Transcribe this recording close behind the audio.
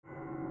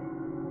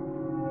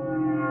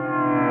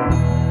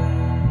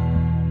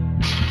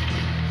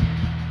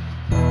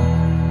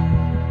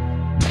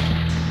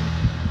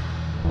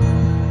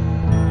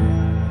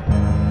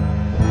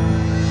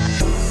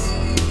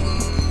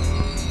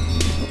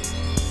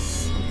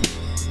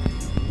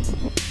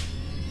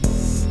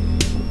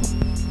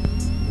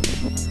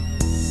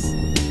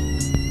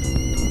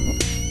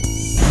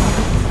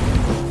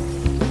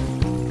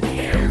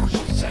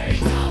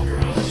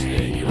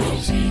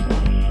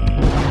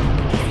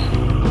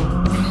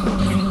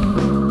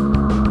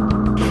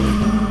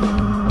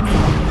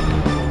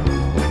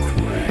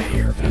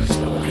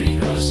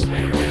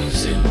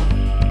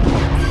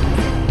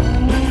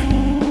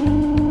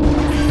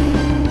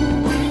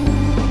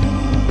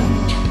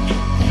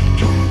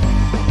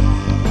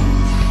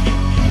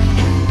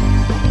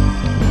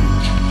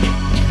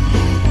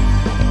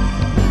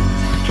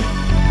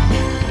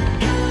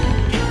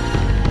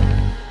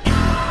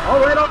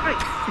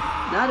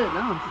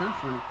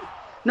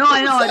No,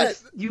 I know.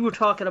 that? You were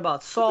talking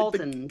about salt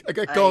and I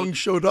got gong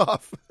showed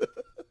off.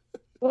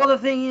 Well, the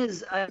thing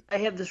is, I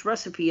have this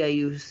recipe I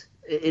use,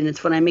 and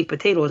it's when I make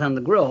potatoes on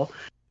the grill,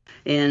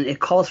 and it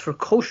calls for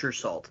kosher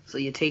salt. So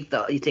you take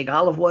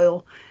olive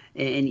oil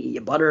and you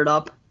butter it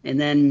up,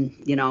 and then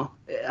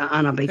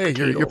on a baked Hey,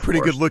 potato. you're pretty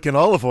good looking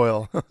olive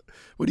oil.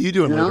 What are you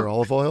doing later?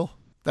 Olive oil?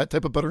 That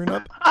type of buttering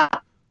up?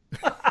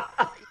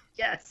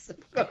 Yes,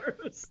 of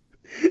course.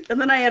 And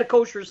then I add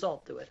kosher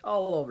salt to it,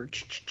 all over.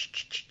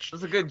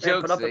 That's a good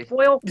joke, put up see? the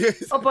foil,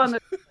 up on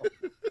the.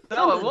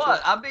 No, it was.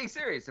 I'm being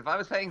serious. If I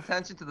was paying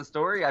attention to the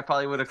story, I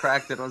probably would have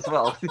cracked it as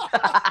well.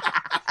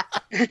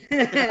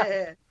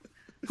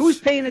 Who's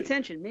paying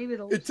attention? Maybe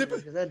the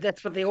listeners, because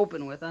that's what they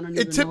open with. I don't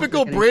even In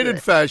typical know Brandon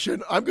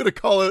fashion, I'm going to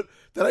call it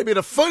that I made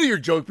a funnier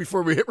joke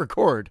before we hit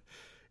record.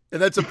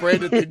 And that's a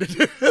Brandon thing to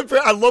do.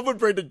 I love when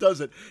Brandon does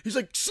it. He's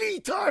like, she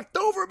talked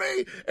over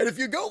me. And if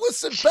you go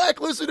listen back,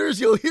 listeners,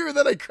 you'll hear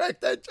that I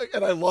cracked that joke.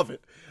 And I love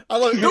it.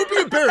 Don't be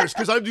embarrassed,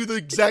 because I do the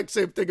exact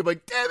same thing. I'm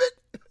like, damn it.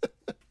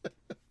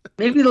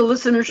 Maybe the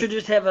listener should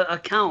just have a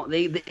count.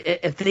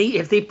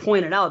 If they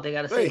point it out, they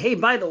got to say, "Hey,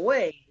 by the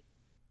way,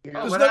 it's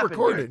not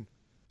recording. Here?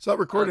 It's not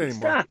recording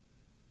anymore." Stop.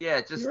 Yeah,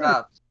 it just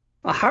stopped.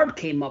 A heart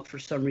came up for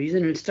some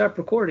reason and it stopped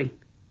recording.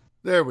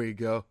 There we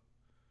go.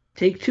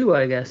 Take 2,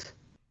 I guess.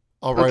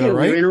 All right, okay, all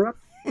right. We were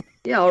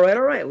yeah, all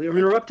right. We were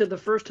interrupted the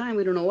first time.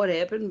 We don't know what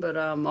happened, but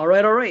all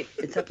right.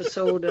 It's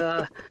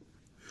episode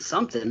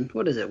something.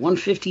 What is it?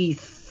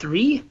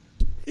 153.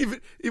 Even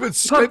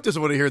Skype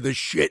doesn't want to hear this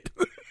shit.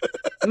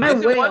 Am I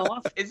way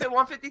off? Is it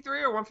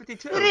 153 or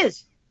 152? It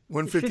is.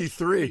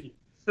 153.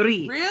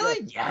 3.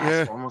 Really? Yes.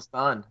 Yeah. Almost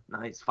done.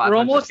 Nice. We're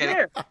almost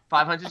there.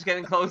 500's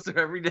getting closer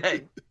every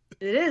day.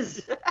 It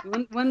is.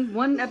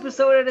 One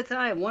episode at a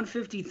time.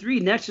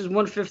 153. Next is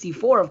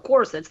 154. Of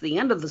course, that's the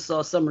end of the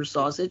summer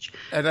sausage.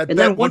 And I then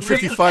bet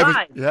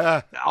 155.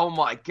 Yeah. Oh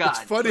my God.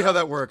 It's funny how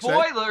that works.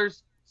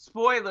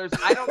 Spoilers.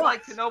 I don't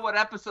like to know what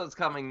episode's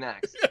coming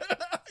next.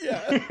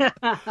 Yeah.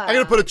 I'm going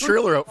to put a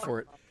trailer out for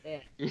it.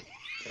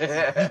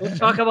 We'll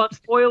talk about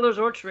spoilers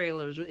or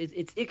trailers.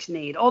 It's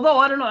Ixnade. Although,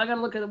 I don't know. I got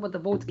to look at what the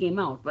votes came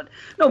out. But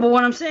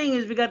what I'm saying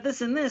is we got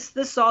this and this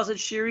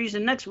sausage series,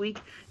 and next week,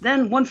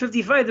 then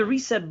 155, the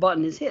reset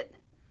button is hit.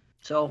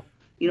 So,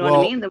 what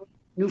I mean? The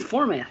new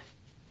format.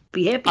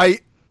 Be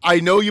happy. I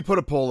know you put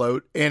a poll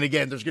out, and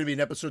again, there's going to be an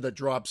episode that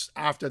drops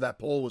after that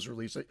poll was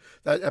released.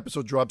 That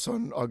episode drops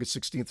on August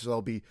 16th, so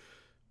that'll be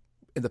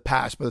in the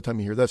past by the time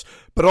you hear this.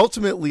 But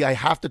ultimately, I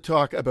have to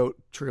talk about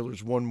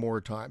trailers one more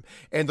time.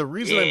 And the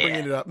reason I'm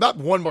bringing it up, not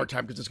one more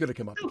time because it's going to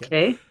come up again.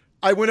 Okay.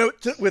 I went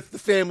out with the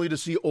family to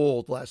see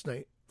Old last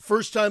night.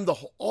 First time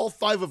all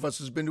 5 of us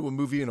has been to a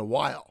movie in a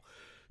while.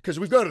 Because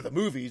we've gone to the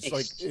movies,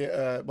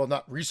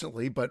 not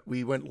recently, but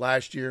we went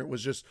last year. It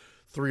was just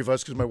 3 of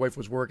us because my wife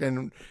was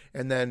working.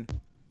 And then,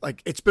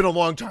 it's been a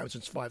long time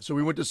since 5. So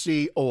we went to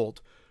see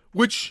Old,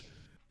 which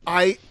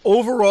I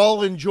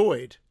overall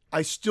enjoyed.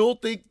 I still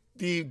think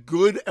the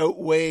good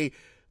outweigh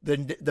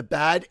the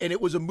bad, and it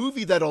was a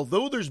movie that,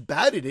 although there's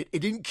bad in it, it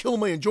didn't kill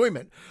my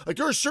enjoyment.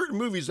 There are certain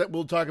movies that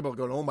we'll talk about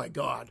going, oh my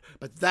God,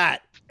 but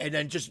that, and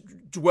then just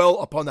dwell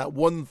upon that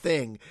one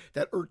thing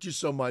that irked you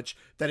so much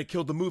that it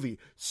killed the movie.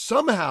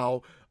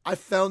 Somehow, I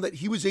found that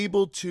he was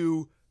able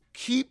to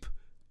keep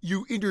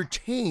you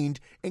entertained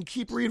and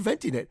keep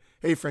reinventing it.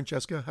 Hey,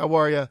 Francesca, how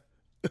are you?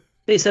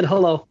 They said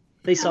hello.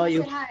 They saw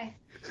you. Said hi.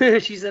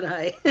 She said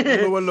hi.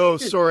 Hello.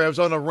 Sorry, I was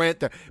on a rant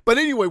there. But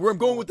anyway, where I'm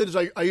going with it is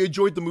I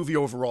enjoyed the movie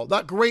overall.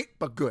 Not great,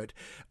 but good.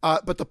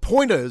 But the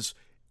point is,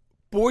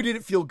 boy, did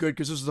it feel good,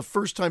 because this is the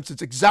first time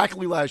since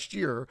exactly last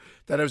year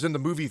that I was in the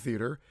movie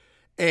theater.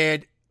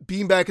 And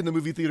being back in the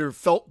movie theater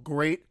felt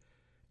great.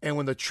 And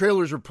when the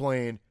trailers were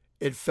playing,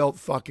 it felt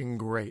fucking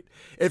great.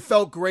 It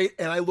felt great.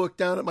 And I looked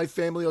down at my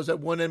family. I was at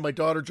one end. My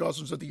daughter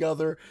Jocelyn was at the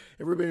other.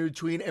 Everybody in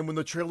between. And when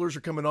the trailers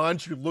are coming on,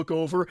 she would look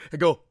over and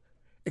go,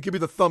 and give me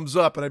the thumbs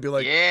up, and I'd be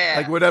like,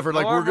 whatever,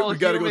 we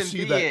got to go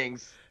see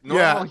that.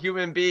 Normal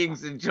human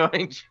beings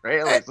enjoying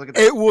trailers. Look at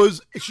that.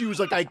 She was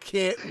like, I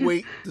can't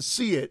wait to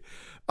see it.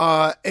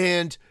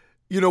 And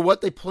you know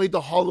what? They played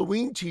the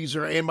Halloween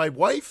teaser, and my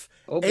wife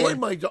and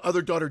my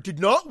other daughter did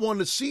not want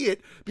to see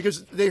it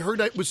because they heard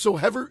it was so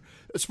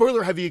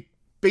spoiler heavy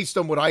based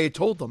on what I had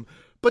told them.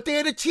 But they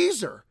had a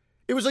teaser.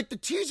 It was like the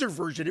teaser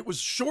version. It was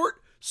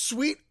short,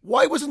 sweet.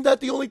 Why wasn't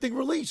that the only thing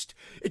released?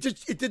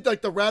 It did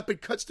like the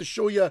rapid cuts to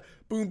show you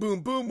boom,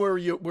 boom, boom,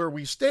 where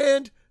we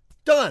stand.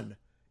 Done.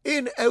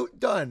 In, out,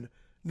 done.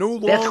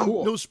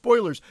 No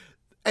spoilers.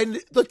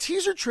 And the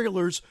teaser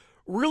trailers,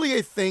 really,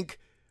 I think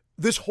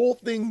this whole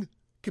thing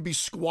could be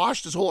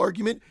squashed, this whole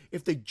argument,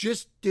 if they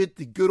just did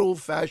the good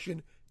old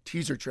fashioned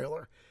teaser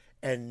trailer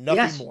and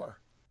nothing more.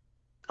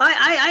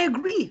 I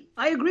agree.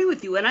 I agree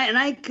with you. And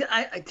I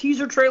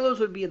teaser trailers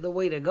would be the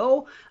way to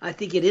go. I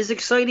think it is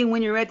exciting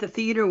when you're at the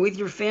theater with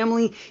your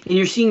family and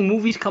you're seeing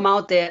movies come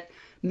out that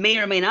may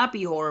or may not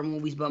be horror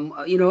movies, but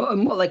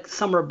like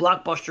summer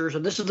blockbusters. Or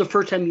this is the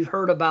first time you've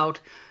heard about.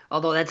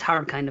 Although that's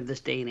hard, kind of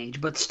this day and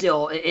age. But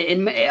still,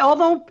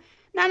 although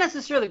not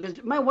necessarily,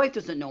 because my wife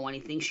doesn't know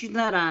anything. She's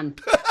not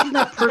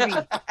privy.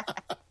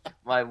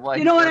 My wife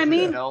You know what I doesn't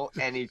mean? know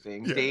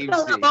anything. Yeah. Dave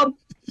No, Z. no,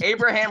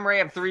 Abraham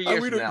Ram 3 years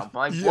from don't- now.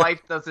 My yeah.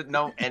 wife doesn't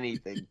know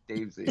anything.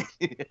 Dave Z.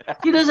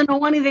 He doesn't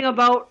know anything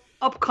about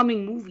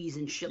upcoming movies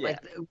and shit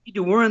like that. We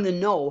do. We're in the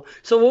know.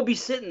 So we'll be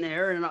sitting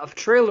there, and a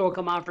trailer will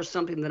come out for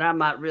something that I'm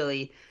not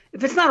really.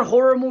 If it's not a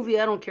horror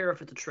movie, I don't care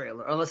if it's a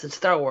trailer, unless it's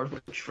Star Wars,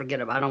 which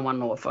forget about. I don't want to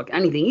know what fuck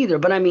anything either.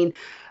 But I mean,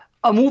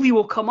 a movie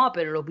will come up,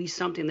 and it'll be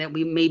something that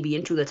we may be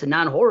into that's a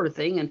non-horror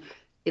thing, and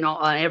an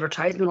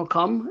advertisement will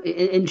come,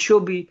 and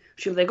she'll be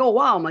like, oh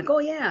wow. I'm like, oh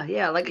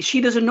yeah. Like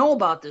she doesn't know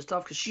about this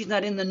stuff because she's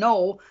not in the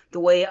know the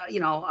way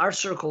our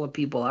circle of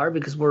people are,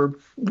 because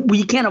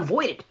we can't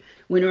avoid it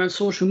when you're on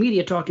social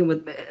media talking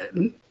with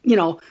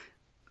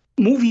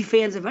movie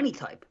fans of any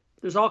type.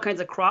 There's all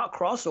kinds of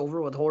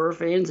crossover with horror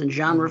fans and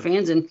genre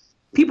fans, and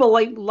people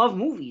love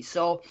movies.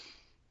 So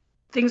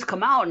things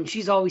come out, and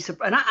she's always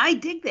surprised. And I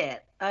dig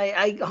that.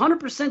 I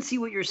 100% see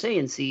what you're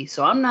saying, see.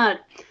 So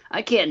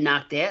I can't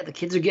knock that. The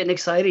kids are getting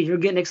excited. You're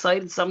getting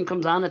excited. Something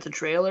comes on that's a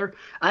trailer.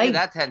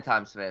 That 10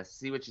 times fast.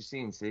 See what you're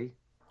seeing, see?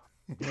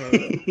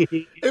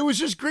 It was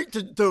just great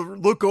to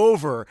look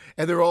over,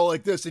 and they're all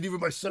like this, and even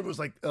my son was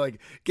like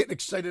getting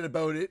excited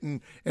about it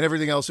and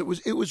everything else. It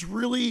was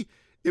really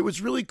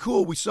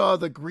cool. We saw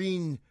the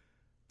Green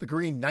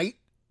Knight,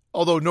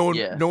 although no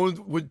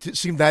one would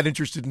seem that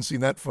interested in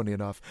seeing that. Funny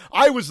enough,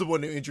 I was the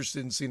one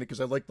interested in seeing it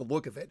because I liked the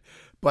look of it.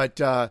 But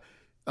I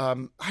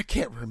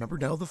can't remember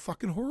now the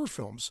fucking horror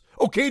films.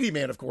 Oh,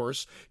 Candyman, of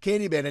course,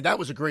 Candyman, and that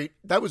was a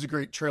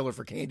great trailer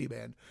for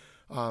Candyman.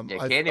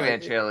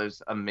 Candyman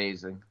trailer's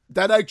amazing.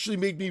 That actually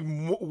made me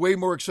way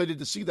more excited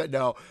to see that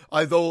now.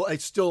 Although I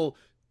still,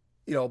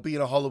 being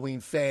a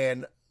Halloween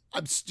fan,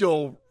 I'm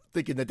still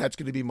thinking that that's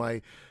going to be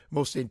my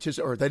most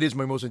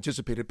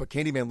anticipated. But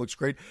Candyman looks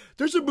great.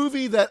 There's a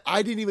movie that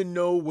I didn't even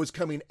know was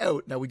coming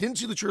out. Now, we didn't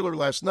see the trailer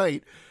last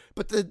night,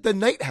 but the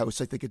Night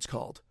House, I think it's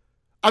called.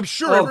 I'm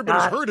sure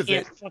everybody's heard of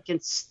it. Fucking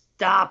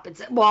stop!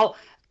 Because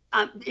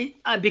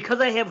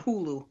I have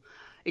Hulu.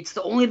 It's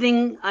the only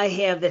thing I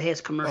have that has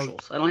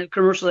commercials. I don't have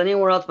commercials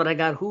anywhere else, but I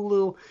got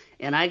Hulu,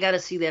 and I got to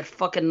see that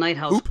fucking Night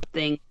House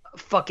thing.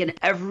 Fucking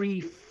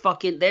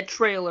that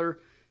trailer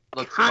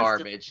looks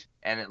garbage,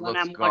 and it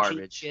looks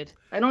garbage. Shit.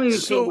 I don't even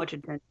pay much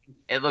attention.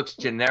 It looks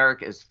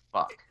generic as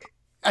fuck.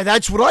 And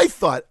that's what I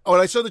thought. When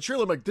I saw the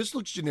trailer, I'm like, this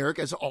looks generic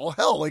as all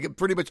hell, like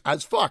pretty much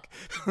as fuck.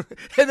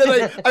 And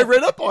then I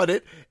read up on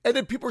it, and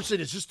then people were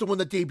saying, is this the one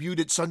that debuted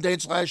at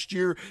Sundance last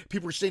year?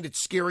 People were saying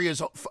it's scary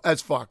as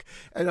fuck.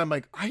 And I'm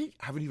like, I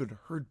haven't even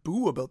heard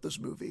boo about this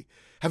movie.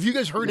 Have you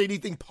guys heard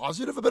anything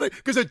positive about it?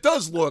 Because it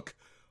does look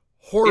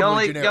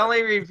horribly generic. The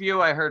only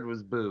review I heard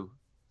was boo.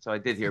 So I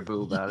did hear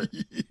boo about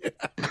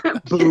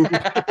it. Boo.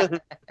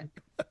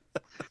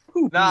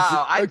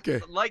 No,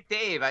 like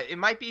Dave. It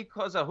might be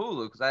because of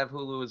Hulu, because I have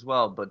Hulu as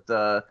well. But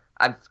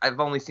I've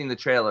only seen the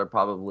trailer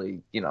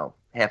probably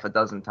half a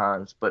dozen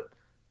times. But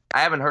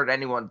I haven't heard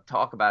anyone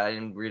talk about it. I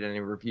didn't read any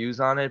reviews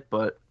on it.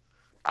 But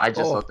I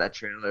just thought that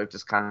trailer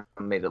just kind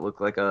of made it look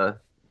like a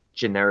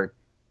generic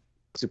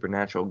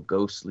supernatural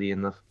ghostly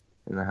in the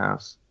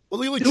house. Well,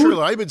 the only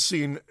trailer I've been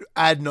seeing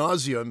ad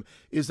nauseum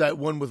is that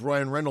one with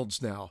Ryan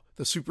Reynolds now,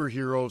 the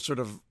superhero sort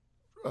of,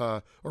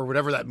 or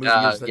whatever that movie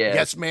is,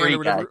 Yes Man Free or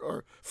whatever, Guy.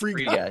 or Free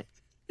Guy. Guy.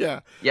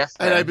 Yeah. Yes,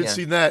 and man, I've been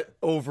seeing that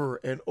over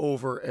and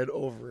over and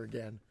over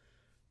again.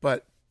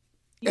 But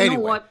you know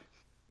what?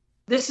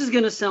 This is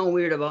going to sound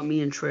weird about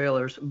me and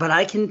trailers, but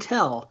I can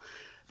tell.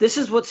 This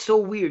is what's so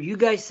weird. You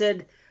guys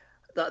said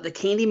the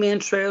Candyman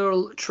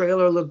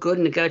trailer looked good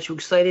and it got you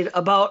excited.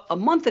 About a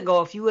month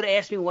ago, if you would have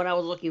asked me what I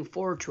was looking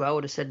forward to, I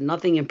would have said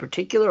nothing in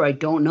particular. I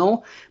don't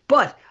know.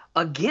 But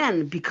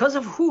again, because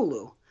of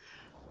Hulu,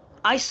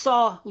 I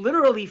saw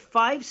literally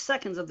 5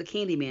 seconds of the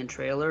Candyman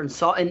trailer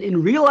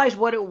and realized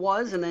what it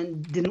was, and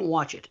then didn't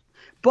watch it.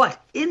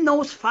 But in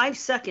those 5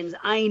 seconds,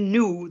 I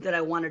knew that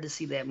I wanted to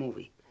see that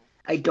movie.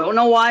 I don't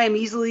know why I'm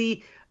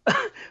easily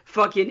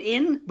fucking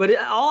in, but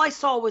all I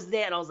saw was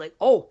that, and I was like,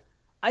 oh,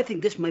 I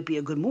think this might be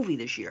a good movie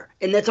this year.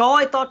 And that's all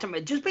I thought to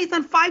me, just based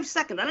on 5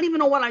 seconds. I don't even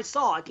know what I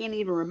saw. I can't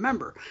even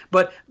remember.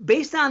 But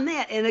based on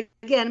that, and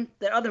again,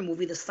 that other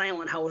movie, The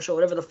Silent House or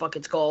whatever the fuck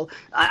it's called,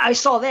 I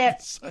saw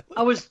that.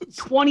 I was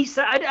 20.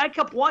 I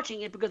kept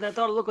watching it because I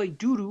thought it looked like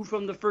doo-doo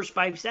from the first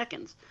 5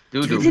 seconds.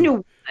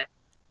 Doo-doo.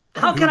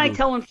 How can I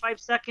tell in 5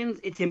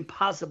 seconds? It's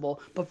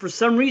impossible. But for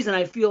some reason,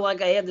 I feel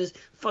like I have this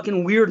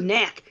fucking weird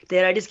knack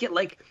that I just get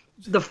like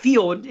the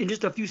feel in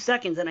just a few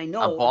seconds, and I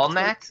know. A ball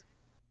knack?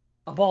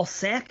 A ball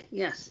sack?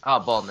 Yes. Oh,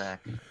 ball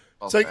knack.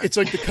 It's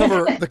like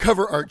the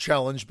cover art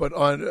challenge, but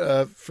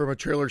on from a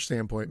trailer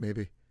standpoint,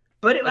 maybe.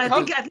 But I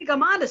think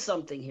I'm onto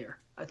something here.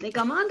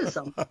 I'm onto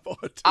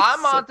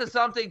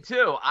something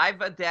too.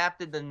 I've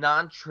adapted the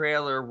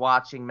non-trailer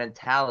watching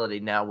mentality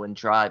now when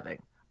driving.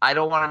 I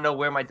don't want to know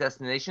where my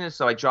destination is,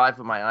 so I drive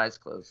with my eyes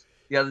closed.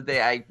 The other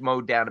day, I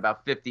mowed down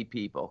about 50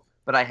 people,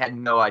 but I had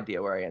no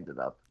idea where I ended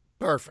up.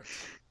 Perfect.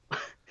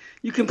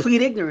 You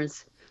complete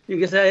ignorance. You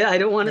can say, I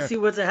don't want to see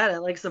what's ahead. I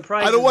like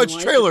surprises. I don't watch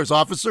trailers,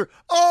 officer.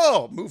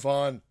 Oh, move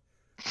on.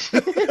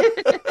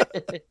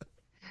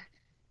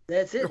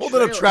 That's it. You're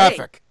holding up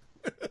traffic.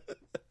 Hey,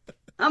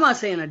 I'm not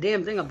saying a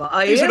damn thing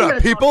about. These are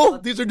not people.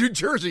 These are New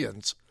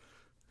Jerseyans.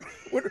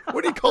 What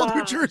do you call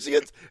New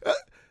Jerseyans?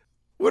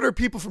 What are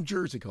people from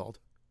Jersey called?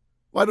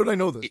 Why don't I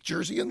know this?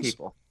 Jerseyans?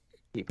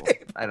 People.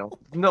 I don't.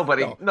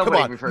 Nobody. No,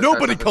 nobody. come on.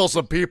 Nobody calls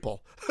them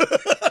people.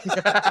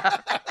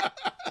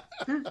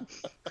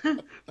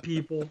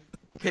 People.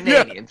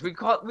 Canadians.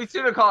 Yeah. We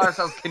sooner call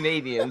ourselves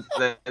Canadians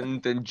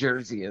than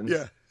Jerseyans.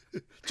 Yeah.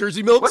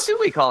 Jersey milks. What do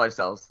we call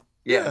ourselves?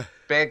 Yeah.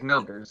 Bag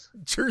milkers.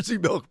 Jersey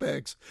milk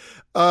bags.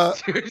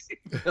 Jersey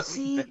milk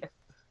See,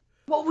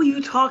 what were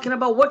you talking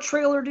about? What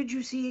trailer did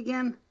you see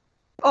again?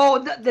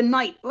 Oh, the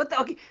night.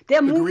 Okay,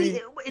 that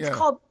movie. It's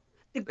called.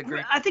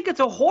 I think it's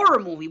a horror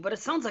movie, but it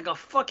sounds like a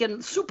fucking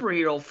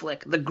superhero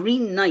flick. The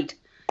Green Knight.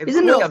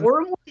 Isn't it a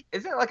horror movie?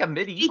 Isn't it like a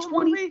medieval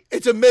movie?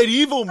 It's a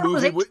medieval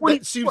movie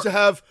that seems to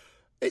have.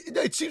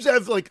 It seems to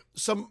have like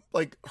some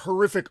like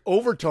horrific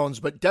overtones,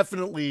 but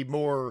definitely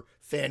more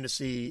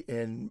fantasy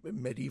and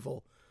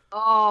medieval.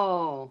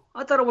 Oh,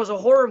 I thought it was a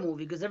horror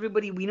movie because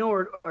everybody we know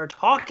are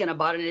talking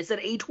about it. And it said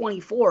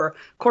A24.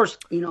 Of course,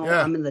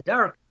 I'm in the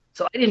dark,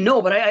 so I didn't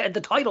know. But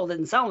the title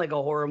didn't sound like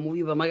a horror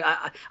movie. But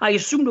I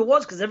assumed it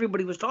was because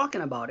everybody was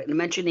talking about it and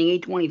mentioning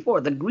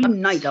A24, the Green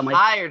Knight. I'm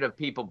tired of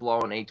people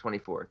blowing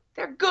A24.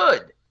 They're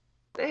good.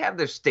 They have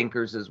their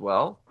stinkers as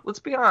well. Let's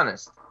be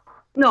honest.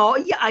 No,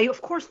 yeah,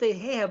 of course they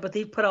have, but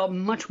they put out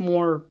much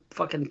more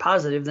fucking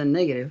positive than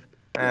negative.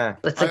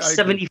 That's like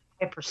 75%.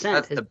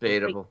 That's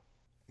debatable.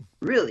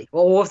 Really?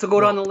 Well, we'll have to go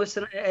down the list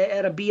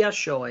at a BS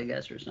show, I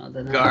guess, or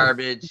something.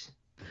 Garbage.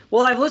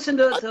 Well, I've listened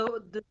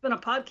to there's been a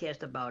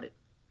podcast about it.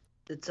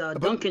 It's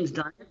Duncan's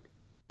done it.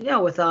 Yeah,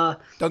 with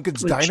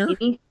Duncan's with Diner?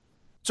 Jamie.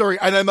 Sorry,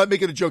 and I'm not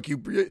making a joke.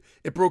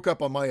 It broke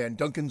up on my end.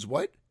 Duncan's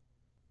what?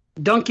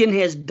 Duncan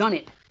has done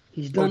it.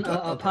 He's done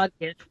a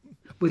podcast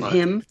with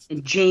him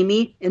and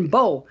Jamie and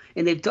Bo,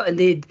 and it's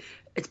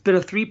been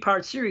a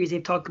 3-part series.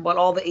 They've talked about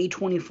all the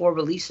A24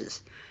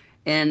 releases,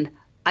 and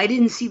I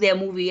didn't see that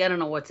movie. I don't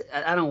know what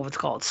it's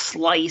called.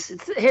 Slice.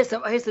 It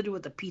has to do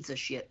with the pizza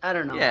shit. I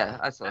don't know. Yeah,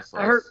 I saw Slice.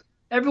 I heard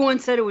everyone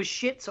said it was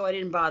shit, so I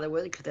didn't bother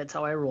with it because that's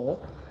how I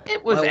roll.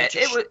 It wasn't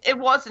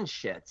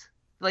shit.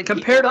 Like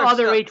compared to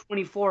other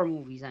A24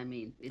 movies, I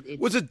mean.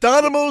 Was it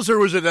Donimo's or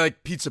was it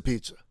like Pizza?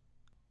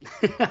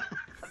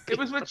 It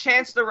was with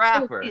Chance the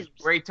Rapper,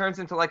 where he turns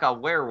into like a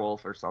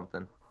werewolf or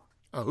something.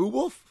 A who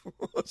wolf?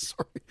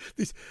 Sorry.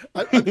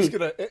 I'm just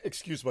going to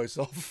excuse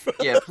myself.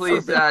 Yeah,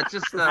 please.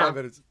 Just 5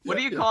 minutes. What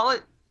do you call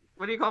it?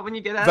 What do you call it when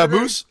you get out of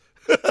there?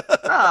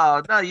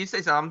 Vamoose? No, you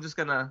say so. I'm just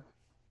going to...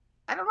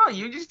 I don't know.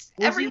 You just...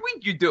 Every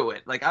week you do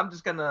it. Like, I'm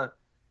just going to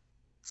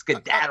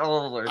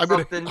skedaddle or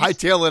something.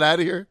 Hightail it out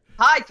of here?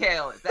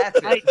 Hightail it. That's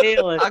it.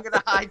 Hightail it. I'm going to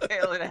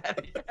hightail it out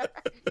of here.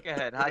 Go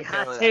ahead.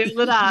 Hightail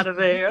it out of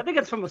there. I think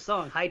it's from a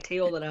song.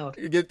 Hightail it out.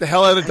 You get the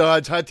hell out of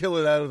Dodge. Hightail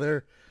it out of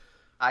there.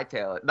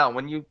 Hightail it. No,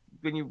 when you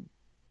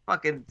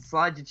fucking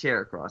slide your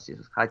chair across, you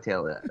just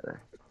hightail it out of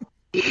there.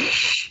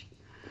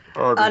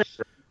 Oh,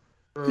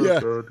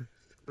 shit. God.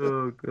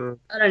 Oh, God.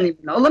 I don't even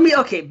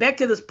know. Back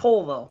to this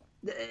poll, though.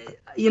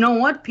 You know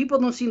what? People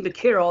don't seem to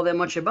care all that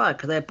much about it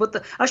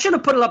because I should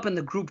have put it up in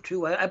the group,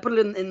 too. I put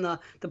it in the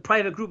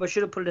private group. I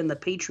should have put it in the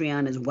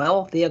Patreon as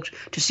well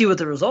to see what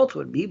the results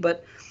would be.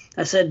 But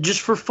I said,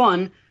 just for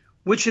fun,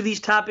 which of these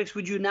topics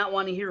would you not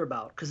want to hear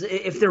about? Because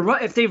if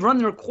they've run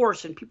their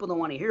course and people don't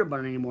want to hear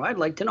about it anymore, I'd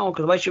like to know,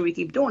 because why should we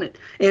keep doing it?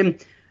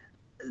 And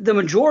the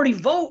majority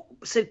vote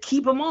said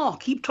keep them all.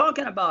 Keep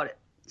talking about it.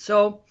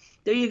 So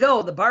there you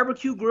go. The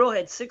barbecue grill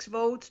had 6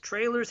 votes.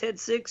 Trailers had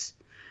 6.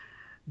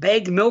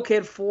 Bagged milk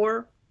had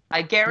 4.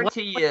 I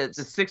guarantee you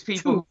the 6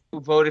 people who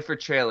voted for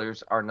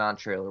trailers are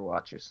non-trailer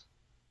watchers.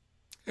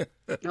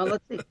 Now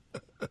let's see.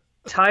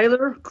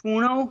 Tyler,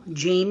 Kuno,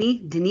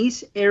 Jamie,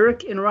 Denise,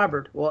 Eric, and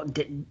Robert. Well,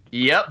 there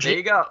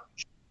you go.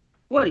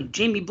 What?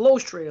 Jamie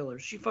blows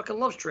trailers. She fucking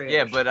loves trailers.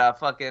 Yeah, but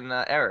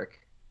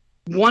Eric.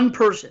 One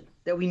person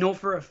that we know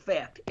for a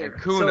fact. Eric.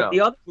 And Kuno. So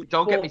the other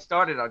don't get me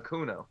started on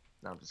Kuno.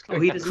 No, I'm just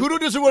kidding. Kuno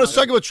doesn't want to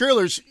suck about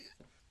trailers.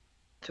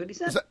 That's what he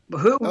said.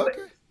 Who?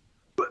 Okay.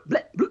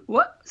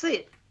 What? Say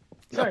it.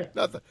 Sorry.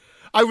 No, nothing.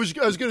 I was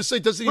going to say,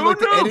 doesn't he like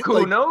to edit?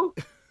 Kuno.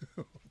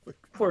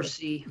 Poor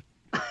C.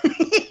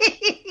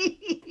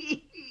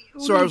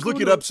 So I was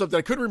looking up something.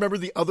 I couldn't remember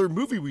the other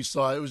movie we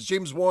saw. It was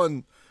James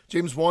Wan's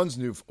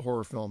new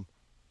horror film.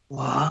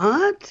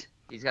 What?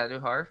 He's got a new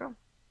horror film?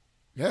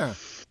 Yeah.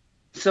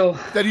 So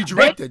that he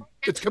directed.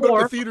 It's coming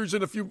up to theaters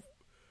in a few.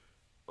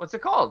 What's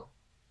it called?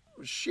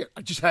 Oh, shit,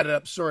 I just had it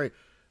up. Sorry.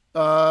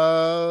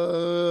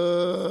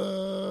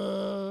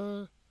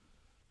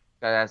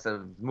 That's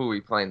a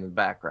movie playing in the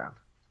background.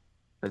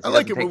 I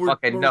like it when we're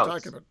talking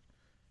about.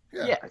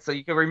 Yeah, so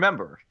you can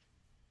remember.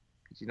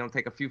 Because you don't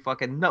take a few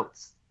fucking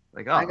notes.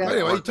 Like,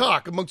 anyway,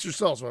 talk amongst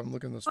yourselves while I'm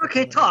looking this.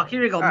 Okay, talk.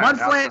 Here you go.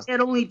 Mudflats had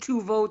only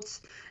 2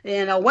 votes,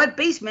 and Wet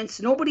Basements,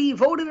 nobody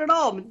voted at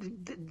all.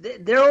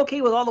 They're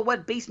okay with all the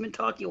wet basement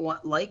talk you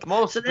want.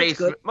 Most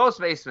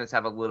basements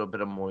have a little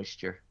bit of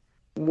moisture.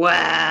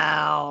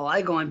 Wow,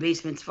 I go in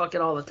basements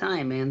fucking all the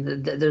time,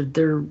 man.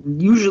 They're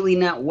usually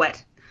not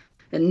wet.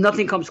 and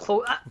nothing comes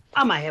close.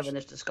 I'm not having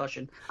this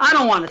discussion. I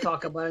don't want to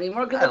talk about it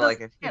anymore because I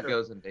like it. He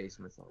goes in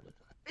basements all the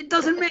time. It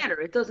doesn't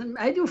matter. It doesn't.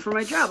 I do it for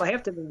my job. I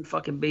have to be in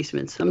fucking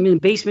basements. I'm in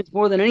basements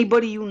more than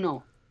anybody you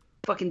know.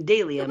 Fucking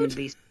daily, I'm in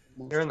basements.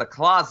 You're in the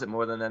closet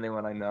more than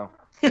anyone I know.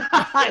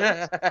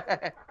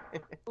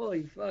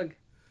 Holy fuck!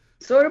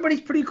 So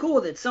everybody's pretty cool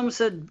with it. Some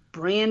said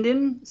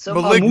Brandon. Some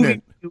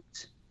Malignant.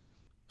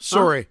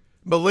 Sorry,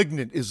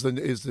 Malignant is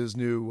his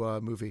new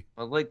movie.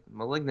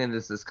 Malignant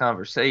is this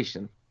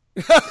conversation.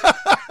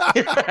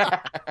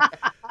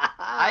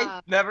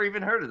 I never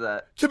even heard of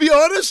that. To be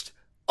honest,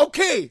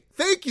 okay,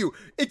 thank you.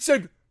 It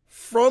said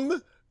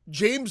from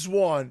James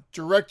Wan,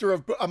 director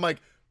of. I'm like,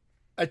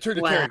 I turned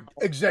to Karen,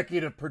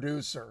 executive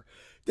producer.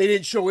 They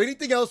didn't show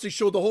anything else. They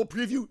showed the whole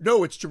preview.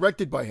 No, it's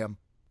directed by him.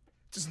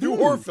 It's his new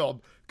horror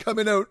film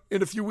coming out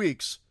in a few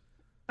weeks.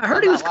 I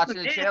heard he was watching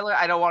the trailer.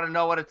 I don't want to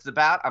know what it's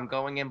about. I'm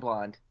going in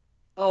blind.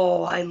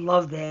 Oh, I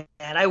love that.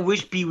 I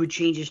wish B would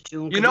change his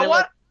tune. You know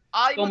what?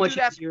 I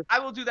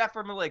will do that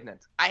for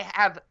Malignant. I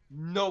have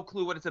no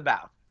clue what it's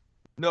about.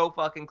 No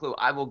fucking clue.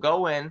 I will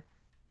go in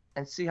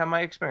and see how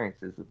my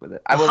experience is with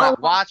it. I will not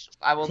watch.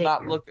 I will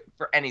not look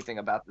for anything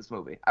about this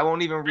movie. I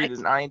won't even read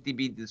an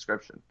IMDb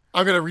description.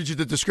 I'm going to read you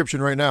the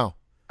description right now.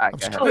 All right,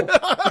 go ahead.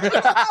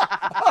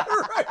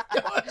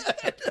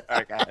 All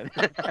right, go ahead.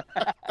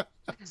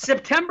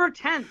 September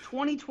 10th,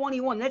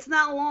 2021. That's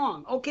not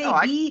long. Okay,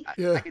 B.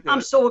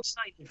 I'm so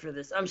excited for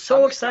this. I'm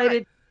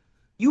excited.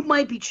 You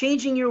might be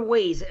changing your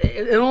ways.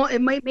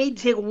 It may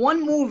take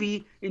one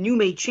movie, and you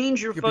may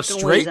change your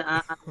fucking ways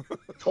on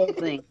this whole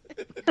thing.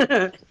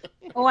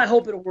 Oh, I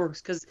hope it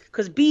works, because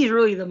B is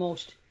really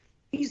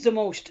he's the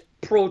most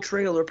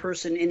pro-trailer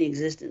person in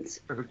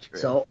existence.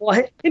 So,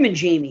 him and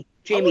Jamie.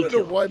 I want to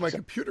know why my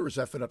computer is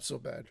effing up so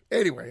bad.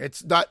 Anyway,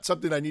 it's not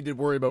something I need to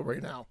worry about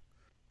right now.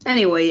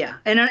 Anyway, yeah.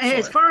 And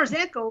as far as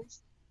that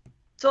goes,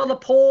 so the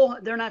poll,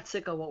 they're not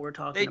sick of what we're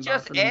talking about. They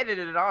just added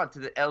it on to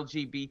the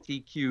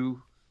LGBTQ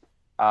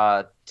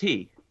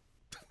T.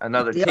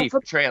 Another T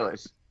for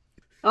trailers.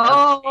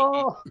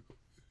 Oh!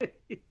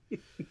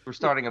 We're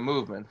starting a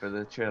movement for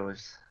the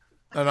trailers.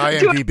 On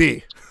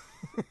IMDb.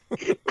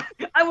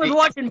 I was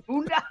watching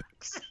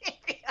Boondocks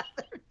the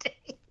other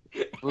day.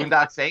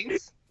 Boondock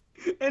Saints?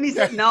 And he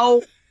said,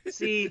 no.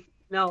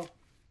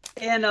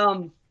 And,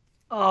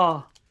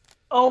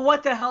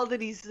 what the hell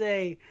did he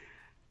say?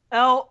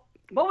 What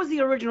was the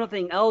original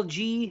thing?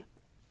 LG?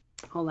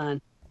 Hold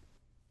on.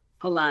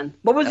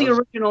 What was the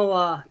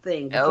original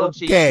thing?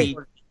 LG. Gay.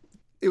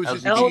 It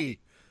was just G.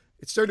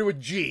 It started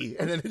with G,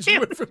 and then it just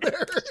went from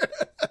there.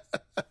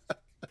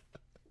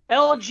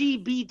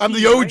 LGBT. I'm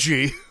the OG.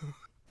 Right?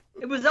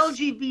 It was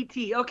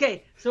LGBT.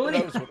 Okay, so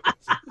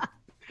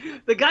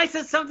the guy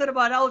said something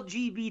about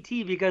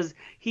LGBT because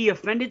he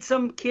offended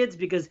some kids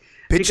because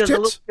him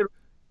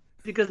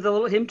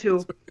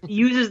too. He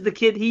used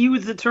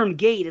the term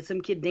gay to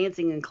some kid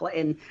dancing in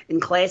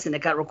class, and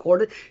it got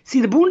recorded.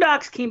 See, the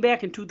Boondocks came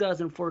back in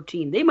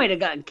 2014. They might have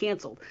gotten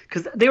canceled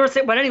because they were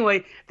saying. But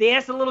anyway, they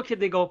asked the little kid.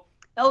 They go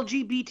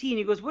LGBT, and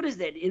he goes, "What is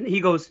that?" And he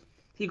goes,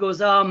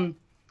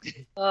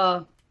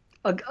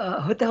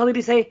 what the hell did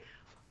he say?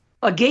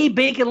 A gay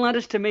bacon,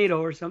 lettuce,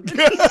 tomato, or something.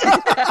 That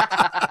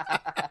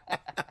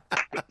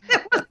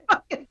was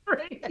fucking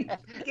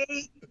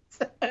crazy.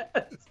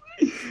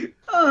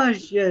 Oh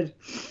shit!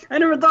 I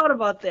never thought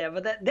about that,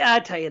 but I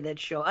tell you, that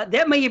show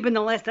that may have been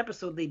the last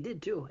episode they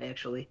did too,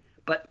 actually.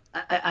 But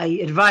I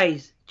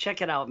advise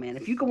check it out, man.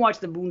 If you can watch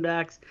the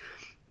Boondocks,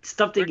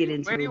 stuff they get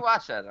into. Where do you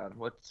watch that on?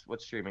 What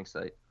streaming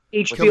site?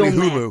 HBO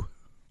Hulu.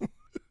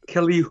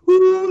 Kelly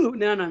Hulu.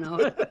 No.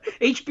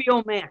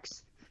 HBO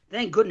Max.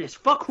 Thank goodness.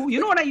 Fuck Hulu.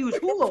 You know what I use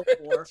Hulu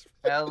for?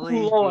 Kelly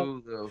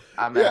Hulu.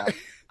 I'm out.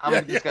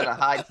 I'm just gonna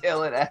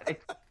hightail it at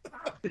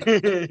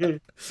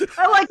it.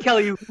 I like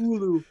Kelly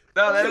Hulu.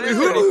 No, that is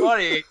pretty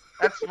funny.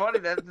 That's funny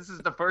that this is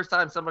the first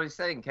time somebody's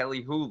saying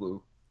Kelly Hulu.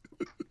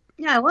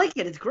 Yeah, I like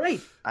it. It's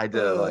great. I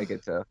do like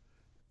it too.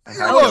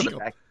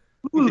 Hulu.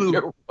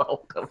 You're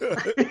welcome.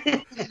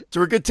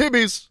 Turk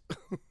Timmy's.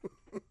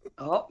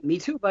 Oh, me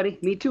too, buddy.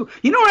 Me too.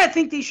 You know what I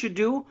think they should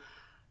do?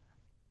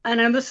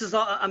 And this is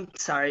all, I'm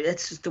sorry,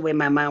 that's just the way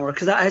my mind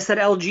works. Because I said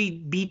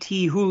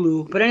LGBT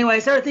Hulu. But anyway, I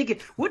started thinking,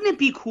 wouldn't it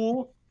be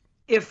cool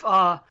if,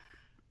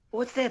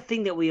 what's that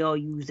thing that we all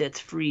use that's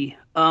free?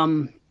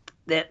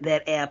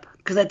 That app.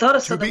 Because I thought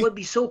of something that would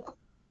be so cool.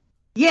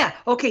 Yeah,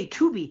 okay,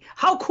 Tubi.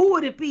 How cool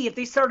would it be if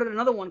they started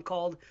another one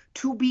called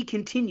To Be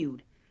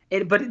Continued?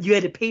 But you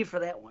had to pay for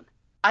that one.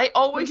 I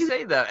always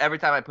say that every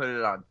time I put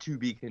it on, To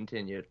Be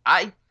Continued.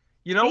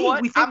 You know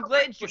what? I'm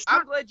glad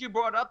you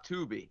brought up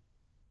Tubi.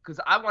 Because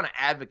I want to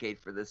advocate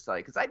for this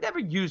site. Because I never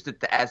used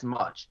it as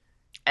much.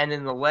 And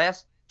in the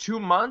last 2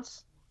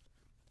 months,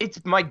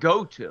 it's my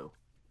go-to.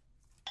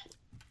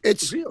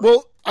 It's really?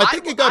 Well, I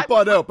think it got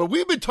bought out, but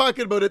we've been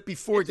talking about it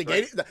before. I'm not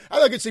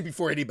going to say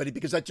before anybody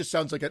because that just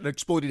sounds like an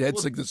exploded head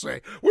thing to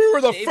say. We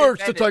were the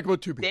first to talk about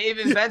Tubi. Dave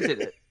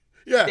invented it.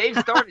 Yeah, Dave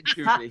started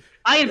Tubi.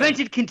 I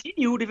invented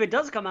Continued if it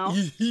does come out.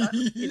 Say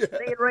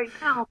it right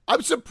now.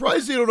 I'm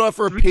surprised they don't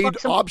offer a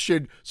paid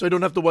option, so I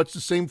don't have to watch the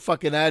same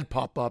fucking ad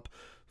pop up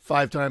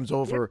 5 times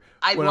over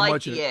I when I'm like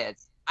watching the it.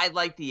 ads. I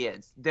like the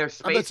ads. They're not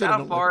spaced saying I out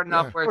don't far like it,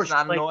 enough yeah. where Of it's course,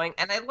 not like- annoying,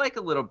 and I like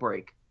a little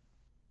break.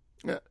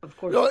 Yeah. Of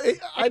course. No,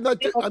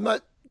 I'm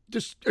not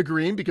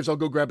disagreeing because I'll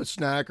go grab a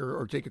snack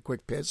or take a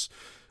quick piss.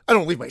 I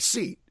don't leave my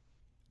seat,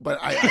 but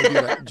I do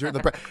that during the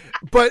break.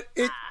 But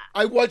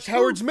I watched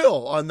Howard's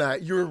Mill on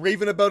that. You were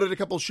raving about it a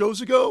couple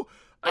shows ago.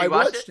 Oh, you I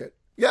watched watched it.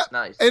 Yeah,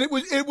 Nice. and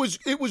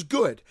it was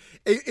good.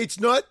 It's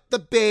not the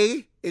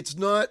Bay. It's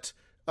not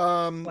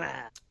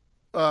Wow.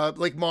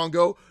 like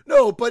Mongo.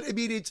 No, but I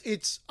mean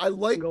it's I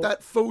like Mongo.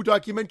 that faux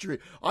documentary.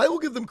 I will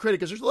give them credit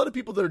because there's a lot of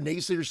people that are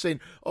naysayers saying,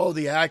 "Oh,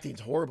 the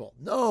acting's horrible."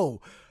 No,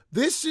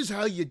 this is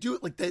how you do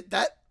it. Like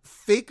that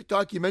fake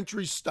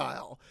documentary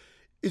style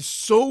is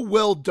so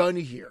well done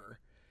here.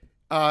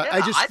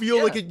 I just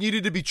feel like it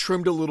needed to be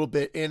trimmed a little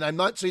bit, and I'm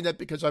not saying that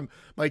because I'm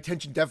my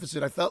attention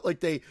deficit. I felt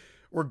like they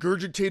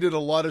regurgitated a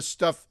lot of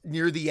stuff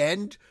near the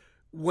end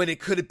when it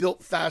could have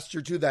built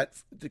faster to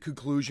the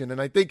conclusion.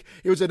 And I think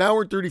it was an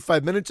hour and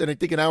 35 minutes, and I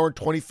think an hour and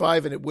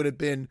 25, and it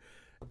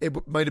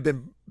might have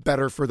been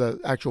better for the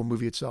actual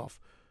movie itself.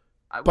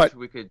 I wish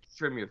we could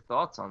trim your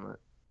thoughts on it.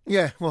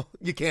 Yeah, well,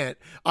 you can't.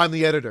 I'm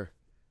the editor.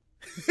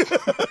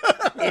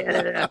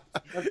 Yeah.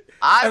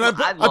 I'm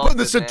putting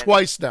this in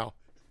twice now.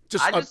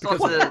 I just thought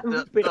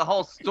because the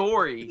whole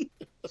story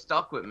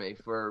stuck with me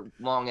for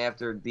long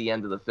after the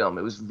end of the film.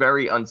 It was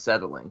very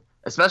unsettling,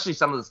 especially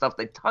some of the stuff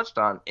they touched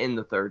on in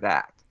the third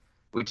act,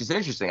 which is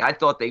interesting. I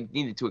thought they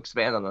needed to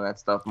expand on that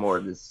stuff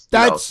more.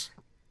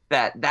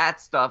 That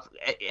stuff,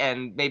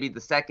 and maybe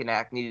the second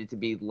act needed to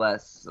be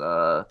less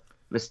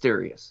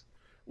mysterious.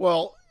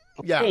 Well,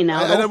 yeah, Okay,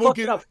 now, and I don't won't fuck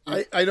it get.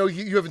 up. I know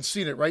you haven't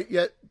seen it right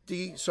yet,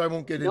 D. So I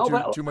won't get No, into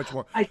but too much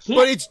more. I can't.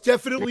 But it's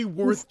definitely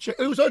worth.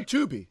 It was on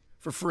Tubi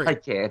for free. I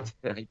can't.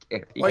 You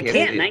I Can't. see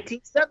it.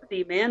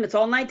 1970, man. It's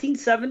all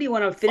 1970.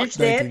 When I finished Fuck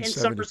that in 1970.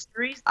 Summer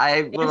Series.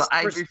 I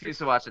Summer refuse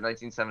to watch a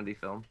 1970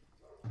 film.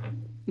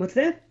 What's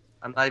that?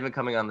 I'm not even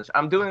coming on the show.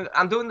 I'm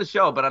doing the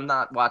show, but I'm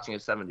not watching a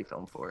 70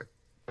 film for it.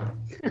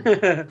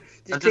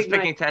 I'm just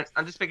picking 10.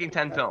 I'm just picking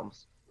 10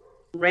 films.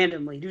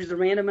 Randomly. Use the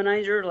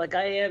randomizer like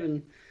I have,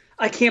 and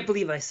I can't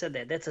believe I said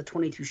that. That's a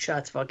 22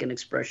 shots fucking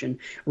expression.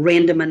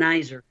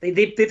 Randomizer.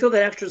 They throw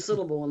that extra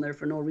syllable in there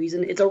for no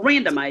reason. It's a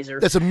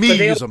randomizer. That's a But they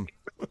me-ism.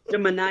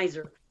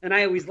 randomizer. And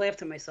I always laugh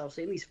to myself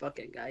saying these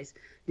fucking guys,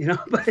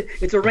 but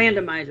it's a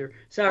randomizer.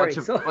 Sorry.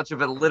 Bunch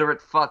of illiterate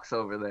fucks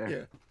over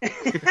there.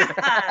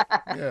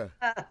 Yeah.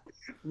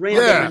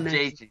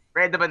 Randomizer.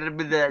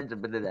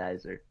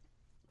 Randomizer.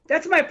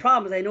 That's my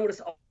problem. Is I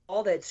notice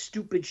all that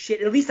stupid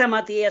shit. At least I'm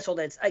not the asshole.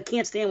 I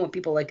can't stand when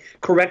people like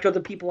correct other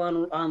people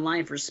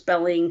online for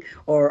spelling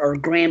or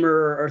grammar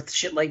or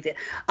shit like that.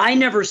 I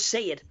never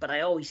say it, but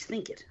I always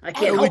think it. I I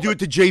can't. only help do it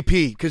to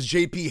JP because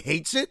JP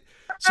hates it.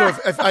 So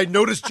if I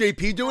notice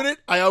JP doing it,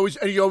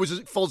 he always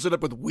follows it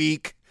up with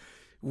weak.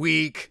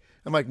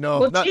 I'm like,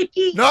 no, Well, not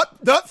JP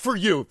not for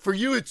you. For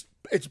you, it's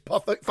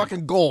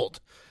fucking gold.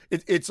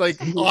 It's like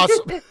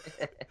awesome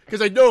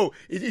because I know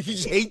he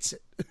just hates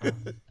it.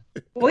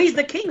 Well, he's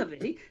the king of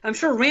it. I'm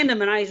sure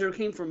randomizer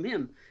came from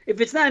him.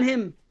 If it's not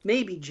him,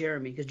 maybe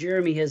Jeremy, because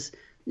Jeremy has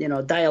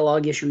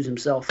dialogue issues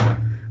himself.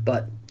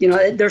 But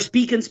they're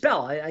speak and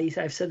spell.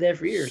 I've said that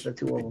for years. The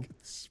two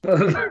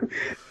of them.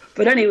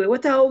 But anyway,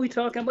 what the hell are we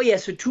talking about? Yeah,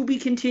 so Tubi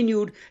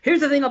continued.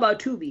 Here's the thing about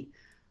Tubi.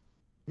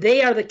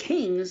 They are the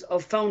kings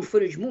of found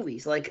footage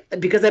movies. Like,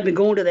 because I've been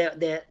going to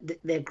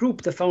that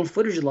group, the found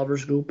footage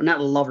lovers group.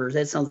 Not lovers.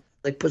 That sounds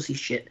like pussy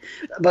shit.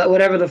 But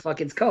whatever the fuck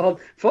it's called.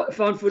 Found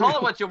footage. Call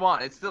it what you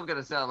want. It's still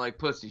gonna sound like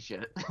pussy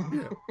shit.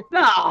 No.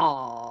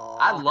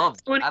 I love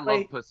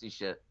Anyway, pussy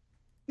shit.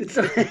 It's,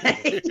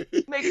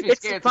 It makes me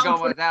scared to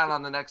go down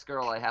on the next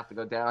girl I have to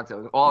go down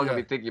to. All I'm gonna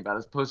be thinking about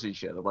is pussy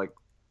shit. I'm like,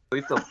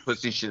 please don't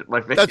pussy shit in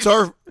my face.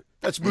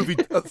 That's movie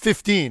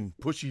 15.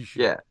 Pussy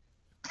shit. Yeah.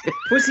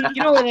 Pussy,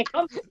 you know where that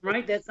comes from,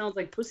 right? That sounds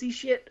like pussy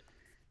shit.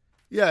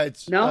 Yeah,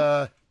 it's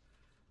No?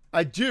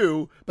 I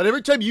do, but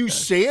every time you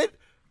say it,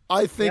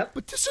 I think, Yep.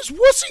 but this is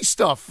wussy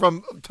stuff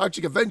from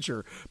Toxic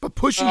Avenger. But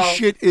pushy Oh.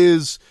 shit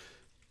is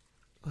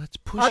that's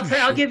pushy shit.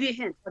 I'll give you a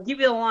hint. I'll give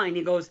you a line.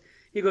 He goes,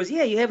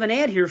 yeah, you have an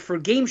ad here for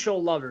game show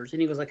lovers.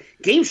 And he goes like,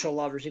 game show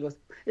lovers? He goes,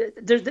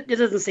 it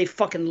doesn't say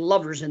fucking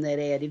lovers in that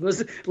ad. He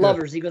goes,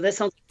 lovers. He goes, that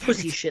sounds like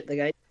pussy shit, the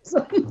guy.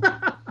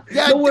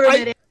 Yeah, Nowhere in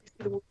that ad is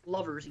the word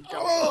lovers. He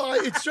tells me.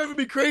 Oh, it's driving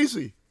me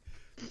crazy.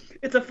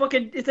 It's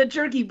a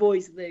Jerky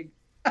Boys thing.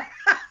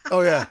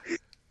 Oh yeah,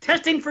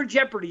 Testing for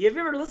Jeopardy. Have you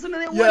ever listened to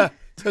that yeah. one?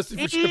 Testing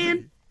for And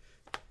Jeopardy.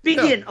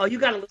 begin. Yeah. Oh, you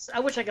gotta listen. I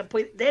wish I could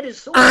play. That is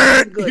so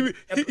fucking good.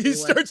 He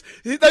starts.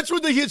 That's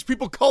when he hits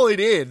people calling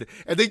in,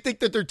 and they think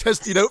that they're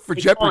testing out for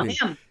Jeopardy.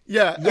 him.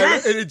 Yeah,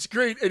 Yes. and it's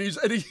great. And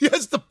he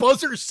has the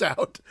buzzer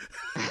sound.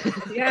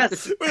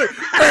 Yes.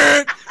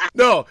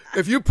 No,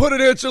 if you put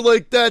an answer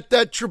like that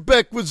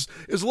Trebek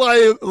is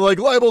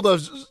liable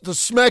to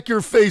smack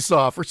your face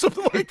off or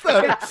something like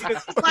that.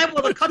 It's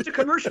liable to cut the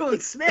commercial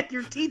and smack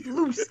your teeth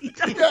loose.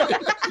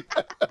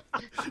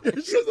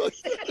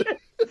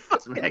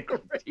 Smack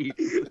your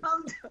teeth.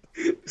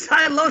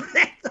 I love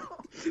that though.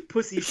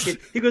 pussy shit.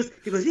 He goes,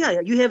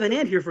 yeah, you have an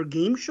ad here for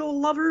game show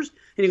lovers?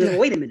 And he goes,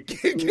 wait a minute,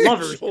 Game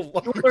lovers. show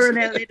lovers. You learn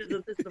that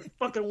there's the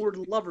fucking word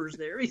lovers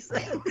there. He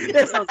said,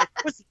 that sounds like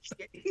pussy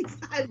shit.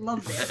 I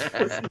love that.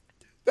 Pussy.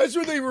 That's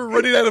when they were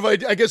running out of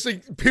ideas. I guess they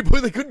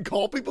couldn't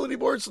call people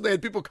anymore, so they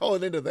had people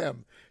calling into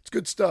them. It's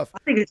good stuff. I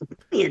think it's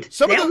brilliant.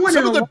 Some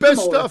of the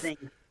best stuff. Thing.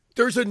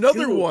 There's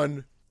another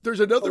one.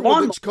 There's another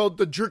one that's called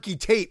the Jerky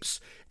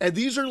Tapes, and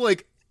these are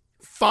like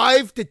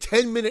 5 to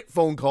 10 minute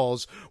phone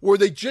calls where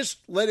they just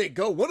let it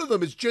go. One of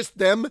them is just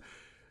them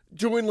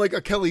doing like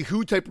a Kelly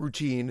Hu type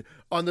routine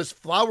on this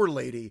flower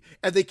lady,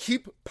 and they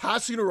keep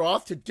passing her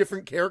off to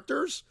different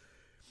characters.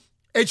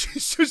 And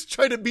she's just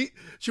trying to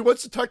she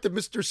wants to talk to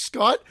Mr.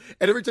 Scott.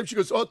 And every time she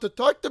goes, to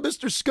talk to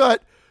Mr.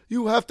 Scott,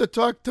 you have to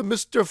talk to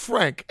Mr.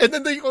 Frank. And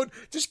then they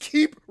just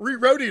keep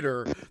rerouting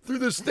her through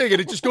this thing. And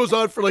it just goes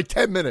on for like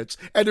 10 minutes.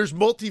 And there's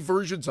multi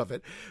versions of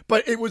it.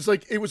 But it was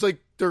like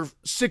their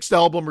 6th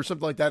album or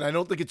something like that. I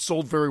don't think it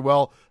sold very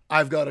well.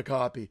 I've got a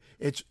copy.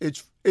 It's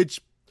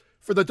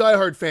for the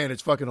diehard fan,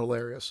 it's fucking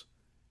hilarious.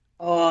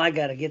 Oh, I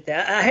got to get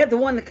that. I had the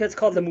one that's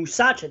called the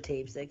Musacha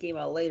tapes that came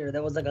out later.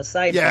 That was like a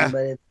side thing,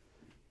 but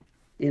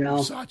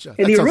Musacha.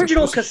 And the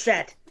original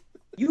cassette,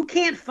 you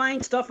can't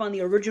find stuff on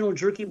the original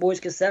Jerky Boys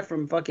cassette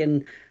from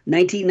fucking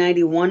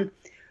 1991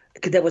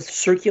 that was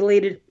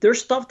circulated.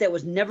 There's stuff that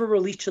was never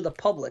released to the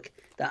public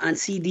on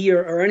CD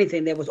or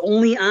anything that was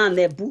only on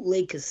that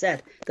bootleg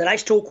cassette that I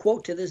still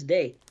quote to this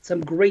day.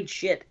 Some great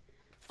shit.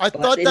 I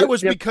thought that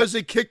was because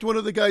they kicked one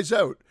of the guys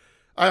out.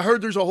 I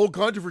heard there's a whole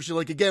controversy.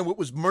 Like, again, what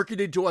was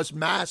marketed to us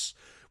mass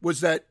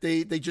was that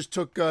they just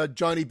took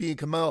Johnny B and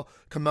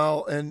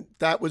Kamal, and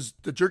that was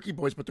the Jerky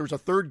Boys, but there was a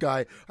third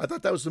guy. I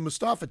thought that was the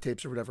Mustafa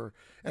tapes or whatever.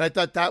 And I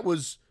thought that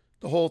was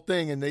the whole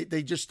thing, and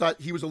they just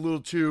thought he was a little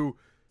too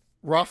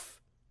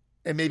rough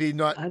and maybe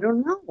not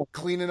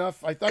clean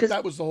enough. I thought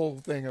that was the whole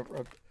thing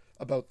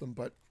about them.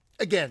 But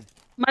again,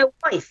 my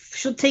wife,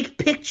 she'll take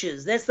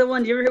pictures. That's the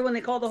one. Do you ever hear when they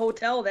call the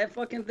hotel? That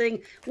fucking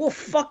thing. We'll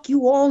fuck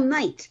you all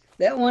night.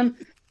 That one.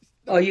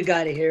 Oh, you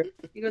got it here.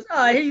 He goes,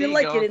 I hear you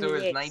like it in the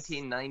his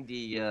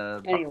 1990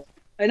 anyway,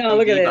 I know,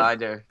 look at that.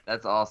 Binder.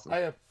 That's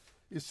awesome.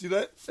 You see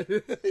that?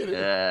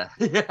 Yeah.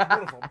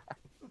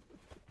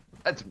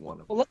 That's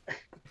wonderful. Well,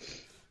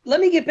 let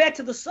me get back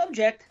to the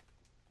subject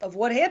of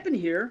what happened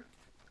here.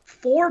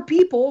 4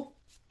 people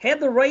had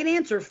the right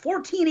answer.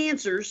 14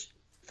 answers.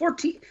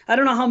 14. I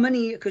don't know how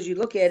many because you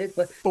look at it,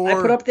 but I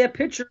put up that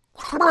picture.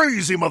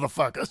 Crazy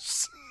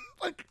motherfuckers.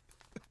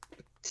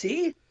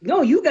 See?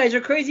 No, you guys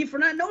are crazy for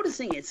not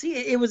noticing it. See,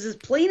 it was as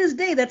plain as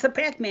day. That's a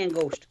Pac-Man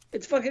ghost.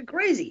 It's fucking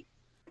crazy.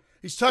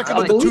 He's talking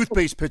about the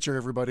toothpaste picture,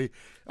 everybody.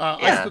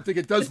 I still think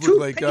it does look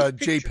like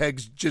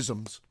JPEG's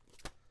jisms.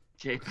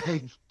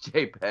 JPEG.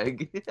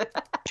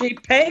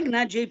 JPEG,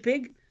 not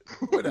JPEG?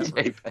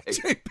 Whatever.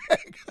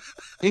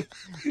 JPEG.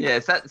 Yeah,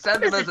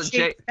 send them as a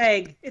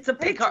JPEG. It's a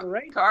picture,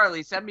 right?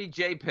 Carly, send me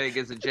JPEG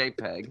as a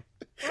JPEG.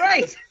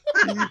 Right.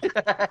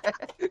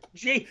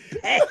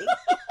 JPEG.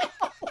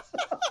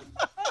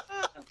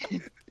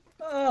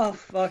 Oh,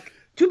 fuck.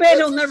 Too bad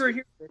he'll never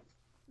hear it.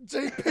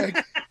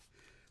 JPEG.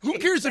 Who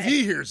cares if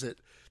he hears it?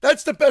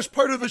 That's the best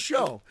part of the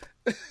show.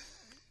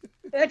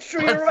 That's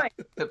true, you're right.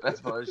 The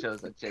best part of the show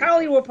is that JPEG.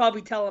 Carly will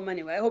probably tell him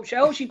anyway. I hope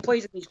she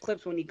plays in these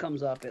clips when he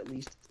comes up, at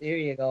least. There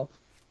you go.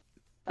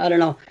 I don't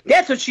know.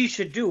 That's what she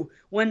should do.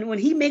 When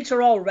he makes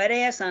her all red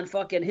ass on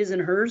fucking his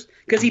and hers,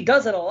 because he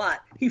does it a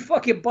lot. He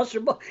fucking busts her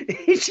butt.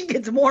 She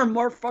gets more and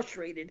more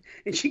frustrated.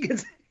 And she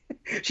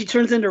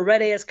turns into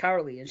red ass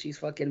Carly, and she's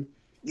fucking,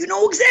 you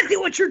know exactly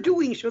what you're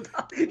doing.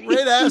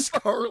 Red ass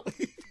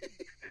Carly.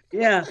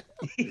 Yeah.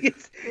 You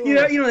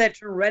know that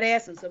term red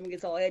ass and someone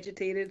gets all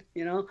agitated,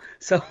 you know?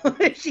 So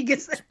she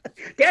gets,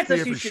 that's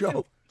what she should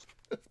do.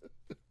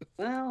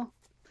 Well,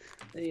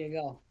 there you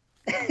go.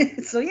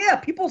 So yeah,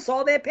 people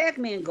saw that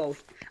Pac-Man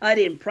ghost. I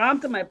didn't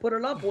prompt them. I put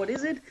it up. What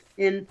is it?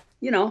 And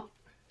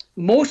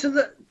most of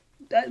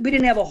we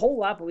didn't have a whole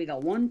lot, but we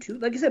got 1, 2,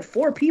 like I said,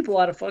 4 people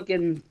out of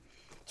fucking,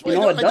 a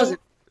dozen.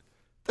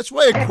 That's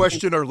why I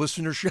question our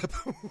listenership.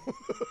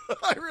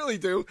 I really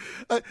do.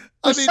 I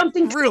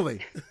mean,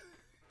 really.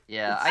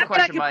 Yeah, I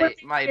question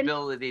my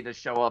ability to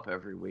show up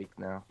every week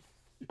now.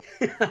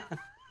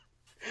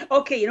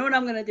 Okay, you know what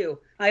I'm gonna do?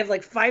 I have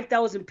like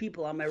 5,000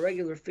 people on my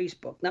regular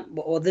Facebook.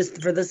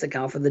 For this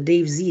account, for the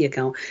Dave Z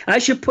account. I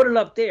should put it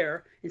up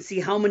there and see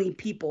how many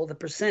people, the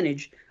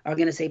percentage, are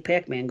gonna say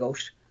Pac-Man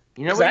ghost.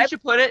 You know where you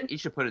should put it? You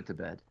should put it to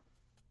bed.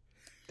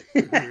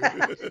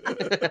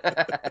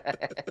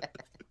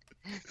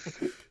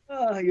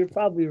 Oh, you're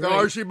probably right.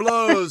 There she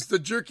blows. The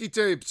jerky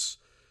tapes.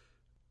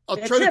 I'll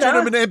try to turn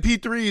them into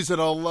MP3s,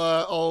 and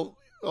I'll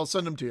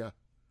send them to you.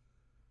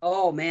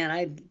 Oh man,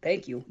 I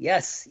thank you.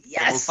 Yes.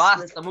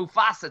 The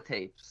Mufasa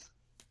tapes.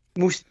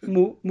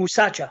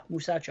 Musacha.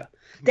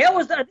 That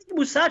was I think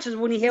Musacha's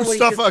when he had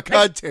Mustafa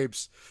Akkad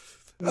tapes.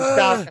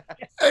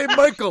 Hey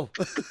Michael.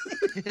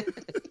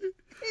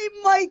 Hey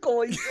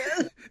Michael.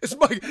 Yeah.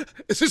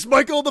 Is this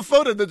Michael on the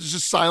phone? And then there's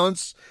just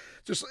silence.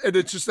 And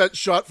it's just that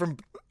shot from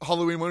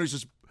Halloween when he's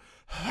just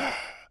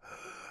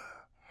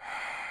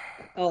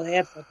Oh,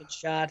 that fucking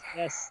shot.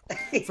 Yes.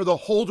 For the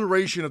whole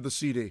duration of the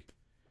CD.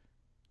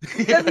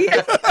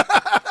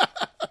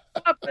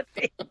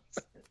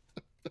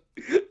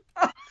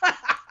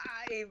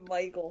 Hey,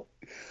 Michael.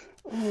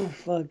 Oh,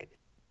 fuck.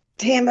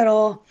 Damn it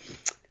all.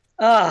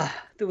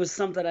 There was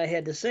something I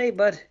had to say,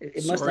 but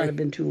it must not have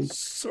been too.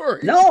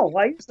 Sorry. No,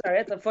 why you sorry?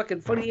 That's a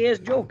fucking funny ass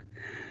joke.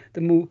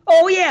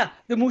 Oh yeah,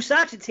 the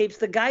Musashi tapes.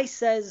 The guy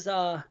says,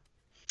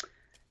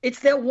 it's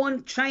that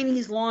one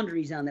Chinese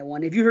Laundry's on that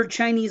one. Have you heard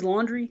Chinese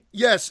Laundry?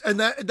 Yes, and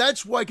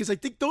that's why, because I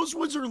think those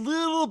ones are a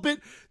little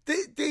bit.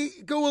 They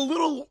go a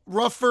little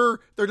rougher.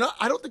 They're not.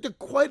 I don't think they're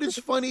quite as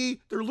funny.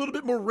 They're a little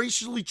bit more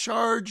racially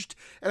charged,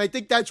 and I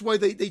think that's why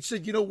they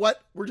said, you know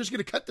what, we're just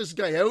going to cut this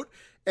guy out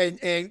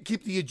and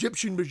keep the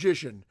Egyptian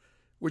magician,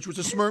 which was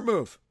a smart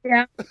move.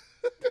 Yeah.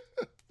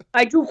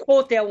 I do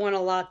quote that one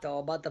a lot, though,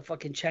 about the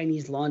fucking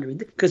Chinese laundry.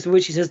 Because the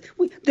way she says,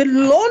 the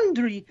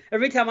laundry.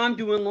 Every time I'm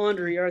doing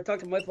laundry or I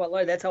talk to my wife about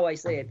laundry, that's how I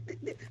say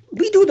it.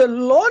 We do the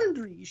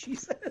laundry, she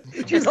says.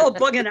 She's all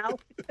bugging out.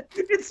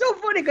 It's so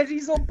funny because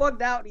she's so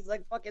bugged out. He's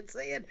like fucking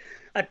saying,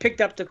 I picked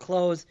up the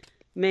clothes.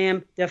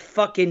 Ma'am, they're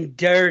fucking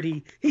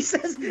dirty. He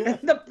says,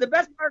 the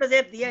best part is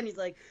at the end,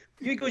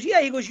 he goes, yeah,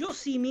 he goes, you'll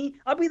see me.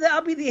 I'll be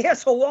the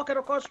asshole walking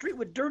across the street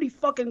with dirty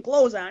fucking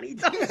clothes on. He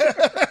tells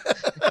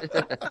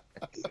her.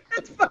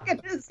 That's fucking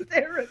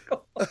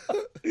hysterical.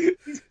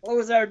 These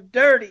clothes are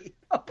dirty.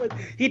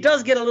 He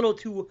does get a little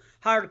too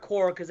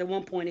hardcore because at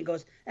one point he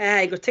goes,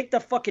 take the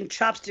fucking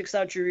chopsticks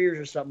out your ears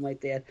or something like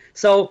that.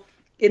 So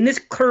in this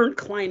current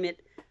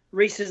climate,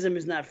 racism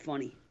is not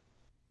funny.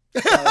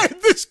 In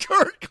this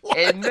current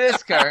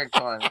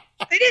climate.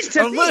 It is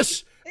to me.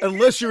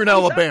 Unless you're in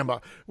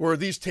Alabama, where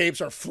these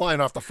tapes are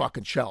flying off the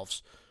fucking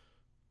shelves.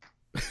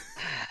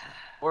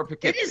 Or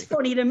It is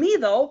funny to me,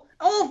 though.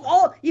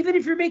 Even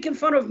if you're making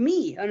fun of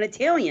me, an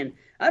Italian,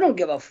 I don't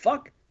give a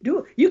fuck.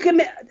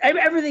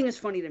 Everything is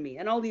funny to me,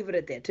 and I'll leave it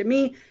at that. To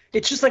me,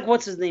 it's just like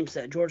what's his name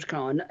said, George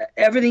Carlin.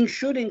 Everything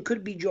should and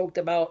could be joked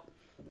about,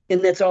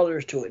 and that's all there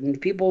is to it.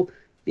 And people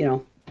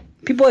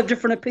have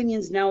different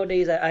opinions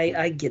nowadays.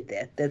 I get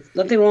that. That's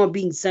nothing wrong with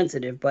being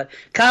sensitive, but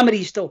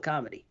comedy is still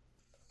comedy.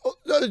 Oh,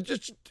 no,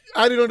 just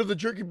adding on to the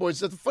Jerky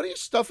Boys, the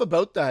funniest stuff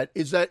about that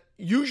is that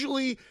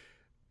usually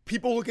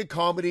people look at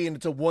comedy and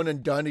it's a one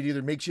and done. It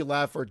either makes you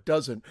laugh or it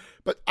doesn't.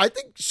 But I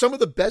think some of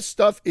the best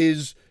stuff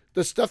is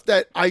the stuff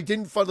that I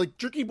didn't find. Like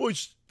Jerky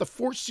Boys, the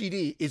 4th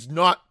CD is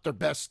not their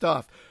best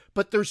stuff.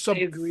 But there's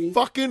some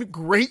fucking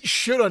great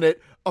shit on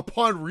it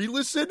upon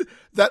re-listen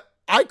that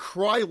I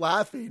cry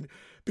laughing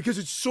because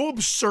it's so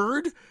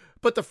absurd.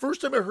 But the first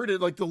time I heard it,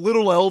 like the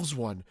Little Elves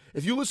one,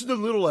 if you listen to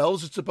Little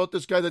Elves, it's about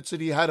this guy that said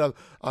he had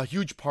a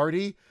huge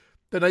party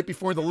the night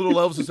before, and the Little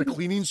Elves is a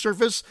cleaning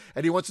service,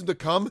 and he wants them to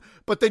come.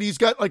 But then he's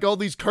got like all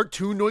these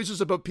cartoon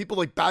noises about people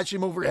like bashing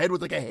him over the head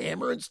with like a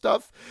hammer and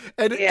stuff.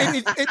 And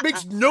it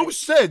makes no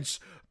sense,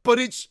 but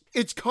it's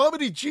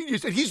comedy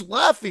genius. And he's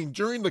laughing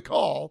during the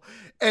call.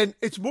 And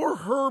it's more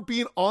her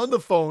being on the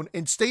phone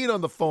and staying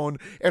on the phone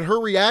and her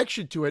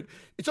reaction to it.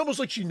 It's almost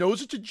like she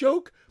knows it's a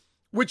joke,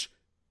 which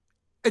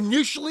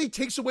initially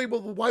takes away,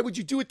 well, why would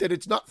you do it then?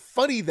 It's not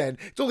funny then.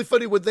 It's only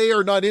funny when they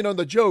are not in on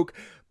the joke.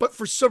 But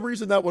for some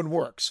reason, that one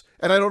works.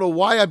 And I don't know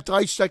why I'm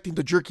dissecting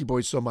the Jerky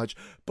Boys so much.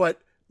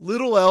 But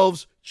Little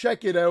Elves,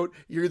 check it out.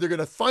 You're either going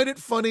to find it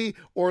funny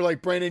or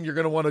like Brandon, you're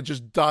going to want to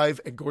just dive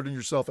and Gordon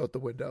yourself out the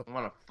window. I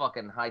want to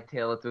fucking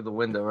hightail it through the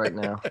window right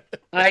now.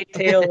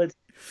 Hightail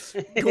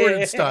it.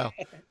 Gordon style.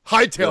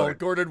 Hightail it,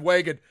 Gordon.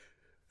 Wagon.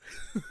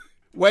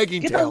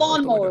 Wagging Get the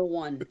lawnmower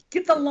one.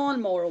 Get the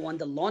lawnmower one.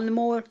 The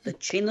lawnmower, the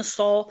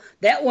chainsaw.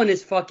 That one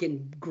is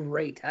fucking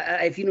great.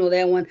 If you know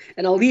that one,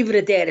 and I'll leave it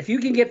at that. If you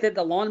can get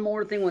the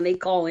lawnmower thing when they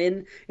call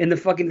in, and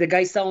the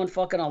guy selling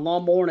fucking a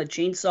lawnmower and a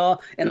chainsaw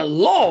and a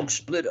log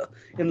splitter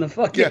in the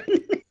fucking.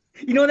 Yeah.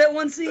 You know that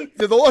one scene?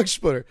 Yeah, the log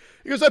splitter.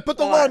 He goes, I put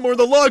the lawnmower in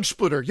the log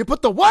splitter. You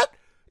put the what?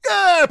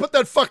 Yeah, I put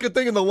that fucking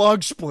thing in the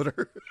log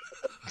splitter.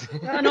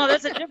 No,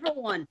 that's a different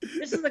one.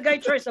 This is the guy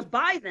tries to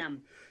buy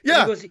them.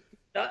 Yeah. And he goes,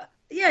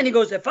 yeah, and he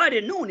goes, if I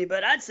didn't know any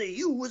better, I'd say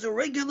you was a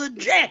regular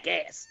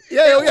jackass.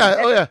 Yeah,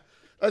 oh yeah.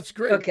 That's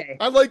great. Okay.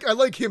 I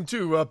like him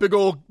too. Big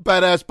old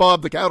badass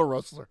Bob the cattle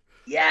rustler.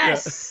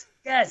 Yes.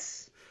 Yeah.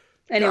 Yes.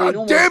 Anyway,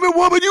 God damn it,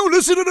 woman, you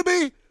listening to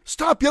me?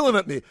 Stop yelling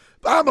at me.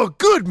 I'm a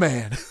good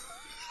man.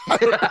 Holy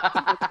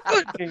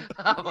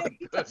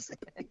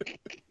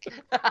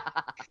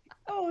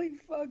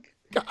fuck.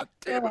 God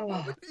damn it,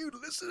 woman, you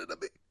listening to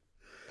me?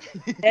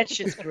 That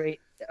shit's great.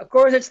 Of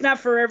course, it's not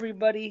for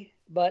everybody,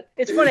 but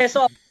it's funny. I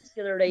saw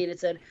the other day and it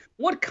said,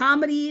 what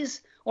comedies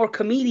or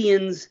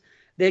comedians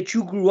that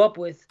you grew up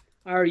with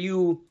are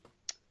you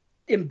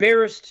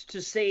embarrassed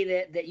to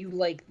say that you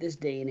like this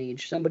day and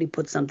age? Somebody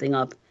put something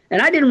up.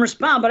 And I didn't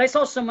respond, but I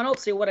saw someone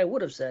else say what I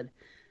would have said.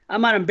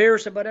 I'm not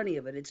embarrassed about any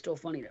of it. It's still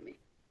funny to me.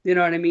 You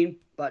know what I mean?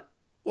 But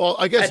well,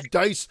 I guess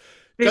Dice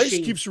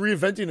keeps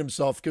reinventing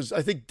himself because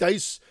I think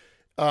Dice,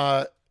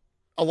 a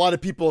lot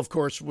of people, of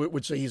course,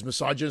 would say he's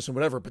misogynist and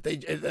whatever, but they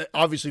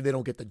obviously they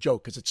don't get the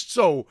joke because it's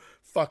so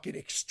fucking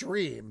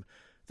extreme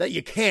that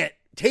you can't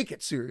take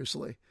it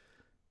seriously.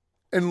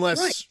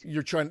 unless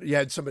you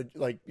had somebody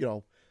like,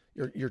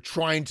 you're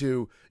trying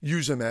to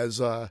use him as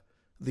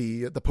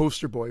the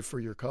poster boy for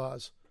your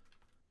cause.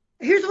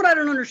 Here's what I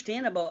don't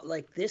understand about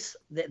like this,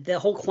 the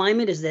whole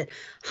climate is that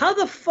how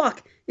the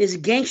fuck is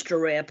gangster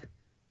rap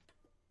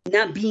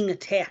not being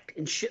attacked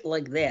and shit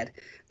like that?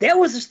 That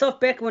was the stuff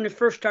back when it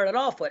first started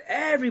off, but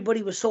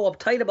everybody was so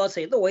uptight about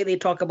saying the way they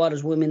talk about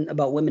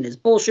women is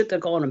bullshit. They're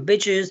calling them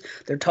bitches.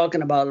 They're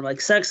talking about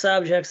like sex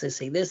objects. They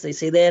say this, they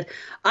say that.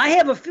 I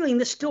have a feeling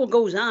this still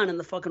goes on in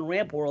the fucking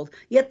rap world,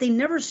 yet they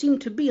never seem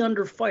to be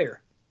under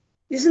fire.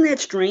 Isn't that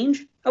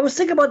strange? I was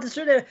thinking about this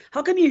earlier.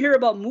 How come you hear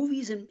about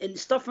movies and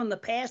stuff from the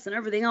past and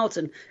everything else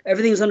and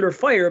everything's under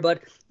fire,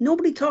 but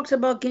nobody talks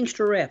about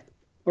gangster rap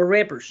or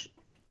rappers?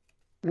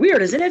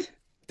 Weird, isn't it?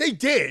 They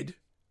did.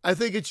 I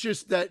think it's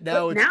just that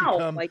now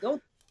become... like,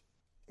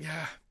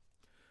 yeah.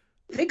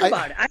 Think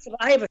about it.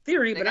 I have a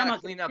theory, but I'm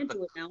not going to get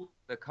into it now.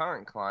 The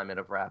current climate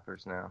of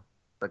rappers now.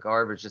 The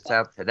garbage that's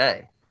out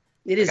today.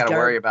 It is. They got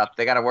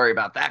to worry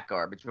about that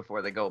garbage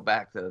before they go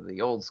back to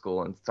the old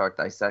school and start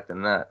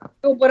dissecting that.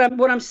 No,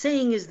 what I'm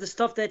saying is the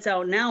stuff that's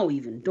out now.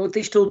 Even don't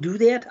they still do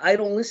that? I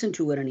don't listen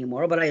to it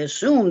anymore, but I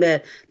assume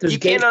that there's. You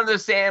can't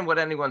understand what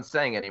anyone's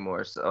saying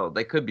anymore, so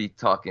they could be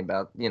talking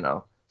about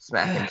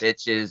smacking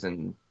bitches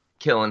and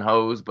killing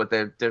hoes, but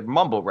they're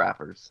mumble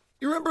rappers.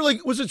 You remember,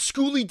 like, was it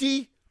Schoolie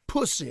D?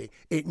 Pussy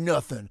ain't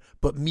nothing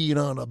but meat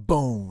on a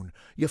bone.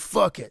 You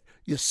fuck it,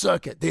 you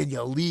suck it, then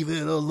you leave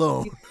it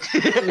alone.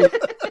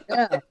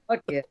 Yeah,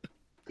 fuck it.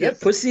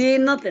 Yep, pussy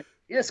ain't nothing.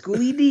 Yeah,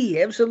 Schoolie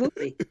D,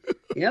 absolutely.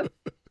 Yep.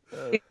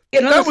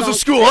 That was a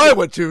school I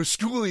went to,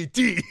 Schoolie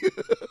D.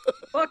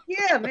 Fuck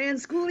yeah, man,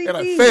 Schoolie and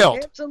D. And I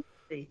failed.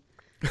 Absolutely.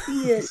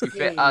 Yes. So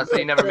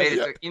you never made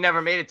it. You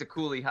never made it to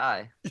Cooley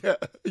High. Yeah,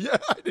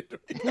 I did.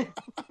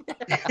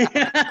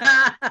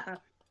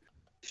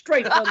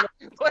 Straight from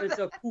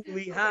the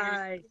Cooley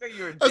High.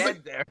 You were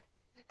dead there.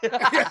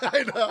 Yeah,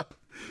 I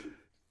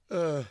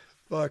know.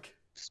 Fuck.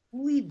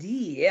 Schoolie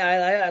D.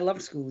 Yeah, I love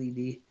Schoolie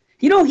D.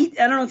 I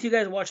don't know if you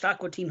guys watched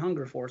Aqua Teen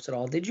Hunger Force at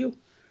all. Did you?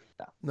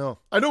 No.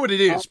 I know what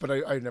it is, but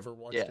I never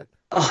watched it.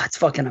 Oh, it's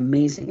fucking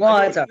amazing. Well,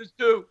 I know what it is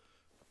too.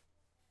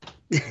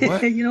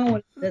 What? You know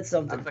what? That's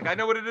something. I was like, I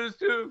know what it is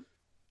too.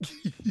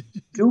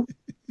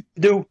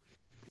 Do.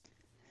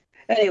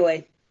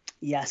 Anyway,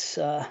 yes.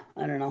 I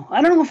don't know.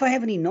 I don't know if I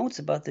have any notes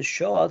about this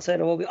show outside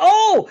of what we.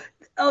 Oh,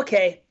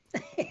 okay.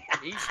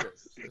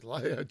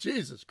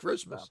 Jesus.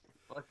 Christmas.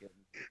 Fucking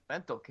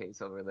mental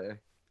case over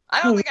there.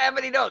 I don't think I have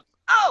any notes.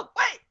 Oh,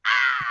 wait.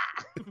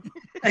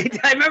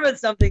 I remember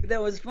something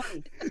that was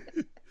funny.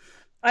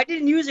 I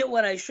didn't use it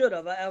when I should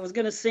have. I was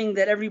going to sing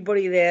that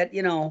everybody that,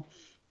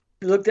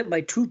 looked at my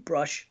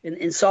toothbrush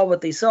and saw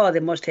what they saw, they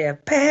must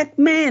have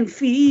Pac-Man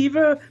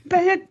fever,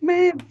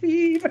 Pac-Man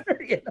fever.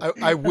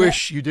 I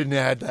wish you didn't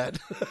add that.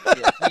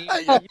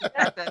 Yeah, you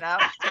cut that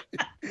out.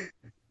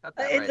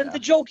 The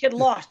joke had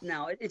lost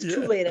now. It's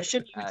too late. I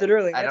should have used it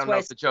earlier. I don't know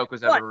if the joke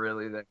was ever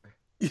really there.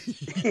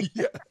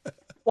 Yeah.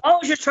 Well, I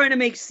was just trying to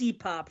make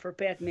C-pop for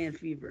Pac-Man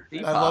fever.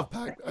 C-pop. I love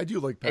Pac. I do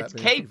like Pac-Man. It's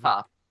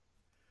K-pop.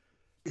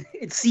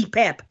 It's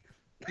C-pap.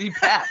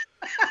 C-pap.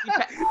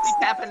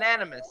 C-pap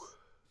anonymous.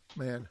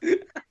 Man.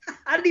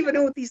 I don't even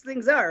know what these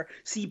things are,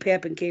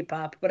 C-pap and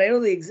K-pop, but I know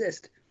they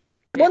exist.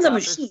 One's a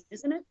machine,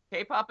 isn't it?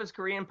 K-pop is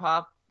Korean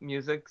pop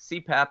music.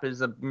 C-pap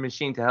is a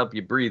machine to help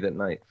you breathe at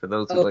night, for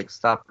those who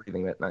stop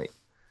breathing at night.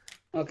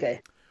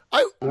 Okay.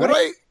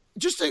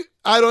 Just to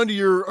add on to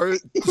your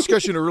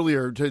discussion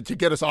earlier to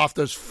get us off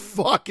this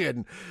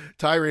fucking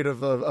tirade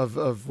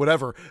of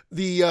whatever,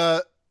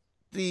 the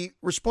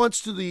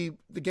response to the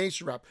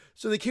gangster rap.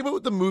 So they came out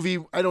with the movie,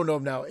 I don't know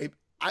now,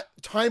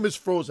 time is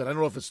frozen. I don't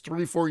know if it's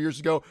 3-4 years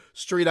ago,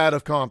 Straight Outta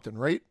Compton,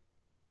 right?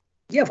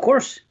 Yeah, of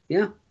course.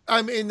 Yeah.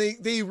 I mean,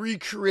 they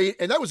recreate,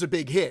 and that was a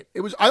big hit.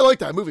 I like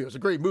that movie. It was a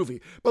great movie.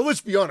 But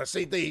let's be honest,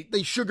 they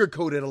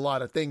sugarcoated a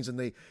lot of things, and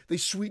they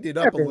sweetened it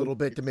up a little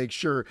bit to make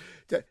sure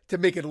to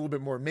make it a little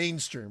bit more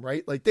mainstream,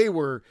 right? Like it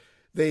was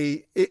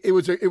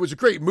a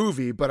great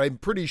movie, but I'm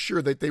pretty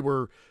sure that they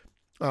were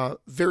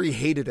very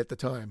hated at the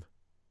time.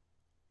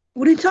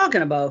 What are you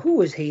talking about? Who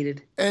was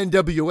hated?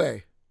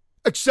 NWA,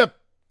 except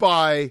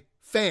by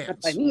fans.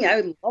 Not by me.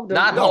 I love them.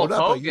 Not Hulk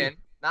Hogan.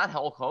 Not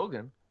Hulk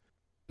Hogan.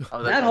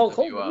 Oh, not Hulk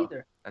Hogan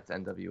either. That's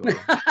NWA.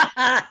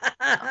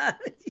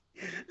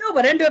 No,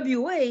 but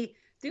NWA,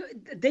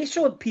 they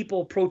showed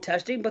people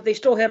protesting, but they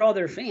still had all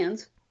their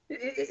fans.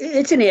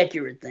 It's an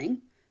accurate thing.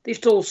 They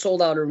still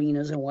sold out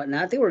arenas and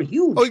whatnot. They were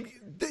huge. Oh,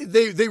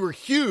 they were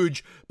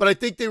huge, but I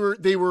think they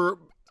were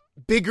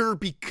bigger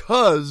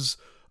because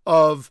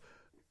of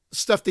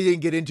stuff they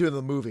didn't get into in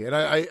the movie. And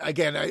I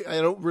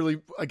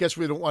guess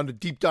we don't want to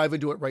deep dive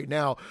into it right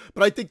now,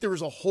 but I think there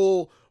was a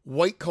whole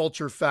white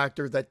culture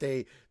factor that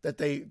they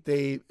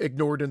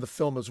ignored in the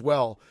film as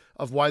well,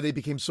 of why they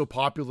became so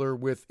popular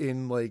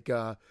within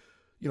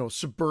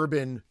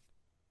suburban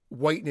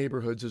white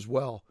neighborhoods as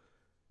well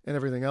and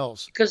everything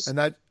else.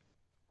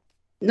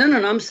 No,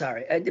 I'm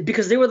sorry.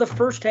 Because they were the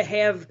first to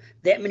have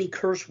that many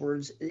curse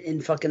words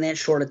in fucking that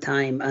short of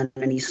time on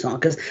any song.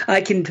 Because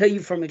I can tell you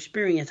from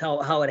experience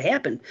how it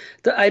happened.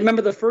 I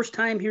remember the first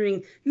time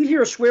you'd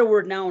hear a swear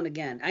word now and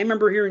again. I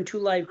remember hearing Two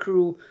Live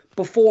Crew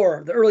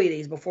before, the early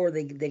days, before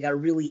they got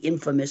really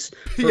infamous.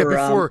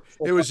 Before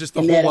it was just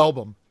the whole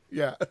album.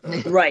 Yeah.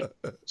 Right.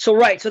 So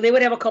they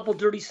would have a couple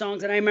dirty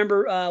songs. And I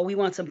remember We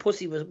Want Some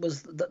Pussy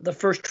was the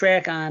first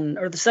track on,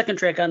 or the second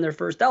track on their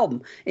first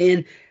album.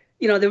 And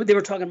they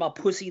were talking about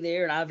pussy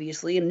there, and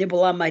obviously, and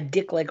nibble on my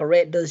dick like a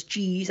rat does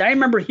cheese. I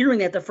remember hearing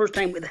that the first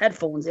time with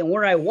headphones and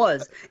where I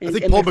was. And, I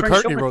think Paul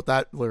McCartney wrote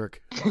that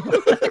lyric.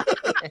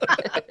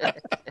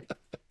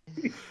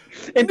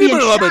 And being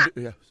shot.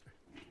 Yeah.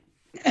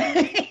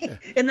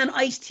 And then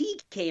Ice-T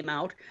came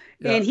out,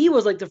 and he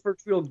was like the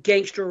first real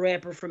gangster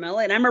rapper from LA.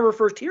 And I remember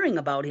first hearing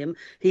about him.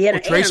 He had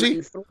an ad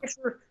in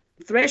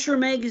Thrasher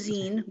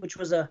magazine, which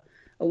was a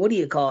what do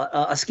you call it?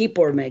 A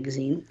skateboard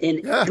magazine.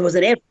 And there was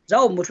an ad for his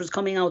album, which was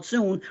coming out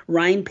soon,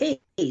 Rhyme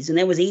Pays. And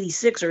that was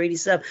 86 or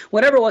 87,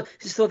 whatever it was.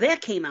 So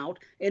that came out.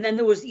 And then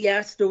there was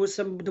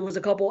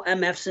a couple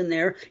MFs in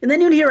there. And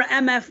then you'd hear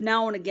an MF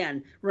now and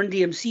again. Run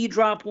DMC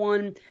dropped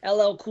one,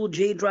 LL Cool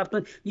J dropped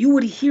one. You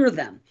would hear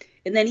them.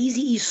 And then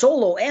Eazy-E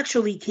Solo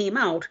actually came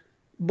out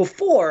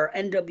before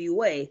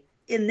NWA.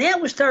 And that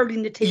was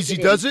starting to take Easy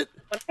Does It?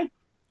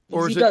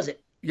 Easy Does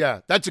It. Yeah,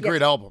 that's a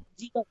great album.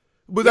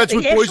 But that's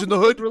what Boys in the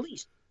Hood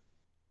released.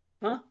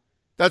 Huh?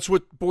 That's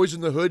what Boys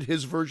in the Hood,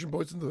 his version,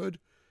 Boys in the Hood.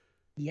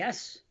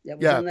 Yes.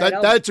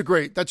 That's a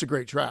great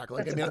track.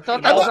 Like, I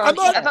thought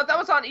that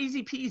was on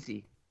Easy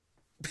Peasy.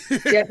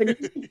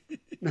 Japanese.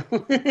 No.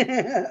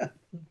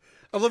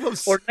 I love him.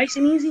 Or Nice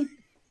and Easy.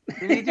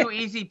 Did he do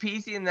Easy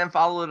Peasy and then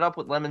follow it up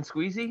with Lemon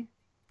Squeezy?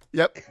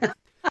 Yep.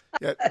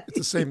 Yeah, it's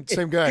the same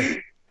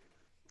guy.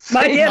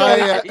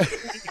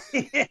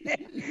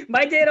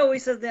 My dad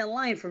always says that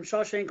line from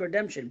Shawshank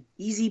Redemption.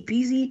 Easy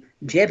peasy,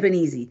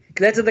 Japanesey.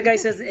 That's what the guy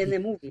says in the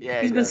movie.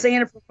 Yeah, He's been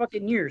saying it for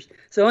fucking years.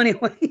 So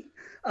anyway,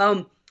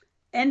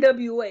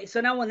 NWA.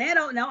 So now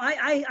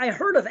I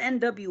heard of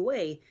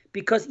NWA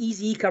because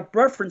Eazy kept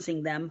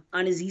referencing them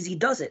on his Easy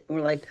Does It. And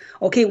we're like,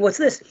 okay, what's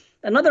this?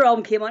 Another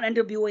album came out,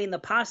 NWA and the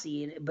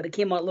Posse, but it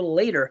came out a little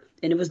later,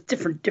 and it was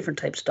different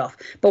type stuff.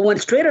 But when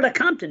Straight Outta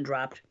Compton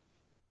dropped,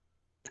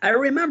 I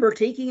remember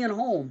taking it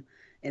home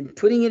and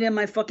putting it in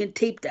my fucking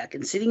tape deck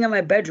and sitting in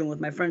my bedroom with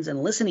my friends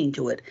and listening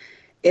to it,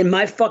 and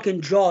my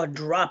fucking jaw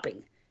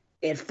dropping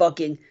at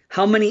fucking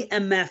how many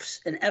MFs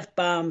and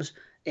F-bombs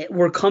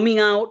were coming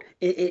out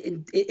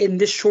in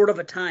this short of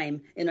a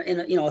time in a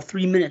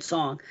 3-minute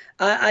song.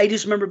 I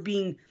just remember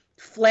being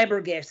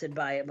flabbergasted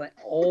by it, but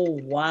oh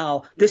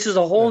wow, this is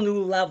a whole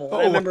new level. Oh,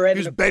 I remember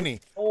having Benny.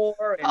 Oh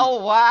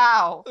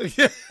wow.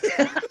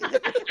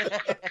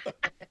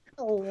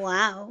 Oh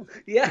wow!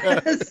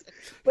 Yes,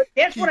 but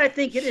that's what I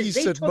think it is.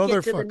 They took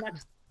it to the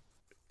next.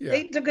 Yeah.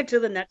 They took it to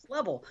the next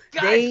level.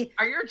 Guys,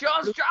 are your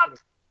jaws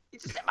dropped? You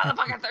said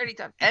motherfucker 30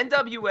 times.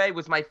 NWA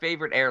was my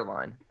favorite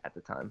airline at the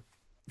time.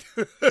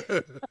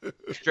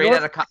 Straight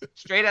out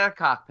of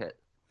cockpit.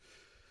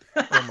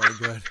 Oh my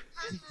god.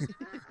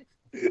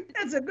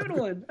 That's a good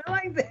one. I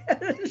like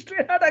that.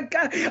 Straight out of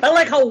I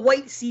like how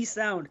White C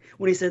sound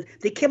when he says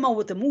they came out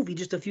with the movie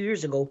just a few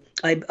years ago.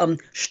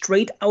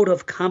 Straight Out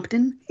of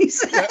Compton. He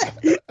said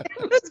it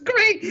was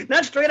great.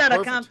 Not Straight Out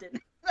of Compton.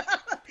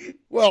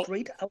 Well,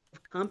 Straight Out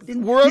of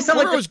Compton. Where I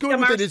was going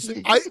with it is,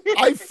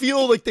 I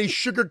feel like they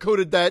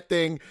sugarcoated that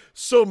thing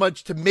so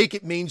much to make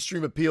it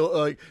mainstream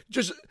appeal.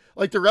 Just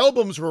like their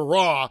albums were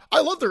raw.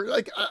 I love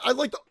I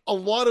liked a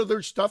lot of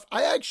their stuff.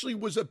 I actually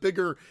was a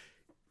bigger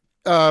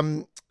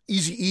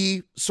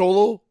Eazy-E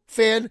Solo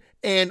fan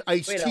and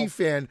Ice-T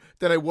fan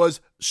than I was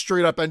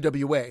straight up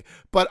NWA.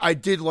 But I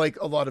did like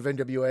a lot of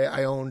NWA.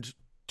 I owned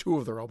 2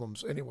 of their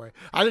albums anyway.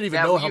 I didn't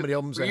even know how many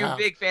albums they have.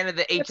 Were you a big fan of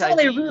the HIV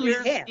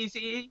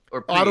Eazy-E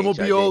or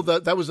Automobile?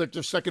 That was like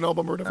their second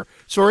album or whatever.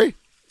 Sorry?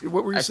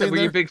 What were you saying? Were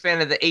you a big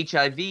fan of the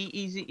HIV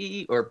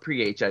Eazy-E or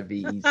pre-HIV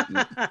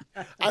Eazy-E?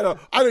 I don't.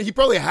 He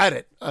probably had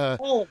it.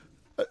 A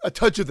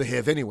touch of the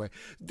HIV anyway.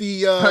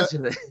 Touch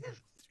of the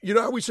You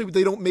know how we say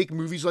they don't make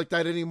movies like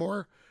that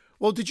anymore?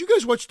 Well, did you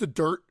guys watch The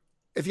Dirt?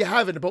 If you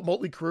haven't, about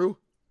Motley Crue?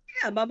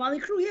 Yeah, about Motley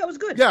Crue. Yeah, it was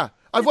good. Yeah,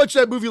 I've watched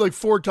that movie like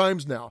 4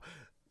 times now.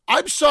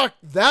 I'm shocked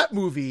that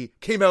movie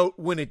came out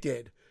when it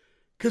did.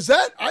 Because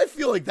I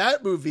feel like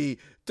that movie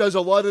does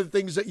a lot of the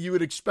things that you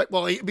would expect.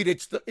 Well, I mean,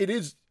 it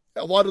is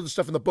a lot of the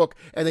stuff in the book,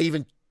 and they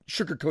even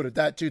sugarcoated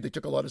that too. They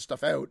took a lot of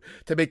stuff out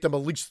to make them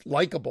at least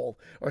likable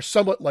or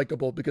somewhat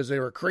likable because they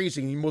were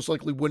crazy and you most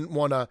likely wouldn't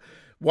want to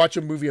watch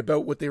a movie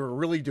about what they were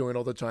really doing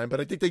all the time.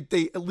 But I think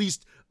they at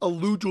least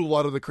allude to a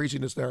lot of the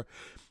craziness there.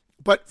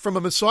 But from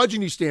a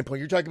misogyny standpoint,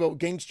 you're talking about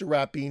gangster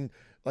rap being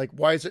like,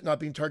 why is it not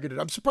being targeted?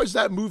 I'm surprised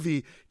that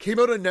movie came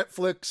out on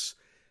Netflix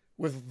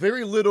with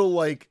very little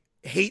like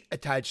hate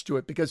attached to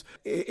it because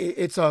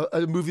it's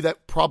a movie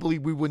that probably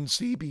we wouldn't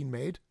see being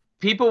made.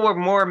 People were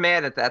more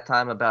mad at that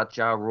time about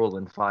Ja Rule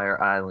and Fire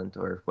Island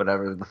or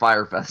whatever, the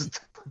Fire Fest.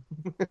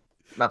 You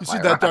see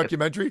that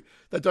documentary?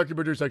 That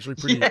documentary is actually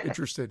pretty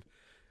interesting.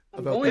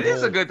 It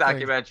is a good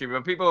documentary,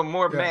 but people are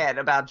more mad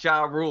about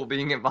Ja Rule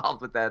being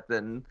involved with that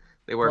than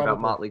they were about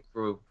Motley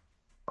Crue.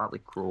 Motley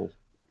Crue.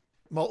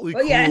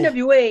 Yeah,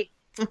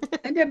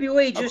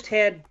 NWA just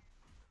had.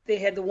 They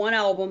had the one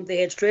album, they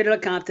had Straight Outta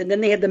Compton,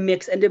 then they had the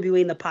mix,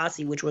 NWA and the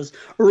Posse, which was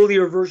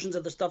earlier versions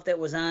of the stuff that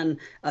was on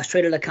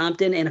Straight Outta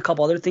Compton and a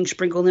couple other things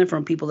sprinkled in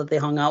from people that they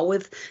hung out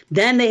with.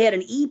 Then they had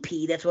an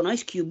EP, that's when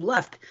Ice Cube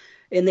left,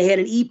 and they had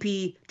an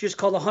EP just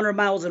called 100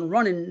 Miles and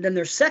Running. Then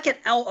their second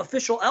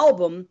official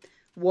album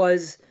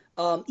was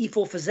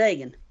E-Full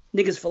Fazagan,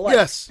 Niggas for Life.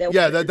 Yes,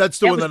 that's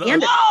the one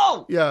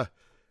that yeah.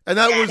 And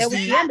that was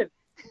the end of it.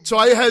 So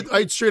I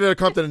had Straight Outta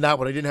Compton in that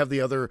one. I didn't have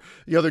the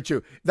other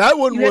two. That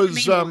one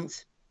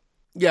was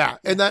yeah,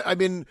 and that, I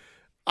mean,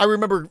 I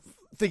remember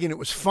thinking it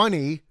was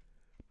funny,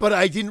 but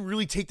I didn't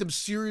really take them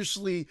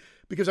seriously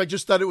because I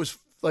just thought it was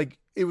like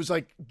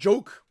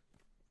joke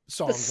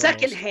songs. The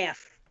second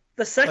half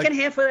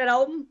of that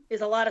album is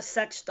a lot of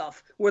sex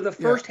stuff, where the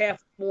first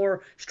half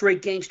more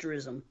straight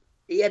gangsterism.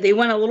 Yeah, they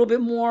went a little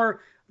bit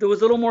more. There was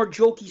a little more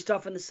jokey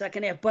stuff in the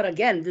second half, but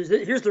again,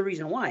 here's the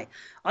reason why.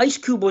 Ice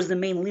Cube was the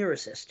main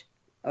lyricist.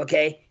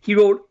 Okay, he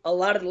wrote a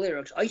lot of the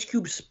lyrics. Ice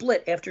Cube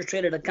split after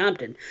Straight Outta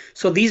Compton,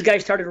 so these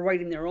guys started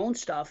writing their own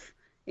stuff,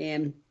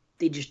 and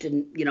they just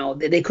didn't,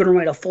 they couldn't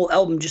write a full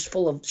album just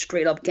full of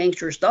straight up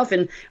gangster stuff,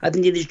 and I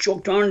think they just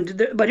joked on.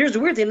 But here's the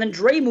weird thing: then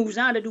Dre moves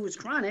on to do his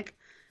Chronic,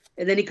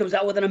 and then he comes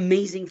out with an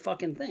amazing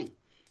fucking thing.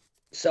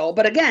 So,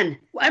 but again,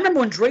 I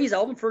remember when Dre's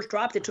album first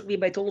dropped, it took me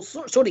by total.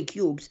 So did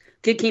Cube's.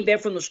 Kid came back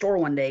from the store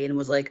one day and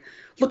was like,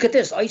 "Look at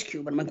this, Ice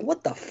Cube." And I'm like,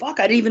 "What the fuck?"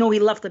 I didn't even know he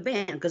left the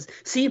band because,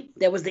 see,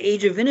 that was the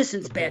age of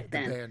innocence back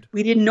then.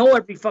 We didn't know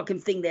every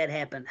fucking thing that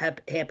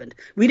happened.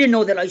 We didn't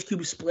know that Ice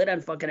Cube split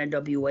on fucking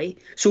NWA.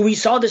 So we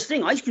saw this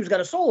thing. Ice Cube's got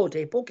a solo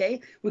tape.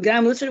 Okay, we got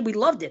him listening. We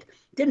loved it.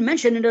 Didn't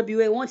mention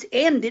NWA once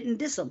and didn't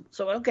diss him.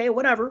 So okay,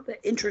 whatever,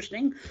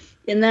 interesting.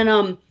 And then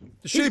the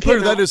shitty part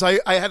of that is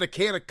I had a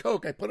can of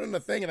Coke. I put it in the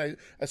thing and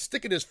I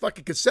stick in his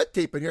fucking cassette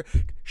tape in here.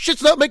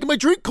 Shit's not making my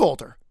drink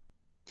colder.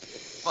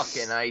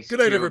 Fucking Ice Good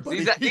night,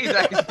 everybody. Fucking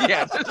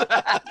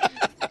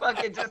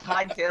just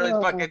hightail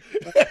it fucking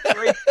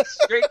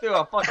straight through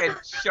a fucking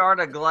shard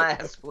of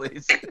glass,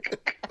 please.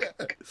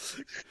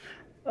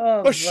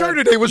 A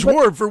Chardonnay was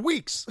warm for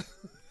weeks.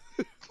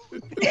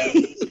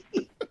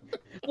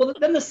 Well,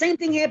 then the same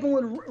thing happened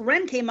when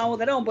Ren came out with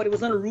that album, but it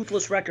was under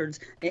Ruthless Records,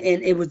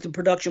 and it was the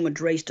production with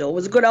Dre still. It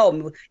was a good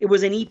album. It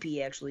was an EP,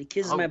 actually.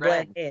 Kisses My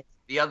Black Hat.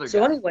 The other guy.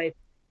 So anyway,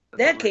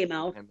 that came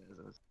out.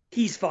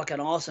 He's fucking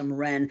awesome,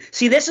 Ren.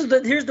 See, here's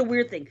the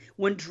weird thing.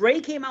 When Dre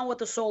came out with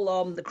the solo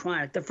album, The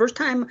Chronic, the first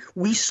time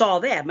we saw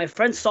that, my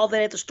friend saw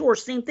that at the store,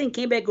 same thing,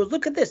 came back, goes,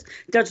 look at this.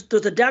 There's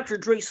a Dr.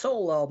 Dre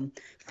solo album.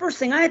 First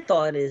thing I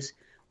thought is,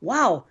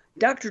 wow,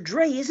 Dr.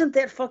 Dre isn't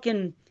that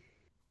fucking...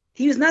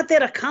 He was not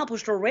that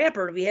accomplished a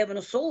rapper to be having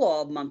a solo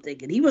album, I'm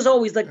thinking. He was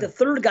always like the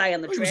third guy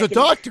on the track. He was a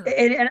doctor.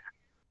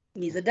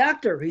 And he's a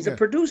doctor. He's a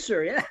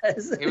producer.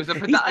 Yes. He was a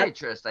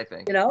podiatrist, I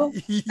think.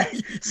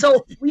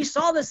 So we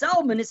saw this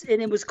album, and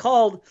it was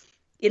called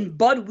In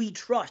Bud We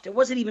Trust. It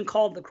wasn't even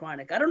called The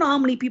Chronic. I don't know how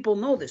many people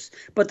know this,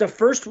 but the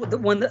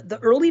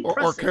early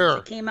press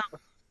that came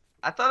out.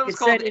 I thought it was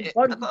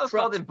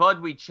called In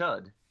Bud We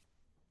Chud.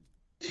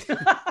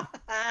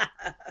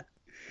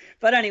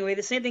 But anyway,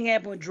 the same thing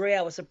happened with Dre.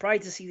 I was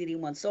surprised to see that he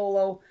went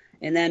solo.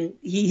 And then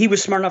he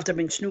was smart enough to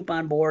bring Snoop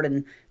on board,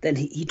 and then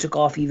he took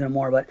off even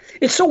more. But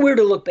it's so weird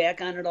to look back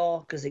on it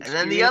all. And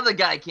then the other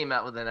guy came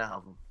out with an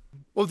album.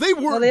 Well, they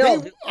were.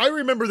 I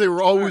remember they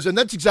were always, and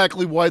that's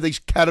exactly why they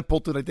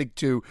catapulted, I think,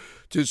 to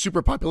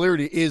super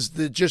popularity, is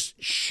the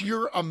just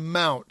sheer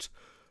amount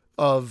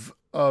of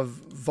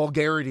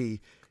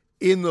vulgarity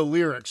in the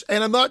lyrics.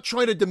 And I'm not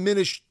trying to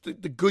diminish the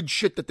good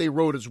shit that they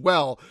wrote as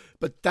well,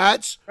 but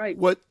that's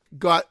what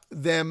got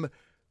them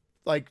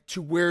like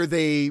to where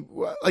they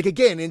like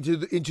again into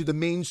the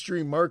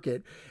mainstream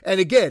market. And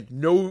again,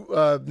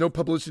 no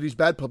publicity is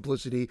bad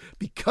publicity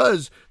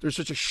because there's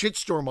such a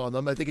shitstorm on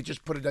them. I think it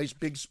just put a nice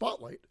big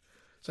spotlight.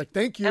 It's like,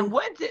 thank you. And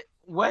when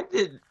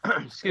did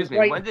excuse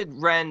me, when did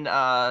Ren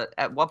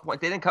at what point,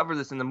 they didn't cover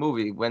this in the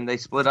movie, when they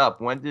split up,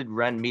 when did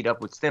Ren meet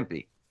up with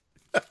Stimpy?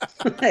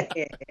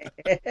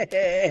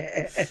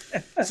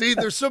 See,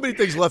 there's so many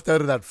things left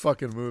out of that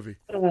fucking movie.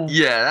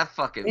 Yeah, that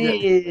fucking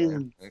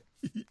movie.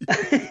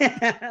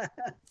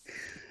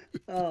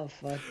 Oh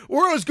fuck!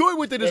 Where I was going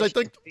with it is, I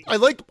think I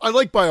like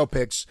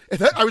biopics.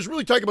 And I was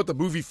really talking about the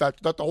movie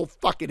fact, not the whole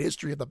fucking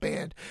history of the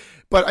band.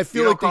 But I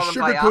feel like they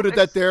sugarcoated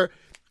that there,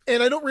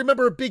 and I don't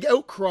remember a big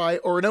outcry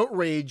or an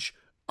outrage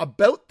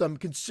about them,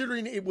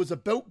 considering it was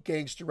about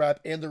gangster rap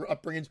and their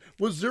upbringings.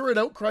 Was there an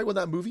outcry when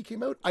that movie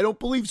came out? I don't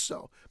believe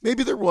so.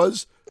 Maybe there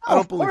was. I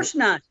don't believe. Of course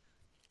not.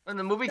 When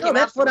the movie came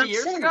out 4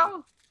 years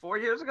ago? 4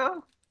 years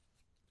ago?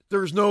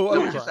 There's no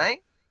outcry. What you're saying?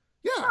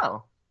 Yeah.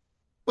 Oh.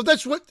 But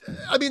that's what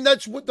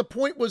the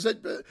point was,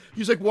 that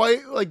he's like, why,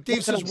 like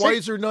Dave says, why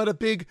is there not a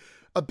big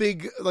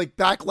like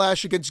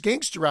backlash against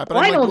gangster rap? And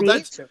I know the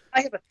answer.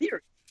 I have a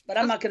theory, but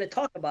I'm not going to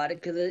talk about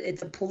it because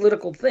it's a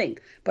political thing.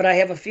 But I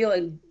have a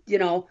feeling,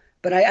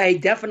 but I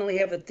definitely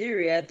have a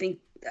theory. I think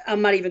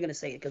I'm not even going to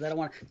say it because I don't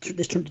want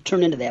this to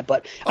turn into that.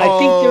 But I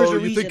think there's a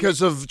reason. You think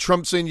because of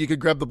Trump saying you could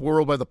grab the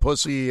world by the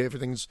pussy,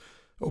 everything's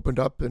opened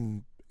up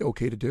and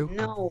okay to do?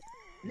 No.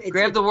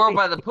 Grab the World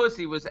by the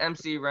Pussy was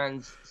MC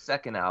Ren's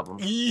second album.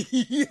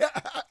 Yeah,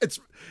 it's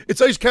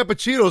Ice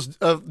Cappuccino's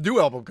new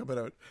album coming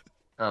out.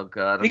 Oh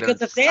God! I'm because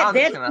just gonna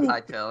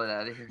hightail it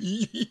out of here.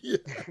 Yeah.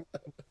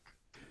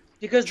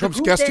 Because Trump's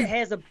the group guesting? that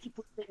has a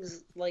people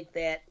things like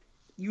that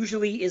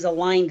usually is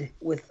aligned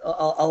with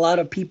a lot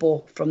of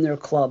people from their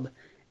club,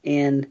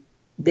 and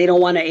they don't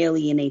want to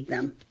alienate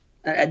them.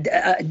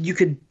 You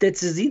could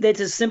that's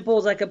as simple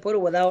as I could put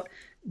it without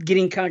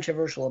getting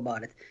controversial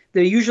about it.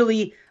 They're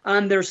usually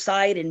on their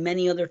side in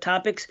many other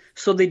topics,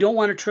 so they don't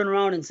want to turn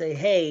around and say,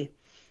 hey,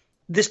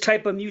 this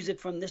type of music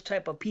from this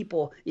type of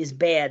people is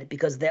bad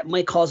because that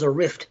might cause a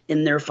rift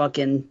in their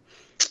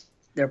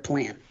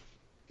plan.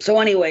 So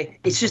anyway,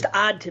 it's just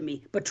odd to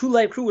me. But True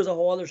Life Crew is a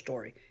whole other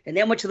story. And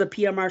that much of the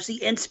PMRC.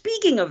 And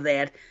speaking of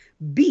that,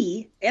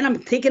 and I'm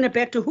taking it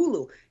back to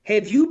Hulu,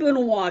 have you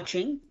been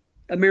watching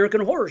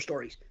American Horror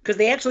Stories? Because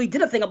they actually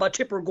did a thing about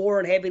Tipper Gore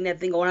and having that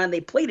thing going on.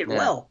 They played it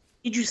well.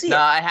 Did you see it? No,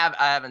 I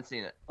haven't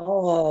seen it.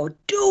 Oh,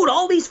 dude,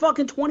 all these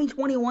fucking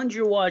 2021s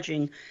you're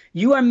watching,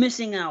 you are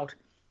missing out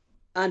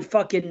on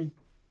fucking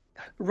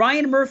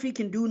Ryan Murphy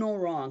can do no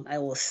wrong. I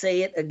will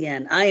say it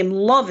again. I am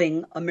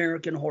loving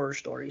American Horror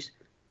Stories.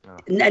 Oh.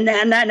 And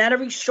not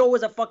every show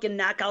is a fucking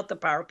knock out the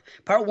park.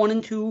 Part 1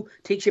 and 2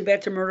 takes you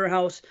back to Murder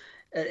House.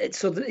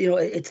 It's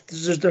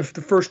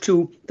the first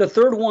two. The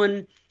third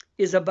one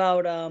is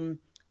about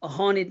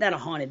not a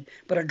haunted,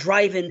 but a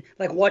drive-in,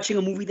 like watching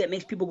a movie that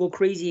makes people go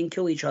crazy and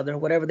kill each other,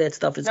 whatever that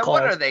stuff is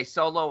called. What are they,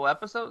 solo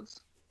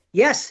episodes?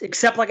 Yes,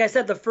 except like I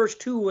said, the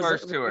first two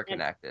are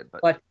connected,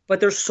 but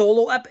they're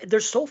solo. They're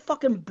so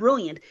fucking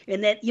brilliant in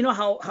that you know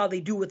how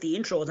they do with the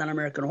intros on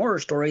American Horror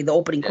Story, the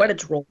opening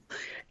credits roll.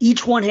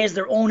 Each one has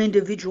their own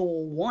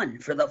individual one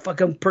for the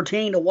fucking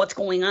pertaining to what's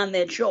going on in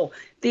that show.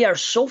 They are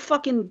so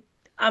fucking.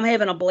 I'm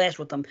having a blast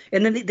with them.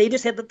 And then they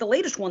just had the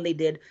latest one they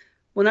did.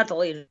 Well, not the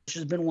latest.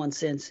 There's been one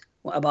since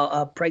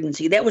about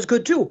pregnancy. That was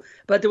good too.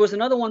 But there was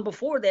another one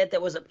before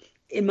that was,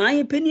 in my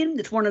opinion,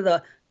 it's one of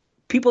the.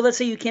 People that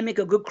say you can't make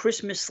a good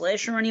Christmas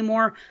slasher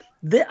anymore,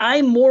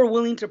 I'm more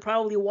willing to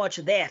probably watch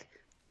that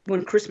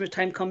when Christmas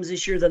time comes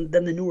this year than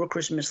the newer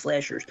Christmas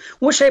slashers,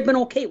 which I've been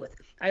okay with.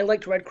 I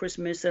liked Red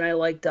Christmas and I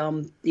liked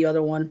the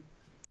other one.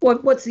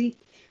 What's the?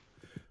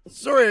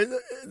 Sorry,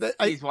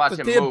 he's watching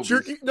the damn movies.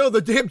 Jerky. No, the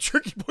damn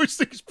Jerky Boys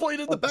thing is playing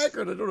in the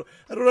background. I don't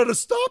know how to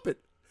stop it.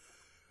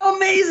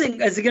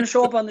 Amazing! Is it going to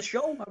show up on the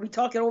show? Are we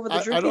talking over the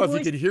Jerky Boys? I don't know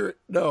if you can hear it.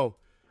 No.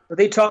 Are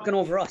they talking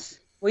over us?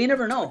 Well, you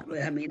never know.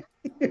 I mean.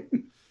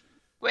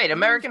 Wait,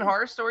 American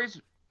Horror Stories?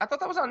 I thought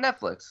that was on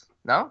Netflix.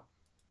 No?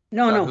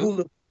 No,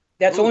 Hulu.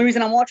 That's the only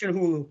reason I'm watching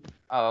Hulu.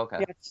 Oh, okay.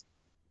 Yes.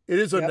 It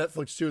is on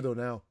Netflix too, though.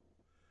 Now,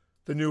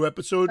 the new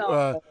episode.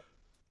 No.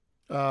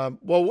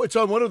 Well, it's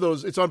on one of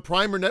those. It's on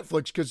Prime or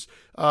Netflix because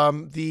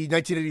the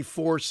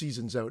 1984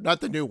 season's out, not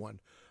the new one.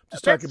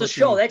 Just that's the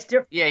show. That's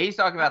different. Yeah, he's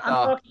talking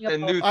about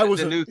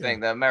the new thing,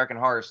 the American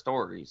Horror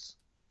Stories.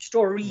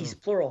 Stories,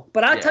 plural.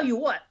 But I'll tell you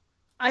what.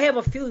 I have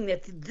a feeling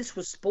that this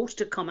was supposed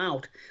to come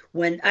out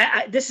when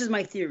this is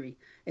my theory,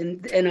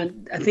 and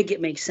I think it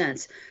makes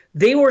sense.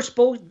 They were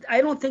supposed.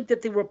 I don't think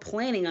that they were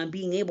planning on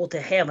being able to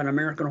have an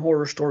American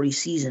Horror Story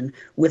season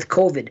with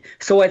COVID.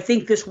 So I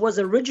think this was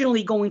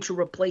originally going to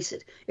replace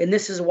it, and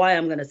this is why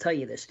I'm going to tell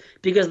you this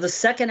because the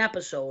second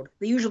episode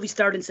they usually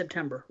start in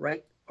September,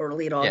 right, or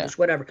late August,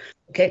 whatever.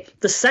 Okay,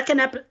 the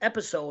second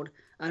episode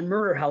on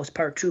Murder House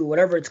Part 2,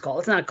 whatever it's called.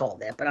 It's not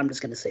called that, but I'm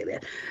just going to say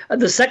that.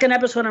 The second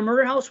episode on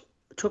Murder House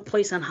took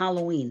place on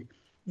Halloween.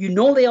 You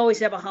know they always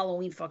have a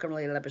Halloween fucking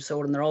related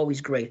episode, and they're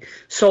always great.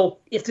 So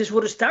if this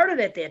would have started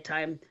at that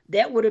time,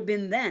 that would have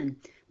been then.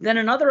 Then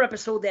another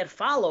episode that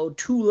followed,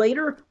 2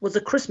 later, was a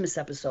Christmas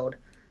episode.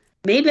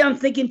 Maybe I'm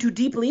thinking too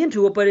deeply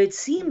into it, but it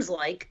seems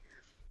like,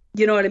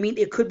 you know what I mean?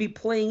 It could be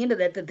playing into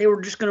that they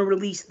were just going to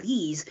release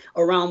these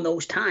around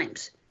those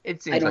times.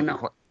 I don't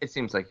know. It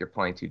seems like you're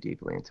playing too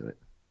deeply into it.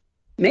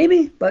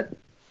 Maybe, but...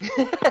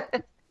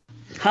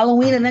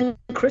 Halloween and then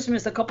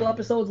Christmas a couple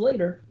episodes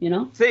later, you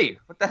know? See,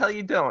 what the hell are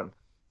you doing?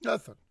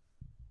 Nothing.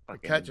 The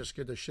cat just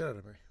scared the shit out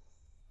of me.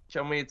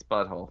 Show me its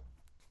butthole.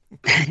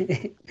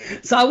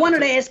 So I wanted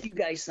to ask you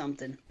guys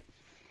something.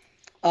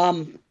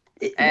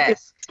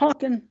 Ask.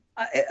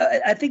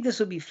 I think this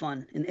would be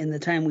fun in the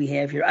time we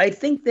have here. I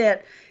think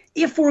that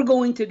if we're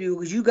going to do,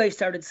 because you guys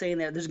started saying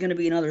that there's going to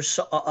be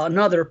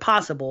another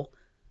possible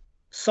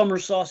summer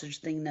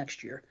sausage thing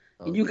next year,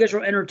 and you guys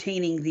are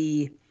entertaining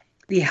the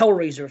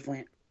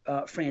Hellraiser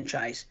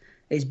franchise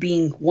as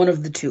being one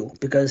of the two,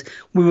 because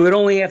we would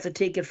only have to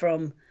take it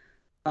from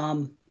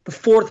the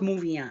fourth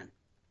movie on,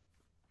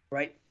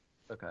 right?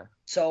 Okay.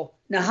 So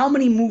now, how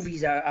many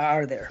movies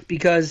are there?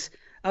 Because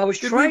I was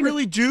Did we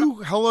really do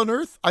Hell on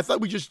Earth? I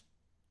thought we just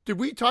did.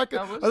 We talk.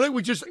 I think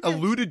we just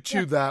alluded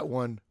to that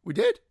one. We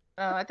did.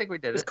 I think we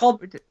did. It's called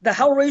the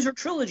Hellraiser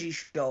Trilogy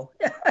Show.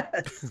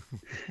 Yes.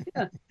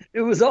 Yeah,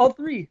 it was all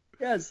three.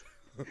 Yes.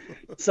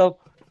 So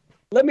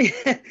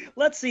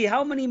let's see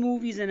how many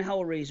movies in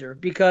Hellraiser,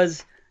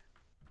 because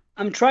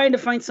I'm trying to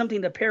find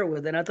something to pair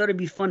with, and I thought it'd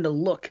be fun to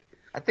look.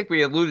 I think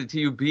we alluded to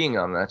you being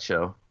on that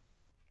show.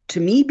 To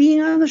me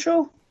being on the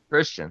show?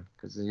 Christian,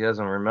 because he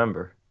doesn't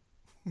remember.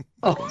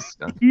 Oh.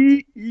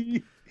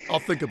 I'll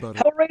think about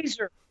it.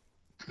 Hellraiser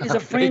is a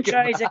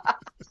franchise.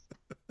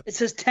 It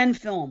says 10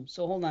 films,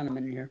 so hold on a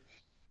minute here.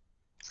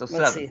 So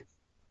Let's 7. see.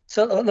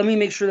 So let me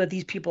make sure that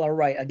these people are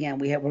right. Again,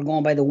 we're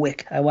going by the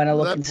Wick. I want to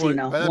look and see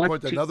now. By that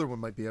point, another one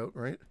might be out,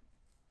 right?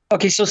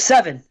 Okay, so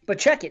 7. But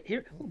check it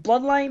here: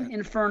 Bloodline,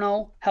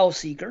 Inferno,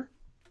 Hellseeker,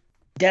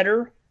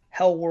 Deader,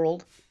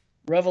 Hellworld,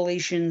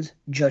 Revelations,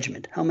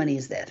 Judgment. How many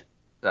is that?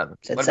 7.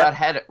 Is that What 7? about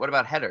Heather? What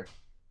about Heather?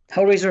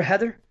 Hellraiser,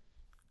 Heather.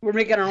 We're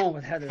making our own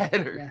with Heather.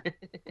 Heather. Yeah.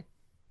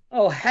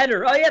 Oh,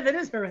 Heather. Oh, yeah, that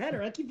is her,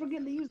 Heather. I keep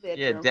forgetting to use that.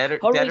 Yeah, term.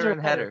 Deader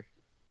and Heather.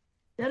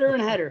 Deader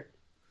and Heather.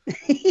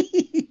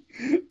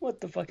 What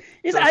the fuck?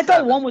 So I thought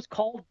 7. one was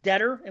called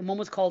Deader and one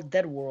was called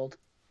Dead World,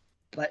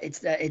 but it's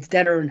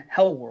Deader and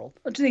Hell World.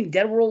 Don't you think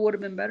Dead World would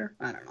have been better?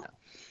 I don't know.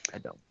 I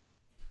don't.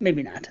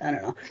 Maybe not. I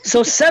don't know.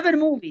 So 7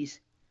 movies,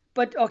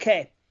 but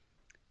okay.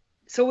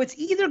 So it's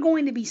either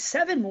going to be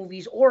 7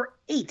 movies or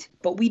 8,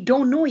 but we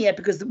don't know yet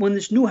because when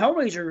this new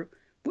Hellraiser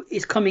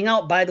is coming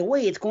out, by the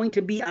way, it's going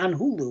to be on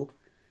Hulu.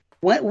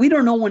 We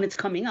don't know when it's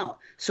coming out,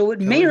 so it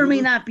may or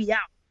may not be out.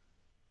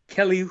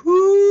 Kelly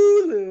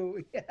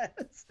Hulu,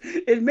 yes.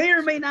 It may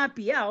or may not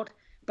be out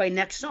by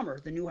next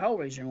summer, the new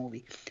Hellraiser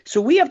movie. So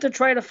we have to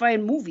try to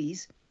find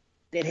movies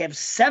that have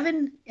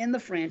 7 in the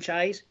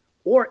franchise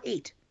or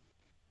 8.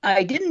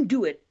 I didn't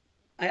do it.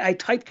 I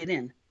typed it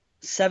in.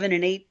 7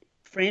 and 8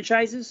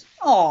 franchises.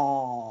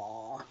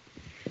 Aww.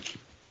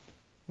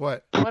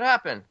 What? What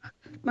happened?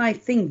 My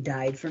thing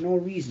died for no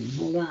reason.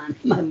 Hold on.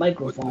 My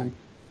microphone.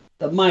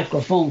 The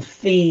microphone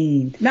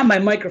thing. Not my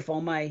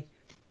microphone, my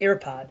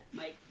AirPod.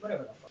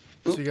 Whatever the fuck.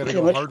 So you got to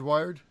go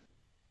hardwired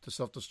to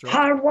self-destruct?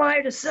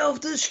 Hardwired to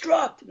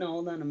self-destruct. No,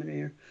 hold on a minute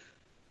here.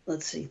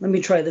 Let's see. Let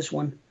me try this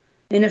one.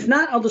 And if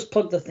not, I'll just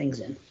plug the things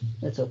in.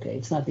 That's okay.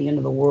 It's not the end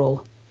of the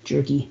world,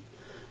 jerky.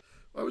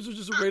 Why was there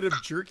just a rate of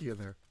jerky in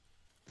there?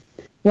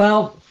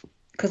 Well,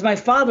 because my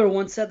father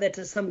once said that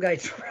to some guy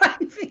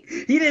driving.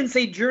 He didn't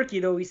say jerky,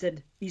 though. He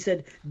said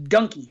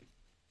donkey.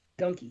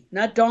 Donkey.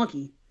 Not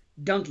donkey.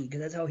 Donkey, because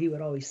that's how he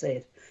would always say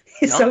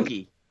it.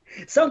 Donkey.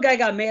 Some guy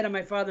got mad at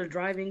my father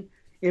driving,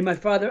 and my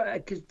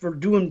father for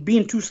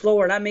being too slow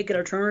or not making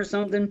a turn or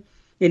something.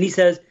 And he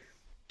says,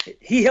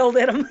 he yelled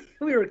at him.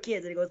 We were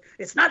kids, and he goes,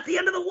 "It's not the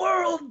end of the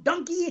world,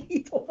 donkey."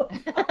 He told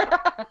him.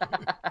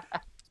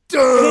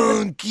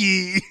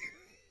 Donkey.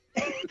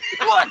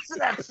 What's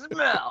that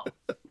smell?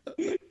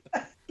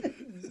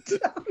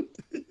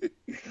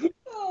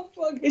 Oh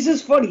fuck! It's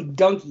just funny,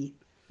 donkey.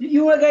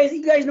 You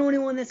guys know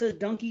anyone that says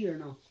donkey or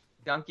no?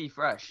 Donkey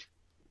fresh.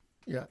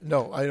 Yeah,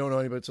 no, I don't know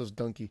anybody that says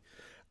donkey.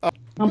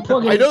 I'm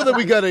plugging. I know that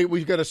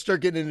we gotta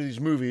start getting into these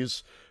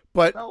movies,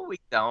 but No, we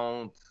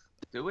don't.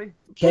 Do we?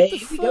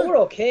 Okay, we're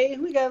okay.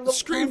 We got a little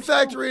Scream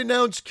Factory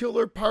announced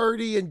Killer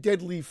Party and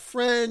Deadly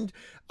Friend.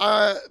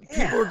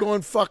 People are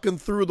going fucking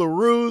through the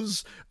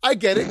roofs. I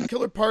get it.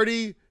 Killer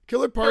Party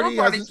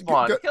Party's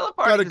fun. Killer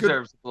Party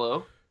deserves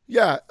blue.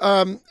 Yeah,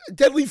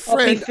 Deadly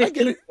Friend. I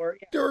get it. Yeah.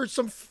 There are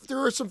some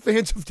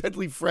fans of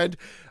Deadly Friend.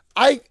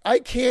 I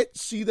can't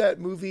see that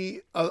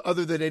movie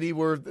other than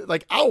anywhere.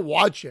 Like, I'll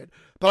watch it,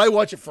 but I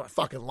watch it for a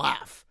fucking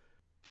laugh.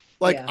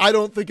 Like, yeah. I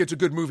don't think it's a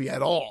good movie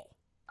at all.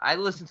 I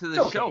listen to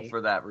the show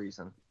for that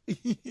reason.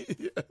 Yeah,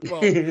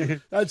 well,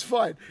 that's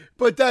fine.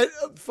 But that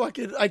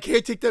I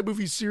can't take that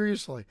movie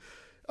seriously.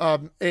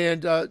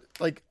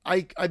 Like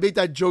I made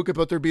that joke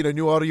about there being a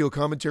new audio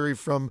commentary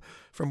from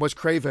Wes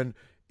Craven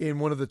in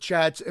one of the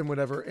chats and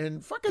whatever,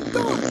 and fucking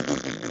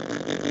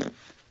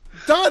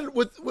Don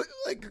with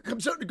like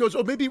comes out and goes,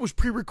 "Oh, maybe it was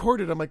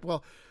pre-recorded." I'm like,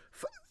 "Well,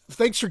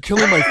 thanks for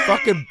killing my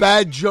fucking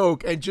bad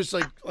joke and just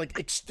like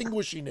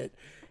extinguishing it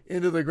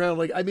into the ground."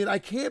 Like, I mean, I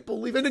can't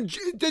believe it. And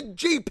then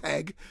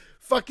JPEG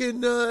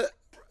fucking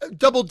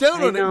doubled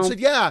down on it and said,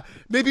 "Yeah,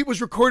 maybe it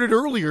was recorded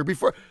earlier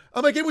before."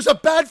 I'm like, it was a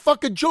bad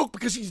fucking joke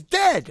because he's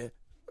dead.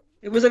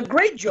 It was a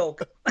great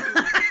joke.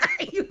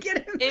 You get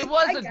it? It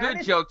was a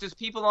good joke. Just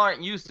people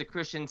aren't used to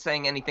Christian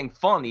saying anything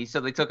funny, so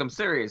they took him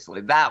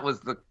seriously. That was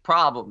the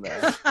problem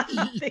there.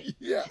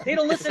 They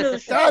don't listen to the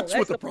show. That's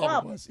what the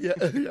problem was. Yeah.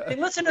 They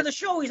listen to the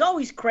show. He's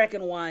always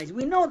cracking wise.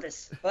 We know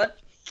this, but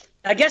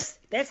I guess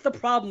that's the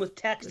problem with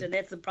text, and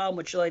that's the problem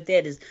with shit like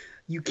that is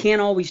you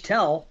can't always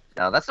tell.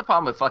 No, that's the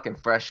problem with fucking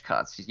Fresh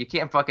Cuts. You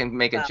can't fucking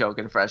make a joke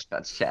in Fresh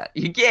Cuts chat.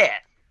 You can't.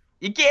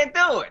 You can't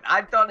do it.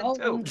 I've done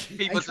it too.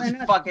 People just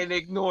fucking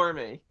ignore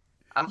me.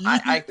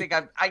 I think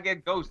I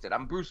get ghosted.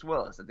 I'm Bruce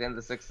Willis at the end of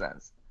The Sixth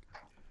Sense.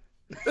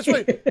 That's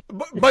right.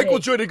 Michael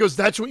Jordan goes,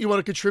 "That's what you want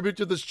to contribute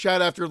to this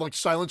chat after like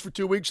silence for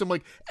 2 weeks?" I'm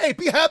like, "Hey,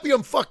 be happy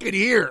I'm fucking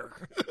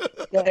here."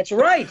 That's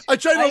right. I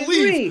tried to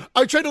leave.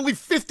 I tried to leave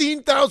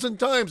 15,000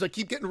 times. I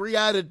keep getting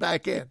re-added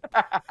back in.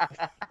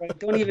 Right.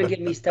 Don't even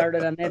get me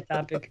started on that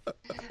topic.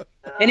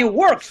 And it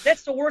works.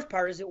 That's the worst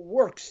part is it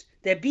works.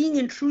 That being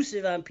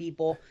intrusive on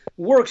people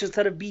works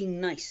instead of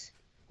being nice.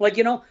 Like,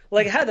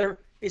 like Heather,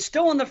 is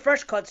still in the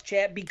Fresh Cuts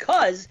chat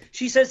because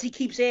she says he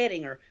keeps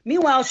adding her.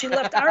 Meanwhile, she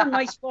left our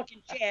nice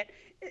fucking chat.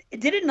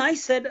 Didn't I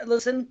said,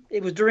 listen,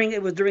 it was during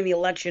the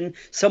election.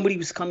 Somebody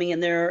was coming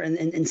in there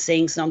and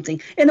saying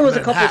something, and there was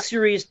a couple of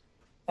serious,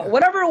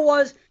 whatever it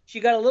was. She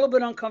got a little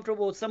bit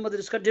uncomfortable with some of the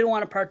discussion, didn't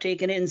want to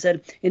partake in it, and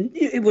said, and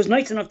it was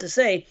nice enough to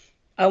say,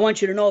 I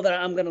want you to know that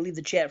I'm going to leave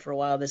the chat for a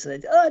while. This,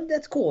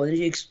 that's cool. And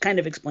she kind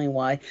of explained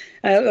why.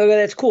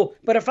 That's cool.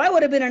 But if I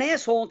would have been an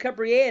asshole and kept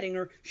re-adding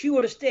her, she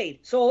would have stayed.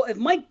 So if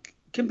Mike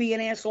can be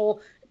an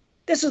asshole,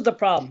 this is the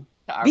problem.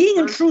 Being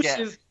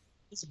intrusive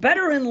is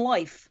better in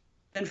life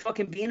than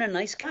fucking being a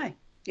nice guy.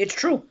 It's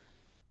true.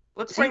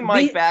 Let's bring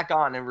Mike back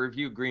on and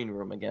review Green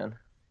Room again.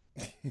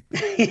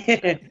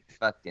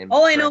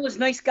 All I know is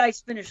nice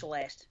guys finish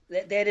last.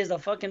 That is a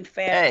fucking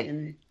fact. Hey,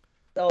 and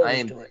I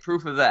am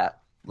proof of that.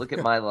 Look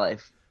at my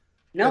life.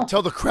 No, yeah,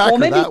 tell the cracker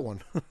that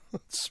one.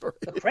 Sorry.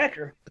 The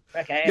cracker.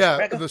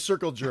 Cracker? The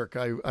circle jerk.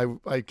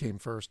 I came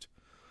first.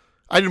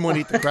 I didn't want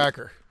to eat the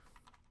cracker.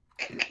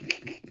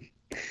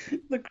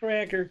 The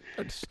cracker.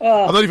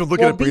 I'm not even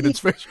looking at Braden's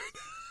face.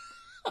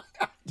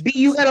 B,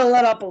 you gotta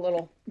let up a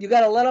little. You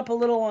gotta let up a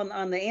little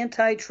on the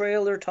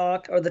anti-trailer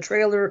talk or the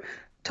trailer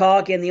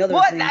talk and the other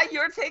What? thing. Now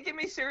you're taking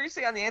me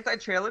seriously on the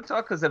anti-trailer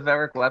talk because of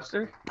Eric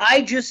Webster?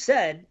 I just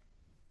said,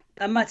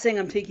 I'm not saying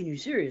I'm taking you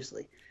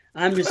seriously.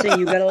 I'm just saying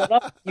you gotta let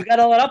up. You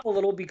gotta let up a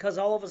little because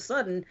all of a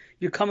sudden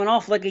you're coming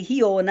off like a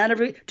heel, and not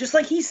every. Just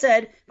like he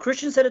said,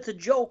 Christian said it's a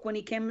joke when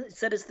he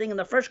said his thing in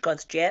the Fresh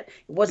Cuts chat.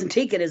 It wasn't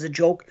taken as a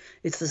joke.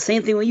 It's the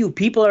same thing with you.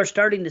 People are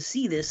starting to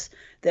see this.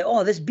 That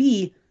this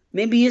B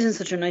maybe he isn't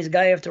such a nice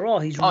guy after all.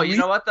 He's you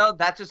know what though?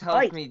 That just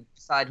helps me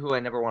decide who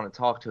I never want to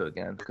talk to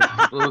again. Because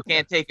people who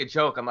can't take a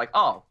joke, I'm like,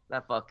 oh,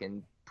 that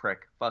fucking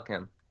prick, fuck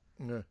him.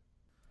 Yeah.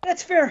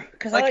 That's fair.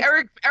 Like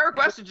Eric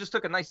Webster just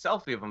took a nice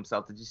selfie of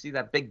himself. Did you see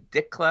that big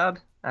dick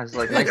cloud? I was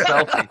like, nice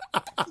selfie.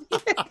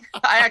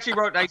 I actually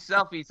wrote nice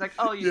selfie. He's like,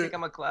 oh, you think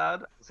I'm a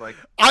cloud?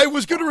 I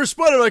was going to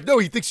respond. I'm like, no,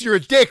 he thinks you're a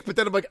dick. But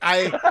then I'm like,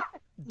 I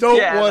don't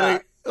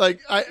want to.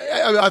 Like,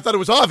 I thought it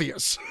was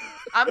obvious.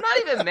 I'm not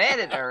even mad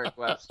at Eric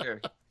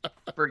Webster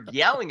for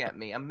yelling at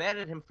me. I'm mad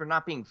at him for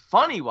not being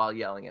funny while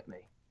yelling at me.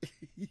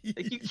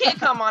 Like, you can't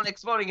come on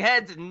Exploding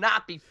Heads and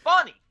not be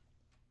funny.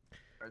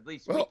 Or at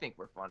least we think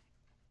we're funny.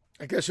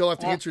 I guess you'll have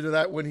to answer to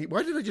that when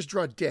why did I just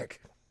draw a dick?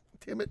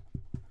 Damn it.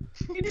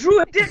 You drew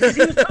a dick because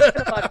he was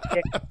talking about a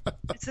dick.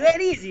 It's that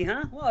easy,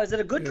 huh? Well, is it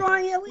a good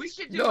drawing, at least?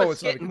 We should do a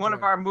skit in one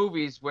of our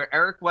movies where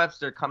Eric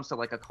Webster comes to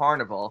like a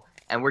carnival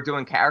and we're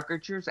doing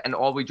caricatures and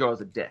all we draw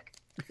is a dick.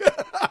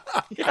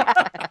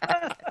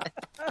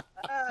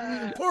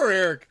 Poor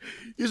Eric.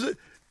 He's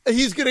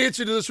going to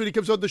answer to this when he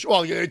comes on the show.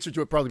 Well, he'll answer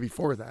to it probably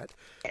before that.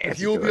 If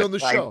you'll be on the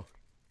show.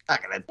 I'm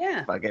not going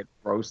to fucking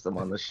roast him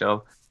on the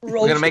show. We're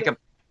going to make him.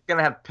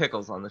 Gonna have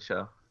pickles on the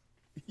show.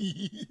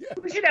 Yeah.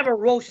 We should have a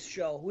roast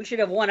show. We should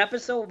have one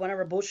episode, one of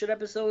our bullshit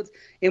episodes,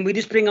 and we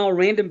just bring all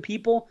random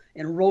people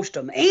and roast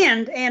them.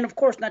 And of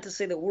course, not to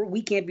say that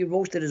we can't be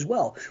roasted as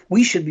well.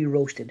 We should be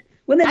roasted.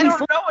 I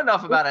don't know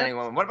enough about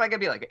anyone. What am I gonna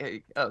be like?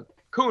 Hey,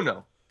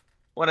 Kuno,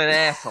 what an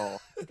asshole.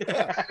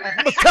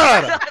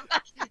 Makata.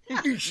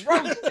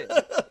 Roasted.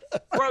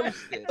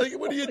 Like,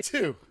 what do you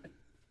do?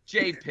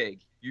 J-Pig.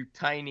 You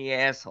tiny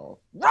asshole.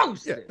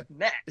 Roasted. Yeah.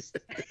 Next.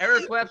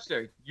 Eric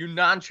Webster. You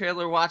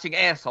non-trailer watching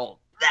asshole.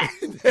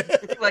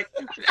 Next. Like,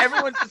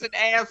 everyone's just an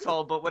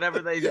asshole, but whatever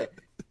they do.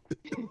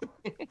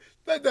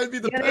 That'd be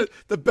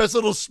the best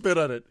little spin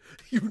on it.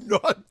 You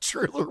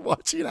non-trailer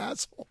watching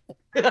asshole.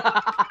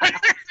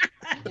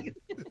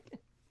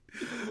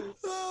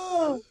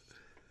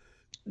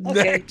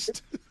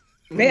 Next.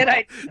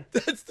 Man,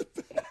 that's the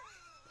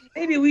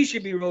maybe we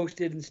should be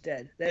roasted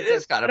instead. It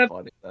is kind of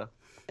funny, though.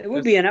 It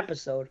would be an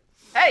episode.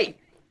 Hey,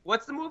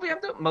 what's the movie I'm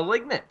doing?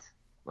 Malignant.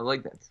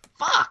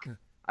 Fuck.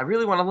 I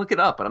really want to look it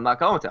up, but I'm not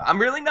going to.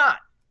 I'm really not.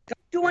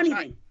 Don't do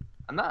anything.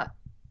 I'm not.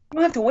 You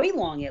don't have to wait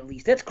long, at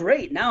least. That's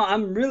great. Now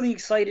I'm really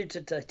excited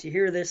to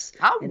hear this.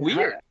 How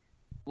weird.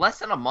 Less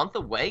than a month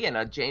away and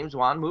a James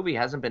Wan movie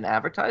hasn't been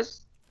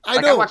advertised?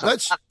 I know.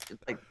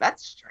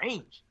 That's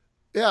strange.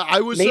 Yeah, I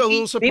was a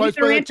little surprised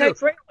by that, too.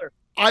 Trailer.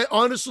 I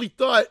honestly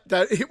thought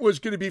that it was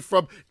going to be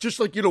from just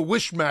like,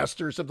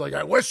 Wishmaster or something like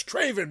that. Wes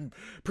Craven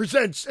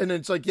presents. And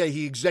it's like,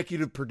 he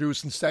executive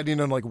produced and sat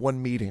in on like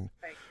one meeting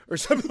or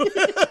something.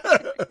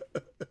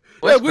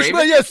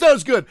 Yeah,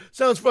 sounds good.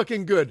 Sounds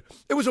fucking good.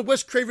 It was a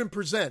Wes Craven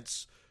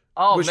presents.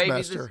 Oh,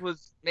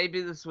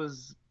 maybe this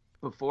was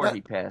before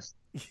he passed.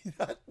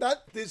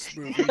 Not this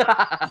movie.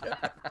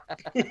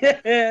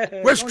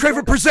 Wes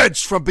Craven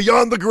presents from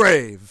Beyond the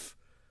Grave.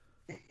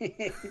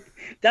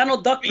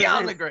 Donald Duck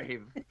Beyond the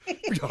Grave.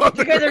 You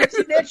guys ever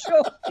seen that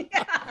show?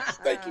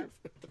 Thank you.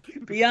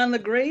 Beyond the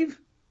Grave?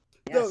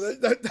 Yes.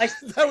 No,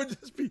 that would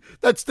just be,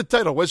 that's the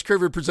title. Wes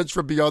Craven presents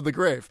from Beyond the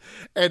Grave.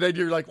 And then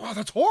you're like, wow,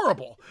 that's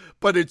horrible.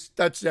 But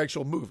that's the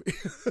actual movie.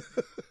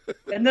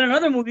 And then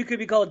another movie could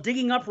be called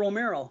Digging Up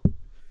Romero.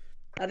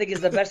 I think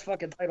is the best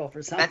fucking title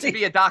for something. That should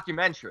be a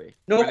documentary.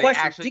 No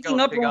question.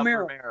 Digging Up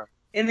Romero.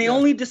 And they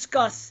only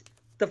discuss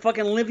the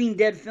fucking Living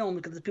Dead film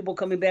because there's people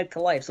coming back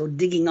to life. So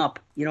digging up,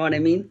 you know what I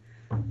mean?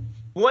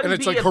 And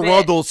it's like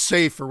Geraldo's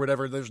safe or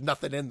whatever. There's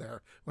nothing in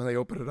there when they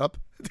open it up.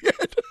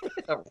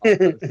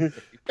 And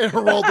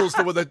Geraldo's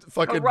the one that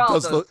fucking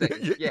does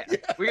the... Yeah.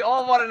 We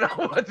all want to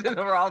know what's in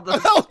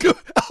Geraldo's Al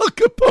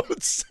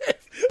Capone's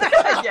safe.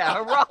 Yeah,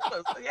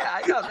 Geraldo's. Yeah,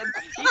 I know.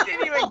 He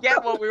didn't even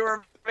get what we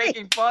were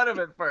making fun of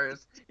at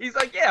first. He's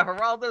like, yeah,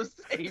 Geraldo's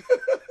safe.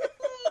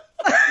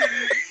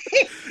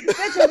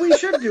 That's what we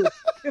should do.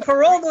 If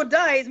Geraldo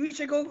dies, we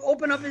should go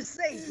open up his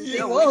safe. And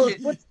say,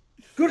 what's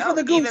good for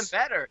the goose?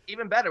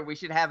 Even better. We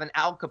should have an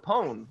Al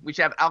Capone. We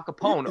should have Al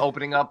Capone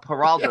opening up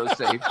Geraldo's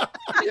safe.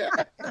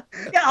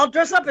 Yeah, I'll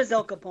dress up as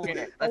Al Capone.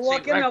 Yeah, I'll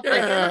walk in up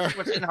like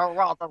what's in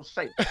Geraldo's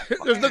safe.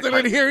 There's nothing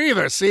in here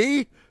either,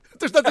 see?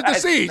 There's nothing to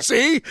see,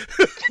 see?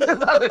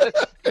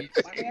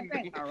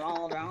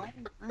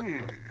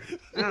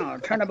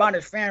 Turn about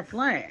his fair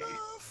play.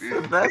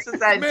 The best is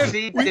that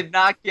Steve did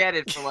not get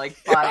it for like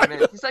 5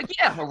 minutes. He's like,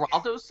 yeah,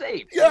 Geraldo's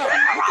safe. Yeah.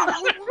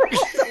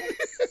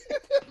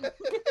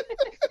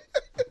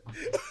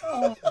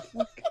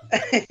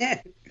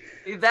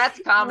 See, that's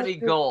comedy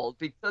gold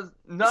because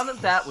none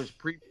of that was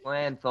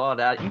pre-planned, thought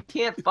out. You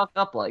can't fuck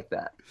up like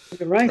that.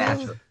 You're right.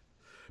 Naturally.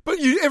 But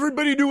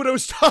everybody knew what I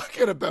was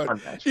talking about.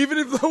 Even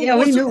if it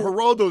wasn't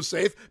Geraldo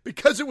safe,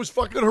 because it was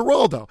fucking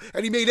Geraldo.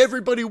 And he made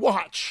everybody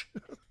watch.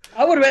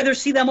 I would rather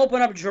see them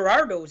open up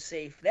Gerardo's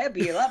safe. That'd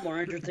be a lot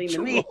more interesting to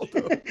me.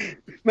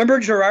 Remember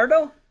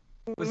Gerardo?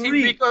 Was he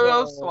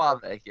Rico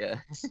Suave? Yeah.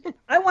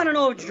 I want to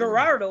know if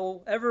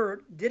Gerardo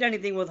ever did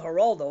anything with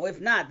Geraldo. If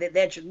not,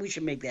 we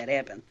should make that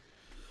happen.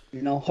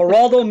 You know,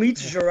 Geraldo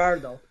meets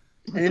Gerardo.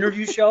 An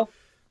interview show.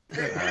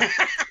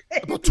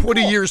 About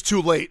 20 years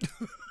too late.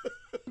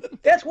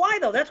 That's why,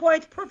 though. That's why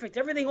it's perfect.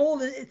 Everything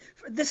old.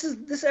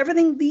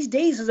 Everything these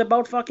days is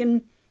about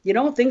fucking,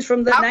 things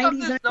from the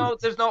 90s.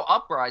 There's no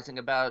uprising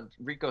about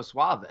Rico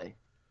Suave.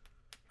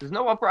 There's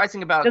no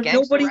uprising about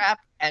gangster rap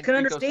and can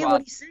Rico understand Suave.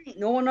 what he's saying.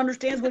 No one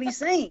understands what he's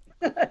saying.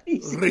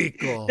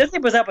 Rico.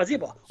 Remember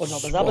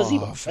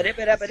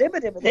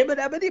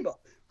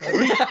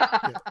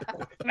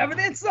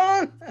that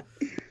song?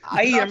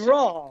 I eat him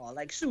raw,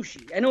 like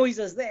sushi. I know he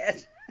says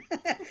that.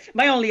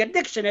 My only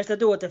addiction has to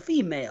do with the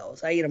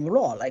females. I eat them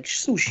raw, like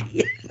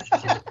sushi.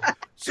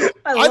 So,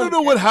 I don't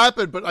know what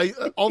happened, but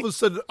all of a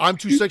sudden, I'm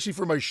Too Sexy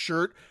for My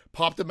Shirt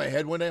popped in my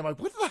head one day. I'm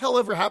like, what the hell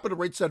ever happened to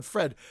Right Said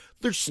Fred?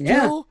 They're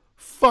still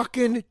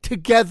fucking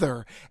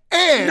together.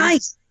 And,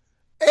 nice.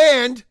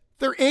 And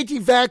they're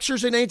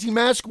anti-vaxxers and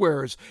anti-mask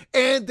wearers.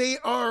 And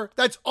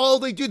that's all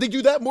they do. They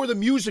do that more than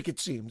music, it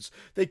seems.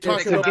 They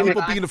talk about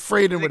people being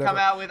afraid and whatever. They come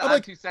out with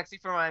I'm Too Sexy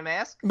for My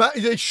Mask?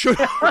 They should.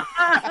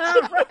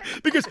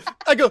 Because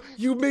I go,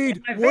 you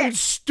made one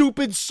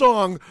stupid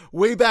song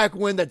way back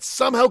when that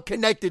somehow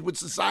connected with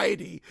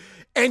society.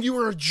 And you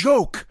were a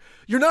joke.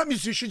 You're not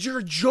musicians. You're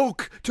a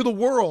joke to the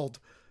world.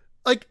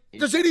 Like,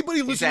 does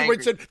anybody listen to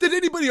Right Said? Did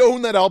anybody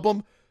own that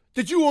album?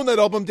 Did you own that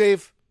album,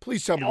 Dave?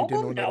 Please tell me you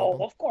didn't own that album.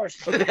 No, of course.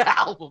 The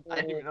album. I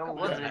didn't even know it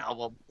was an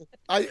album.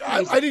 I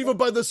didn't even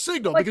buy the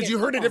single because you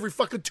heard it every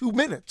fucking 2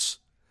 minutes.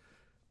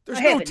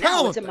 There's no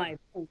talent. Right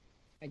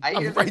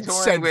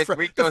Said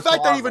Fred. The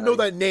fact I even know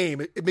that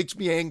name, it makes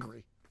me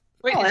angry.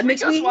 Wait, is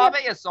Rico Suave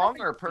a song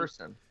or a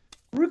person?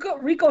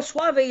 Rico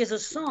Suave is a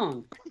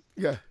song.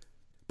 Yeah,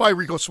 by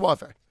Rico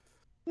Suave.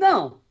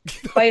 No,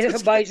 by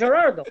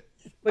Gerardo.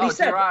 But he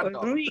said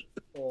Gerardo.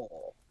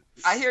 Rico.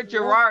 I hear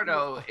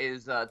Gerardo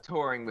is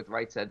touring with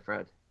Right Said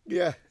Fred.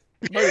 Yeah.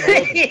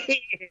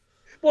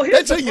 Well,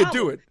 that's how you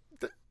do it.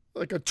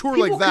 Like a tour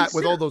like that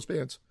with all those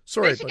bands.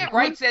 Sorry, they should get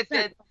Right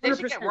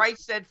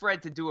Said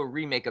Fred to do a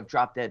remake of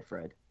Drop Dead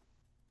Fred.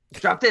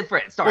 Drop Dead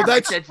Fred. Sorry, well,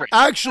 Right Said Fred.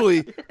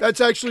 That's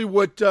actually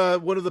what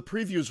one of the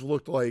previews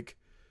looked like.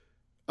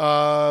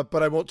 But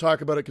I won't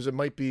talk about it because it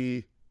might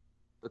be.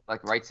 Look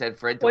like Right Said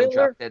Fred doing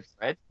Drop Dead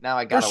Fred. Now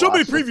I got. There's so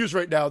many previews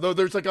right now, though.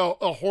 There's like a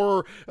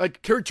horror.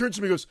 Like Carrie turns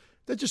to me and goes,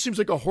 "That just seems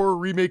like a horror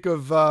remake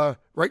of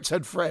Right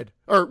Said Fred."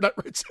 Or not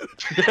Right Said.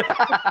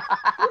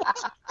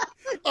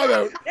 I'm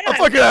out. I'm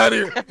fucking out of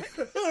here.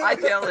 I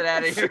tailed it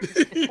out of here.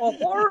 A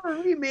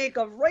horror remake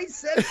of Right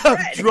Said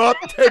Fred. Drop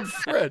Dead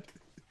Fred.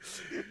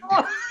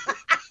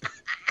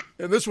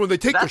 And this one, they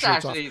take their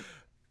shirts off.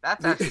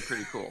 That's actually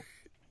pretty cool.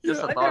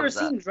 I've never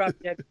seen Drop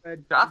Dead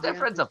Fred. Drop Dead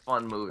Fred's a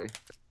fun movie.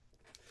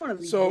 One of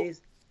these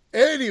days.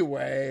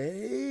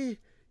 Anyway,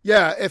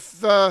 yeah, if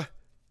that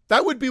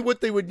would be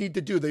what they would need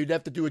to do. They'd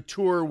have to do a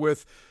tour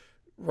with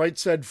Right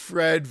Said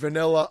Fred,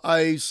 Vanilla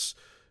Ice.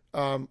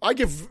 I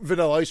give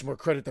Vanilla Ice more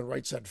credit than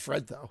Right Said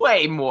Fred, though.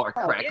 Way more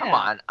credit. Come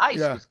on. Ice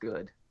was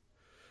good.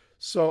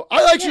 So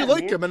I actually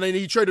like him, and then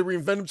he tried to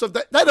reinvent himself.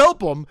 That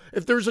album,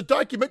 if there's a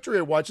documentary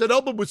I watched, that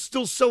album was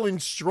still selling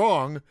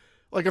strong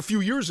like a few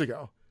years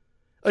ago.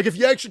 Like if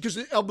you actually, because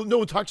the album, no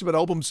one talks about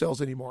album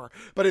sales anymore,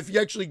 but if you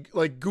actually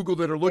like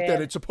Googled it or looked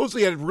at it,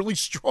 supposedly it had really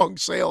strong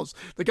sales.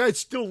 The guy's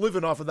still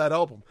living off of that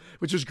album,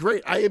 which is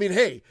great. I mean,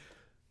 hey,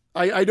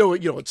 I know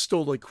it's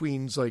still like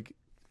Queen's like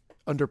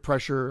Under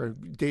Pressure,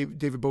 and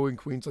David Bowie and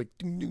Queen's like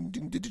ding, ding,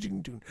 ding, ding,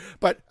 ding, ding.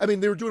 But I mean,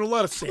 they were doing a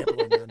lot of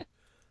sampling, man.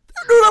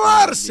 They're doing a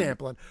lot of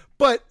sampling,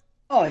 but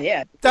Oh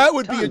yeah, that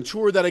would be a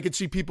tour that I could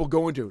see people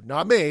going to.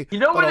 Not me. You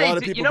know but what a lot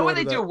of they do? people You know going where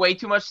they to do that. way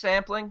too much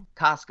sampling?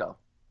 Costco.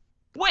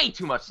 Way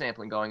too much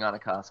sampling going on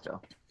at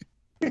Costco.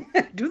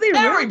 Do they really?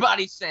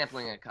 Everybody's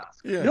sampling at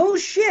Costco. Yeah. No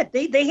shit.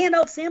 They hand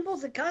out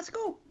samples at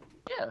Costco?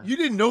 Yeah. You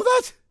didn't know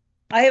that?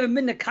 I haven't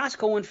been to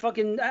Costco in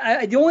fucking.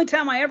 The only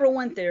time I ever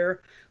went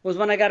there was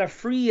when I got a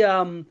free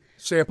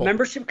Sample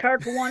membership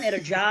card for one at a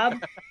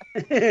job.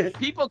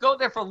 People go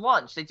there for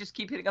lunch. They just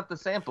keep hitting up the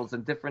samples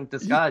in different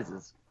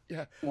disguises.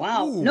 Yeah.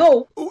 Wow. Ooh.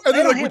 No. Ooh, and I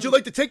they're don't like, would you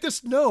like to take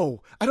this?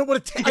 No. I don't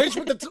want to take it. I just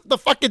want the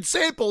fucking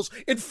samples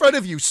in front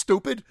of you,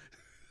 stupid.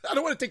 I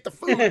don't want to take the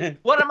food.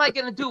 What am I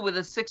going to do with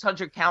a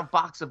 600-count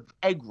box of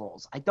egg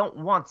rolls? I don't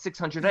want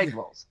 600 egg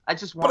rolls. I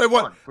just want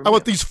But I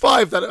want these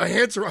 5 that my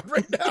hands are on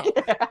right now.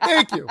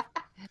 Thank you.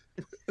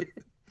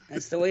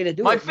 That's the way to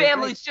do My it.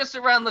 family's just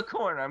around the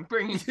corner. I'm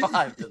bringing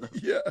 5 to them.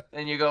 Yeah.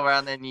 And you go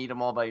around there and eat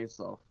them all by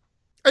yourself.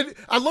 And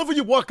I love when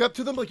you walk up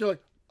to them like you're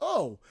like,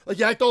 oh, like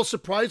you act all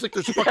surprised like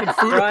there's fucking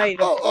food. Right,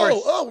 of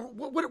course.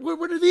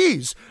 What are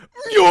these?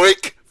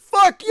 Yoink!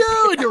 Fuck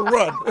you! And you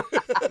run.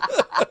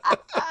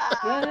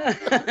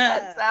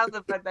 That sound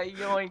effect, that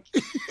yoink.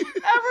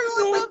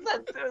 Everyone does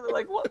that too. They're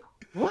like, what?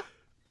 What?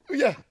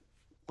 Yeah.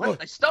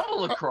 What? I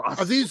stumbled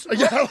across. Are these?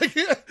 Yeah, like,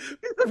 yeah,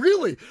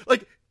 really?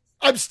 Like,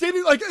 I'm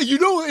standing, like, you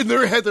know, in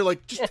their head, they're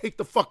like, just take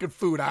the fucking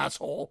food,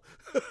 asshole.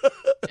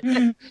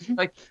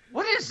 Like,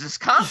 what is this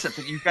concept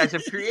that you guys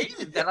have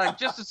created that I'm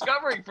just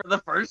discovering for the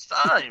first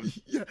time?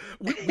 Yeah,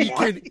 we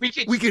can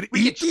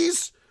eat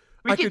these?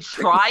 We can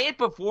try it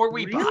before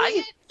we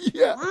buy it?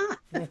 Yeah.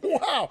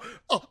 Wow.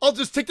 I'll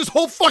just take this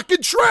whole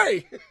fucking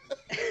tray.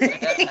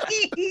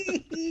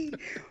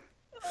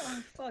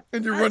 Oh, fuck.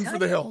 And you run for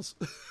the hills.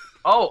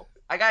 Oh,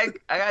 I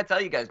gotta tell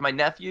you guys, my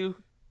nephew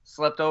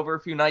slept over a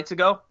few nights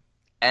ago,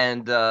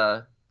 and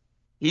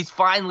he's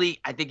finally,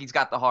 I think he's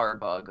got the horror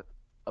bug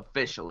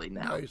officially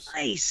now.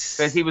 Nice.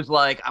 Because he was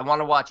like, I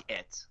want to watch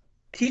It.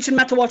 Teach him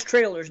not to watch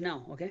trailers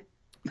now, okay?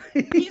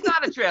 He's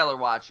not a trailer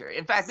watcher.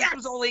 In fact,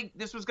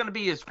 this was going to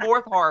be his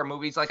 4th horror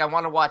movie. He's like, I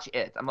want to watch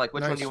It. I'm like,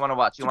 which one do you want to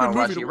watch? You want to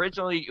watch the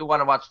original? Or you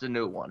want to watch the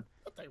new one?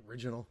 Not the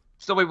original.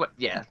 So we went.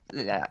 Yeah.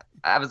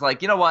 I was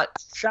like, you know what?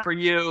 For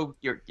you,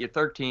 you're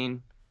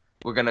 13.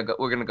 We're gonna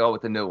go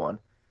with the new one.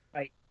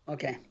 Right.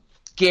 Okay.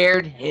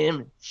 Scared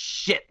him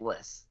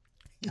shitless.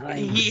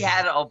 Nice. He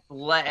had a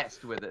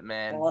blast with it,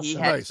 man. Awesome. He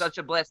had Nice. such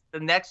a blast.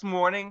 The next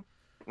morning,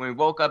 when we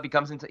woke up, he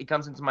comes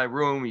into my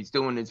room. He's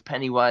doing his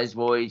Pennywise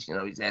voice. You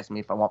know, he's asking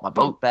me if I want my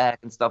boat back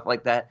and stuff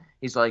like that.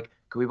 He's like,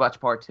 "Can we watch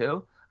part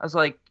 2?" I was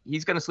like,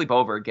 "He's gonna sleep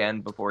over again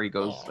before he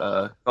goes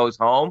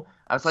home."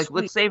 I was like,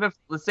 Sweet. "Let's save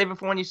it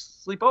for when you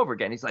sleep over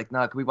again." He's like,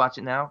 "No, can we watch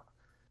it now?"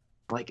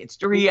 Like, it's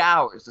 3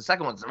 hours. The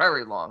second one's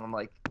very long. I'm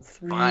like,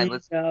 fine.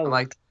 Let's go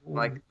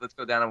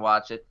down and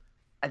watch it.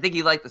 I think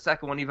he liked the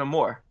second one even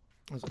more.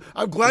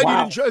 I'm glad you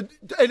didn't show.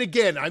 And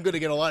again, I'm going to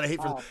get a lot of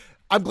hate for.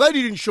 I'm glad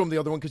you didn't show him the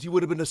other one because he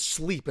would have been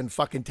asleep in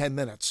fucking 10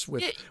 minutes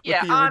with the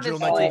original honestly,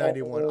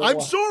 1991. I'm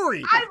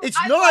sorry,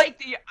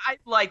 I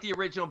like the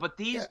original, but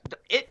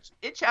it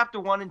chapter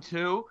 1 and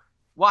 2.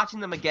 Watching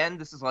them again,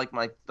 this is like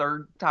my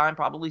 3rd time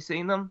probably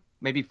seeing them,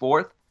 maybe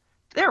 4th.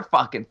 They're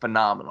fucking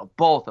phenomenal,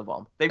 both of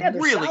them. They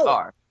really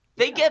are.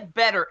 They get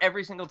better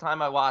every single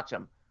time I watch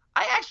them.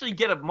 I actually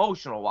get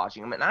emotional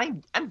watching them, and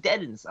I'm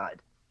dead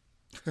inside.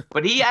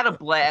 But he had a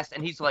blast,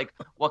 and he's like,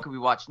 what can we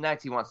watch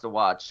next? He wants to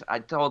watch. I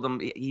told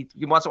him he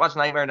wants to watch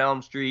Nightmare on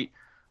Elm Street.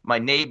 My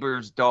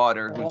neighbor's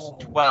daughter, who's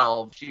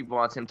 12, she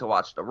wants him to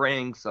watch The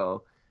Ring.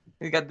 So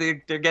they're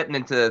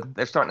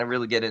starting to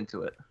really get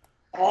into it.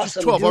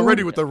 Awesome. 12 dude.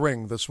 already with The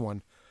Ring. This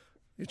one,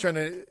 you're trying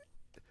to.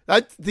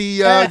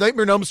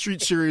 Nightmare on Elm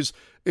Street series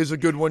is a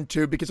good one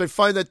too because I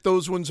find that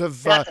those ones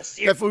have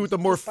definitely with the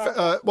more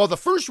well, the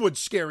first one's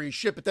scary as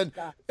shit, but then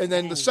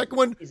the second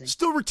one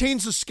still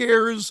retains the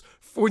scares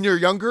when you're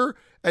younger,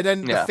 and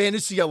then the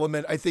fantasy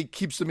element I think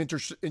keeps them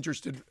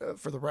interested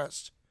for the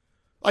rest.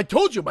 I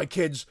told you my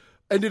kids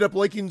ended up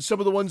liking some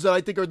of the ones that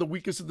I think are the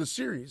weakest of the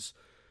series.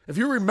 If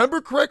you remember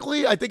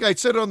correctly, I think I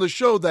said it on the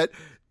show that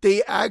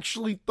they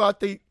actually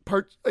thought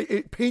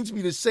it pains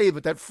me to say,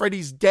 but that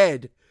Freddy's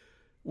Dead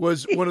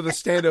was one of the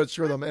standouts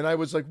for them. And I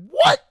was like,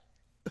 what?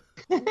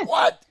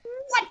 What?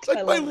 It's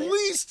like my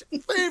least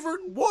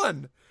favorite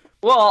one.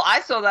 Well,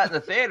 I saw that in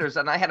the theaters,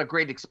 and I had a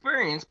great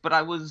experience, but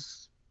I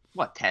was,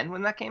 10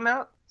 when that came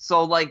out?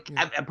 So,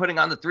 I'm putting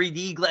on the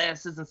 3D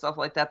glasses and stuff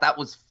like that. That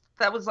was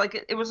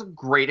like, it was a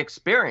great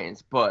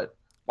experience, but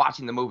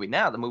watching the movie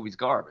now, the movie's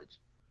garbage.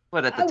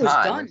 But at the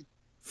time... Done.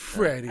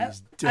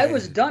 Freddy's Dead. I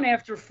was done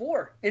after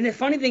 4. And the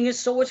funny thing is,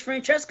 so was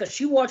Francesca.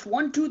 She watched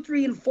 1, 2,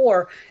 3, and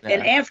 4. Yeah.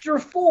 And after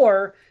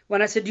 4,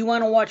 when I said, do you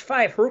want to watch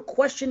 5? Her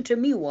question to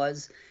me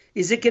was,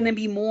 is it going to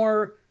be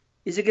more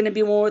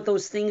with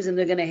those things and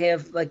they're going to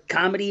have like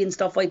comedy and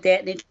stuff like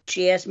that? And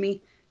she asked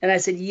me, and I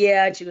said,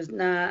 yeah. And she goes,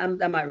 nah, I'm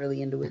not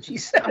really into it. She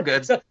said, I'm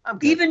good. So I'm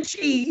good.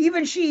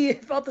 Even she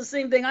felt the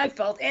same thing I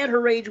felt at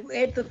her age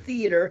at the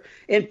theater.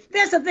 And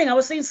that's the thing. I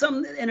was saying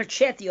something in a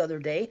chat the other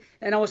day,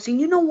 and I was saying,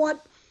 you know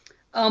what?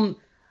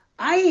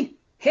 I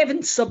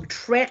haven't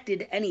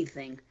subtracted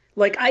anything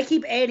Like, I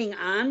keep adding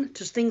on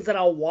to things that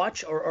I'll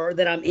watch or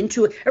that I'm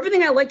into.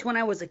 Everything I liked when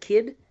I was a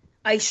kid,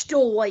 I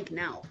still like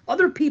now.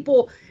 Other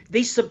people,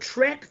 they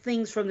subtract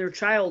things from their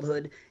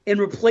childhood and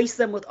replace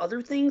them with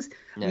other things.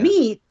 Yeah.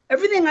 Me,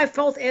 everything I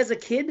felt as a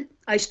kid,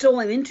 I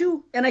still am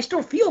into, and I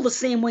still feel the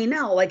same way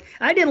now. Like,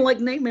 I didn't like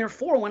Nightmare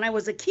 4 when I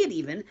was a kid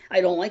even. I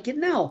don't like it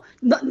now.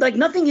 Like,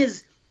 nothing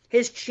has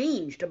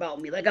changed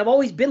about me. Like, I've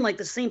always been like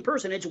the same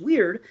person. It's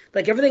weird.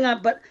 Like,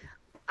 but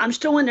I'm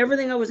still in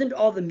everything I was into,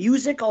 all the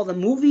music, all the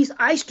movies.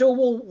 I still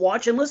will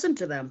watch and listen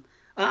to them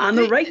on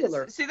the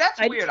regular. See, that's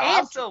weird.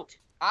 I'll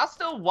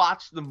still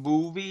watch the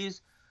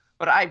movies,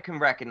 but I can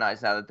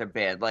recognize now that they're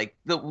bad. Like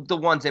the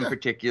ones in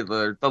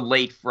particular, the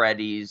late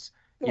Freddy's.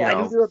 I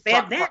knew they were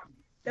bad then.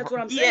 That's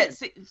what I'm saying. Yeah,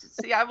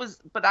 see, I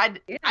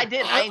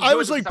didn't. I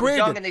was like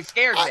Brandon. Young and they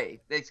scared me.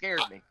 They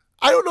scared me.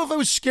 I don't know if I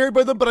was scared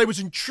by them, but I was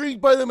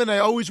intrigued by them, and I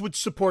always would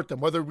support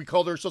them. Whether we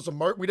called ourselves a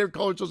mark, we never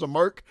called ourselves a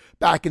mark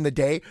back in the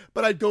day,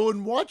 but I'd go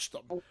and watch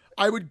them.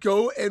 I would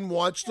go and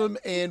watch them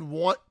and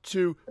want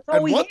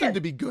them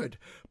to be good.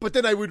 But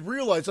then I would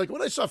realize, like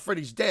when I saw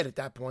Freddy's Dead at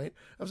that point,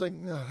 I was like,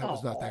 no, that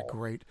was not that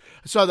great.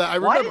 I saw that. I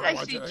remember.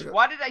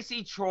 Why did I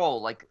see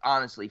Troll like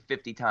honestly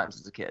 50 times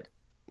as a kid?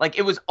 Like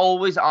it was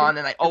always on,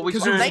 and I always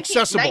because it was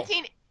accessible.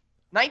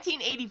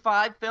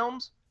 1985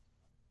 films.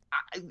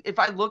 If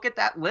I look at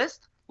that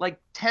list, like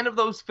 10 of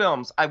those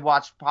films I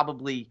watched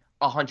probably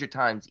 100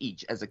 times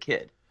each as a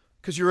kid.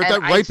 Because you're at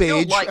that ripe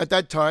age at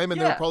that time,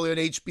 and they're probably on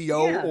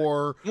HBO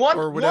or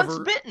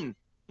whatever.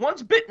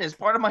 Once Bitten is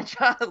part of my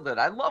childhood.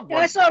 I love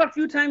Once I saw it a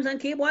few times on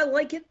cable. I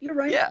like it. You're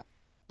right. Yeah.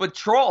 But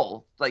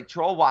Troll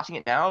watching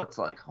it now, it's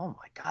like, oh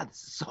my God,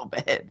 this is so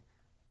bad.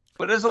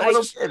 But as a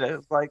little kid,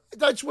 it's like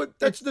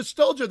that's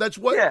nostalgia. That's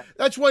why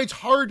it's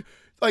hard.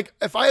 Like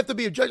if I have to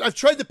be objective, I've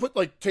tried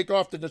to take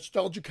off the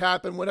nostalgia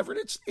cap and whatever.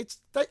 And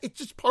it's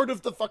just part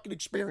of the fucking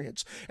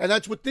experience, and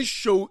that's what this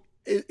show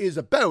is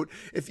about.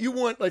 If you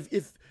want,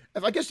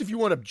 if you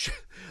want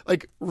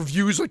like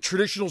reviews, like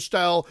traditional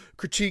style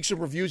critiques and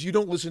reviews, you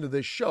don't listen to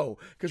this show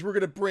because we're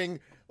gonna bring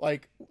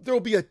there will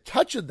be a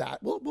touch of that.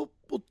 We'll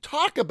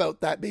talk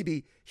about that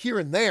maybe here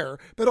and there,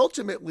 but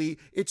ultimately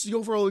it's the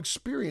overall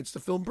experience the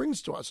film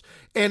brings to us,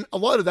 and a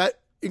lot of that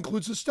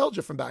includes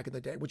nostalgia from back in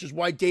the day, which is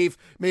why Dave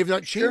may have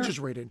not changed his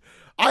rating.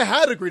 I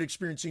had a great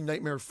experience seeing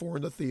Nightmare 4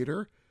 in the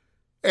theater,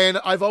 and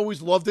I've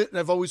always loved it, and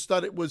I've always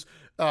thought it was,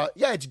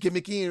 it's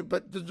gimmicky,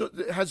 but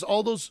it has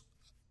all those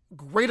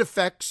great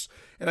effects,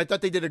 and I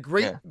thought they did a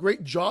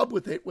great job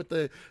with it, with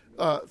the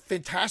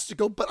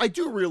Fantastical, but I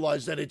do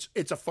realize that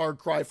it's a far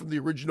cry from the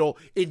original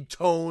in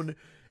tone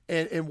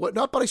and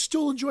whatnot, but I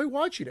still enjoy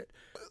watching it.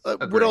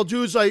 What I'll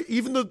do is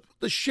even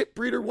the shit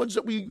breeder ones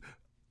that we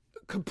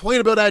complain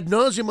about ad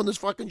nauseum on this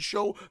fucking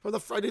show from the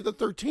Friday the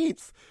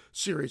 13th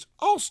series,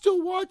 I'll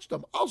still watch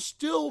them. I'll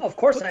still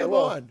put them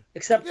on.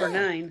 Except for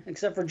 9,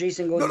 except for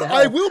Jason Goes to Hell.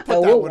 I will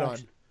put that one on.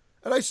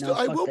 And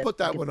I will put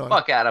that one on.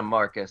 Fuck Adam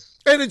Marcus.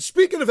 And then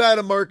speaking of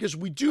Adam Marcus,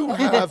 we do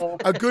have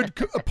a good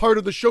part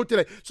of the show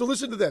today. So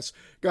listen to this,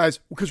 guys,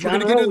 because we're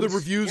going to get into the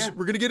reviews. Yeah.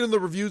 We're going to get into the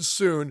reviews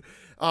soon.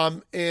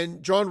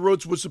 And John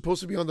Rhodes was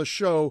supposed to be on the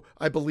show,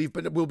 I believe,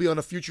 but it will be on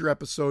a future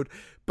episode.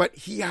 But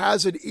he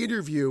has an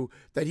interview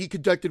that he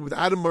conducted with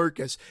Adam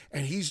Marcus,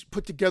 and he's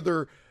put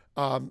together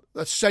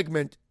a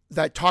segment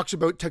that talks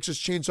about Texas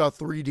Chainsaw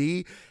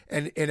 3D,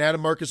 and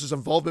Adam Marcus's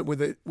involvement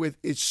with it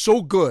is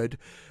so good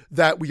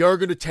that we are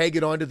going to tag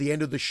it on to the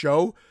end of the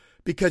show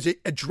because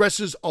it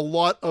addresses a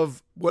lot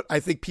of what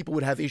I think people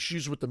would have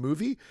issues with the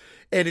movie,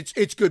 and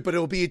it's good, but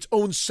it'll be its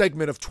own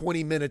segment of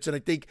 20 minutes, and I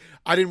think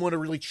I didn't want to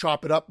really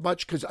chop it up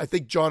much because I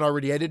think John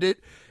already edited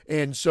it,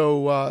 and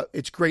so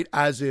it's great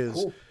as is.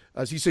 Cool.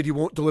 As he said, he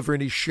won't deliver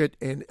any shit,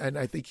 and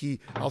I think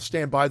I'll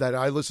stand by that.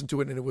 I listened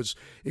to it, and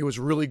it was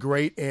really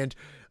great, and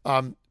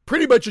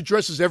pretty much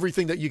addresses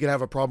everything that you can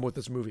have a problem with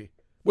this movie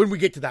when we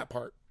get to that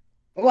part.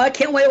 Well, I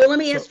can't wait. Well, let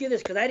me ask you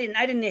this, because I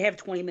didn't have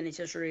 20 minutes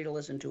yesterday to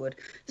listen to it.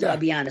 So I'll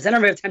be honest, I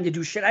never have time to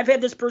do shit. I've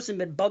had this person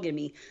been bugging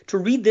me to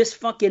read this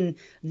fucking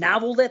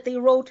novel that they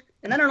wrote,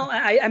 and I don't know.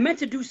 I meant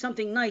to do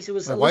something nice. It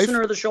was a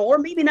listener of the show, or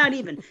maybe not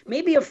even,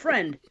 maybe a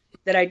friend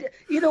that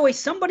either way,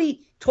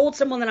 somebody told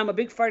someone that I'm a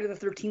big Friday the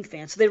 13th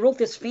fan, so they wrote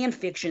this fan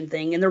fiction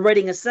thing, and they're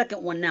writing a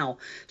second one now.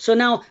 So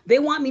now they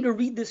want me to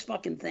read this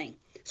fucking thing.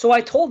 So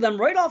I told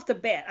them right off the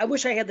bat, I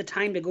wish I had the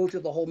time to go through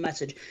the whole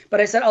message, but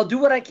I said, I'll do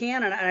what I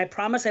can, and I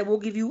promise I will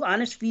give you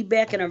honest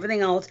feedback and everything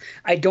else.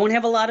 I don't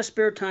have a lot of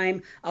spare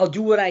time. I'll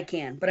do what I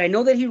can. But I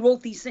know that he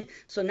wrote these things.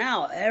 So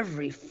now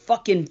every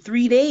fucking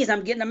 3 days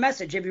I'm getting a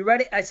message. Have you read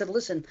it? I said,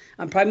 listen,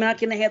 I'm probably not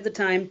going to have the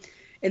time.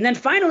 And then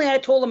finally I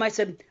told him, I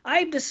said,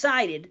 I've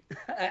decided,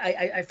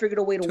 I figured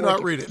a way to work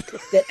not read it.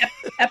 That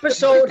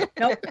episode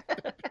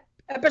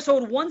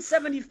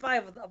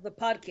 175 of the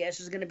podcast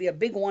is going to be a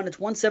big one. It's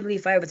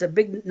 175. It's a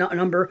big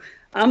number.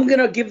 I'm going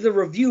to give the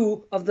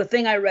review of the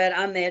thing I read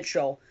on that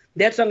show.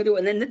 That's what I'm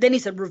going to do. And then he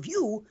said,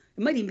 review?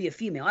 It might even be a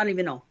female. I don't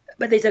even know.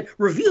 But they said,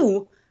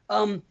 review?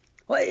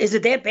 Is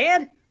it that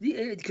bad?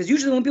 Because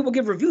usually when people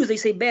give reviews, they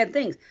say bad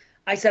things.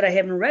 I said, I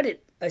haven't read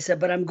it. I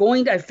said, but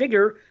I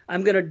figure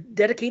I'm going to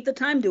dedicate the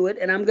time to it,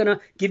 and I'm going to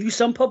give you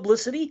some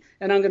publicity,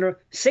 and I'm going to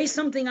say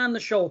something on the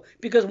show,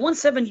 because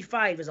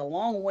 175 is a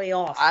long way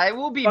off. I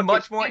will be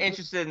much more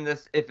interested in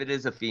this if it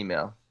is a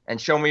female,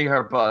 and show me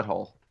her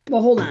butthole.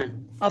 Well, hold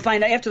on. I'll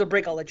find out after the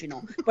break. I'll let you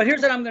know. But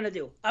here's what I'm going to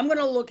do. I'm going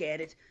to look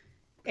at it,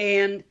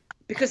 and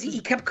because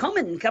he kept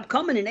coming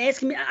and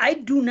asking me, I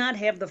do not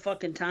have the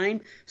fucking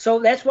time. So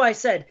that's why I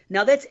said,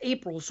 now that's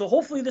April. So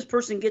hopefully this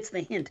person gets the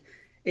hint.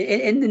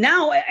 And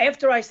now,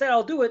 after I said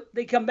I'll do it,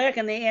 they come back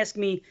and they ask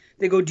me,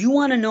 they go, do you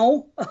want to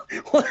know?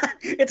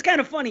 It's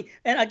kind of funny.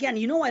 And again,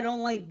 I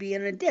don't like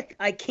being a dick.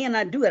 I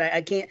cannot do it.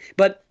 I can't.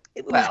 But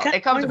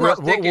it comes across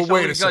dickish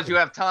only because you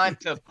have time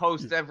to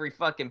post every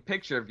fucking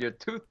picture of your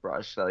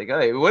toothbrush. Like,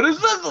 hey, what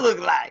does this look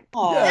like?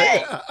 Oh.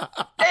 Hey,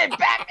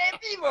 Batman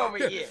Beaver over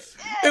here.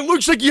 Hey. It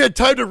looks like you had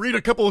time to read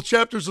a couple of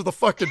chapters of the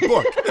fucking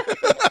book.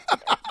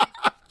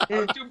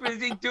 I'm too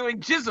busy doing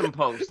jism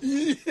posts.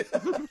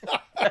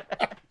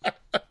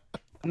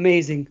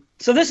 Amazing.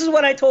 So this is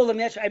what I told him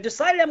yesterday. I've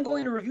decided I'm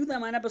going to review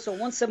them on episode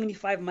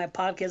 175 of my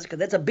podcast because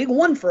that's a big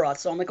one for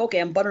us. So I'm like, okay,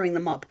 I'm buttering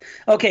them up.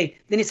 Okay.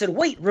 Then he said,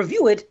 wait,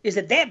 review it? Is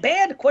it that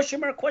bad? Question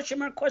mark, question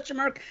mark, question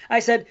mark.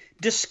 I said,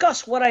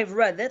 discuss what I've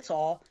read. That's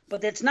all.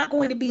 But that's not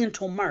going to be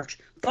until March.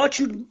 Thought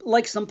you'd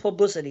like some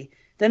publicity.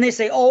 Then they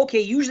say, oh, okay,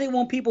 usually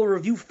when people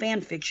review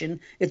fan fiction,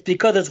 it's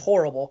because it's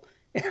horrible.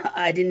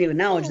 I didn't even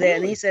acknowledge that.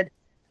 And he said,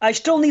 I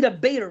still need a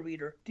beta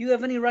reader. Do you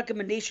have any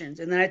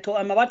recommendations? And then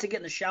I'm about to get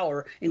in the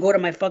shower and go to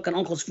my fucking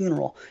uncle's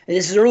funeral. And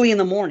this is early in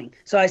the morning.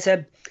 So I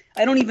said,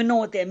 I don't even know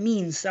what that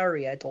means.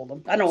 Sorry, I told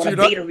him. I don't know what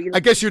a beta reader. I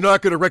guess you're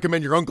not going to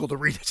recommend your uncle to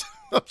read it.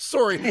 I'm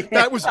sorry.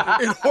 That was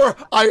in horror.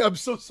 I'm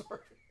so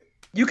sorry.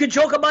 You can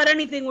joke about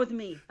anything with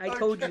me. I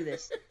told you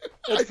this.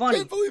 It's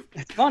funny.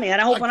 It's funny.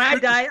 And I hope when I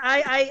die,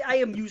 I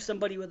amuse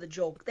somebody with a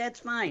joke. That's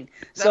fine.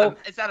 Is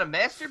that a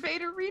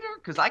masturbator reader?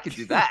 Because I could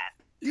do that.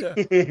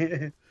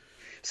 Yeah.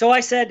 So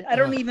I said, I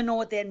don't even know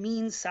what that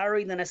means.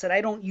 Sorry. Then I said,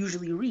 I don't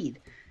usually read.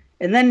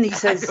 And then he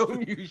says, I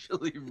don't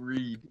usually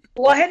read.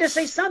 Well, I had to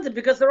say something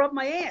because they're up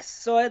my ass.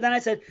 So then I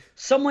said,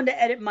 someone to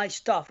edit my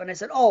stuff. And I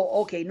said,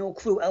 oh, okay, no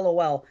clue,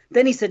 LOL.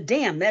 Then he said,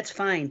 damn, that's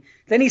fine.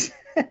 Then he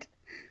said,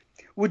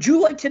 would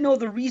you like to know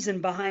the reason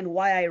behind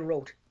why I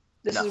wrote?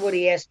 This is what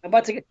he asked.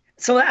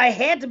 So I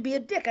had to be a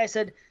dick. I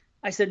said,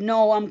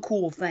 no, I'm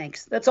cool,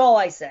 thanks. That's all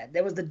I said.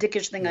 That was the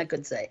dickish thing I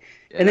could say.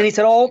 Yeah. And then he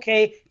said, oh,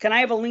 okay, can I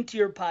have a link to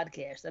your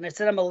podcast? And I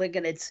said, I'm a link,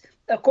 and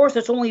of course,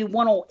 it's only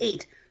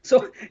 108.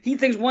 So he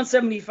thinks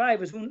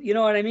 175 is, you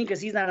know what I mean? Because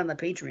he's not on the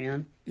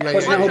Patreon. Yeah,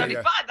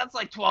 175, that's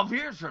like 12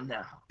 years from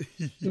now.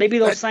 Maybe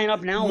they'll sign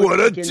up now. What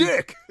a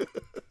dick.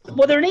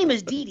 Well, their name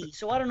is Dee Dee,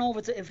 so I don't know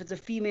if it's a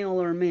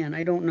female or a man.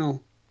 I don't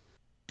know.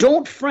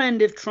 Don't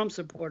friend if Trump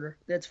supporter.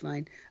 That's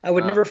fine. I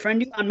would never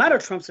friend you. I'm not a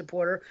Trump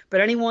supporter,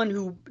 but anyone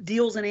who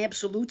deals in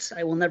absolutes,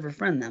 I will never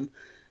friend them.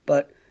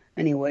 But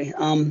anyway,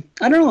 I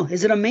don't know.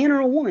 Is it a man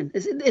or a woman?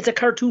 It's a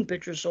cartoon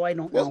picture, so I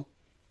don't know.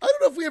 I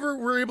don't know if we ever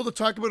were able to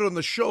talk about it on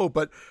the show,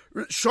 but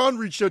Sean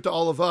reached out to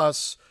all of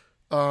us.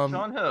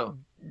 Sean who?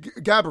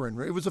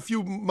 Gabarin. It was a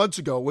few months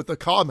ago with a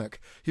comic.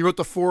 He wrote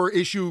the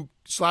 4-issue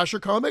slasher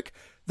comic.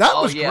 That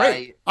was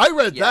great. I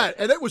read that,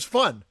 and it was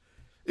fun.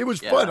 It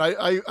was fun.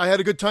 I had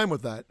a good time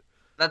with that.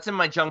 That's in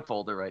my junk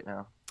folder right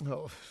now.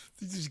 Oh,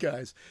 these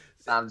guys.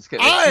 No, I'm just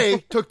kidding.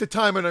 I took the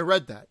time and I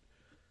read that.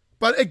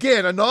 But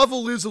again, a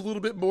novel is a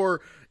little bit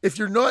more, if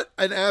you're not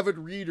an avid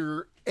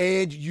reader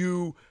and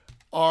you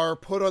are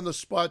put on the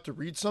spot to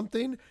read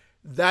something,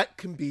 that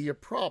can be a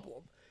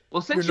problem.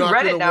 Well, since you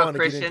read it now,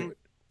 Christian,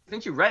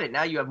 since you read it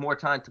now, you have more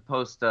time to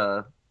post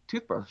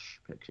toothbrush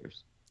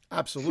pictures.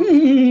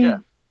 Absolutely. Yeah.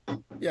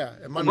 Yeah,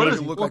 and my money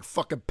look like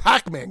fucking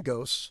Pac-Man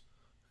ghosts.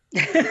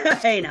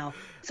 Hey now.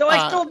 So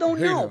I still don't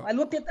know. I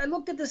looked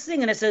at this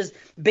thing and it says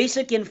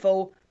basic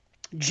info,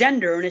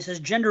 gender, and it says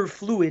gender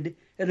fluid,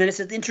 and then it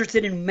says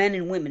interested in men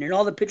and women, and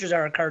all the pictures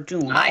are a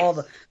cartoon. Nice.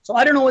 So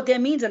I don't know what that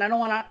means, and I don't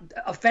want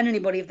to offend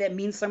anybody if that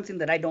means something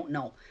that I don't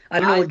know. I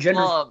don't know what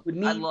gender would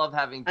mean. I love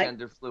having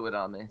gender fluid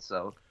on me,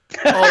 so.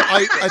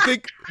 I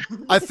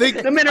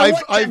think no matter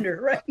what gender,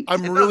 right?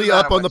 I'm really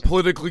up on the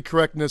politically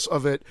correctness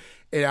of it,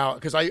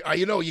 because I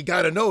you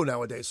got to know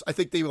nowadays. I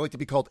think they would like to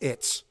be called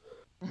its.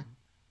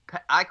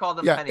 I call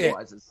them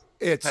Pennywises.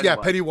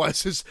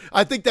 Pennywises.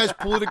 I think that's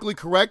politically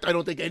correct. I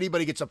don't think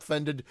anybody gets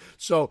offended,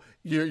 so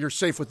you're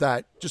safe with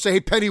that. Just say, hey,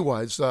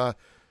 Pennywise,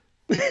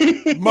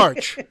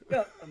 March.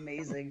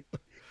 Amazing.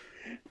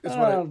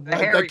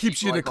 That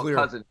keeps you in the clear.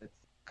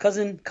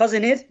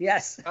 Cousin it?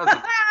 Yes.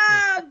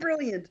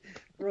 Brilliant.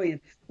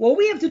 Well,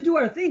 we have to do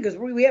our thing because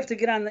we have to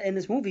get on in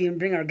this movie and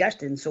bring our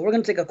guest in. So we're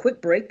going to take a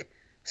quick break.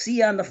 See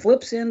you on the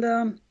flips,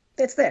 and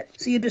that's that.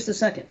 See you in just a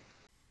second.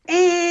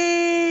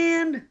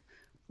 And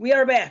we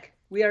are back.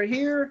 We are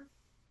here,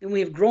 and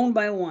we have grown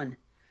by one.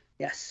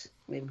 Yes,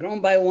 we have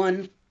grown by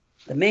one.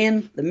 The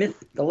man, the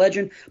myth, the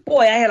legend.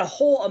 Boy, I had a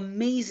whole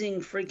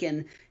amazing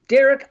freaking...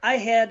 Derek, I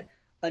had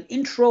an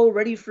intro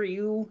ready for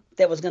you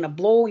that was going to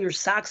blow your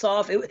socks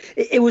off.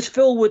 It was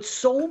filled with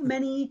so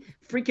many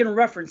freaking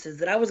references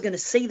that I was going to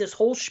say this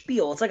whole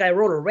spiel. It's like I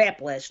wrote a rap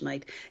last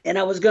night, and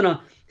I was going to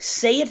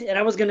say it, and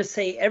I was going to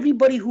say,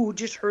 everybody who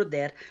just heard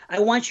that, I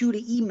want you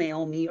to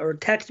email me or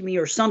text me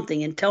or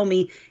something and tell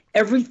me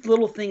every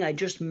little thing I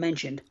just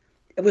mentioned.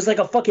 It was like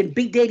a fucking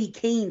Big Daddy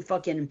Kane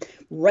fucking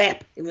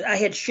rap. I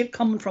had shit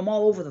coming from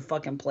all over the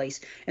fucking place,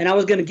 and I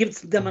was going to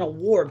give them an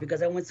award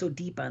because I went so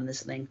deep on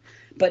this thing.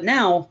 But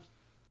now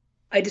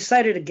I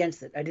decided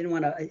against it. I didn't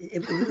want to.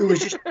 It was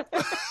just.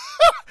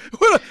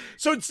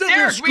 So instead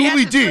Derek, of we have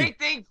Schooly this D, great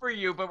thing for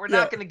you, but we're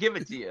not going to give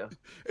it to you.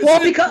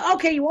 Well, because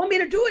okay, you want me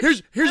to do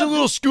it? here's a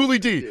little Schooly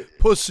D.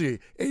 Pussy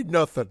ain't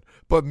nothing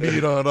but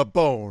meat on a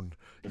bone.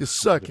 You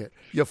suck it,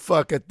 you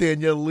fuck it,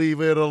 then you leave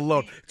it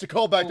alone. It's a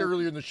callback to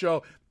earlier in the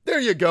show. There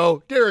you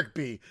go, Derek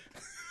B.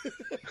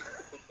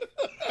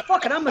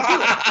 Fuck it, I'm gonna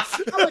do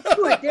it. I'm gonna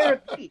do it,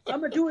 Derek B.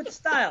 I'm gonna do it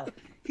style.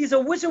 He's a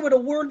wizard with a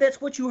word that's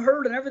what you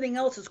heard, and everything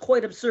else is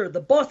quite absurd. The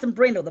Boston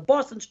Braino, the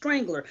Boston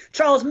Strangler,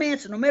 Charles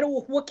Manson, no matter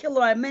what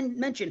killer I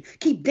mention,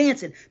 keep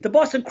dancing. The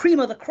Boston Cream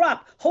of the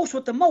Crop, host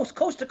with the most,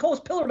 coast to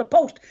coast, pillar to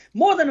post.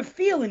 More than a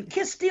feeling,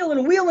 kiss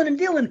stealing, wheeling and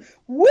dealing.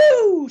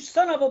 Woo!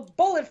 Son of a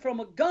bullet from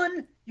a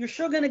gun. You're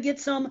sure gonna get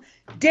some.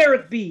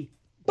 Derek B.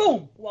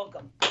 Boom!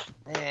 Welcome.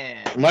 Man,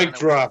 Mic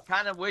drop.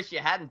 Kind of wish you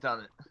hadn't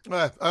done it.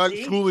 I like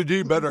Schooly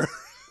D better.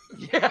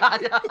 Yeah,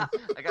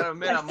 I gotta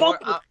admit,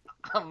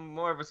 I'm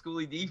more of a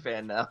Schooly D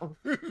fan now.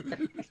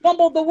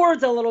 Fumbled the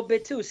words a little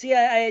bit too. See,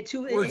 I had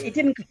to. It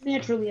didn't come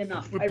naturally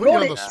enough. We I put you wrote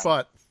on it. the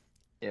spot.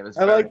 Yeah, it was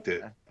I liked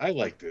it. I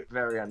liked it.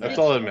 Very That's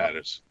all that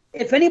matters.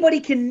 If anybody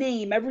can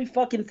name every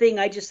fucking thing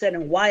I just said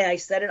and why I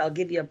said it, I'll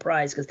give you a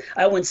prize because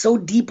I went so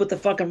deep with the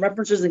fucking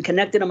references and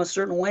connected them a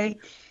certain way.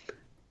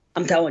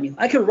 I'm telling you,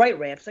 I can write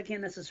raps. I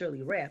can't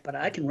necessarily rap, but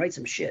I can write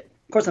some shit.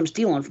 Of course, I'm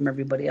stealing from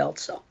everybody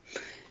else. So,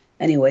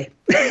 anyway,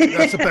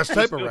 That's the best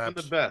type of Still rap.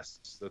 the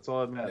best. That's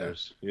all that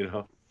matters. You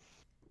know.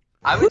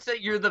 I would say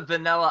you're the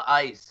Vanilla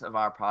Ice of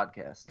our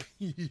podcast.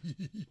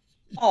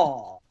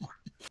 oh,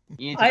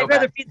 You need to go I'd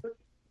rather back. be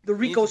the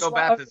Rico You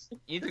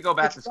need to go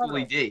back to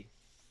Schooly D.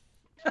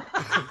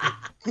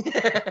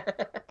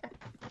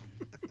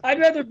 I'd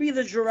rather be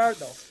the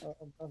Gerardo.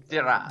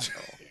 Gerardo.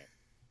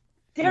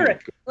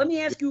 Derek, let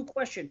me ask you a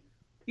question.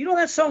 You know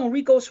that song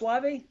Rico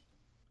Suave?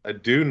 I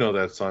do know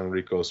that song,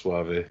 Rico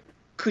Suave.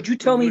 Could you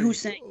tell me who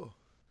sang?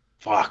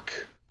 Fuck.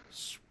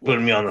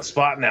 Putting me on the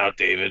spot now,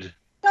 David.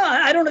 No,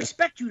 I don't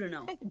expect you to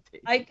know.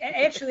 I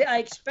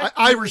expect.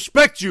 I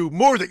respect you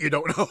more that you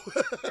don't know.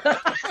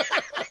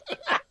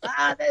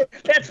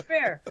 That's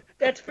fair.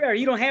 That's fair.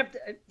 You don't have to.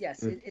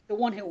 Yes, it's a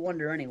one-hit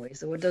wonder anyway,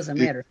 so it doesn't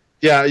matter.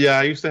 Yeah.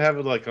 I used to have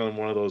it like on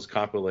one of those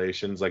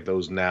compilations, like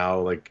those now,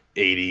 like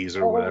 80s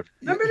or whatever.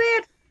 Remember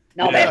that?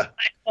 No, Yeah. that's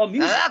all Now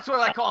music. that's what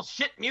I call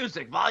shit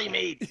music, Volume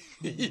 8.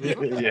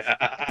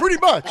 Yeah. Pretty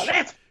much. Now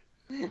that's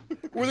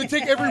Where they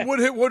take every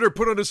one-hit wonder,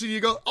 put on a CD, you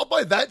go, I'll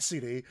buy that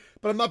CD,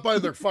 but I'm not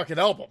buying their fucking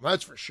album,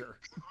 that's for sure.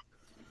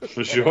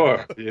 For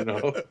sure. You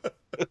know.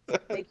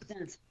 makes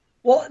sense.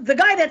 Well, the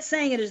guy that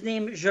sang it is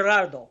named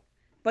Gerardo,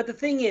 but the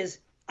thing is,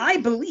 I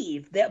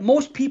believe that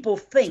most people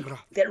think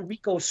that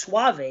Rico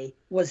Suave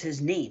was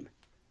his name.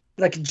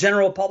 Like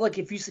general public,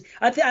 if you see,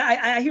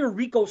 I hear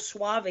Rico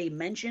Suave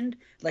mentioned,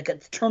 like a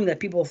term that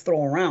people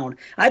throw around.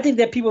 I think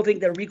that people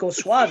think that Rico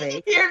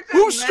Suave.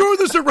 Who's throwing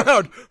this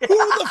around? Who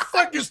the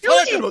fuck is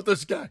talking about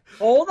this guy?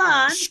 Hold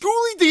on.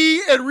 Schooly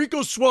D and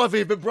Rico Suave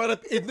have been brought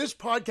up in this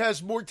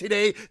podcast more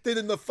today than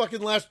in the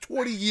fucking last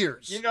 20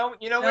 years. You know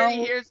where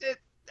he hears it,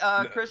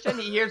 Christian?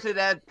 He hears it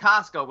at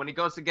Costco when he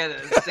goes to get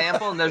a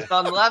sample and there's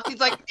none left. He's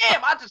like,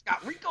 damn, I just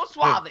got Rico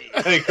Suave.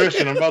 Hey,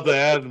 Christian, I'm about to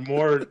add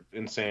more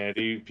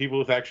insanity.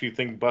 People actually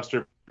think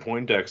Buster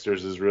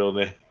Poindexter's his real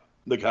name,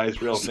 the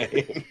guy's real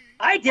name.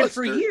 I did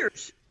for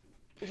years.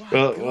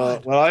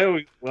 Well, I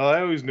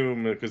always knew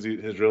him because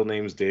his real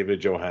name's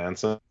David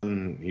Johansen.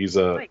 He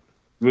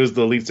was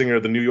the lead singer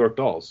of the New York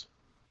Dolls.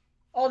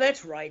 Oh,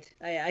 that's right.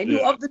 I knew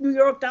of the New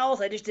York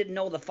Dolls. I just didn't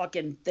know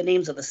the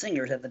names of the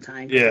singers at the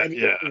time.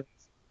 Yeah.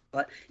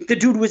 But the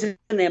dude was in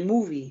that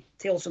movie,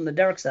 Tales from the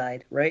Dark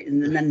Side, right?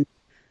 And then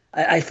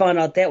I found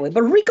out that way.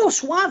 But Rico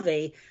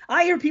Suave,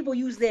 I hear people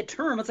use that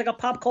term. It's like a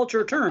pop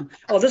culture term.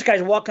 Oh, this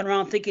guy's walking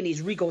around thinking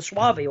he's Rico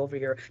Suave over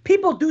here.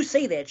 People do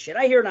say that shit.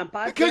 I hear it on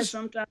podcasts Because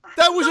sometimes.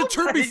 that was a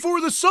term before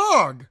the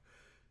song.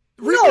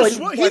 No,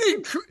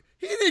 it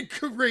He didn't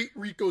create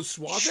Rico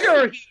Suave.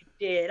 Sure he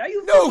did. Are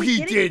you No, fucking he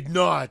kidding? did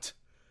not.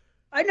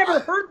 I never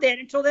heard that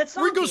until that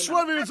song Rico came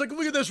Suave out. is like,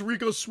 look at this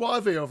Rico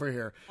Suave over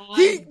here.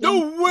 I No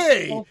think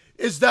way so.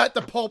 is that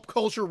the pop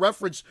culture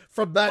reference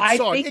from that I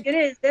song. think it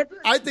is.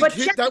 I think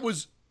But that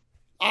was.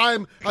 I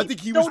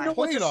think he don't was know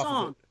playing what's a off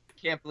song. of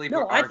it. Can't believe No,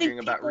 we're I think arguing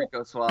about people-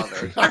 Rico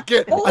Suave. I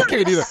can't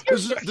either.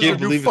 This is a Can't new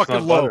believe it's fucking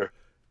not low. butter.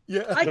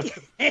 Yeah.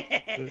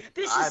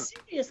 This is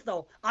serious,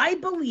 though. I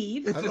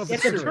believe I love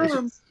that the the series.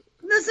 term.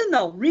 Listen,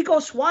 though, Rico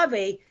Suave,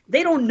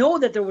 they don't know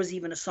that there was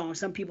even a song.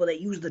 Some people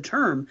that use the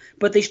term,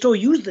 but they still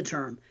use the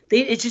term.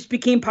 It just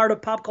became part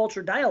of pop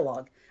culture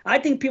dialogue. I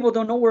think people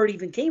don't know where it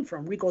even came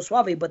from, Rico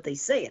Suave, but they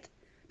say it.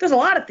 There's a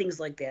lot of things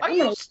like that. Are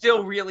you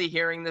still really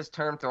hearing this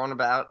term thrown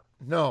about?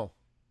 No.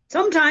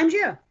 Sometimes,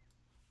 yeah.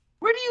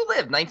 Where do you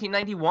live?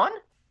 1991?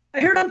 I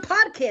heard on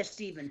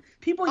podcasts even.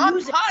 People on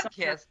use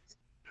podcasts?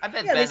 I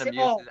bet Venom uses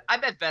it. I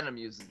bet Venom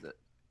uses it.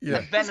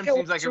 Yeah. Venom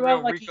seems like a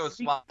real Rico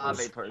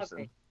Suave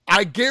person.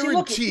 I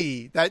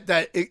guarantee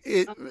that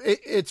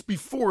it's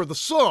before the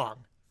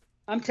song.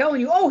 I'm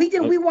telling you. Oh, he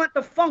did We Want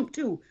the Funk,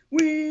 too.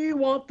 We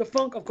Want the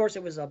Funk. Of course,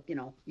 it was up,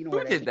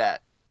 Who did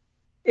that?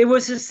 It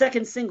was his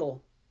second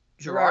single.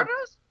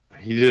 Gerardo's?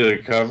 He did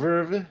a cover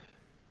of it?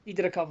 He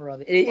did a cover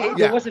of it.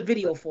 There was a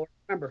video for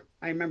it.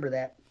 I remember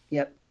that.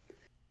 Yep.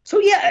 So,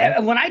 yeah,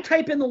 when I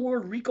type in the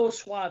word Rico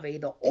Suave,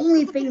 the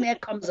only thing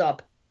that comes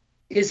up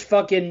is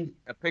fucking...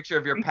 a picture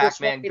of your Rico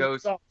Pac-Man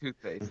Ghost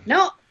toothpaste.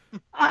 No,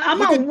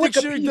 I'm on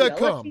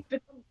Wikipedia.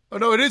 Oh,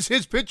 no, it is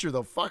his picture,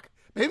 though. Fuck.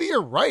 Maybe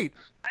you're right.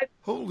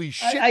 Holy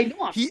shit. I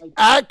know. He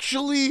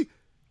actually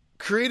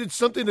created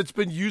something that's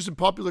been used in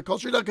popular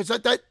culture now, because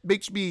that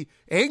makes me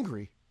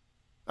angry.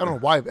 I don't know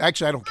why.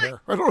 Actually, I don't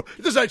care. I don't know.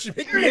 It doesn't actually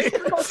make me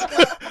angry.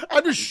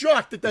 I'm just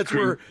shocked that that's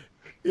where...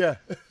 Yeah.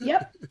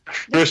 Yep.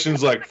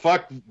 Christian's like,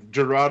 fuck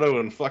Gerardo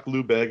and fuck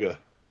Lou Bega.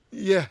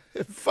 Yeah.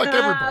 Fuck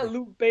everybody.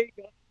 Lou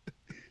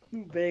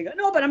Bega.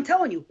 No, but I'm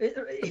telling you,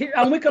 here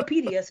on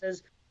Wikipedia it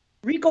says,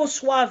 Rico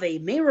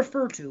Suave may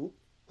refer to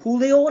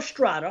Julio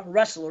Estrada,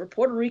 wrestler,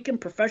 Puerto Rican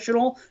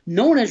professional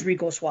known as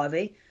Rico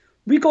Suave,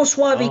 Rico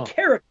Suave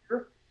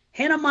character,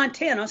 Hannah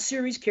Montana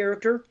series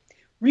character,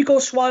 Rico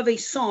Suave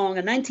song,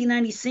 a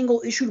 1990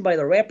 single issued by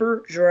the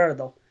rapper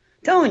Gerardo.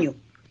 Telling you,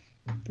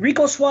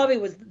 Rico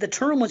Suave the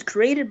term was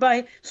created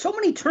by so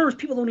many terms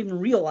people don't even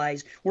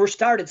realize were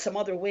started some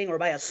other way or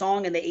by a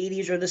song in the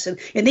 80s or this, and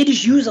they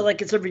just use it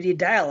like it's everyday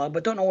dialogue,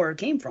 but don't know where it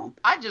came from.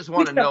 I just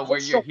want to know where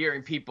you're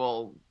hearing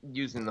people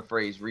using the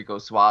phrase Rico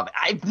Suave.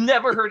 I've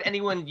never heard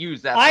anyone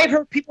use that. I've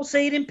heard people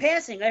say it in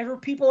passing. I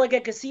heard people like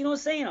at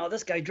casinos saying, "Oh,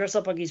 this guy dressed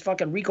up like he's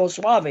fucking Rico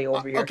Suave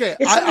over here." Okay,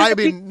 I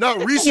mean,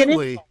 not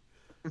recently.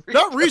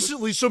 Not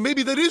recently, so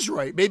maybe that is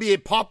right. Maybe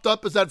it popped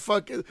up as that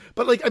fucking...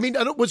 But, like, I mean,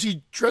 was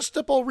he dressed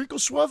up all Rico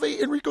Suave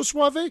in Rico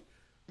Suave?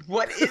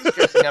 What is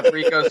dressing up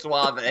Rico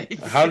Suave?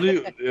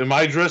 Am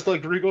I dressed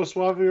like Rico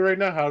Suave right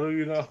now? How do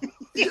you know?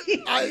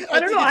 I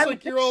don't know. It's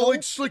like you're all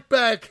like slick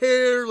back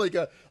hair, like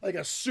a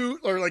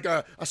suit or like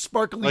a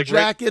sparkly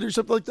jacket or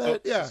something like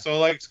that. Yeah. So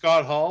like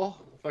Scott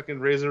Hall,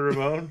 fucking Razor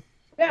Ramon.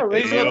 Yeah,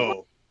 Razor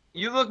Ramon.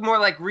 You look more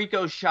like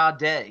Rico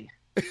Sade.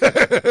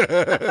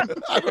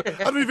 I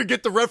don't even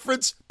get the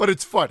reference, but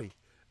it's funny.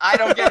 I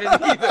don't get it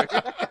either.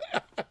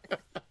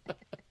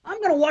 I'm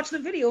going to watch the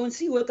video and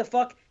see what the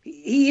fuck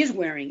he is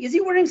wearing. Is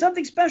he wearing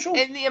something special?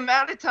 In the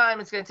amount of time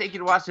it's going to take you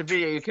to watch the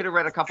video, you could have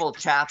read a couple of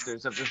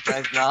chapters of this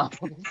guy's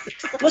novel.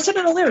 Listen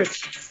to the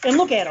lyrics and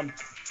look at them.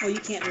 Well, you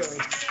can't really.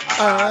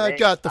 I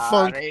got the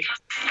funk.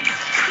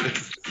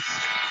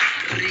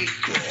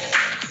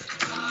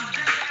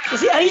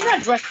 He's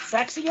not dressed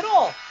sexy at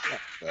all.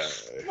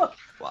 Look.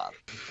 Wow.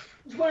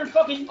 He's wearing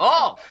fucking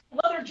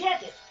leather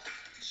jacket.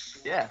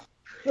 Yeah.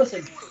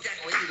 Listen.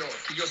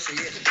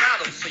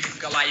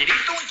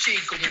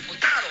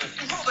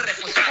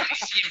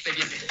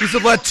 He's a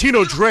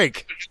Latino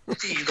Drake.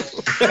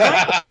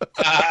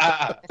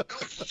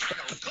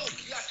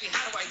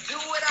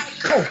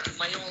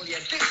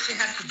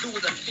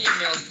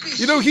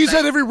 You know, he's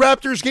at every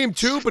Raptors game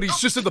too, but he's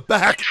just in the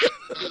back.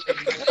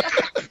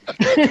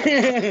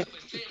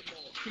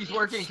 He's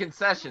working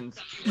concessions.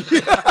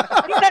 He's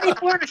not even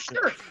wearing a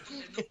shirt.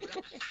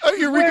 Are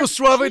you Rico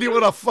Suave? Do you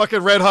want a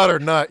fucking red hot or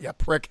not, you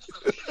prick?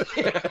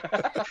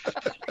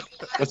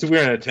 What's he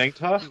wearing, a tank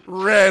top?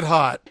 Red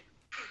hot.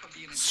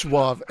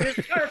 Suave.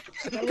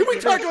 Can we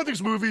talk about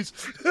these movies?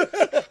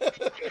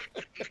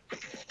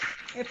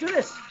 After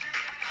this.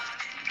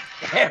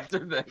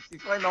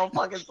 He's playing the whole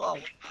fucking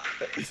song.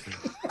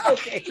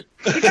 Okay.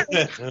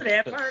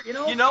 That part, you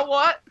know? You know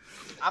what?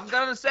 I'm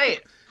going to say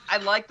it. I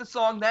like the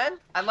song then.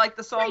 I like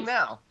the song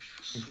now.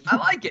 I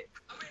like it.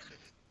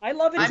 I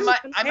love it too.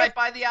 I might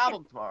buy the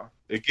album tomorrow.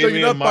 It gave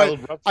me a mild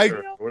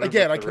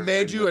rupture. I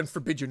command you and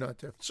forbid you not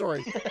to.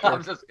 Sorry.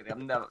 I'm just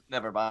kidding. I'm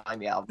never buying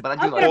the album, but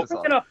I do like the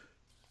song.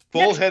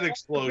 Full head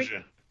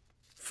explosion.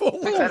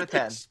 6 out of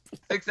 10.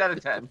 6 out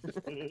of 10.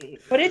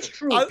 But it's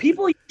true.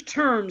 People use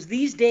terms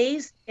these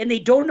days, and they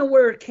don't know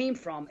where it came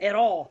from at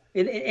all.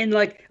 And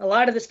like a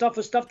lot of the stuff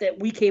was stuff that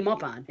we came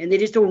up on, and they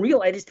just don't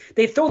realize.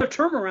 They throw the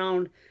term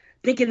around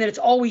thinking that it's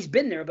always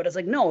been there, but it's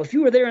like, no, if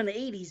you were there in the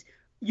 80s,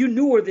 you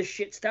knew where this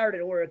shit started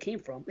and where it came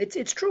from.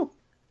 It's true.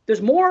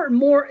 There's more and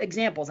more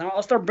examples, and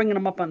I'll start bringing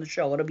them up on the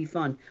show. It'll be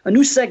fun. A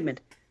new segment.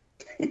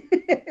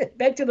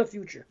 Back to the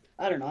Future.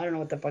 I don't know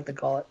what the fuck to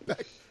call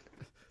it.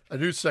 A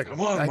new segment.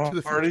 Come on, Back to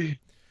the Marty.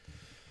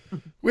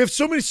 We have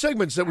so many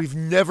segments that we've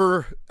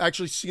never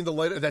actually seen the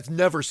light of, that's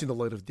never seen the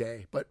light of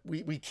day, but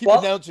we keep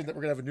announcing that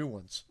we're going to have new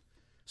ones.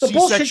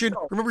 C-section.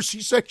 Remember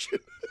C-section?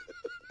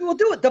 We'll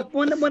do it.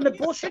 When the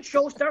bullshit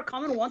shows start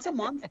coming once a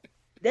month,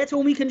 that's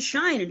when we can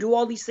shine and do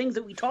all these things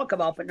that we talk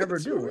about but never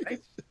do,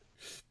 right?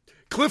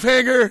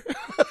 Cliffhanger.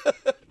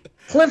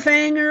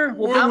 Cliffhanger.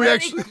 How many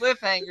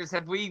cliffhangers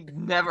have we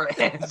never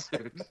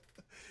answered?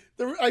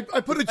 I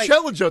put a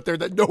challenge out there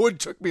that no one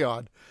took me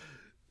on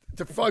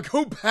to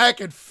go back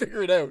and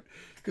figure it out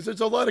because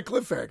there's a lot of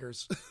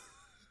cliffhangers.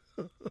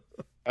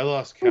 I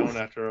lost count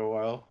after a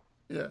while.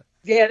 Yeah.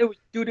 Yeah,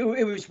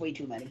 it was way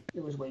too many.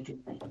 It was way too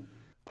many.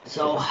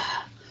 So,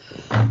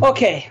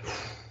 okay.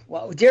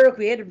 Well, Derek,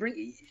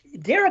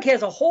 Derek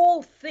has a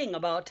whole thing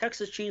about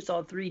Texas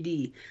Chainsaw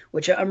 3D,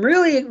 which I'm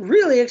really,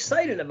 really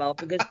excited about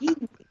because he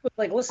was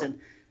like, listen,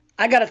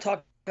 I got to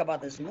talk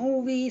about this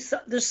movie. So,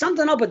 there's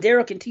something up with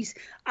Derek and TC.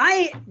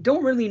 I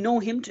don't really know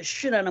him to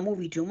shit on a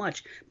movie too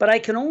much, but I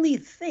can only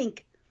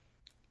think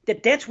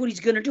that that's what he's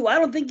going to do. I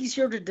don't think he's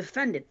here to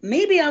defend it.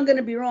 Maybe I'm going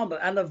to be wrong,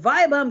 but on the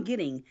vibe I'm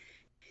getting,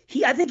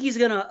 I think he's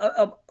going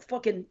to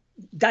fucking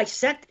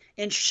dissect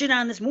and shit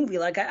on this movie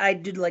like I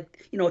did,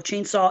 like, you know,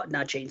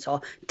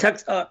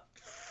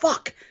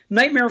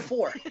 Nightmare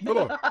 4.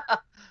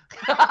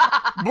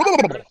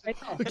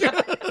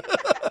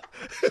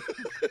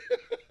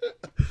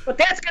 But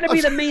that's going to be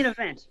the main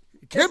event.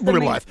 You can't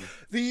bring it live.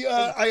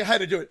 I had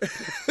to do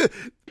it.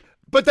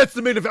 But that's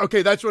the main event.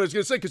 Okay, that's what I was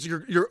going to say because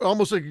you're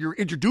almost like you're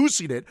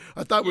introducing it.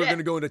 I thought we were going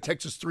to go into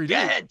Texas 3D. Go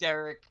ahead,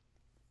 Derek.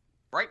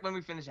 Right when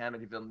we finish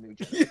Amityville, New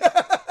Jersey.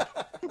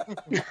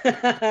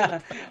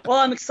 Well,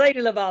 I'm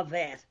excited about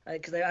that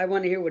because I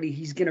want to hear what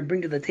he's going to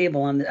bring to the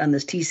table on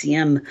this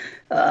TCM,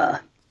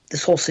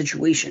 this whole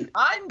situation.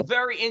 I'm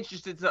very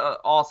interested to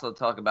also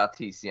talk about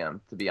TCM,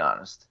 to be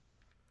honest.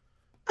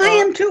 I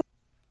am too.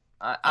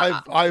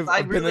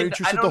 I've been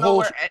interested the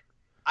whole.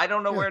 I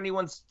don't know where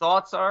anyone's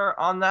thoughts are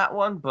on that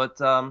one, but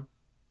I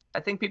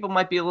think people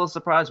might be a little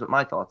surprised with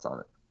my thoughts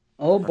on it.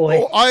 Oh boy!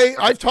 Well,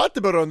 I talked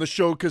about it on the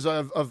show because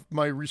of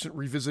my recent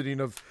revisiting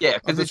of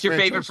because it's your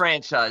favorite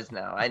franchise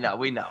now. I know,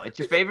 we know it's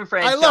your favorite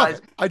franchise. I love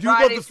it. I do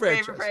Fridays love the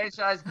franchise. Favorite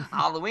franchise.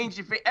 Halloween's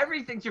your favorite.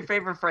 Everything's your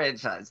favorite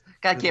franchise.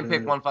 Guy can't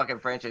pick one fucking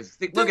franchise.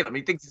 Look at him.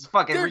 He thinks he's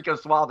fucking Rico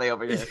Suave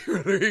over here.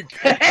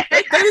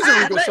 That is a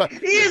Rico Suave.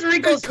 He is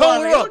Rico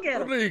Suave. Look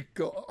at him.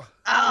 Rico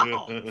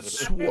Oh.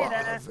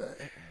 Suave.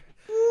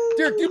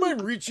 Derek, do you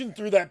mind reaching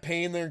through that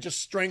pain there and just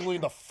strangling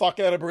the fuck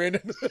out of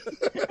Brandon?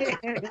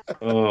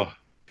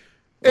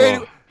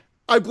 And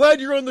I'm glad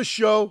you're on the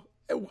show.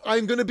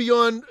 I'm going to be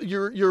on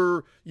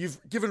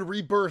you've given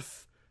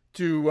rebirth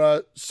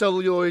to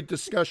celluloid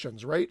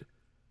discussions, right?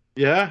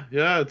 Yeah,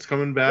 it's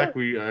coming back.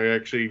 I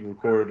actually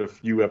recorded a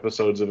few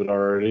episodes of it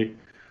already.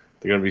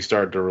 They're going to be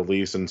starting to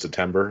release in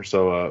September,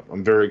 so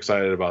I'm very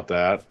excited about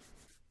that.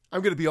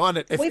 I'm going to be on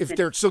it if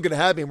Derek's still going to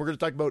have me. And we're going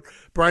to talk about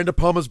Brian De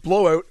Palma's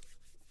Blowout,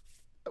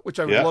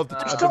 which I would love to.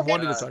 I've been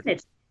wanting to talk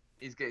about.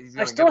 He's going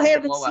to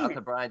give a blowout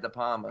to Brian De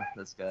Palma.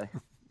 This guy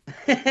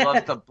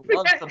loves to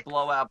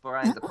blow out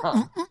Brian De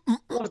Palma.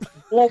 Loves to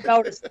blow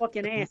out his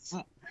fucking ass.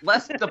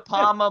 Less De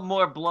Palma,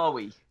 more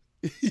blowy.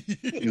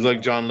 He's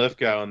like John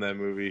Lithgow in that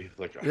movie.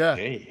 Like,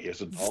 hey,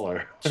 here's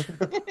 $1.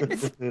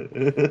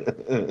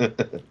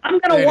 I'm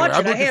gonna watch it.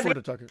 I'm looking forward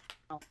to talking.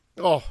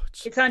 Oh,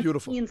 it's on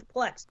beautiful. Ian's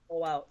Plex.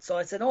 Go out. So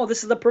I said,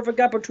 this is the perfect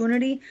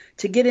opportunity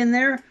to get in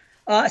there.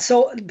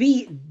 So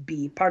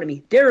pardon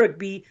me, Derek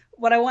B.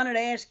 What I wanted to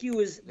ask you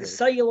is the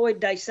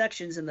celluloid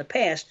dissections in the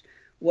past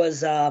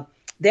was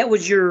that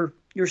was your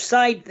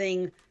side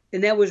thing,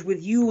 and that was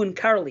with you and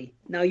Carly.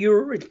 Now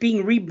it's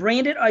being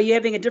rebranded. Are you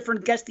having a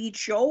different guest each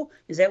show?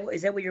 Is that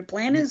what your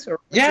plan is? Or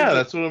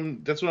that's what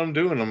I'm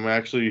doing. I'm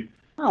actually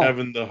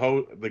having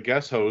the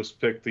guest host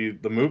pick the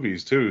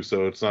movies too.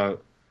 So it's not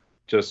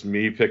just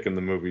me picking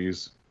the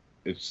movies.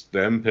 It's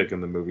them picking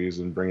the movies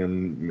and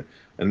bringing,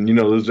 and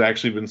there's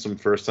actually been some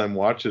first time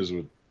watches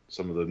with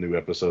some of the new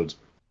episodes.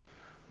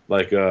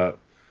 Like I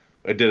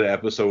did an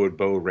episode with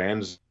Bo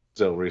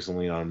Ransdell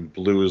recently on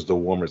Blue is the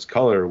Warmest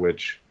Color,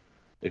 which,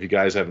 if you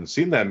guys haven't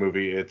seen that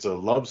movie, it's a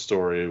love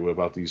story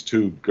about these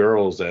two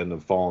girls that end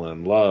up falling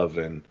in love,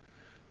 and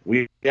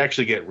we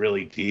actually get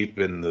really deep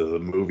into the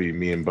movie.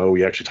 Me and Bo,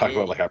 we actually talk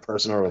about like our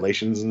personal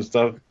relations and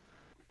stuff.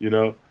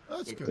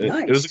 That's good.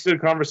 It was a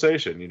good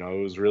conversation. It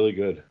was really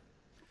good.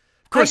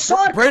 Of course,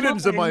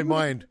 Brandon's in my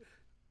mind.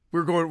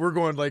 We're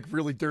going like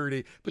really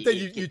dirty, but then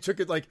you took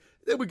it like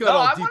then we got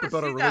all deep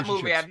about our relationships. That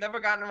movie. I've never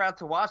gotten around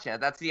to watching it.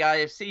 That's the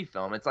IFC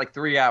film. It's like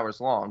 3 hours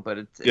long, but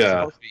it's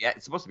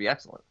supposed to be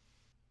excellent.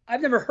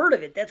 I've never heard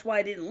of it. That's why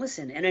I didn't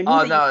listen. And I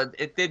knew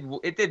it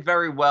did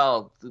very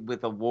well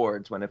with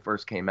awards when it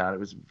first came out. It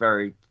was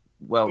very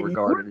well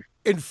regarded.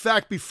 In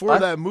fact, before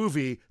that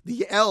movie,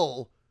 the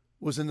L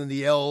was in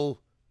the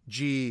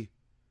LG.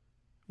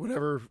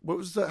 Whatever. What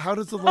was the? How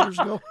does the letters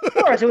go? Of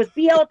course, it was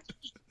BLT.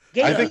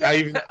 I think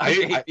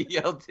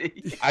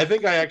I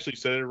think I actually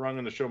said it wrong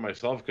on the show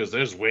myself because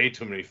there's way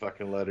too many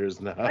fucking letters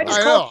now. I just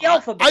call it the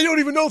alphabet. I don't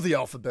even know the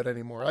alphabet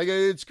anymore.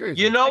 It's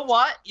crazy. You know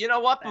what?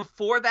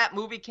 Before that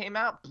movie came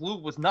out, blue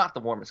was not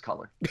the warmest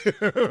color.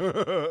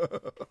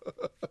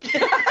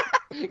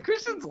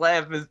 Christian's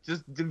laugh is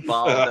just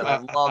involved, and I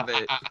love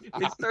it.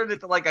 It's turned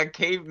into like a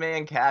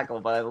caveman cackle,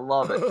 but I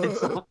love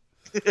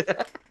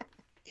it.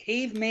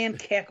 Caveman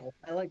Cackle.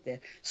 I like that.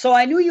 So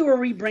I knew you were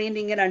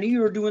rebranding it. I knew you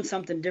were doing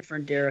something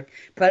different, Derek.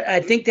 But I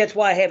think that's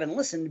why I haven't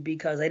listened,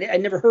 because I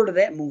never heard of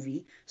that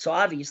movie. So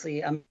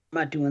obviously I'm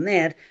not doing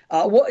that.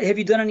 What have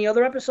you done any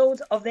other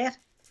episodes of that?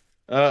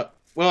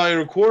 Well, I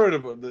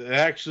recorded, but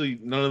actually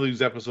none of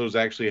these episodes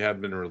actually have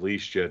been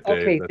released yet,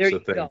 Dave. Okay, That's there the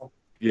you thing. go.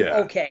 Yeah.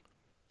 Okay.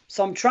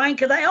 So I'm trying,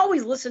 because I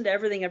always listen to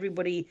everything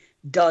everybody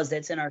does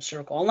that's in our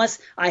circle. Unless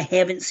I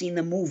haven't seen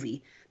the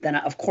movie, then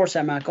of course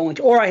I'm not going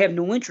to. Or I have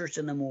no interest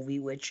in the movie,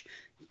 which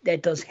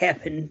that does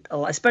happen a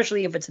lot,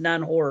 especially if it's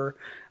non-horror.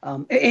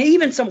 And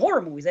even some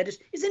horror movies.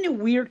 Isn't it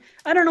weird?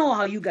 I don't know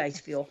how you guys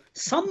feel.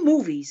 Some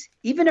movies,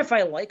 even if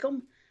I like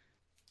them,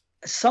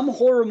 some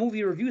horror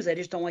movie reviews I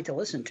just don't like to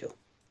listen to.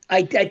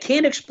 I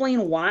can't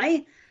explain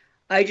why.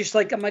 I just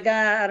like, oh my God,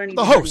 I don't need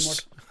the to hear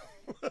hosts.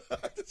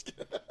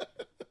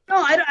 No,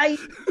 I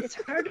it's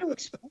hard to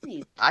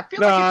explain. I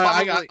feel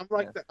like it's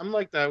probably, I'm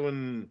like that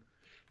when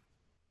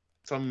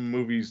some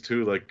movies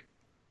too. Like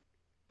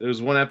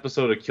there's one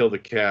episode of Kill the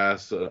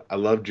Cast. I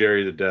love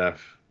Jerry to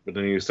death, but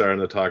then you're starting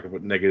to talk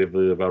about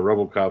negatively about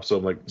RoboCop. So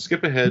I'm like,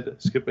 skip ahead.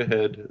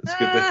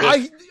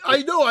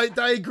 I know.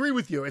 I agree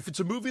with you. If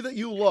it's a movie that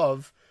you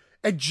love,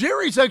 and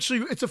Jerry's actually,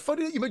 it's a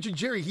funny that you mentioned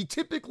Jerry. He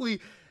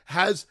typically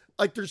has,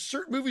 like, there's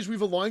certain movies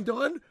we've aligned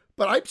on.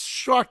 But I'm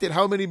shocked at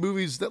how many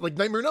movies that, like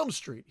Nightmare on Elm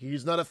Street,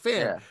 he's not a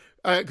fan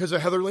because of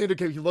Heather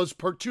Langenkamp. He loves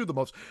Part 2 the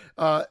most.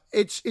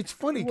 It's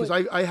funny because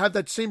I had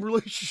that same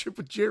relationship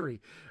with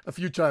Jerry a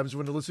few times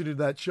when listening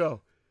to that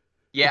show.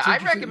 Yeah, I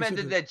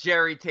recommended that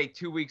Jerry take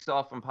 2 weeks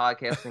off from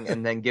podcasting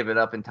and then give it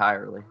up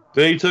entirely.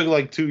 Then he took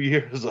like 2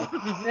 years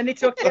off. Then he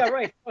took, yeah,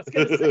 right. I was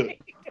gonna say.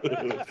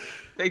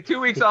 Take 2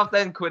 weeks off,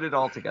 then quit it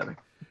altogether.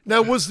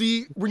 Now, when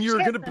you were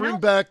going to bring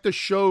back the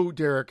show,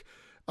 Derek?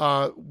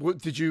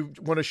 Did you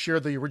want to share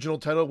the original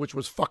title, which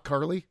was "Fuck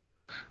Carly"?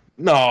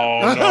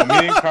 No,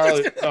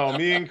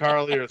 me and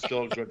Carly are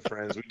still good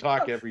friends. We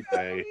talk every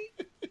day.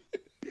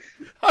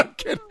 I'm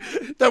kidding.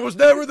 That was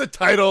never the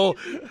title.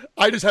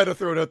 I just had to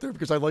throw it out there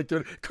because I liked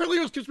it. Carly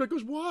always comes back and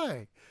goes,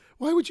 "Why?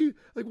 Why would you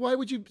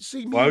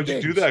say me? Why would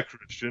you do that,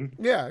 Christian?"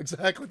 Yeah,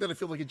 exactly. Then I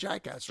feel like a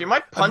jackass. She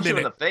might punch you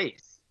in the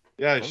face.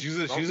 Yeah,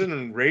 she's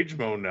in rage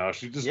mode now.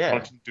 She's just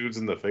punching dudes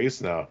in the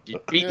face now.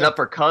 Beating up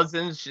her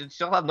cousins.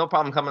 She'll have no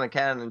problem coming to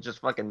Canada and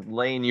just fucking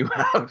laying you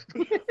out.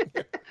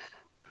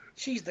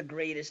 She's the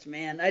greatest,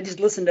 man. I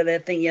just listened to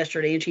that thing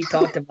yesterday and she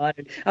talked about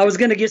it. I was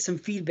going to get some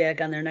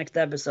feedback on their next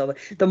episode.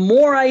 The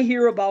more I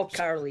hear about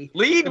Carly,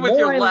 lead with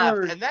your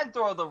left and then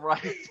throw the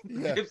right.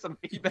 Give some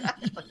feedback,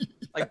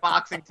 like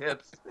boxing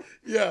tips.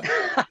 Yeah.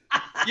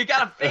 You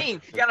gotta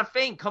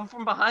feint. Come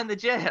from behind the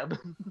jab.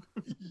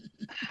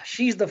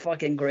 She's the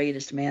fucking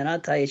greatest, man. I'll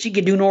tell you. She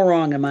can do no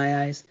wrong in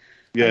my eyes.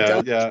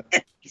 Yeah.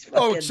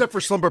 Oh, except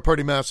for Slumber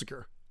Party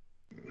Massacre.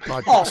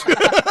 Oh,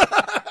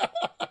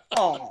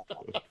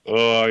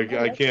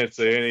 I can't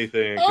say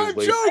anything. I'm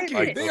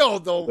joking. They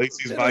all know.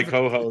 Lacey's my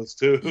co-host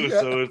too,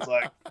 so it's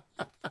like.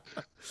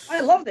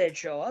 I love that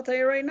show. I'll tell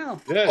you right now.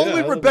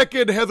 Only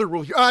Rebecca and Heather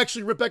will hear.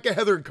 Actually, Rebecca,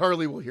 Heather, and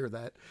Carly will hear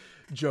that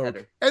joke,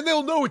 Heather. And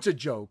they'll know it's a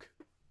joke.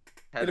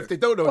 Heather. And if they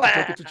don't know it's a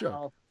joke, it's a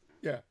joke.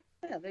 Yeah.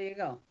 Yeah, there you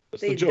go.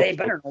 They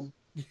better know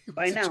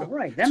by now,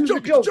 right? Them's the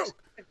jokes.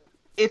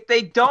 If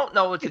they don't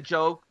know it's a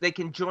joke, they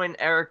can join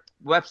Eric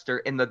Webster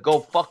in the "Go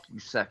Fuck You"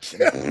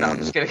 section. No, I'm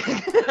just kidding.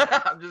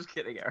 I'm just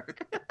kidding,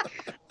 Eric.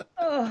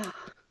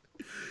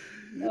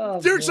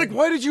 Derek's like,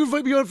 why did you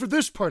invite me on for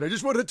this part? I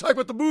just wanted to talk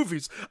about the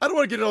movies. I don't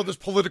want to get into all this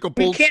political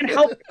bullshit.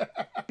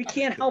 We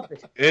can't help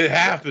it. It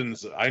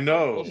happens. I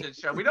know. Bullshit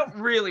show. We don't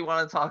really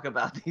want to talk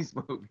about these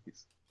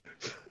movies.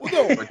 Well,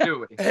 no. Or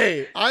do we?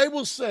 Hey, I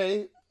will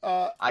say.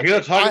 I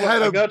gotta talk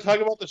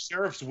about the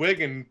sheriff's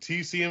wig and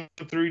TCM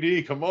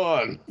 3D. Come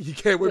on, you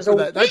can't wait for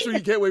that. That's what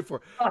you can't wait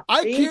for.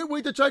 I can't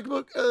wait to talk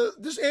about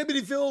this.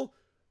 Amityville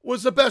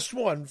was the best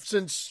one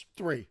since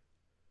 3.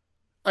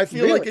 I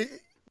feel like it.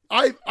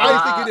 I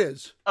think it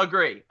is.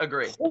 Agree.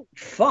 Oh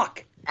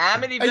fuck!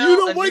 Amityville. And you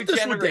don't a like new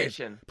this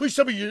generation. one, Dave. Please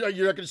tell me you're not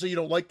going to say you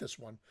don't like this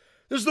one.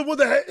 This is the one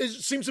that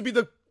seems to be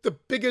the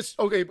biggest.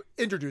 Okay,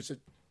 introduce it.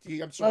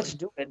 I'm sorry. Let's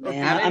do it,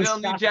 man.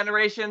 Amityville New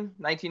Generation,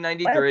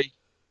 1993.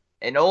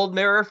 An old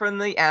mirror from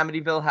the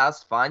Amityville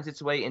house finds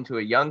its way into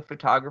a young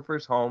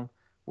photographer's home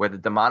where the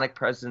demonic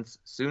presence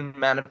soon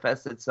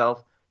manifests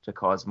itself to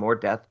cause more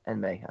death and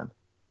mayhem.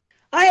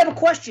 I have a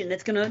question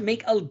that's going to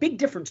make a big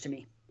difference to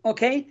me,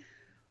 okay?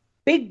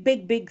 Big.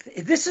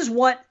 This is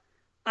what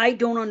I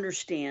don't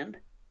understand,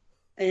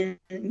 and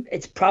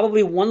it's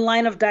probably one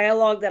line of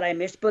dialogue that I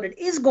missed, but it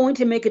is going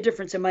to make a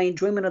difference in my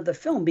enjoyment of the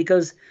film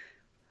because...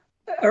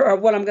 Or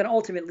what I'm going to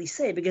ultimately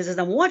say, because as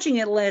I'm watching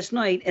it last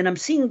night and I'm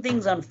seeing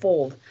things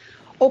unfold,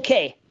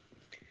 okay,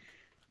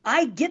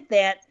 I get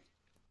that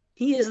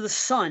he is the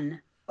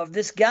son of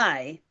this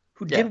guy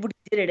who did what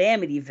he did at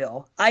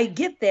Amityville. I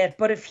get that,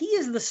 but if he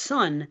is the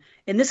son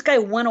and this guy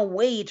went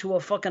away to a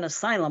fucking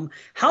asylum,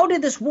 how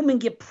did this woman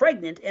get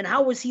pregnant and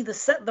how was he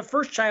the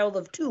first child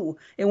of 2?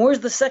 And where's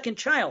the second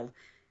child?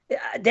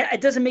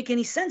 It doesn't make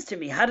any sense to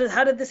me. How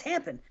did this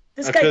happen?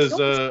 This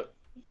guy.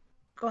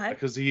 Go ahead.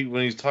 Because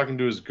when he's talking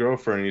to his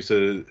girlfriend, he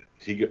said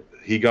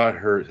he got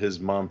his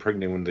mom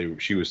pregnant when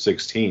she was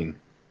 16.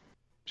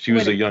 She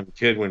was a young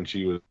kid when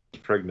she was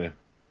pregnant.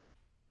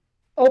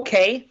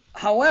 Okay.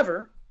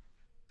 However,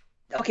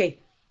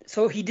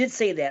 so he did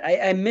say that.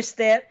 I missed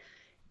that.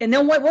 And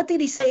then what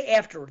did he say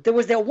after? There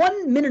was that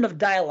 1 minute of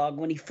dialogue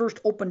when he first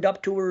opened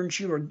up to her and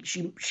she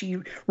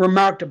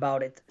remarked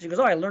about it. She goes,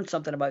 "Oh, I learned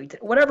something about you."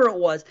 Whatever it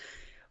was.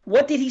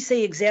 What did he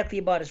say exactly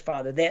about his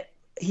father? That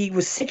he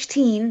was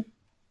 16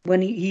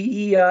 when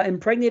he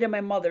impregnated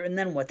my mother, and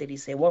then what did he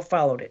say? What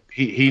followed it?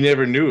 He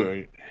never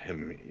knew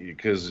him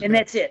because. And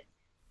that's it.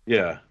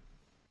 Yeah.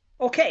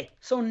 Okay,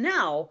 so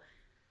now,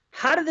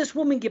 how did this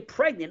woman get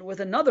pregnant with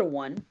another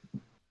one?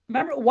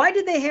 Remember, why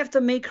did they have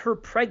to make her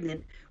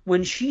pregnant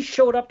when she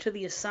showed up to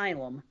the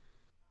asylum?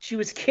 She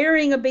was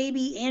carrying a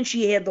baby and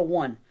she had the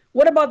one.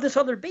 What about this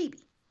other baby?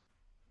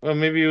 Well,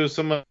 maybe it was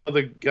some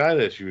other guy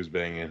that she was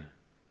banging.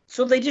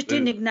 So they just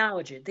didn't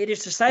acknowledge it. They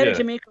just decided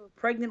to make her a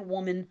pregnant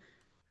woman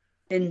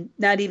and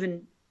not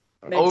even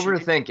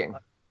overthinking.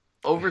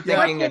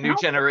 Overthinking a new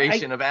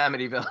generation of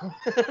Amityville.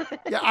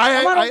 Yeah,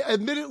 I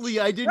admittedly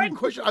I didn't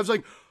question. I was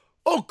like,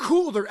 oh,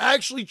 cool! They're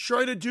actually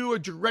trying to do a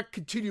direct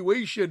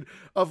continuation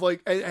of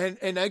like,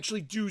 and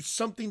actually do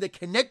something that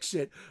connects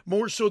it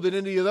more so than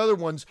any of the other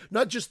ones.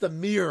 Not just the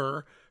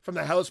mirror from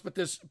the house,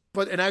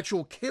 but an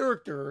actual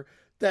character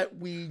that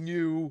we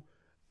knew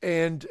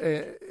and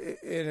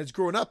has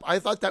grown up. I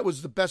thought that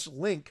was the best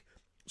link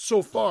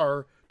so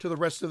far to the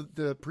rest of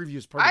the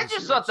previous part. I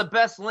just thought the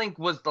best link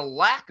was the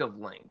lack of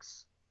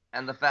links.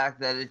 And the fact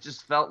that it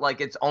just felt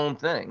like its own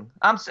thing.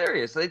 I'm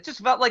serious. It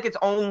just felt like its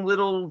own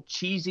little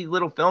cheesy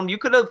little film. You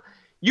could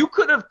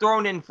have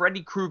thrown in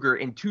Freddy Krueger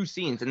in 2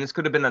 scenes, and this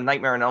could have been a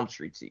Nightmare on Elm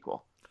Street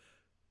sequel.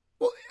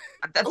 Well,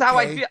 that's how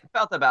I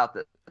felt about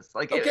this.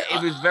 Like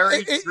it was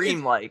very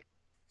dreamlike.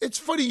 It's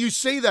funny you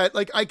say that.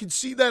 Like I could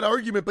see that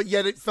argument, but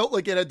yet it felt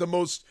like it had the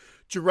most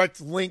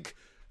direct link.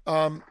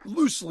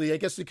 Loosely, I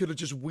guess they could have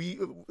just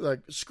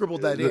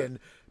scribbled that in.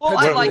 Well,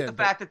 I like the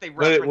fact that they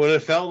referenced what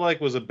it felt like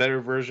was a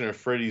better version of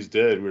Freddy's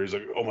Dead, where he's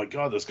like, "Oh my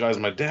god, this guy's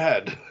my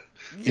dad."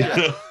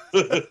 Yeah.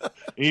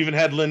 He even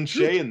had Lin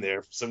Shaye in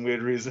there for some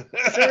weird reason.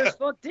 Sure as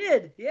fuck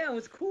did. Yeah, it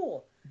was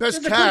cool.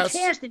 Best cast.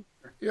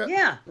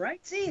 Yeah,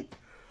 right. See,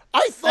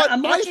 I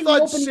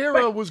thought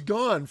Sarah was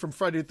gone from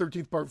Friday the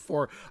 13th Part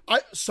 4.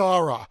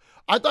 Sarah.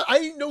 I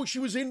didn't know she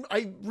was in.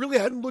 I really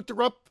hadn't looked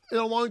her up in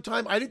a long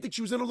time. I didn't think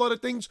she was in a lot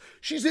of things.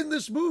 She's in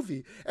this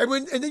movie,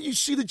 and then you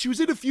see that she was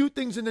in a few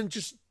things, and then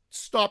just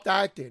stopped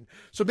acting.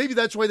 So maybe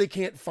that's why they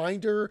can't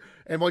find her,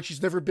 and why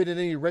she's never been in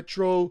any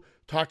retro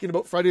talking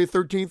about Friday the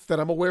 13th that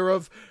I'm aware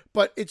of.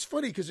 But it's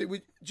funny because it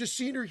was just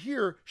seeing her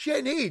here. She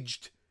hadn't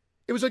aged.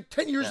 It was like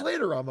 10 years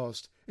later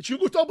almost, and she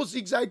looked almost the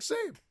exact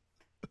same.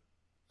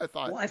 I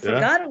thought. Well, I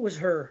forgot it was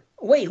her.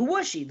 Wait, who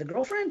was she? The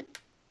girlfriend?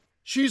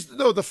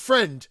 The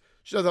friend.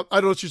 I don't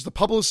know if she's the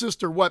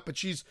publicist or what, but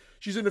she's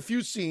in a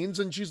few scenes,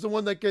 and she's the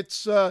one that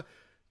gets the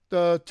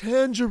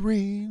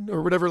tangerine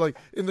or whatever, like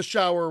in the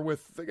shower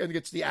and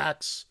gets the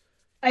axe.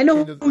 I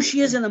know who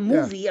she is in the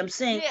movie. Yeah. I'm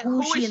saying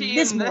who is she in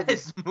this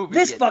movie?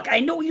 This fuck. I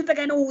know you think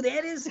I know who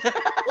that is.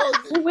 Well,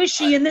 who is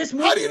she in this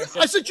movie?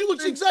 I said she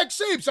looks the exact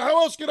same. So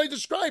how else can I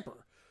describe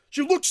her?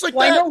 She looks like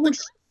that. I know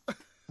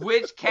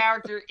which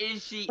character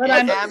is she in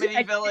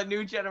Amityville: A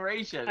New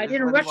Generation? I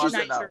didn't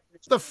recognize her.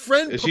 The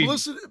friend,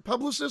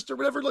 publicist or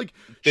whatever, like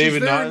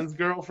David Naughton's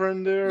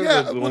girlfriend there?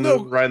 Yeah. The one that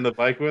riding the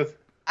bike with?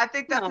 I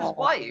think that's his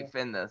wife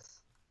in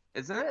this.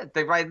 Isn't it?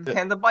 They ride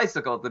the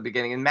bicycle at the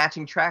beginning in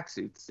matching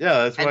tracksuits.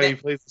 Yeah, that's why he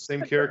plays the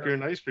same character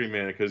in Ice Cream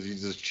Man, because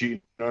he's just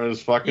cheating on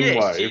his fucking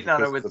wife. Cheating on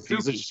her with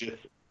Suki.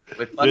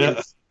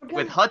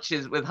 With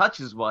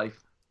Hutch's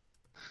wife.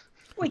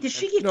 Wait, did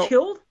she get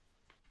killed?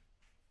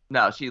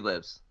 No, she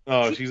lives.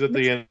 Oh, she's at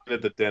the end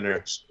of the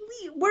dinner.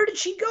 Where did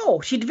she go?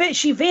 She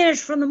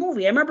vanished from the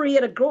movie. I remember he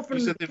had a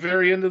girlfriend. She's at the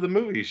very end of the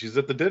movie. She's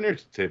at the dinner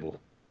table.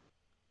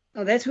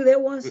 Oh, that's who that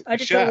was? I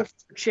just thought it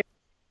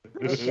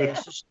was okay.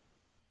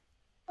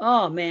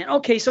 Oh, man.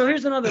 Okay, so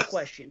here's another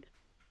question.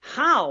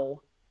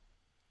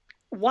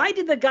 Why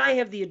did the guy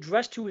have the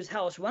address to his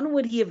house? When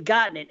would he have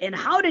gotten it? And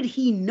how did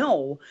he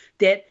know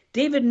that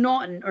David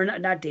Naughton, or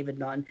not David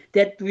Naughton,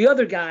 that the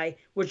other guy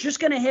was just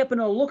going to happen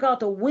to look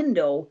out the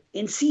window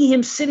and see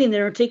him sitting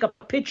there and take a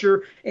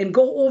picture and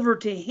go over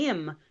to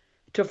him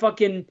to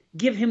fucking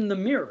give him the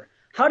mirror?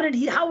 How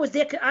was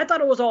that? I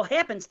thought it was all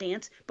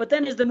happenstance, but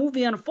then as the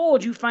movie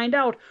unfolds, you find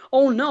out,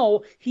 oh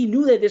no, he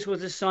knew that this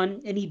was his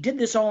son and he did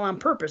this all on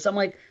purpose. I'm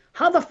like,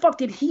 how the fuck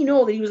did he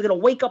know that he was going to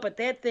wake up at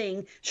that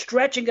thing,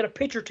 stretch and get a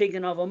picture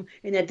taken of him,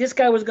 and that this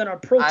guy was going to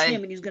approach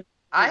him and he's going to...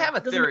 I have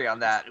a theory on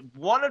that.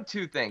 One of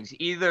two things.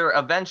 Either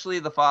eventually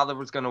the father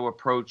was going to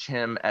approach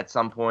him at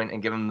some point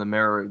and give him the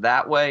mirror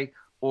that way,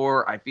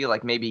 or I feel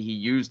like maybe he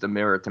used the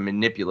mirror to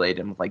manipulate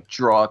him, like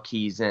draw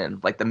keys in.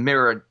 Like the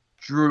mirror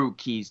drew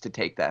keys to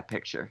take that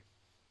picture.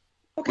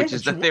 Okay. Which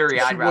is the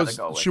theory I'd rather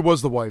go with. She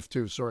was the wife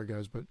too. Sorry,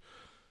 guys, but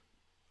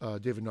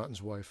David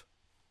Naughton's wife.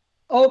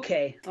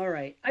 Okay, all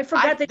right. I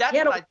forgot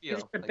that he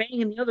was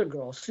banging the other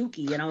girl,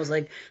 Suki, and I was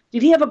like,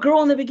 did he have a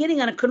girl in the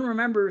beginning? And I couldn't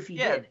remember if he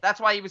did. Yeah, that's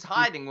why he was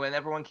hiding when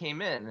everyone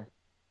came in.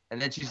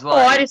 And then she's Oh,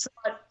 I like, just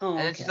thought. Oh, and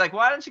then okay. she's like,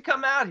 why don't you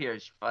come out here?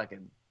 She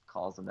fucking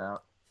calls him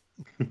out.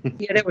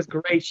 Yeah, that was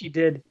great. She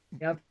did.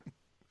 Yep.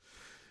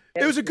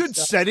 It was a good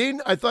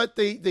setting. I thought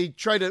they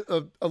tried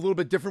a little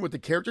bit different with the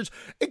characters.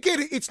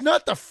 Again, it's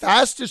not the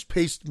fastest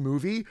paced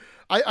movie.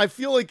 I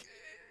feel like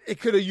it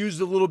could have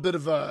used a little bit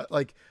of a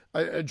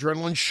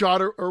adrenaline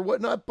shot or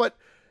whatnot, but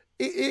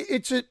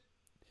it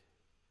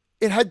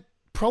had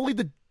probably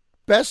the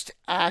best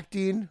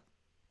acting.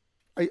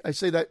 I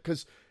say that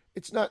because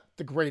it's not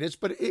the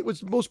greatest, but it was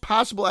the most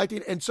passable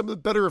acting and some of the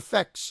better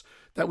effects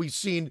that we've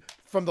seen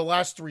from the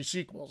last 3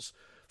 sequels,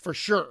 for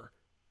sure.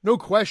 No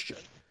question.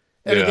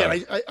 And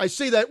again, I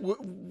say that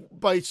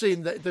by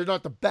saying that they're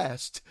not the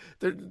best,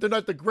 they're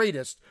not the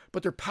greatest,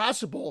 but they're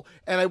passable.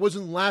 And I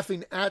wasn't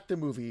laughing at the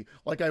movie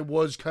like I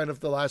was kind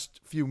of the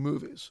last few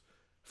movies,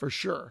 for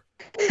sure.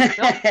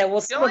 The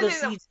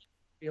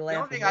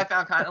only thing I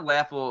found kind of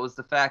laughable was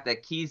the fact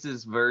that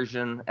Keys'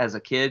 version as a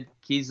kid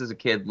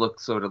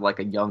looked sort of like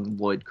a young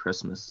Lloyd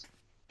Christmas.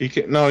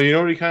 No, you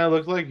know what he kind of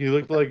looked like? He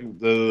looked like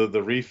the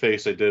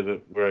reface I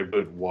did where I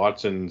put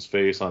Watson's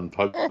face on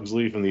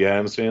Pugsley from the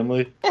Addams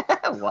Family.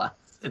 What?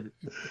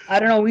 I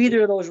don't know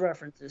either of those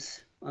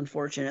references,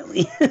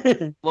 unfortunately.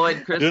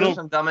 Lloyd Christmas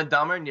from Dumb and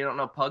Dumber, and you don't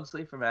know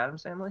Pugsley from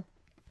Addams Family?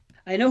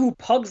 I know who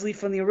Pugsley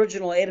from the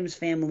original Addams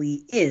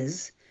Family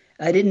is.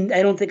 I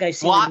don't think I've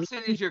seen.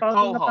 Watson is your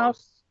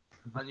co-host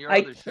on your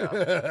other show.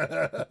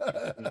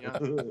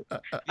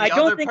 I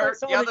don't think I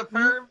saw the other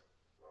perv.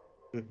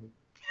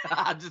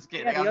 I'm just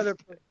kidding.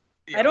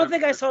 Yeah, I don't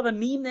think I saw the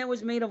meme that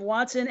was made of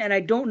Watson, and I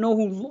don't know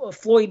who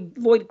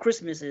Lloyd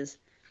Christmas is.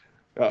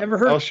 Never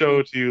heard. I'll show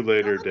it to you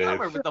later, Dave.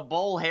 With the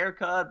bowl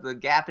haircut, the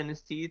gap in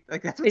his teeth.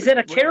 Like is that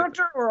a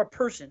character or a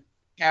person?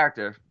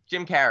 Character.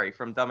 Jim Carrey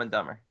from Dumb and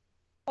Dumber.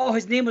 Oh,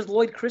 his name was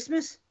Lloyd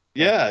Christmas?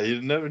 Yeah,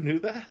 you never knew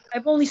that?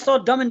 I've only saw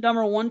Dumb and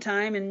Dumber one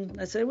time,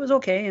 and I said it was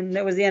okay, and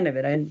that was the end of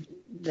it.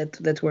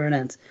 That's where it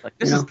ends. Like,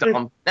 this is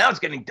dumb. Now it's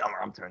getting dumber.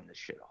 I'm turning this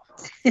shit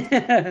off.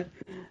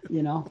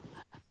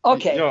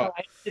 Okay. I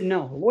didn't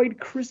know. Lloyd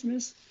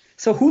Christmas.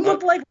 So who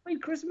looked like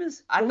Lloyd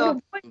Christmas? I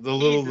thought the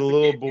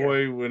little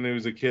boy when he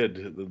was a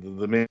kid.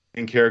 The main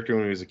character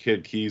when he was a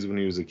kid. Keys when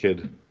he was a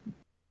kid.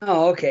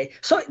 Oh, okay.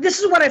 So this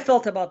is what I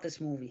felt about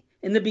this movie.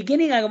 In the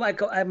beginning, I'm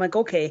like,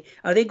 okay,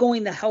 are they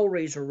going the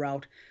Hellraiser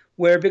route?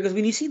 Because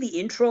when you see the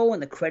intro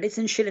and the credits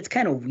and shit, it's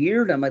kind of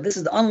weird. I'm like, this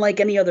is unlike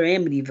any other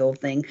Amityville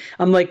thing.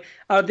 I'm like,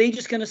 are they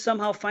just going to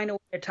somehow find a way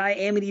to tie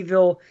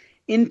Amityville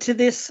into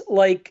this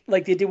like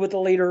they did with the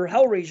later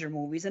Hellraiser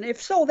movies? And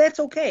if so, that's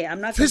okay.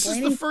 I'm not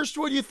complaining. This is the first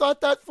one you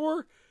thought that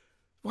for?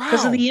 Wow.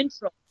 Because of the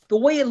intro. The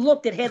way it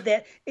looked, it had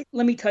that.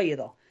 Let me tell you,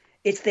 though.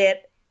 It's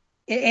that,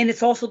 and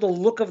it's also the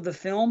look of the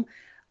film.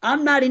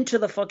 I'm not into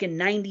the fucking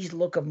 90s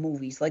look of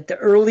movies. Like the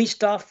early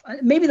stuff.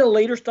 Maybe the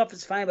later stuff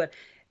is fine, but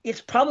it's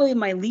probably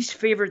my least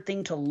favorite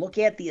thing to look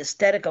at, the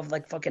aesthetic of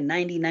like fucking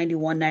 90,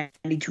 91,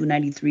 92,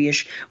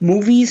 93-ish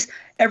movies.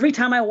 Every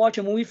time I watch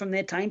a movie from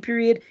that time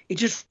period, it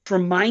just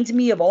reminds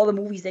me of all the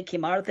movies that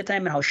came out at the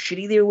time and how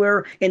shitty they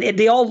were. And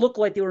they all look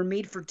like they were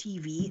made for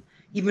TV,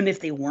 even if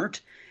they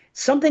weren't.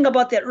 Something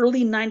about that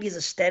early 90s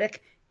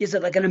aesthetic is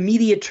like an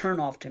immediate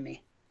turnoff to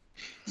me.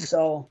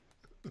 So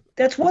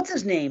that's what's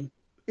his name?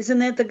 Isn't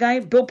that the guy,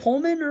 Bill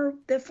Pullman, or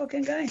that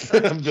fucking guy?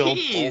 Bill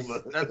Keys.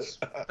 Pullman.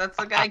 That's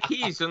the guy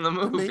Keys from the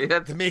movie.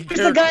 That's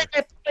the guy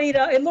that played.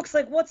 It looks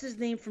like what's his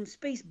name from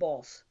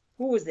Spaceballs.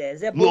 Who was that?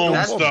 Is that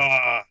Lone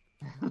Star?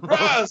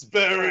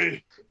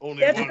 Raspberry.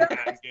 Only one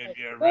man gave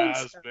you a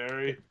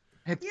raspberry.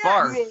 It's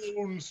Barf.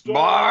 Lone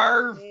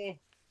Star. Barf.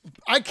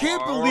 I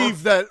can't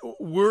believe that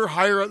we're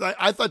higher.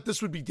 I thought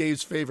this would be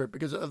Dave's favorite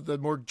because of the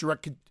more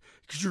direct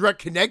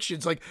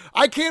connections. Like,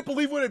 I can't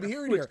believe what I'm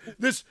hearing here.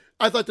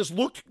 I thought this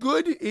looked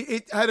good.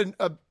 It had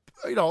a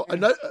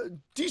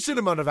decent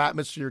amount of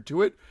atmosphere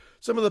to it.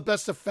 Some of the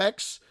best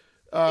effects.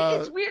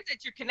 It's weird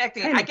that you're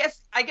connecting. I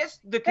guess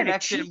the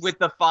connection with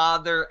the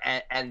father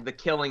and the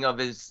killing of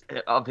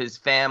his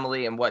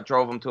family and what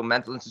drove him to a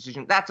mental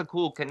institution. That's a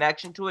cool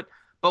connection to it.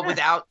 But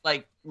without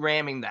like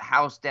ramming the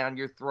house down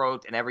your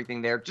throat and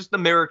everything there. Just the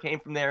mirror came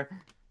from there.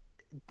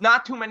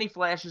 Not too many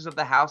flashes of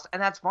the house,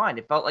 and that's fine.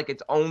 It felt like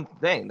its own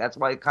thing. That's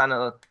why it kind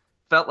of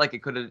felt like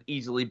it could have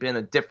easily been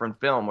a different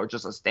film or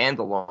just a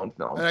standalone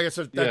film. And I guess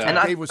that's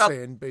what Dave was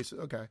saying,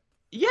 basically. Okay.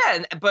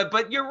 Yeah,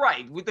 but you're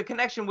right. With the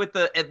connection with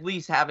the at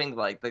least having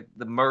like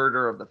the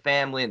murder of the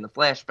family and the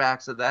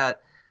flashbacks of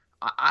that,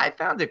 I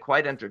found it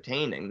quite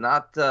entertaining.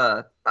 Not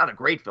a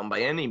great film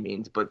by any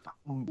means, but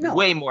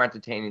way more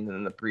entertaining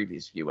than the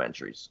previous few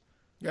entries.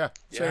 Yeah.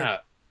 Yeah.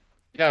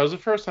 Yeah, it was the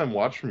first time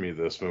watching me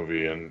this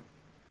movie, and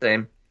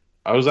same.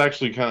 I was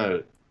actually kind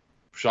of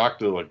shocked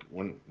to like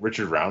when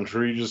Richard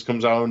Roundtree just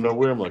comes out of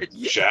nowhere. I'm like,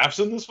 Shaft's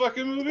in this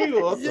fucking movie?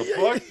 What the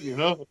fuck? You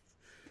know?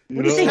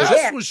 What do you think? The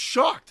cast was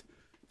shocked.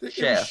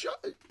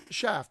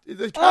 Shaft.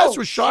 The cast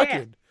was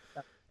shocking.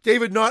 Shaft.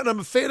 David Naughton, I'm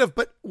a fan of,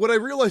 but what I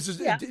realized is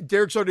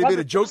Derek's already made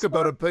a joke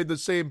about him playing the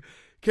same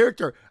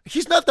character.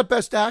 He's not the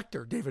best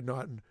actor, David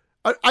Naughton.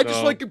 I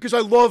just like him because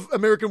I love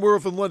American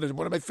Werewolf in London,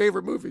 one of my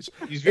favorite movies.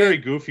 He's very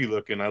goofy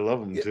looking. I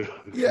love him too.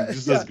 Yeah, he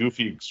just does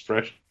goofy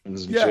expressions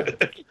and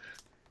shit.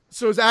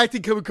 So his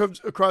acting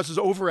comes across as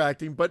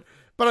overacting, but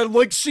I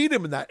like seeing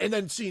him in that, and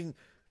then seeing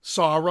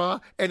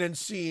Sarah, and then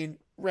seeing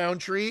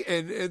Roundtree,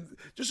 and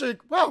just like,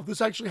 wow,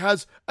 this actually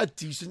has a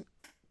decent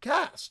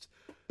cast.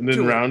 And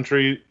then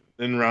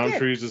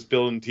Roundtree's just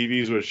building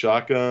TVs with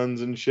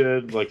shotguns and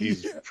shit, like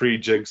he's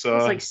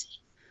pre-Jigsaw. Like,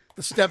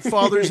 the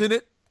stepfather's in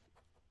it.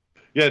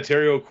 Yeah,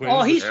 Terry O'Quinn.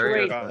 Oh, he's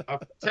great.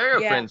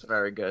 Terry O'Quinn's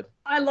very good.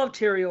 I love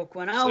Terry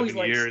O'Quinn. I always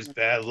like 7 years,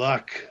 bad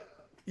luck.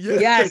 Yeah.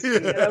 Yes.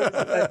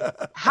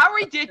 How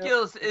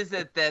ridiculous is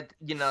it that,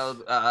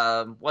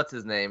 what's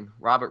his name?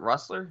 Robert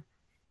Russler?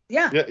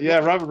 Yeah.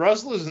 Robert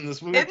Russler's in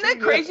this movie. Isn't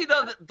that crazy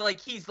though? That, like,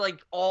 he's like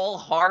all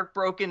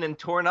heartbroken and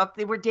torn up.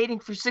 They were dating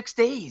for 6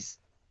 days.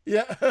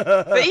 Yeah.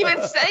 They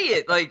even say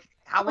it. Like,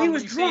 how long he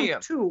was did you see him?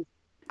 drunk too.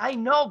 I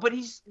know, but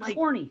he's like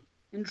horny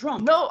and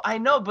drunk. No, I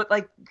know, but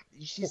like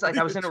she's like,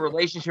 I was in a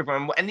relationship with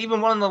him, and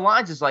even one of the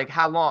lines is like,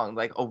 how long?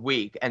 Like a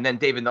week. And then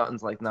David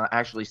Naughton's like, no,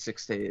 actually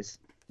 6 days.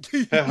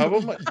 Yeah, how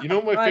about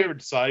my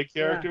favorite side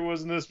character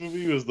was in this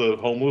movie was the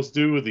homeless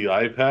dude with the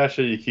eye patch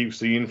that you keep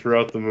seeing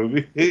throughout the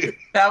movie.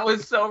 That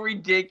was so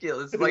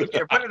ridiculous. Like,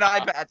 here, put an eye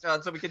patch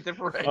on so we can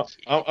differentiate.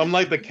 I'm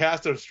like the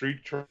cast of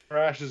Street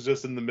Trash is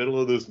just in the middle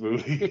of this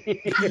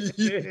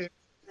movie.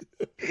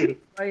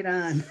 Right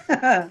on.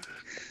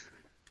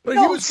 But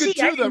he was good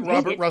too, that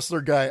Robert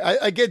Russler guy.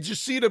 I get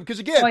just seeing him because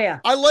again,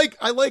 I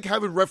like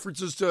having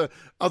references to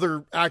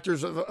other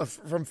actors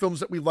from films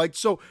that we liked.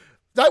 So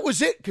that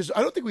was it, because I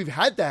don't think we've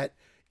had that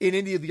in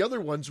any of the other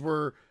ones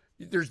where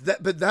there's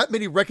that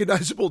many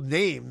recognizable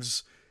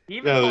names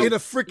in a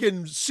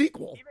freaking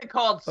sequel. He even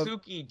called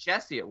Suki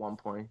Jessie at one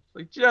point.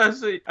 Like,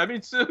 Jessie, I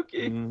mean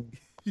Suki.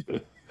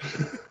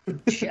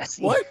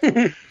 Jessie. What?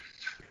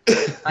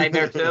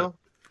 Nightmare 2.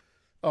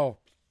 Oh.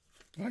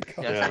 My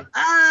God. Yeah.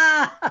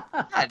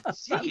 God,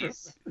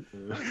 jeez.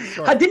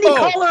 Didn't he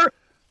call her?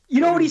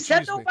 You know what he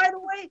said though, by the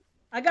way?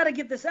 I gotta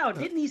get this out.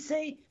 Didn't he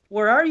say,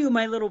 "Where are you,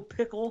 my little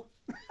pickle"?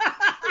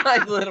 My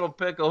little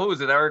pickle. Who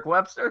is it? Eric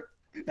Webster?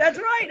 That's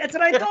right. That's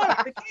what I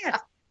thought. I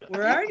can't.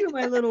 Where are you,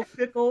 my little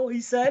pickle? He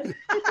said.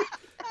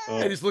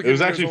 And he's looking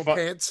at his own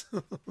pants.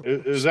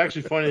 It was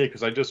actually funny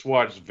because I just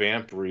watched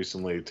Vamp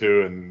recently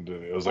too, and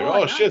it was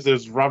like, shit,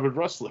 there's Robert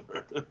Russler.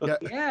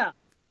 Yeah.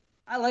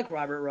 I like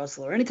Robert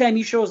Russler. Anytime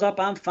he shows up,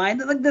 I'm fine.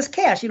 Like this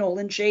cast,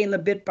 Lin Shaye and the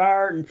bit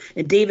part,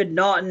 and David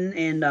Naughton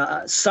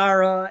and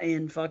Sarah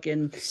and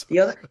fucking the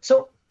other.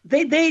 So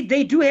they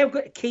do have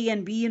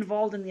KNB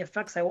involved in the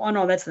effects.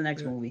 No, that's the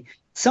next movie.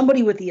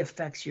 Somebody with the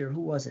effects here. Who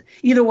was it?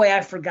 Either way,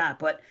 I forgot.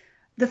 But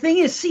the thing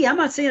is, I'm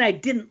not saying I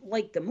didn't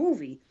like the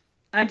movie.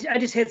 I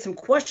just had some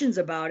questions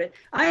about it.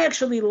 I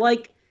actually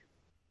like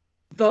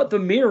the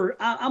mirror.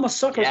 I'm a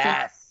sucker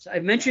for.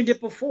 I've mentioned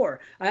it before.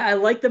 I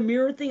like the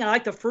mirror thing. I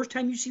like the first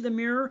time you see the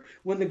mirror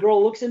when the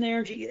girl looks in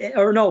there.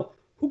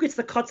 Who gets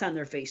the cuts on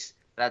their face?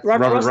 That's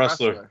Robert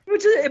Russler.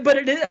 But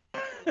it is.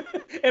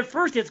 At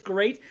first, it's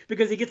great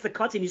because he gets the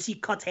cuts and you see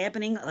cuts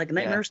happening like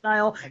Nightmare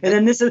style. And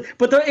then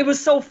it was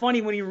so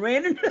funny when he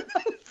ran into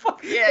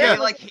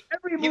the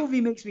every movie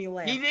makes me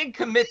laugh. He didn't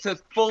commit to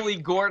fully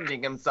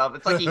Gordoning himself.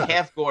 It's like he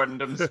half Gordoned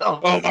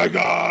himself. Oh my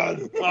God!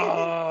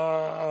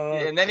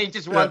 And then he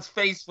just runs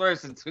face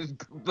first into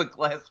the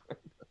glass.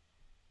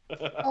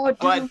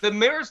 But the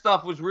mirror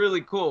stuff was really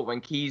cool when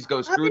Keys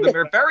goes through the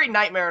mirror. Very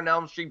Nightmare on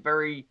Elm Street,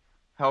 very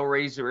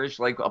Hellraiser-ish,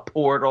 like a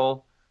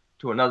portal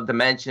to another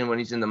dimension when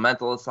he's in the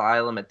mental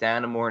asylum at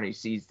Dannemore and he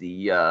sees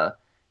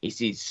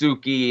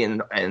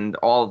Suki and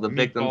all of the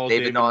victims.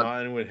 David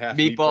Naughton,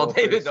 Meatball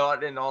David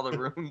Naughton in all the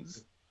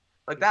rooms.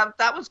 Like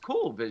that was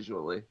cool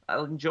visually. I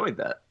enjoyed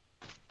that.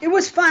 It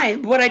was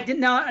fine. What I did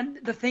now,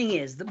 the thing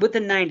is with the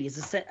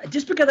 90s,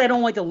 just because I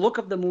don't like the look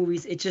of the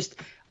movies, it just.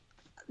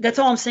 That's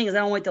all I'm saying is I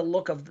don't like the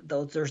look of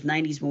those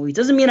 90s movies.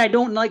 Doesn't mean I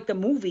don't like the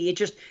movie.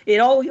 It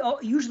all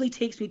usually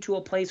takes me to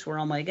a place where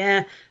I'm like,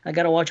 I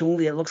got to watch a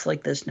movie that looks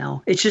like this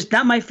now. It's just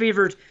not my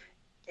favorite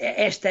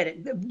aesthetic.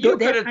 You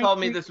could have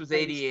told me this was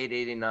 88,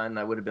 89, and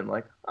I would have been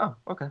like, oh,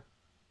 okay.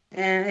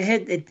 And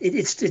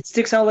it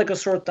sticks out like a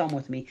sore thumb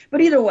with me.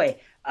 But either way,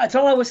 that's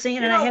all I was saying.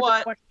 And I had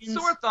the questions.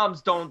 Sore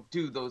thumbs don't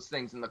do those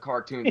things in the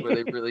cartoons where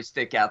they really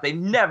stick out. They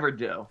never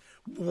do.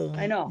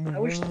 I know. I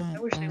wish they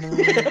would.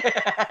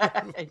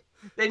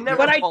 They never.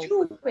 But I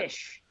do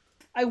wish.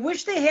 I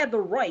wish they had the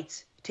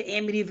rights to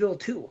Amityville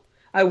 2.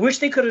 I wish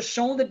they could have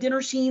shown the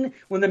dinner scene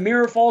when the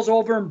mirror falls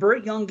over and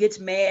Burt Young gets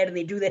mad and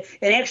they do that,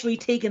 and actually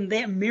taken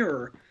that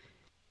mirror.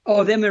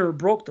 Oh, that mirror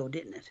broke though,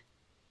 didn't it?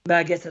 But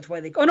I guess that's why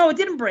they. Oh no, it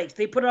didn't break.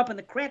 They put it up and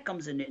the crack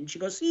comes in it, and she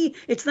goes, "See,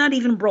 it's not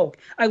even broke."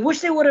 I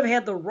wish they would have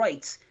had the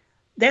rights.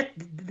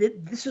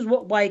 This is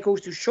why it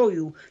goes to show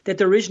you that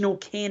there is no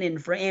canon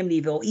for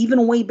Amityville,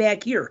 even way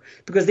back here,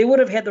 because they would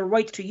have had the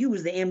rights to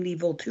use the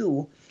Amityville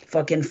 2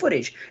 fucking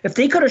footage. If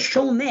they could have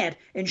shown that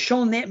and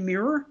shown that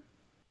mirror,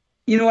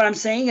 you know what I'm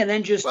saying, and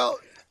then just that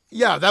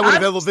would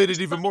have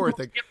elevated even more. I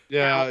think.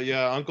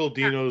 Yeah. Uncle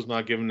Dino's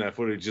not giving that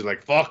footage. He's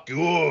like, "Fuck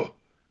you."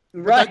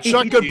 Right. That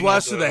shotgun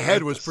blast to the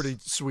head was pretty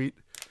sweet.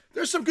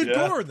 There's some good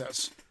gore in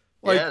this.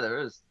 Like, yeah, there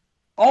is.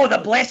 Oh, the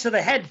blast to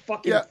the head,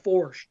 fucking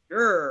for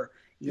sure.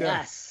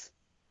 Yes.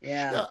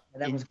 Yeah.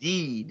 That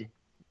Indeed.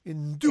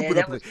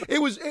 Indubitably.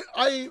 It was.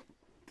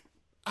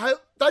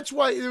 That's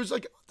why it was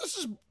like, this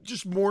is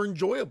just more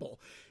enjoyable.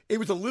 It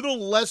was a little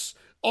less,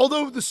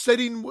 although the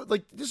setting,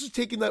 like, this is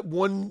taking that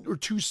 1 or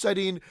 2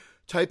 setting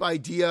type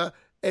idea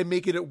and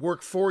making it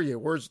work for you.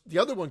 Whereas the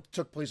other one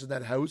took place in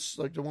that house,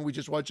 like the one we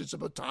just watched, It's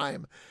About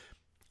Time.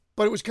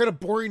 But it was kind of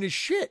boring as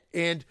shit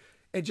and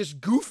just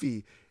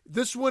goofy.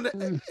 This one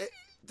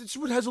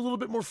has a little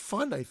bit more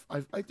fun. I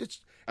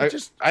think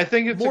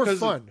it's more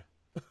fun.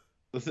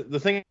 The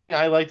thing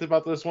I liked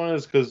about this one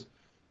is because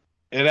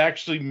it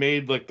actually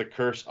made like the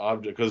Cursed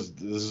Object, because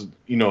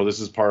this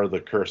is part of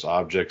the Cursed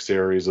Object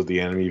series of the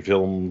enemy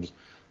films,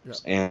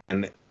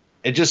 and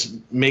it just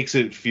makes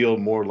it feel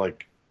more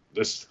like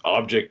this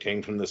object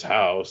came from this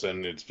house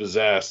and it's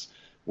possessed.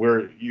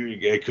 Where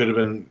it could have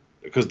been,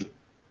 because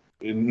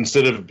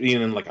instead of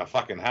being in like a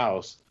fucking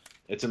house,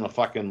 it's in a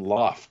fucking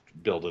loft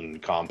building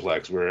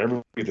complex where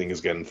everything is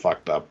getting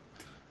fucked up.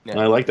 Yeah.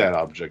 And I like that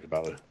object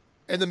about it.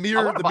 And the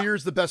mirror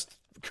is the best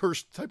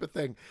cursed type of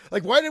thing.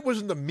 Like, why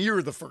wasn't the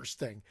mirror the first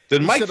thing?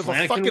 Did Mike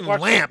Flanagan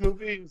watch lamp? This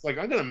movie? He's like,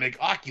 I'm going to make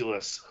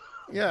Oculus.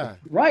 Yeah.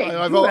 Right.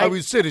 I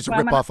always said it's a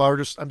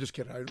ripoff. I'm just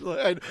kidding. I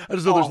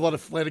just know there's a lot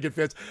of Flanagan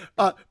fans.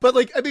 But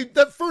like, I mean,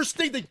 that first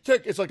thing they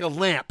took is like a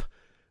lamp.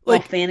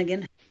 Like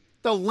Flanagan.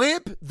 The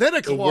lamp, then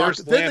a clock,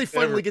 then they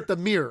finally get the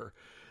mirror.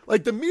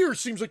 Like, the mirror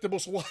seems like the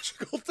most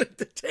logical thing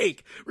to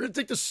take. We're going to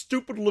take the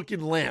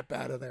stupid-looking lamp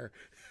out of there.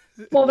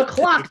 Well, the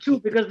clock, too,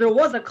 because there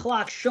was a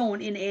clock shown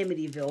in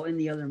Amityville in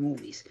the other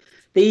movies.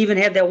 They even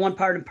had that one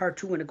part in part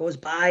 2 when it goes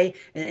by,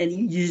 and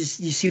you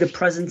see the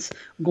presence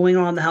going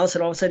on in the house,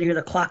 and all of a sudden you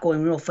hear the clock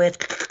going real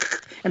fast.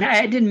 And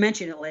I didn't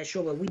mention it last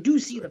show, but we do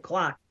see the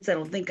clock. I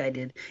don't think I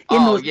did.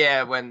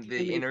 When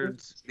the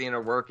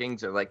inner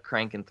workings are, like,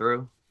 cranking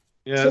through.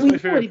 Yeah, that's my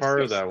favorite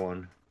part of that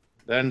one.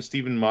 That and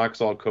Stephen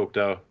Mock's all coked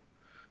out.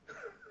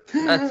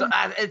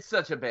 It's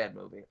such a bad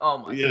movie. Oh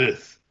my god. It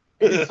is.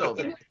 It's so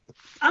bad.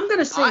 I'm going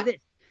to say this.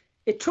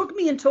 It took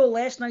me until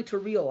last night to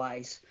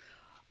realize,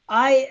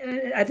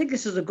 I think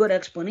this is a good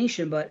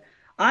explanation, but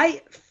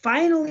I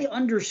finally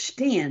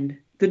understand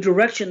the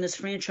direction this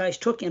franchise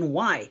took and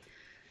why.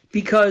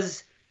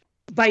 Because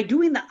by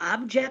doing the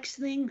objects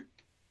thing,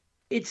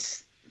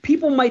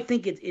 people might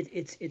think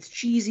it's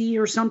cheesy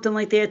or something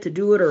like that to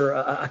do it, or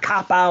a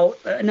cop out.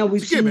 No,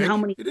 we've seen how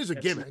many. It is a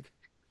gimmick.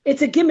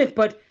 It's a gimmick,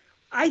 but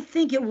I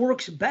think it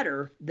works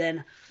better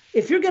than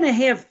if you're going to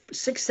have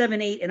 6,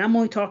 7, 8, and I'm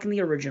only talking the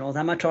originals.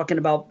 I'm not talking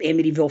about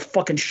Amityville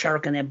fucking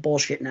Shark and that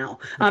bullshit now.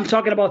 I'm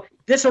talking about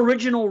this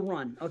original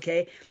run,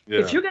 okay?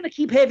 Yeah. If you're going to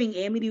keep having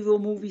Amityville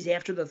movies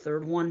after the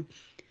third one,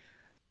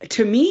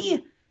 to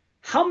me,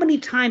 how many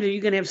times are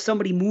you going to have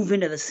somebody move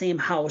into the same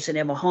house and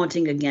have a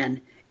haunting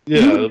again?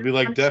 Yeah, it'll be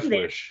like Death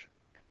Wish.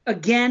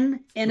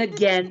 Again and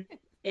again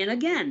and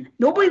again.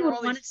 Nobody would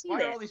want to see that.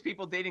 Why are all these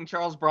people dating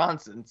Charles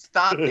Bronson?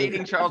 Stop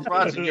dating Charles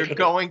Bronson. You're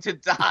going to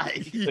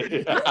die.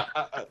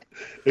 Yeah,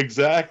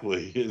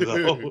 exactly.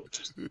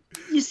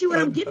 You see what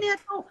I'm getting at,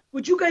 though?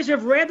 Would you guys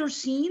have rather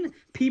seen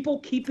people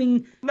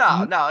keeping...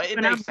 No, it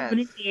makes sense. In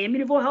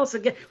the Amityville house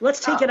again? Let's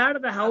take it out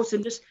of the house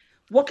and just...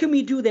 What can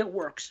we do that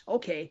works?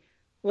 Okay,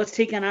 let's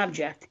take an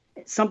object,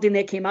 something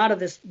that came out of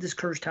this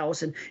cursed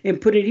house,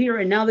 and put it here.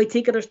 And now they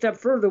take it a step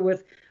further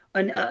with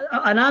an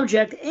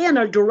object and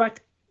a direct...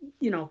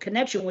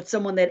 connection with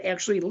someone that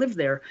actually lived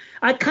there.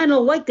 I kind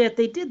of like that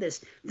they did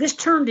this. This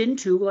turned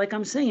into, like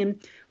I'm saying,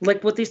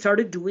 like what they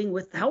started doing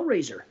with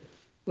Hellraiser,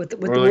 with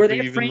where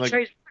they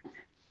franchise.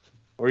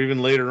 Or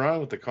even later on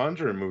with the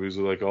Conjuring movies,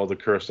 with like all the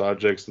cursed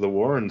objects the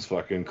Warrens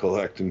fucking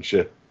collect and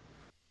shit.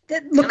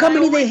 Look how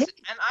many they hit.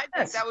 And I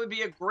think that would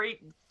be a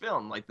great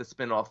film, like the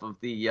spinoff of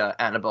the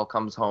Annabelle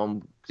Comes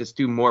Home. Just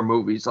do more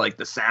movies like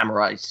the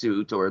samurai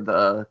suit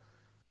or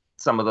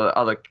some of the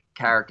other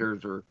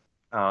characters or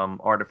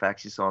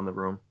artifacts you saw in the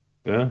room.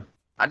 Yeah.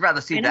 I'd rather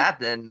see that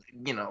than,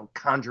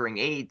 Conjuring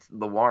 8,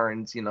 the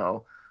Warrens,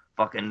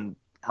 fucking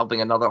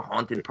helping another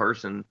haunted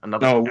person,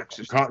 another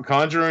exorcist.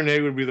 Conjuring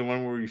 8 would be the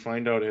one where you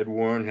find out Ed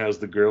Warren has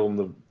the girl in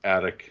the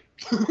attic.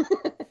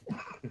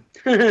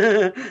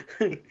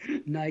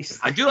 Nice.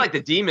 I do like the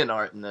demon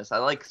art in this. I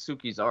like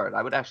Suki's art.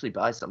 I would actually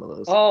buy some of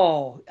those.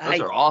 Oh, those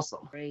are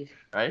awesome. Great.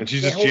 Right? And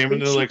she's just jamming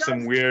into like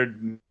some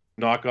weird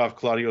knockoff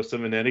Claudio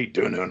Simonetti.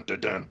 Dun, dun, dun,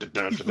 dun,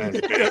 dun,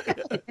 dun.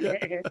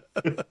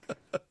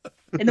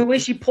 And the way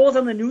she pulls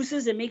on the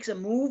nooses and makes a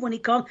move when he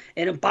comes.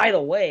 And by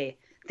the way,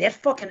 that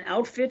fucking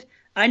outfit,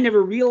 I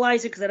never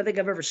realized it because I don't think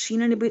I've ever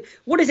seen anybody.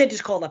 What is that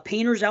just called? A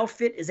painter's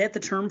outfit? Is that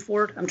the term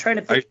for it? I'm trying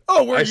to think.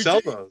 I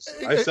sell those.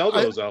 I sell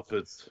those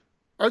outfits.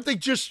 Aren't they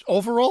just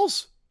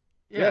overalls?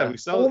 Yeah, we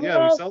sell. Overalls?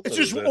 Yeah, we sell. It's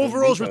just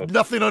overalls with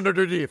nothing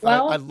underneath.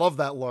 Well, I love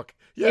that look.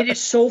 Yeah. It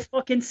is so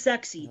fucking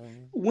sexy.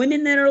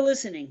 Women that are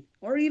listening,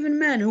 or even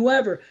men,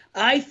 whoever,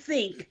 I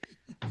think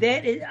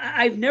that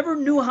I've never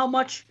knew how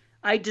much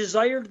I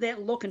desired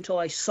that look until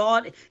I saw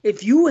it.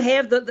 If you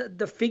have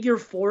the figure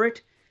for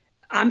it,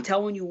 I'm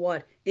telling you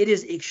what, It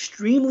is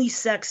extremely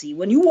sexy.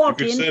 When you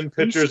walk in, you can send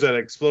pictures at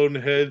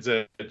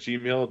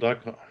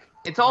explodingheads@gmail.com.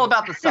 It's all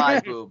about the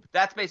side boob.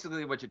 That's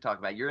basically what you're talking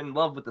about. You're in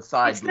love with the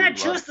side boob. It's not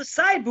just the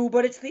side boob,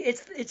 but it's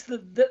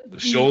the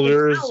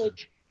shoulders.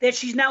 That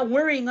she's not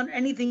wearing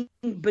anything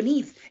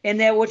beneath,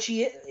 and that what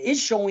she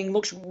is showing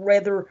looks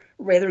rather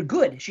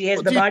good. She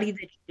has the body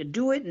that she can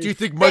do it. Do you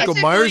think Michael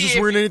Myers is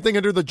wearing anything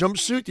under the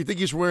jumpsuit? Do you think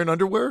he's wearing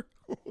underwear?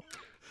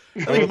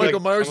 I think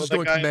Michael Myers is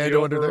doing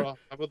commando under there. How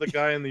about the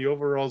guy in the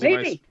overalls in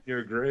I Spit in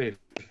Your Grave?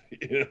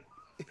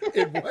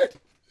 In what?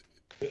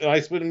 I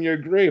Spit in Your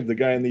Grave, the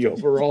guy in the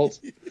overalls.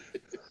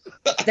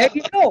 There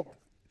you go.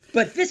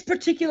 But this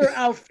particular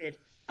outfit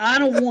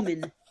on a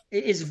woman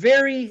is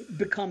very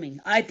becoming.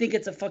 I think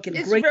it's a fucking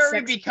great. It's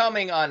very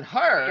becoming on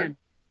her.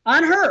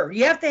 On her.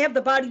 You have to have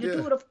the body to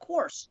do it, of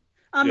course.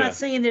 I'm not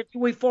saying that if you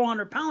weigh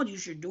 400 pounds, you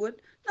should do it.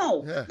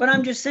 No, but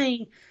I'm just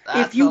saying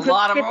if you could a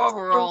lot of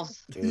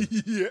overalls.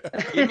 Yeah.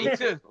 Give me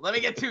two. Let me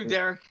get two,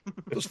 Derek.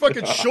 Those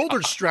fucking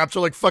shoulder straps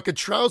are like fucking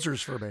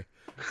trousers for me.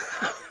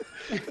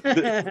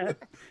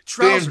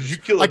 Trousers.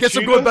 Damn, I guess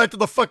I'm going back to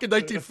the fucking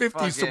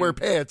 1950s to wear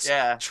pants.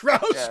 Yeah.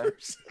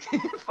 Trousers. Yeah.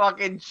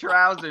 Fucking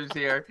trousers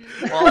here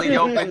while he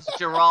opens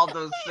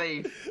Geraldo's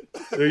safe.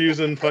 They're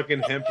using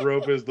fucking hemp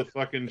rope as the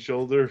fucking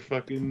shoulder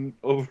fucking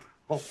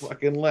overall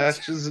fucking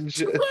lashes and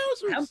shit.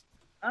 Trousers.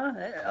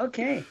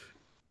 Okay.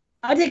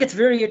 I think it's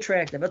very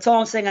attractive. That's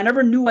all I'm saying. I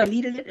never knew I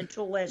needed it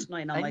until last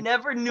night. I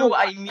never knew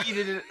I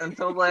needed it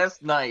until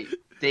last night.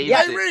 David.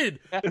 Irene,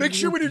 make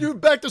sure when you do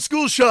back to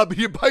school shopping,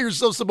 you buy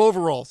yourself some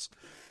overalls.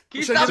 Can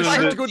you stop by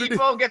Home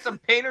Depot and get some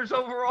painters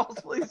overalls,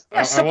 please?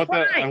 Yeah,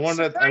 I want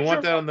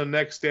that on the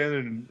next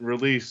standard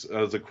release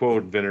as a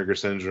quote, Vinegar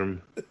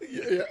Syndrome.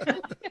 Yeah.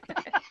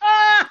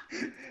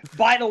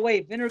 By the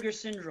way, Vinegar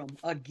Syndrome,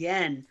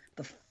 again,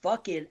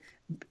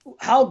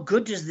 how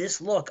good does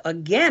this look?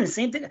 Again,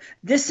 same thing.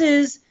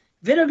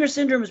 Vinegar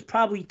Syndrome is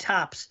probably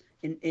tops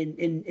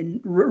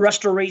in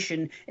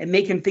restoration and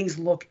making things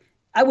look.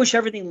 I wish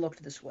everything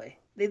looked this way.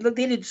 They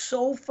did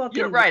so fucking.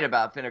 You're right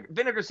about Vinegar.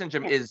 Vinegar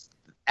Syndrome is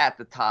at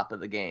the top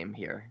of the game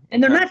here,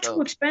 and they're not too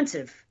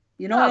expensive.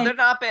 You know, no, they're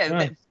not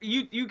bad.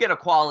 Yeah. You get a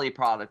quality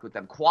product with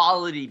them.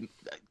 Quality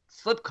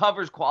slip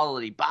covers,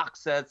 quality box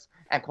sets,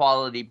 and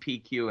quality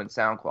PQ and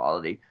sound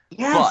quality.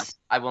 Yes. But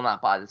I will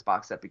not buy this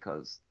box set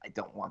because I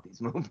don't want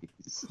these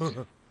movies.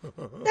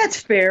 That's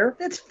fair.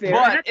 But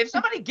if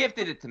somebody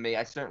gifted it to me,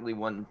 I certainly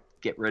wouldn't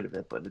get rid of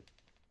it. But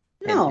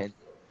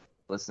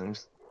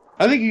listeners,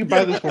 I think you can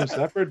buy this one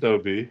separate, though,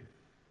 B.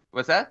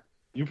 What's that?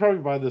 You probably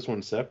buy this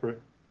one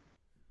separate.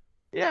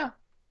 Yeah,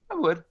 I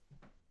would.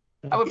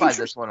 I would buy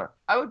this one.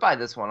 I would buy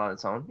this one on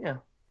its own. Yeah.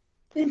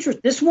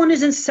 Interesting. This one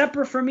isn't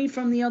separate for me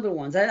from the other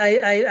ones.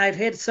 I've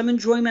had some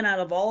enjoyment out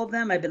of all of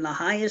them. I've been the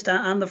highest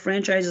on the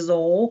franchise as a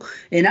whole,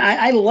 and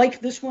I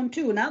like this one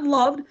too. Not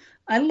loved.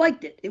 I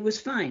liked it. It was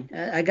fine.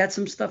 I got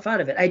some stuff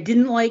out of it. I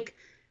didn't like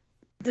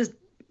this.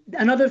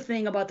 Another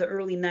thing about the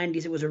early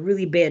 90s, it was a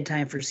really bad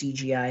time for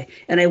CGI,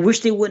 and I wish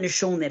they wouldn't have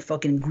shown that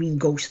fucking green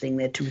ghost thing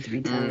there 2 or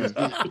 3 times.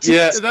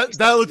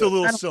 That looked a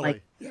little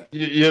silly.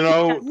 You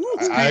know,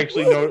 I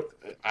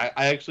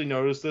actually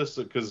noticed this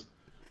because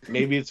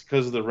maybe it's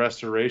because of the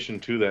restoration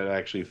too that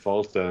actually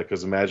faults that.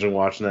 Because imagine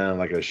watching that on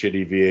like a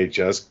shitty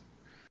VHS,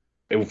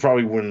 it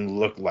probably wouldn't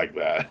look like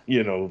that,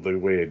 you know, the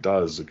way it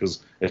does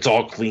because it's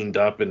all cleaned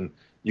up and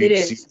you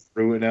can see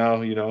through it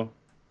now, you know.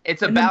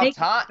 It's about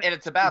time, and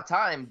it's about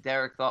time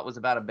Derek thought was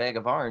about a bag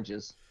of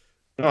oranges.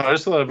 No, I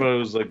just thought it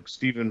was like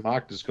Stephen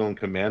Mock just going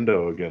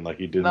commando again, like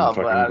he did in the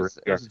fucking. No, but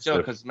it was a joke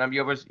because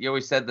remember you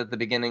always said that the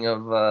beginning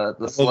of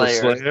the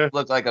Slayer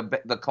looked like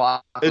the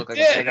clock looked like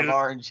a bag of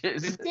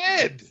oranges. It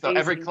did. So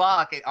every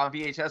clock on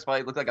VHS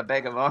probably looked like a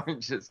bag of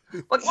oranges.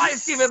 Like why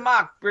is Stephen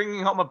Mock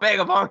bringing home a bag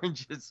of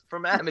oranges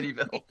from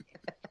Amityville?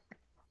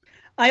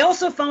 I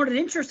also found it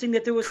interesting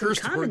that there was some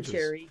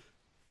commentary.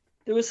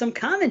 There was some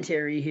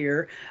commentary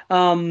here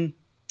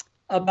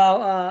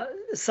about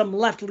some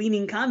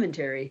left-leaning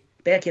commentary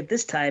back at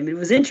this time. It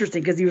was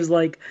interesting because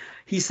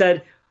he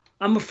said,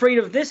 I'm afraid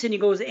of this, and he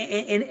goes,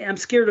 and I'm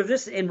scared of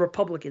this, and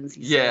Republicans,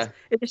 he says.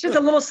 It's just a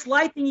little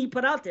sly thing he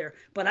put out there.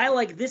 But I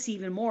like this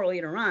even more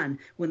later on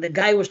when the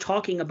guy was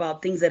talking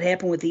about things that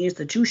happened with the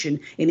institution,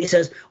 and he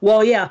says,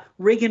 well, yeah,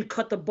 Reagan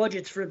cut the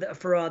budgets for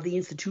the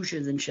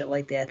institutions and shit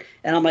like that.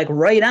 And I'm like,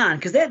 right on,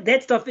 because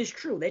that stuff is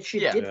true. That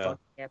shit did fucking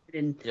happen,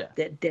 and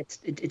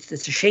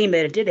it's a shame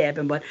that it did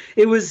happen, but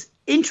it was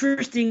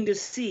interesting to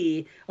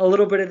see a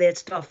little bit of that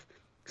stuff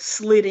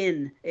slid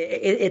in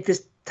at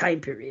this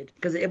time period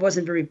because it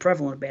wasn't very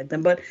prevalent back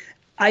then. But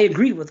I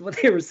agreed with what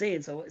they were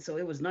saying, so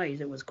it was nice.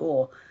 It was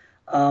cool.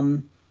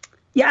 I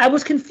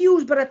was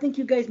confused, but I think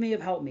you guys may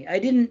have helped me. I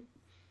didn't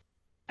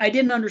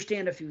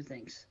understand a few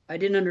things. I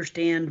didn't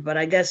understand, but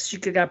I guess she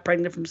could have got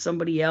pregnant from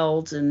somebody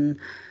else, and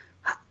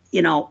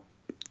you know,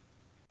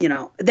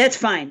 that's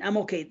fine. I'm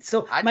okay.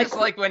 So I just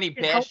like when he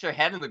bashed her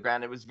head in the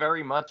ground. It was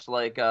very much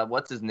like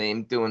what's his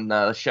name doing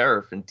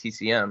sheriff in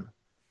TCM.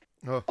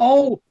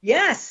 Oh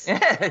yes.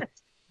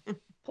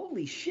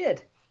 Holy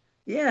shit.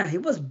 Yeah, he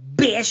was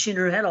bashing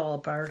her head all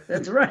apart.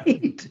 That's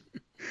right.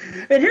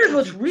 And here's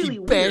what's really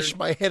weird. Bash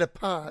my head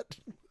apart.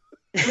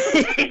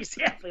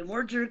 Exactly.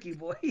 More jerky,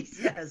 boys.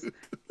 Yes.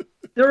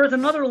 There is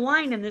another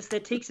line in this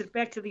that takes it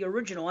back to the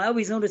original. I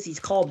always notice these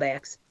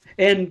callbacks.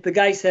 And the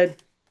guy said,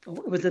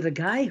 was it a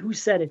guy? Who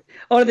said it?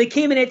 Oh, they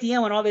came in at the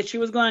end when all that shit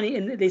was going on,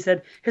 and they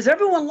said, has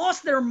everyone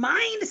lost their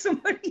mind?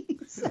 Somebody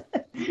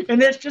said.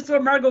 And that's just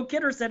what Margot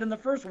Kidder said in the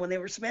first one. They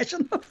were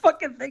smashing the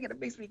fucking thing, and it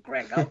makes me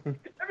crack up.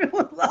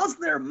 Everyone lost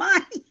their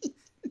mind.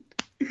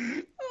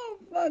 Oh,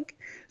 fuck.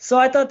 So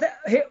I thought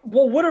that,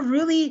 what would have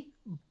really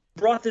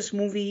brought this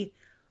movie,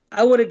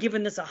 I would have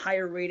given this a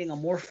higher rating, a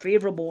more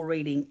favorable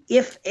rating,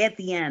 if at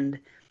the end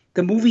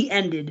the movie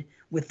ended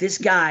with this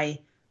guy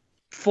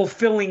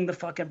fulfilling the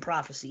fucking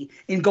prophecy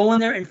and going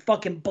there and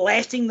fucking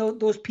blasting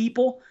those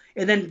people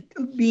and then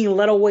being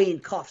led away in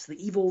cuffs.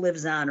 The evil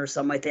lives on or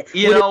something like that.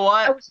 You know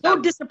what? I was so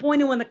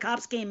disappointed when the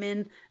cops came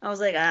in. I was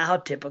like, how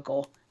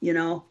typical, you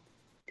know?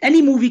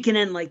 Any movie can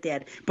end like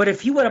that. But if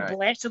he would have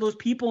blasted those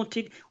people,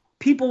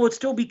 people would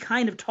still be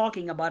kind of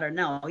talking about it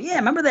now. Yeah,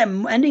 remember that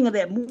ending of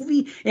that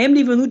movie,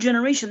 Amityville New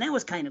Generation? That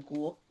was kind of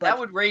cool. But that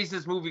would raise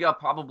this movie up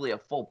probably a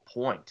full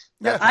point.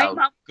 That's Yeah.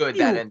 how good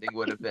that ending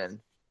would have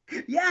been.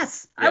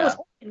 Yes, Yeah. I was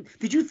hoping.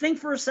 Did you think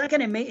for a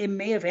second it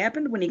may have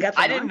happened when he got the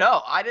I didn't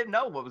know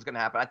what was going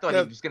to happen. I thought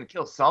he was going to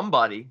kill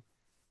somebody.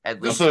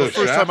 At least This was the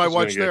first Shaft time I was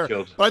gonna watched get there.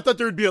 killed. But I thought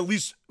there would be at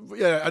least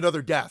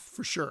another death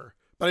for sure.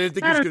 But I didn't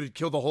think he was going to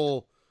kill the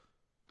whole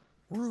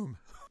room.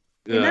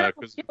 Yeah, it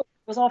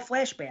was all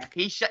flashback.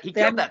 He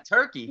killed that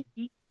turkey.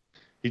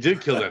 he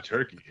did kill that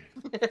turkey.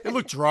 It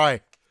looked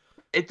dry.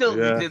 It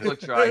did look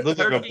dry. It looked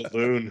like a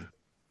balloon.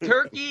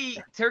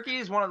 Turkey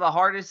is one of the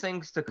hardest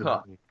things to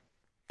cook.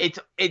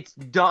 It's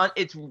done.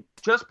 It's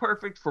just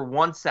perfect for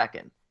 1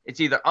 second. It's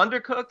either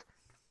undercooked,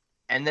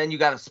 and then you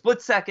got a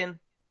split second,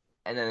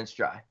 and then it's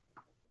dry.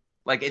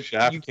 Like it's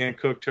Shaft can't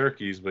cook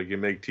turkeys, but you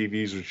make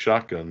TVs with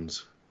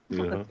shotguns.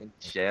 You know?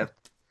 Shaft.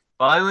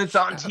 Violence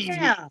on TV.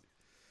 Yeah,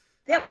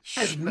 that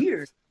was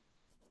weird.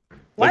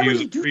 Why would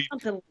you do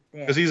something like that?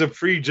 Because he's a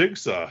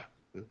pre-Jigsaw.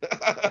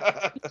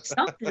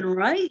 Something,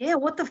 right? Yeah,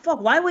 what the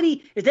fuck? Why would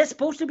he? Is that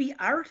supposed to be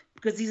art?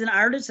 Because he's an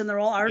artist and they're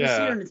all artists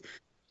here, and it's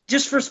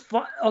just for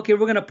fun. Okay,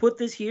 we're gonna put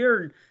this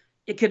here, and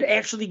it could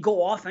actually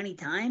go off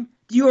anytime.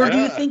 Do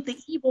you think the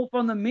evil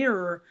from the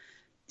mirror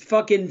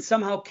fucking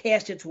somehow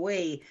cast its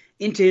way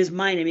into his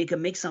mind and make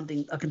him make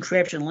a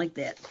contraption like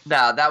that?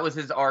 No, that was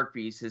his art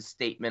piece, his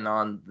statement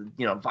on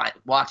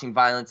watching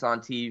violence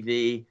on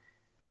TV.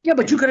 Yeah,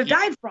 but you could have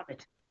died from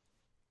it.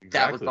 Exactly.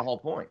 That was the whole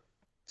point.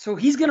 So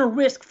he's going to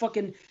risk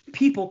fucking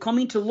people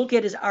coming to look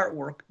at his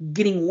artwork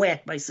getting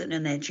whacked by sitting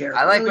in that chair.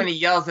 I like when he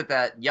yells at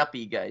that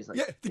yuppie guy. He's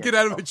like, to get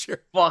out of a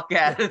chair. Fuck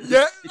out of this.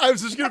 Yeah, I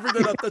was just going to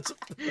bring that up. That's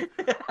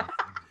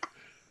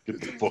Get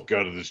the fuck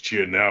out of this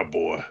chair now,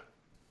 boy.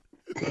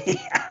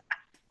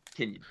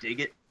 Can you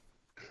dig it?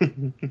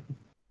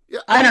 Yeah,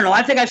 I don't know.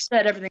 I think I've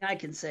said everything I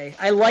can say.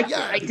 I liked it.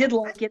 I did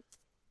like it.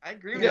 I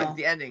agree with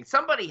the ending.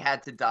 Somebody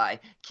had to die.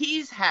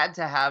 Keys had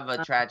to have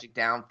a tragic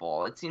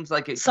downfall. It seems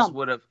like it just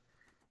would have.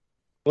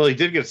 Well, he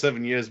did get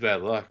 7 years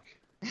bad luck.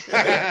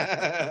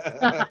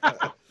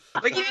 Like,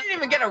 he didn't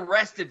even get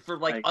arrested for,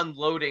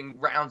 unloading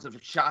rounds of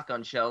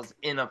shotgun shells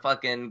in a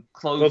fucking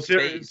closed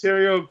space.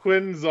 Terry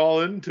O'Quinn's all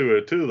into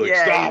it, too. Like,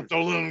 stop,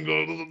 don't let him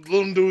go,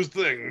 let him do his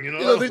thing, you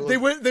know? They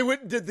went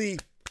and did the...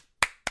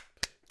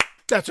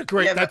 That's a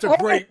great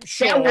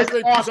show. That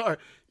was awesome.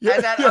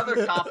 And that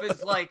other cop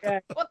is like,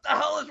 what the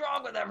hell is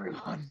wrong with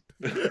everyone?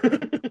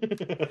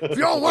 If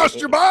you all lost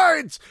your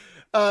minds!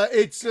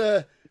 It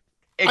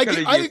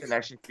could have used an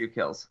extra few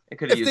kills. It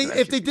could have used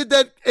if they did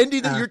that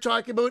ending that you're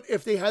talking about,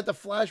 if they had the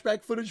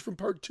flashback footage from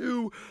part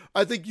 2,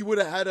 I think you would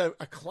have had a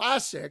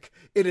classic,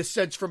 in a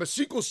sense, from a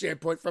sequel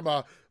standpoint, from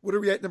what are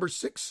we at, number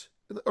 6?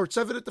 Or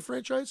 7 at the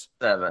franchise?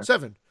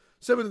 7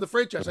 in the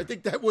franchise. I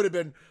think that would have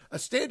been a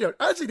standout.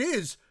 As it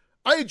is,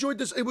 I enjoyed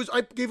this. I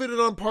gave it an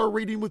on par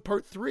rating with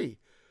part 3.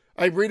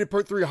 I rated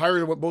part 3 higher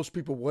than what most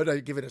people would. I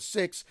give it a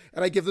 6,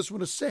 and I give this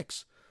one a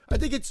 6. I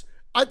think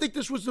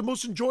this was the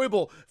most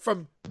enjoyable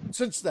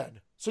since then.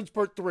 Since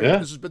part 3,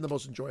 this has been the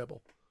most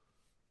enjoyable.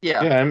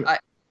 Yeah.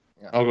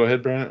 I'll go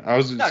ahead, Brandon. I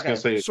was just going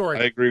to say, sorry.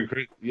 I agree with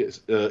Chris.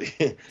 Yes.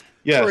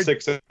 Sorry,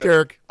 6.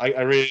 Derek.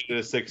 I rated it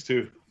a 6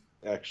 too,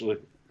 actually.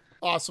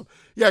 Awesome.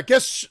 Yeah,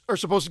 guests are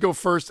supposed to go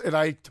first, and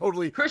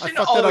Christian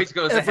always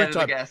goes ahead of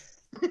the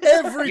guests.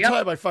 Every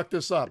time I fuck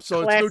this up,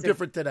 so Classic. it's no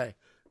different today.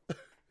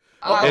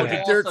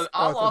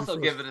 I'll also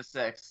give it a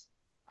 6.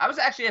 I was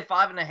actually at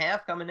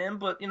 5.5 coming in,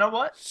 but you know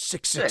what?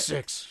 6.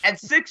 And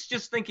 6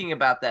 just thinking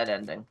about that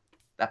ending,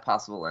 that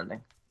possible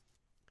ending.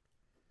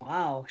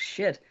 Wow,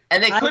 shit.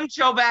 And they couldn't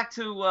show back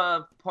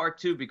to part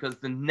 2 because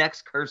the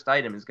next cursed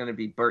item is going to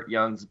be Burt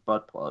Young's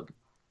butt plug.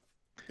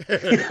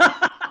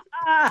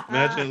 Imagine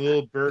a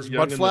little Burt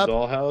Young in the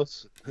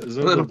dollhouse.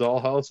 Isn't the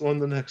dollhouse one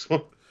the next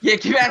one? Yeah,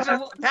 can you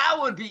imagine? That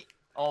would be...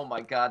 Oh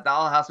my God,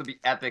 Dollhouse would be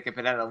epic if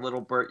it had a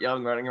little Burt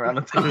Young running around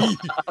the top.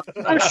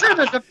 I'm sure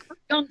there's a Burt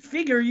Young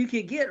figure you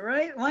could get,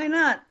 right? Why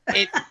not?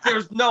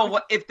 There's no...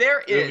 If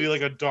there is... It'll be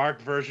like a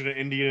dark version of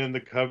Indian in the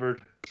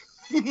Cupboard.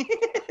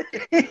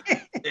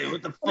 Dude,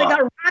 what the fuck? They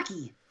got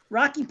Rocky.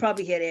 Rocky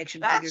probably had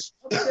action figures.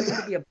 Do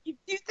you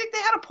think they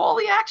had a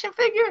Paulie action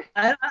figure?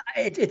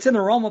 It's in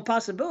the realm of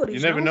possibilities.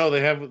 You never know.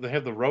 They have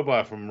the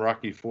robot from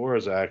Rocky IV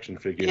as an action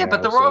figure. Yeah, now,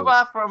 but the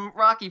robot from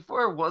Rocky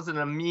IV wasn't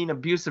a mean,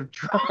 abusive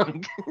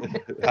drunk.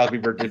 Happy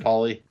birthday,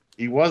 Paulie.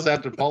 He was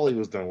after Paulie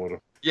was done with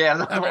him. Yeah,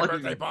 Happy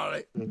birthday,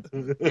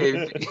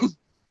 Paulie.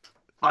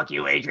 Fuck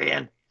you,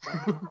 Adrian.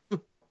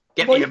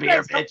 Get me a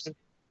beer, bitch.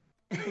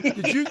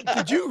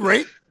 Did you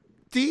rate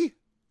D?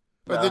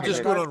 Or they're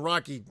just going on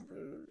Rocky?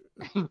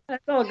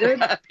 That's all good.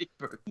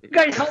 You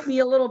guys helped me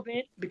a little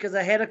bit because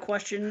I had a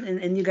question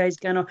and you guys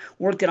kind of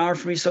worked it out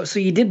for me. So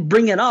you did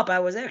bring it up. I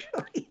was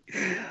actually,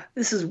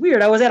 this is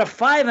weird. I was at a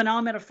 5 and now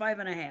I'm at a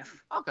 5.5.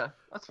 Okay,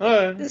 that's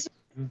fine. This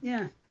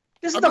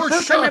is the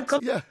first time I've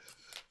come.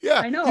 Yeah,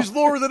 I know. He's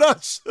lower than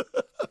us.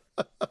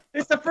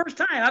 It's the first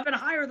time. I've been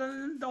higher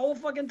than the whole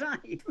fucking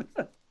time.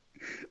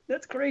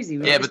 That's crazy,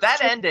 man. Yeah, but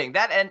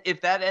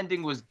if that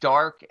ending was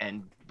dark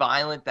and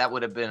violent, it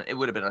would have been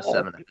a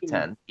 7 out of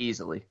 10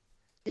 easily.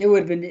 It would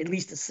have been at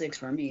least a 6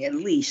 for me, at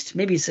least.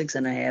 Maybe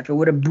 6.5. It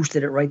would have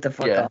boosted it right the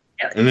fuck up.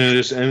 Yeah. And then it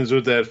just ends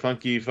with that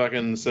funky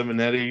fucking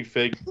Simonetti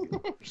fake.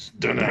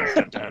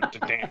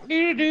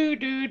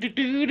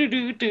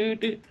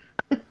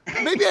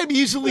 Maybe I'm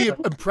easily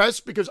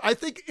impressed because I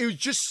think it was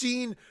just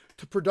seen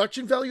to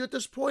production value at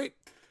this point,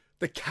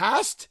 the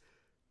cast,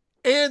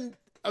 and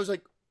I was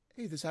like,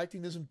 hey, this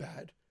acting isn't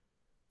bad.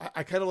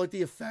 I kind of like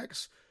the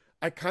effects.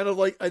 I kind of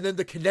like, and then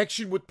the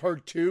connection with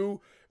part 2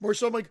 more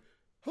so. I'm like,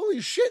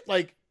 holy shit,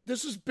 like,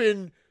 this has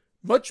been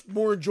much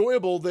more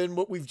enjoyable than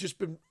what we've just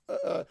been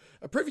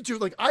privy to.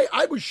 Like,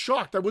 I was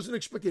shocked. I wasn't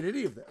expecting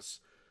any of this.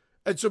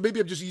 And so maybe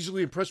I'm just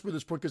easily impressed with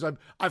this point because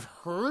I've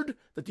heard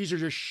that these are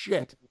just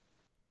shit.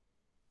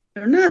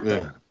 They're not,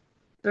 though.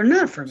 They're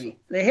not for me.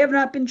 They have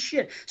not been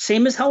shit.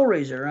 Same as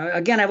Hellraiser.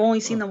 Again, I've only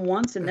seen them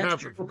once, and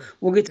that's true.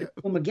 We'll get to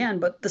them again.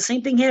 But the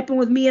same thing happened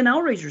with me in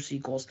Hellraiser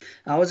sequels.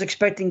 I was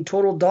expecting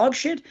total dog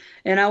shit,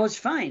 and I was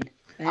fine.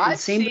 I've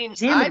seen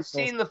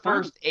the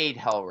first 8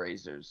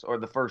 Hellraisers, or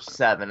the first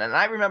 7, and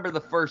I remember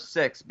the first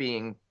 6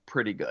 being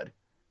pretty good.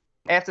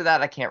 After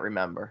that, I can't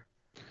remember.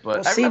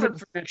 But I save remember it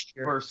for next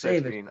year. First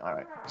Save 16. All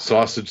right.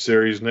 Sausage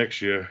series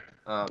next year.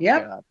 Oh,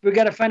 yep. God. We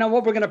got to find out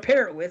what we're going to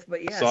pair it with,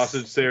 but yes.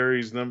 Sausage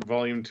series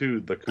volume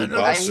 2, the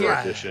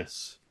Kubasa edition.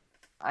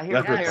 I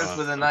hear pairs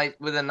with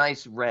a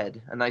nice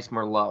red, a nice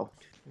Merlot.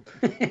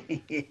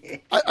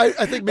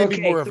 I think maybe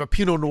more of a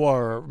Pinot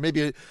Noir,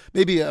 maybe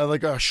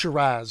like a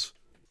Shiraz.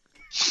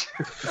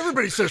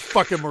 Everybody says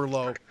fucking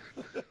Merlot.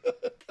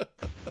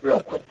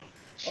 Real quick.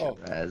 Oh,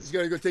 he's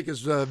got to go take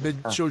his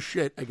mid-show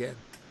shit again.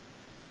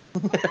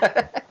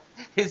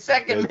 His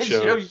second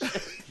mid-show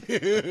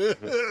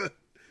shit.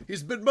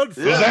 He's been mud.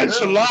 His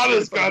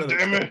enchiladas,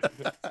 goddammit.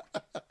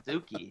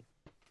 Suki.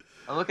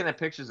 I'm looking at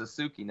pictures of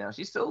Suki now.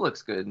 She still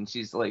looks good, and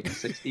she's like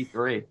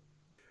 63. Did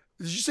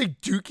you say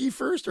Dookie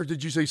first, or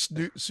did you say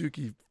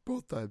Suki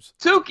both times?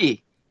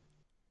 Suki.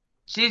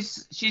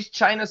 She's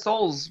China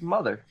Soul's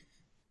mother.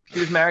 She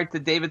was married to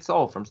David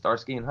Soul from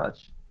Starsky and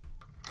Hutch.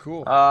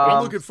 Cool.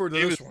 I'm looking forward to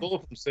David this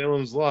Soul from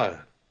Salem's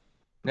Lot.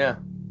 Yeah.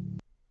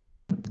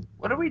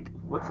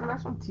 What's the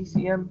next one?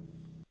 TCM?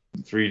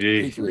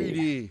 3D.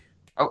 3D.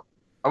 Oh,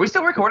 are we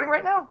still recording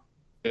right now?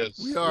 Yes.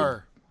 We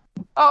are.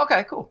 Oh,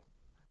 okay, cool.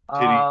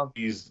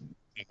 He's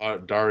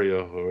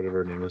Dario, or whatever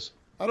her name is.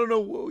 I don't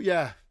know.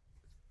 Yeah.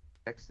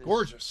 Texas.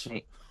 Gorgeous.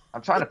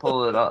 I'm trying to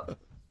pull it up.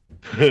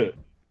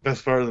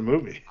 Best part of the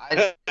movie.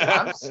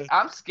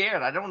 I'm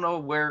scared. I don't know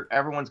where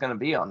everyone's going to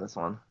be on this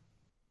one.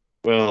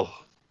 Well,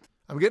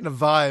 I'm getting a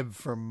vibe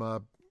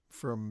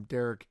from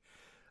Derek.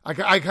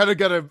 I kind of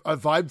got a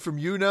vibe from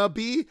you now,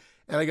 B,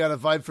 and I got a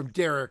vibe from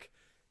Derek,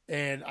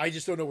 and I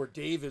just don't know where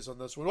Dave is on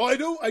this one. Well,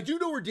 I do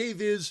know where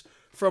Dave is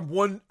from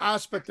one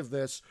aspect of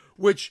this,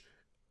 which,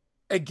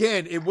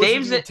 again, it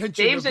wasn't the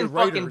intention Dave's of the in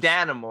writers. fucking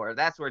Dannemore.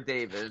 That's where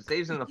Dave is.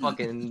 Dave's in the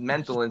fucking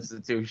mental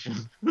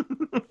institution.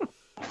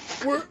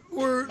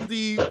 We're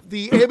the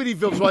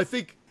Amityville. So I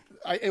think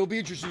it'll be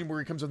interesting where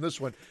he comes on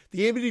this one.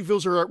 The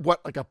Amityvilles are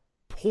what, like a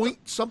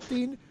point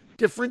something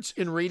difference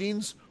in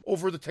ratings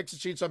over the Texas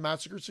Chainsaw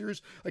Massacre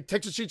series. Like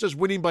Texas Chainsaw is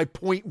winning by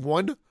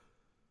 0.1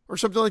 or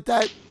something like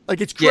that. Like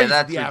it's crazy. Yeah,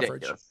 that's the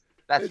ridiculous.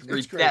 Average.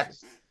 That's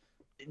crazy.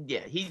 Yeah,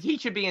 he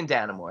should be in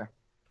Dannemore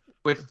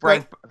with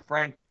Frank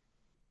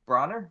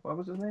Bronner. What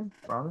was his name?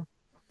 Bronner.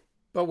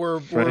 But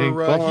he's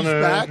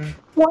back.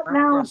 What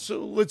now?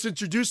 So let's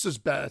introduce this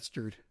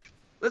bastard.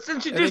 Let's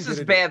introduce this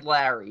bad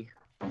Larry.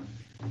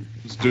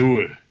 Let's do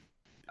it.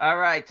 All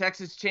right,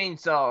 Texas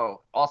Chainsaw,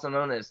 also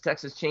known as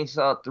Texas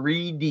Chainsaw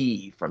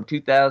 3D from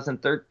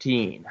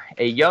 2013.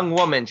 A young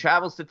woman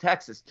travels to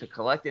Texas to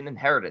collect an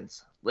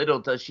inheritance. Little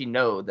does she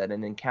know that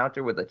an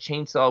encounter with a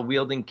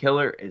chainsaw-wielding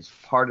killer is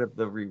part of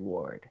the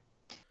reward.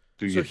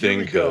 Do you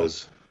think,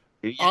 cuz?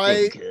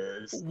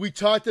 We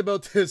talked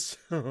about this.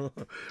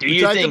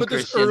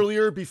 This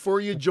earlier before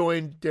you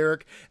joined,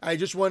 Derek. I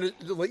just wanted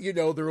to let you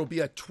know there will be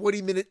a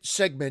 20-minute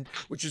segment,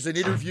 which is an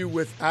interview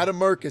with Adam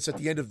Marcus at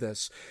the end of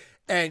this.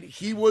 and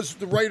he was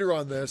the writer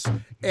on this,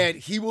 and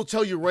he will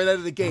tell you right out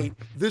of the gate,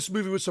 this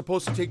movie was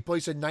supposed to take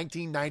place in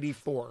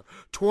 1994,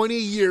 20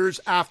 years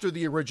after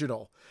the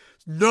original,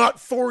 not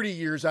 40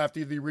 years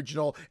after the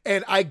original.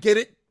 And I get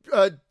it.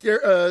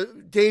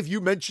 Dave,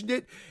 you mentioned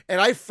it, and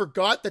I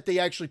forgot that they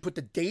actually put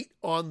the date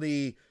on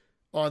the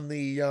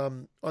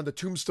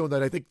tombstone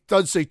that I think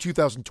does say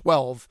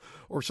 2012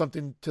 or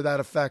something to that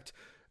effect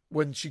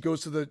when she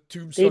goes to the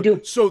tombstone. They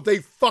do. So they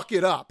fuck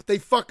it up. They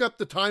fuck up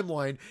the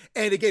timeline.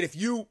 And again, if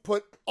you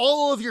put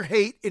all of your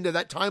hate into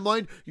that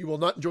timeline, you will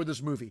not enjoy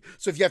this movie.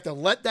 So if you have to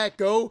let that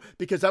go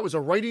because that was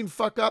a writing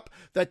fuck up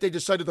that they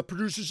decided, the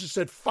producers just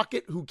said, fuck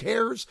it, who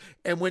cares,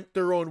 and went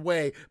their own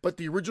way. But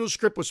the original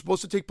script was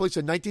supposed to take place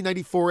in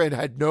 1994 and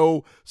had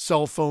no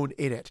cell phone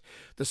in it.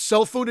 The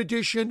cell phone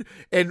edition,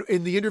 and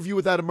in the interview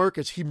with Adam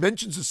Marcus, he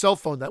mentions the cell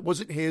phone. That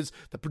wasn't his.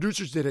 The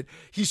producers did it.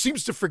 He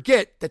seems to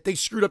forget that they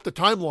screwed up the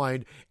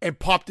timeline and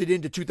popped it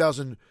into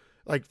 2000,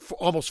 like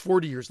almost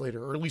 40 years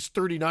later, or at least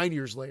 39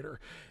 years later.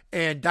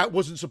 And that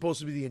wasn't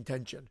supposed to be the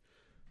intention.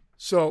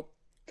 So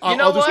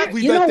I'll just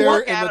leave that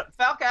there.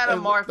 Fuck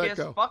Adam Marcus.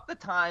 Fuck the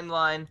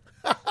timeline.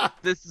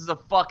 This is a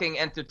fucking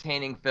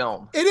entertaining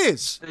film. It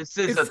is. This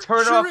is a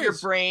turn off your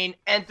brain,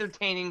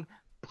 entertaining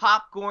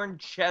popcorn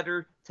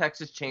cheddar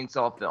Texas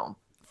Chainsaw film.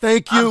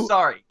 Thank you. I'm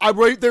sorry. I'm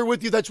right there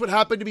with you. That's what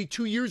happened to me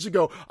 2 years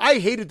ago. I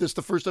hated this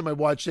the first time I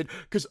watched it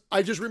because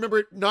I just remember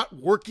it not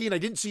working. I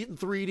didn't see it in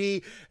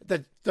 3D.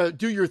 The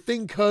do your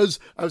thing, cuz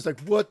I was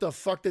like, what the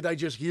fuck did I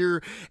just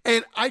hear?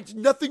 And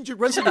nothing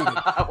resonated.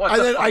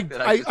 And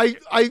then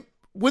I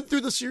went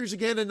through the series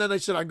again, and then I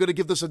said, I'm going to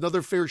give this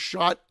another fair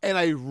shot, and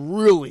I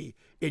really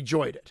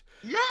enjoyed it.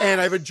 Yes, and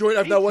I've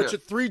now watched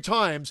it 3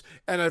 times,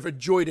 and I've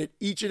enjoyed it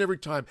each and every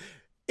time.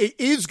 It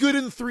is good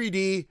in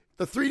 3D.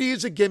 The 3D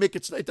is a gimmick.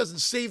 It doesn't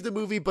save the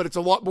movie, but it's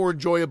a lot more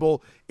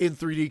enjoyable in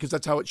 3D because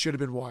that's how it should have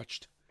been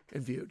watched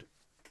and viewed.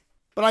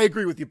 But I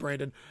agree with you,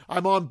 Brandon.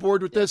 I'm on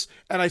board with this,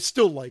 and I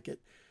still like it.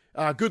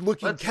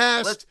 Good-looking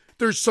cast.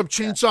 There's some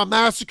Chainsaw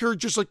Massacre,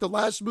 just like the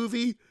last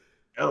movie.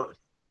 Oh,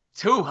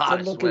 2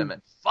 hottest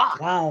women.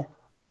 Fuck. Wow.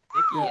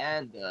 Vicky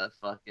and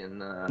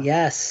fucking...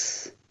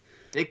 yes.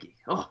 Vicky.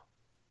 Oh.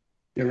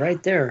 You're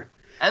right there.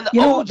 And the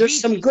OG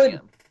there's some TCM.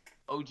 good...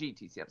 OG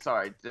TCM.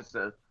 Sorry, just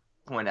to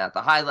point out,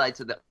 the highlights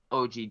of the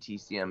OG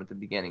TCM at the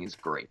beginning is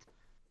great.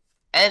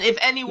 And if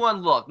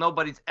anyone, look,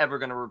 nobody's ever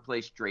going to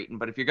replace Drayton,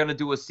 but if you're going to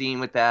do a scene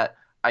with that,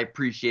 I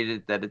appreciate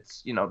it that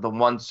it's, the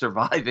one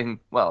surviving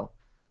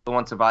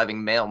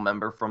male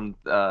member from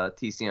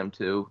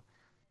TCM2,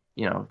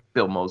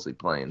 Bill Moseley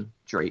playing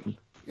Drayton.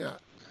 Yeah.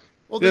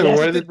 Well,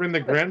 why did they bring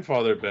the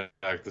grandfather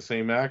back, the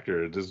same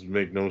actor? It doesn't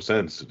make no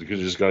sense. You could have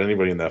just got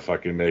anybody in that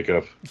fucking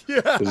makeup.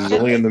 Yeah. Because he's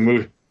only in the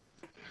movie.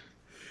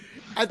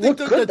 I think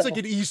that's like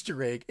an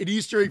Easter egg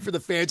for the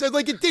fans. And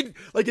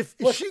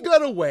if she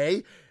got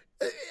away,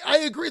 I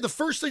agree. The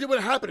first thing that would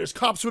have happened is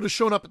cops would have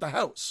shown up at the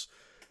house,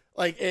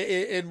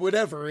 and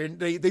whatever. And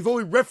they've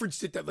only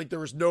referenced it that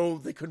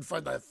they couldn't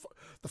find the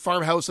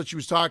farmhouse that she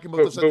was talking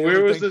about. But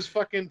where was this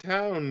fucking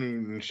town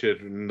and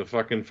shit in the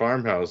fucking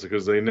farmhouse?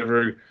 Because it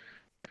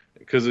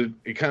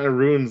kind of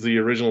ruins the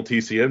original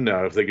TCM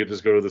now if they could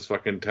just go to this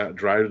fucking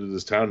drive to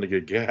this town to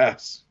get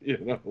gas,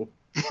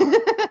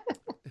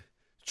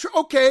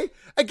 Okay,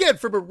 again,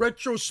 from a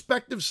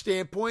retrospective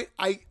standpoint,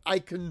 and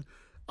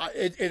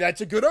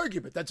that's a good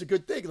argument. That's a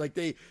good thing. Like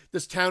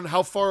this town,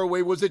 how far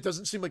away was it?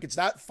 Doesn't seem like it's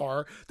that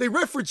far. They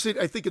reference it,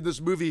 I think, in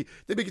this movie.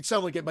 They make it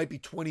sound like it might be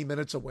 20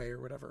 minutes away or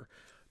whatever.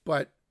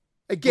 But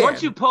again,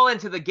 once you pull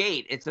into the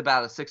gate, it's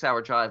about a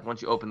 6-hour drive.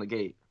 Once you open the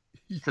gate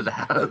to the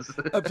house,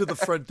 up to the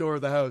front door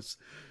of the house.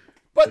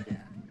 But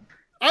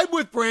I'm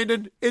with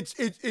Brandon.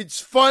 It's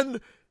fun.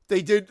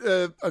 They did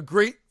a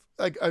great,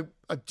 a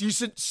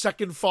decent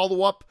second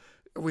follow-up.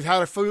 We've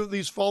had a few of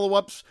these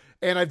follow-ups,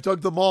 and I've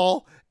dug them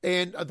all.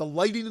 And the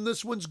lighting in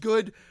this one's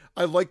good.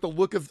 I like the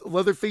look of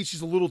Leatherface.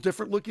 He's a little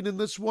different looking in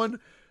this one.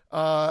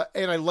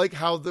 And I like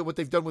what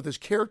they've done with his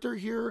character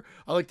here.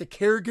 I like the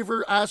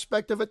caregiver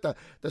aspect of it, the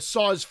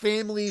Saw's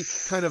family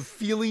kind of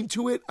feeling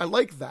to it. I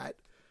like that.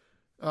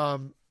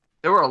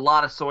 There were a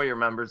lot of Sawyer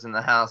members in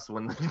the house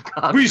when the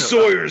cops we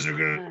Sawyers are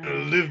going to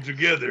live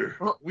together.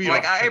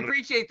 I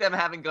appreciate them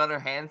having Gunnar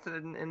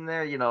Hansen in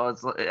there,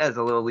 as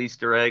a little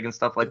Easter egg and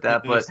stuff like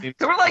that. But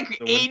there were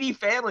 80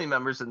 family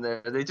members in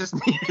there. They just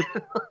needed.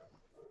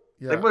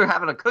 They were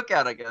having a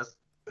cookout, I guess.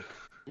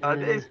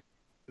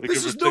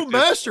 This is no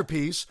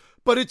masterpiece,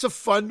 but it's a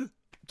fun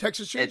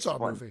Texas Chainsaw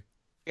movie.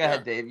 Go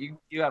ahead, Dave.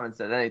 You haven't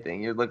said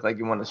anything. You look like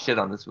you want to shit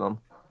on this film.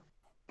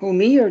 Who,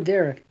 me or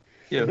Derek?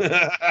 You.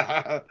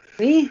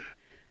 Me?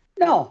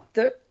 No,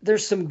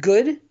 there's some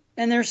good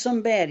and there's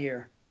some bad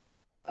here.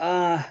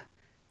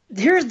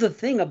 Here's the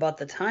thing about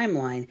the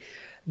timeline.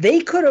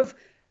 They could have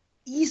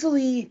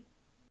easily...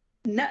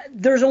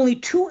 there's only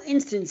 2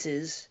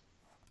 instances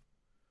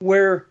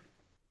where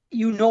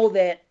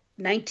that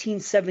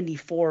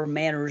 1974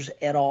 matters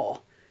at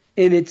all.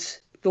 And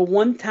it's the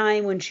one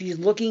time when she's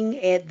looking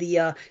at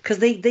the because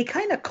they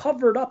kind of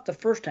covered up the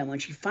first time when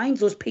she finds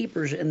those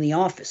papers in the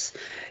office.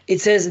 It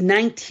says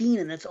 19,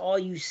 and that's all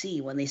you see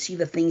when they see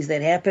the things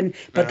that happen.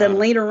 But then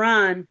later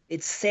on,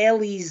 it's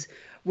Sally's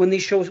when they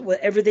show what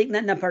everything.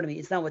 Not pardon me.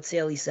 It's not what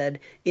Sally said.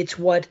 It's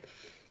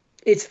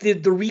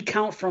the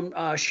recount from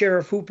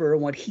Sheriff Hooper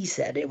and what he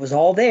said. It was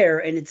all there,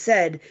 and it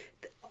said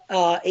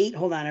 8.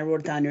 Hold on, I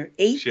wrote it down here.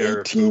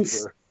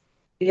 8/18.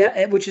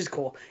 Yeah, which is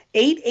cool.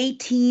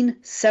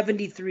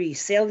 8/18/73,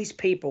 Sally's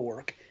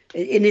paperwork.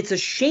 And it's a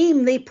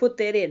shame they put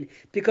that in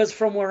because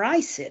from where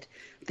I sit,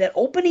 that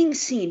opening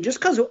scene, just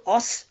because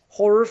us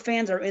horror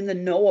fans are in the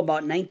know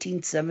about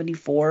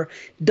 1974,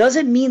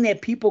 doesn't mean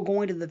that people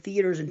going to the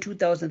theaters in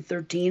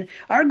 2013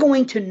 are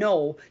going to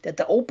know that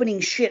the opening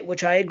shit,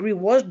 which I agree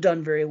was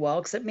done very well,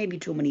 except maybe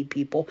too many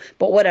people,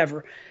 but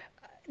whatever.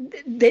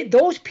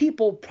 Those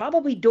people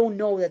probably don't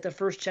know that the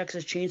first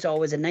Texas Chainsaw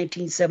was in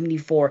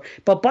 1974.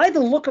 But by the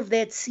look of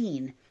that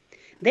scene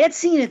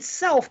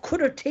itself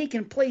could have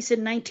taken place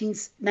in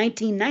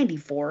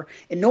 1994,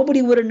 and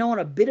nobody would have known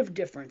a bit of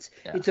difference.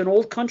 Yeah. It's an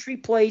old country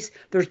place.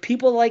 There's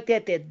people like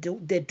that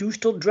do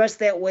still dress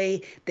that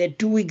way, that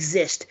do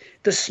exist.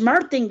 The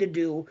smart thing to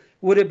do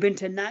would have been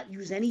to not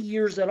use any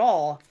years at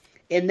all.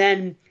 And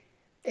then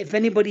if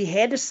anybody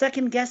had to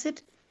second guess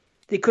it,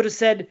 they could have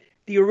said,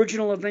 the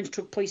original events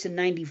took place in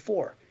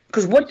 94.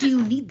 Because what do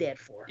you need that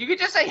for? You could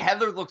just say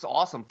Heather looks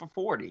awesome for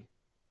 40.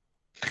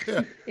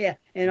 Yeah,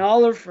 and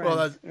all her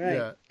friends. Well,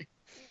 right.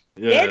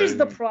 Yeah. That is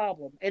the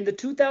problem. In the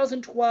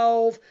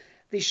 2012,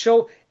 they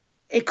show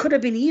it could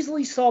have been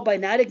easily solved by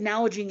not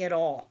acknowledging it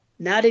all.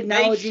 Not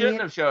acknowledging They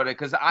shouldn't have showed it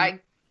because I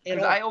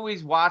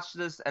always watched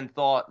this and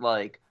thought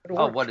like,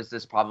 what is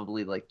this?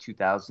 Probably like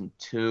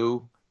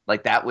 2002.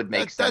 Like that would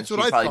make sense. She'd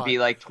probably be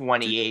like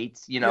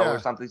 28, or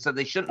something. So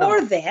they shouldn't.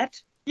 Or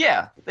that.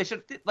 Yeah, they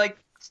should like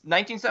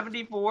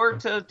 1974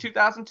 to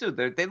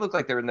 2002. They look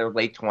like they're in their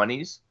late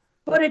 20s.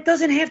 But it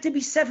doesn't have to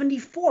be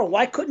 74.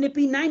 Why couldn't it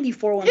be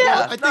 94?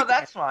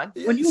 That's fine.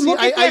 When you look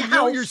at that house,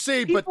 know what you're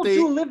saying, people but they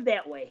do live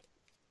that way.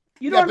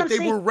 You know what I'm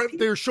saying?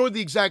 They were showing the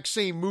exact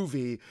same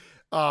movie,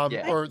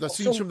 or the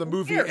scenes from the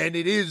movie, and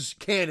it is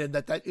canon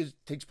that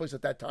takes place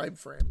at that time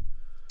frame.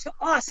 To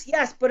us,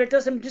 yes, but it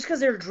doesn't. Just because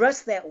they're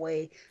dressed that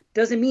way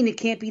doesn't mean it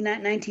can't be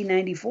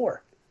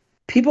 1994.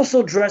 People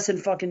still dress in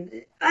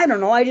fucking. I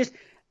don't know. I just.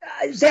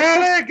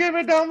 Sally, give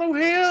it down the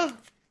hill.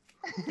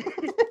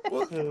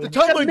 Well, the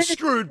timeline's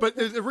screwed, but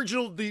the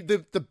original,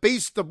 the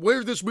base,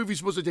 where this movie's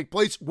supposed to take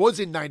place was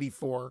in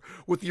 94,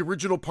 with the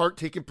original part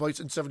taking place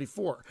in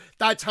 74.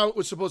 That's how it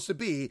was supposed to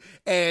be,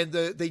 and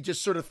they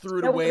just sort of threw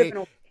it away.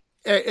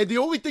 And the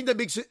only thing that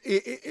makes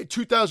it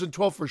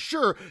 2012 for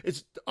sure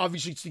is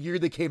obviously it's the year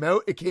they came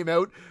out. It came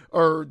out,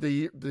 or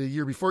the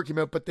year before it came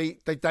out, but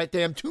that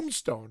damn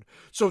tombstone.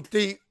 So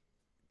they.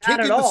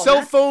 Taking the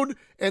cell phone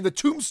and the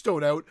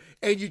tombstone out,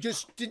 and you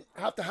just didn't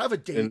have to have a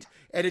date,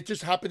 and it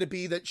just happened to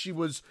be that she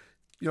was,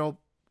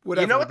 whatever.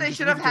 You know what they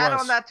should have had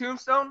on that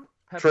tombstone?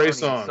 Trey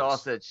Songz.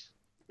 Sausage.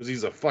 Because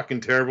he's a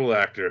fucking terrible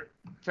actor.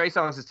 Trey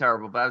Songz is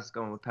terrible, but I was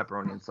going with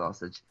pepperoni and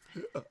sausage.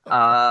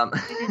 I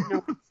didn't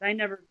notice.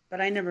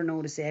 I never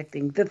noticed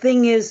acting. The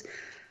thing is,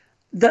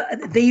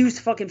 they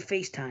used fucking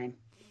FaceTime.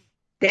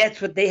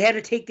 That's what they had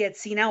to take that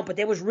scene out, but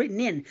that was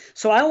written in.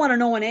 So I want to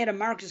know when Adam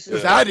Marcus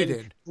was added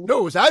in. No,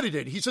 it was added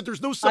in. He said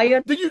there's no.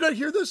 Did you not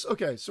hear this?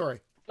 Okay,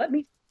 sorry. Let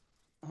me.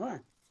 Hold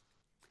on.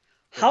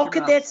 How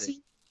could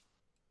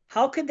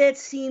that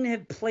scene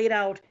have played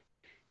out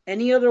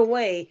any other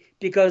way?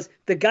 Because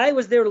the guy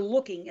was there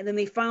looking, and then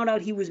they found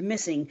out he was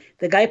missing.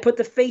 The guy put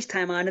the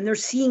FaceTime on, and they're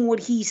seeing what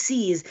he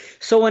sees.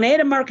 So in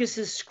Adam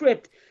Marcus's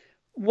script.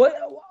 What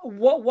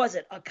was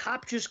it? A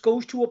cop just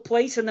goes to a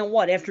place and then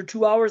what? After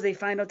 2 hours, they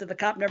find out that the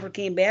cop never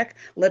came back.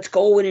 Let's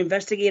go and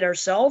investigate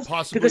ourselves.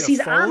 Possibly because he's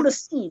on the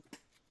scene.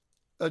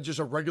 Just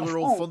a regular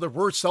old phone. There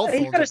were cell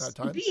phones at that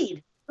time.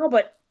 No,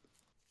 but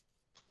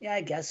yeah,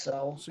 I guess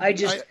so. I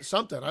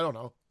don't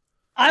know.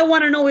 I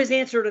want to know his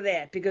answer to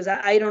that because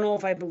I don't know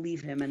if I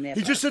believe him in that.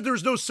 He just said there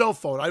was no cell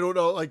phone. I don't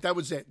know. Like that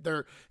was it.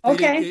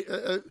 Okay.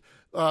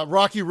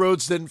 Rocky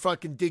Rhodes didn't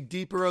fucking dig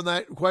deeper on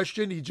that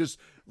question. He just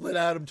let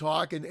Adam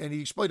talk and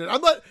he explained it.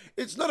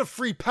 It's not a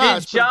free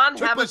pass. Did John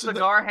have a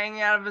cigar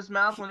hanging out of his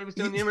mouth when he was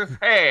doing the interview?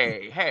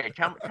 Hey,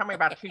 tell me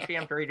about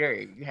TCM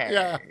 3D. Hey.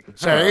 Yeah.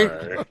 Sorry.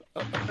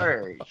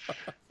 Hey.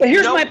 But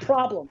here's my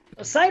problem.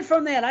 Aside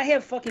from that, I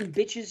have fucking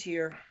bitches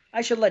here.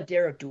 I should let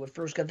Derek do it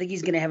first because I think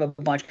he's going to have a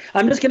bunch.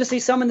 I'm just going to say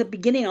some in the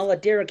beginning. I'll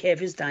let Derek have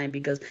his time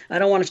because I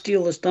don't want to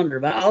steal his thunder.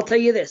 But I'll tell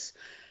you this.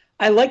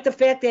 I like the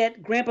fact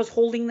that Grandpa's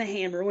holding the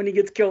hammer when he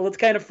gets killed. It's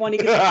kind of funny.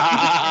 I'm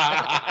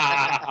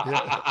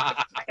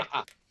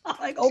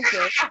like,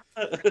 okay.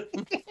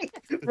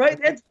 Right?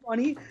 That's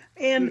funny.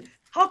 And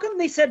how come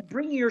they said,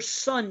 bring your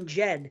son,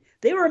 Jed?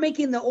 They were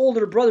making the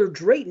older brother,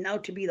 Drayton,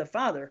 out to be the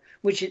father,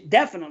 which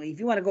definitely, if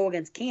you want to go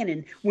against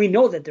canon, we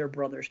know that they're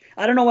brothers.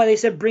 I don't know why they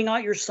said, bring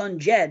out your son,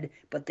 Jed,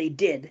 but they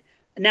did.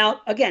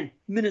 Now, again,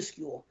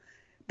 minuscule.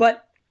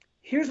 But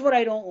here's what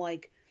I don't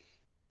like.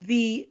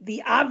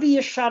 The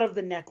obvious shot of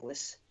the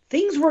necklace.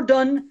 Things were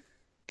done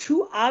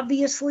too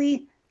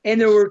obviously, and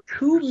there were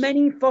too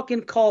many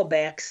fucking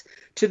callbacks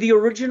to the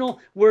original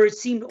where it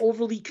seemed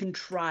overly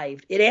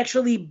contrived. It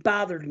actually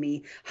bothered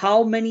me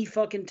how many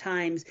fucking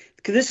times,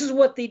 because this is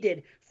what they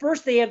did.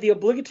 First, they have the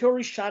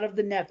obligatory shot of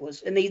the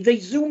necklace, and they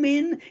zoom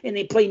in and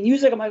they play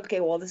music. I'm like,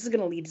 okay, well, this is going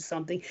to lead to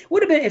something.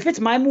 Would have been, if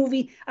it's my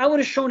movie, I would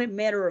have shown it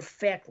matter of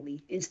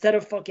factly instead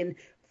of fucking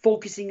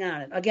focusing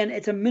on it. Again,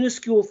 it's a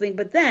minuscule thing,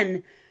 but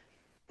then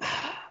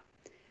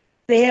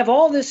they have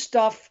all this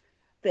stuff.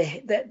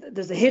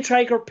 There's a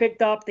hitchhiker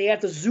picked up. They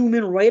have to zoom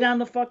in right on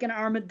the fucking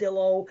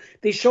armadillo.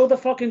 They show the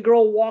fucking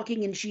girl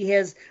walking, and she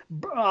has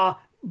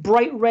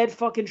bright red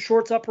fucking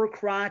shorts up her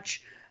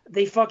crotch.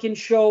 They fucking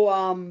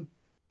show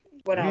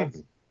what else?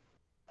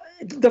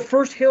 The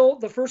first kill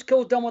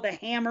is done with a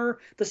hammer.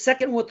 The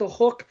second with the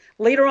hook.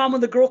 Later on,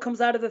 when the girl comes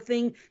out of the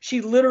thing,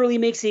 she literally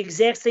makes the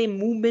exact same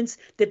movements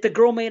that the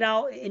girl made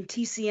out in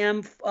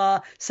TCM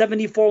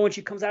 74 when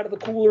she comes out of the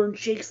cooler and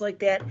shakes like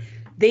that.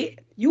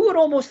 You would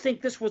almost think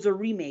this was a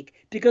remake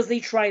because they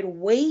tried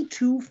way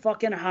too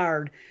fucking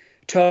hard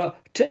for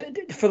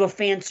the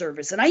fan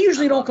service, and I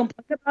usually don't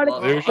complain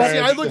about it.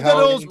 I looked at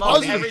all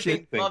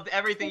positive. Loved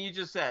everything you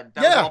just said.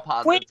 That was all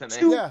positive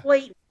to me.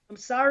 Blatant. I'm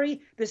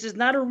sorry, this is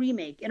not a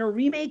remake. In a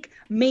remake,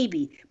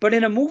 maybe, but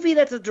in a movie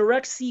that's a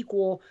direct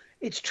sequel,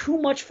 it's too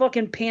much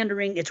fucking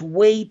pandering. It's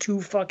way too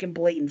fucking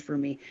blatant for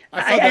me.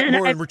 I thought that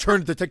more in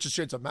Return to the Texas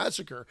Chainsaw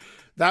Massacre.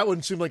 That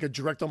one seemed like a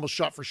direct, almost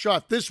shot for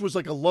shot. This was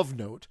like a love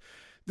note.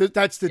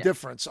 That's the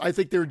difference. I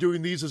think they were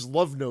doing these as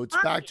love notes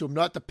back to them,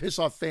 not to piss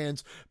off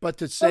fans, but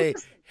to say,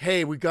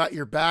 hey, we got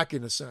your back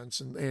in a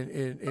sense and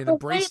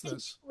embrace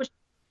this.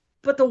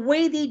 But the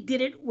way they did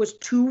it was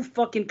too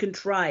fucking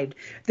contrived.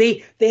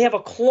 They have a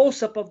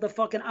close up of the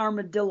fucking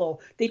armadillo.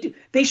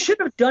 They should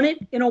have done it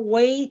in a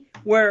way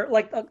where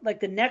like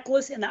the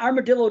necklace and the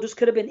armadillo just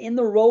could have been in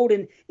the road,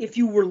 and if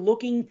you were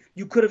looking,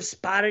 you could have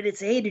spotted it.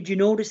 Say, hey, did you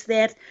notice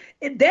that?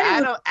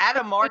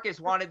 Adam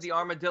Marcus wanted the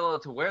armadillo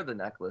to wear the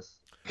necklace.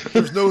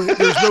 There's no the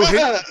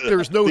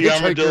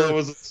hitchhiker. Armadillo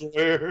was a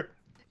swear.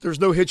 There's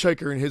no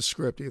hitchhiker in his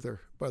script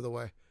either, by the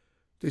way.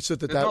 They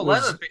said that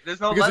was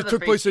because it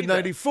took place in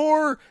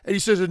 '94, and he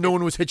says that no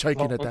one was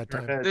hitchhiking at that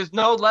time. There's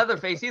no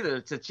Leatherface either.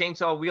 It's a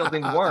chainsaw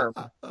wielding worm.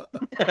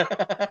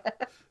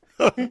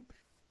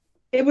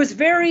 It was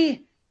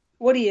very,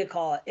 what do you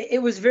call it?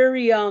 It was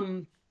very,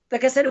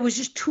 like I said, it was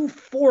just too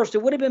forced. It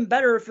would have been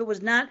better if it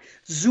was not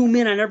zoom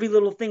in on every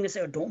little thing to say,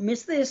 oh, don't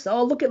miss this.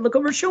 Oh, look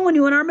what we're showing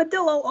you an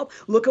armadillo. Oh,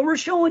 look what we're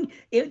showing.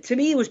 To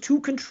me, it was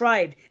too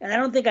contrived, and I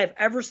don't think I've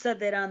ever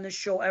said that on this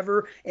show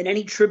ever in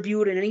any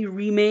tribute, in any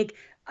remake.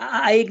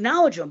 I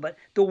acknowledge them, but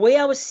the way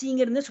I was seeing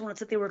it in this one, it's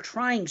that they were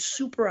trying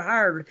super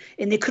hard,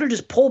 and they could have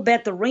just pulled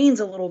back the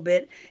reins a little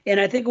bit, and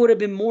I think it would have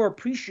been more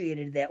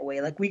appreciated that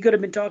way. Like, we could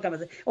have been talking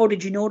about, oh,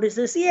 did you notice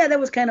this? Yeah, that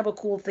was kind of a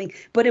cool thing,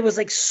 but it was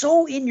like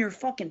so in your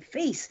fucking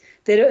face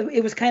that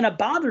it was kind of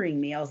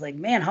bothering me. I was like,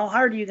 man, how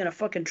hard are you going to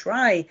fucking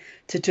try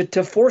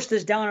to force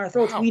this down our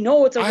throats? Wow. We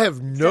know it's I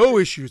have no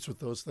issues with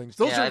those things.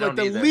 Those are like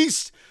the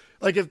least,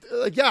 I didn't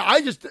even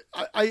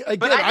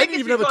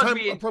have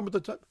a problem with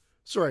the time.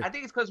 Sorry. I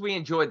think it's because we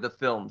enjoyed the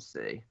film,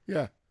 see?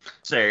 Yeah.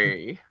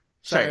 Say.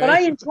 But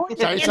I enjoyed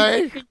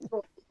it.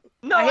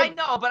 No, I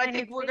know, but I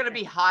think we're going to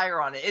be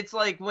higher on it. It's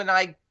like when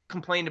I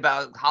complained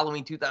about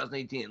Halloween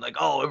 2018, like,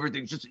 oh,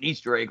 everything's just an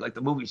Easter egg, like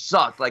the movie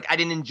sucked. Like, I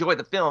didn't enjoy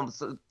the film,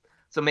 so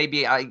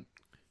maybe I'm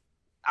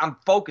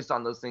focused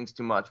on those things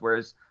too much,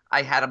 whereas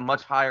I had a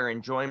much higher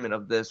enjoyment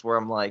of this where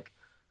I'm like,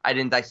 I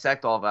didn't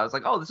dissect all of it. I was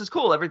like, oh, this is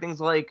cool. Everything's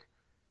like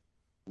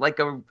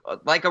a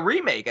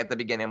remake at the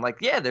beginning. I'm like,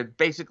 yeah, they're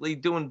basically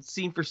doing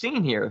scene for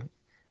scene here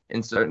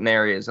in certain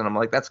areas, and I'm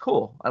like, that's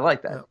cool. I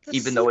like that,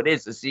 even though it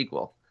is a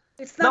sequel.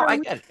 It's not a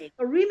remake.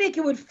 A remake,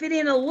 it would fit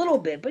in a little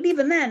bit, but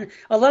even then,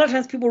 a lot of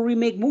times people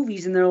remake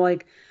movies and they're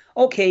like,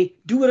 okay,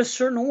 do it a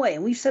certain way.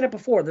 And we've said it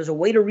before. There's a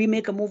way to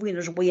remake a movie and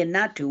there's a way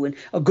not to. And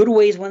a good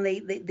way is when they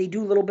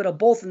do a little bit of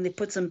both and they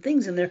put some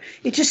things in there.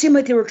 It just seemed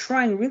like they were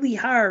trying really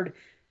hard.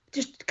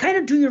 Just kind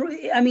of do your.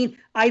 I mean,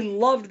 I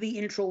loved the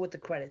intro with the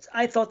credits.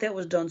 I thought that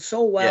was done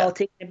so well,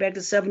 taking it back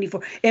to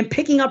 74 and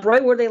picking up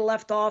right where they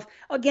left off.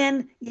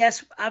 Again,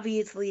 yes,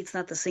 obviously it's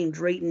not the same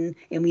Drayton,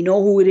 and we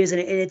know who it is, and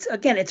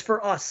it's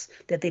for us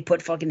that they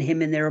put fucking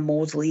him in there,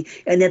 Mosley,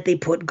 and that they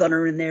put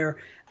Gunner in there.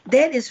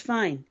 That is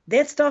fine.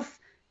 That stuff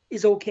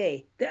is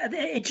okay.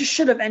 It just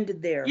should have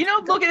ended there. You know,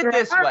 look at it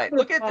this way.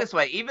 Look at it this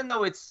way. Even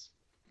though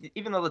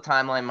the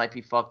timeline might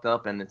be fucked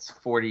up and it's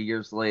 40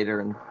 years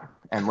later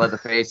and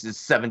Leatherface is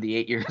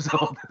 78 years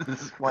old at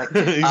this point.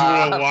 He's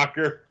a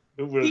walker.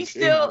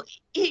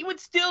 He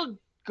would still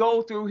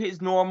go through his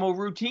normal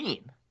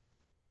routine.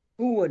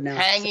 Who would now?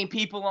 Hanging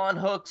people on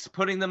hooks,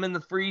 putting them in the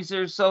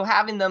freezer. So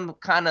having them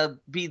kind of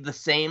be the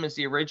same as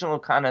the original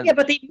kind of... Yeah,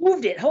 but they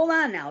moved it. Hold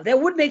on now.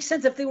 That would make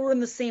sense if they were in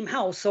the same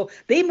house. So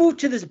they moved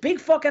to this big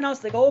fucking house.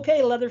 They go,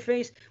 okay,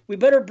 Leatherface, we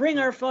better bring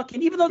our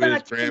fucking... Even though they're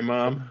not...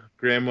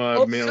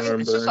 Grandma Mailer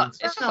and Burns. It's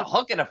just a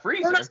hook in a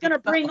freezer. We're not going to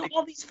bring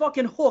all these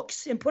fucking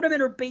hooks and put them in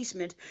her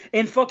basement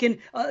and fucking...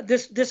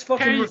 this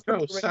fucking... Here you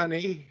go,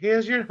 Sonny.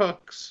 Here's your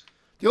hooks.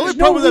 The only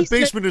problem with that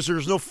basement is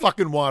there's no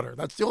fucking water.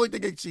 That's the only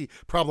thing I see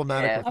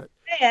problematic with it.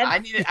 I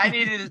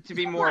needed it to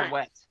be more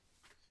wet.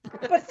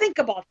 But think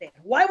about that.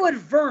 Why would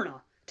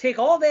Verna take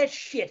all that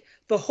shit,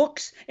 the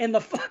hooks and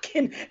the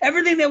fucking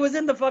everything that was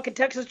in the fucking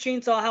Texas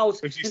Chainsaw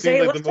House, and she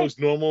seemed like the most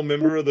normal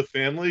member of the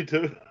family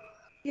too?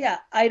 Yeah,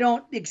 I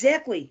don't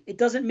exactly. It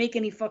doesn't make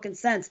any fucking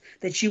sense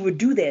that she would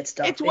do that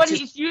stuff. It's what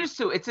he's used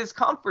to. It's his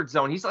comfort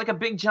zone. He's like a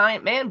big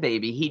giant man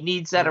baby. He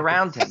needs that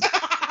around him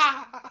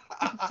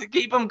to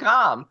keep him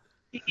calm.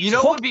 You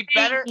know what would be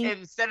better if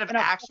instead of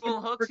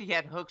actual hooks, he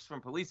had hooks from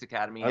Police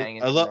Academy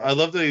hanging. I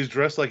love that he's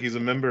dressed like he's a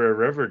member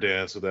of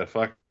Riverdance with that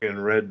fucking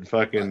red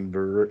fucking.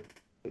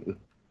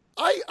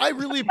 I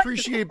really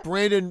appreciate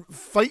Brandon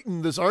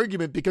fighting this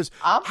argument because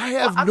I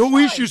have no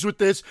issues with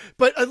this,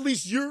 but at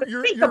least you're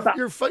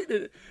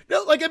fighting it.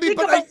 No, like I mean,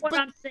 what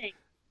I'm saying.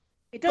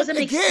 It doesn't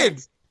make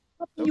sense.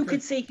 You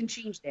could say you can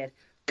change that.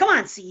 Come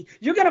on, see,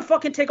 you're gonna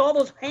fucking take all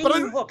those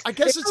hanging hooks. I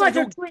guess it's like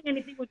they're doing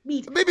anything with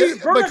meat. Maybe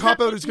my cop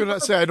out is gonna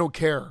say I don't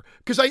care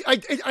because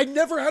I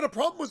never had a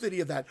problem with any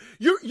of that.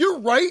 You're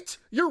right.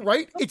 You're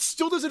right. It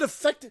still doesn't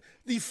affect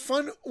the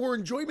fun or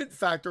enjoyment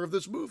factor of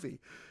this movie.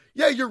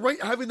 Yeah, you're right.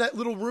 Having that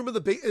little room in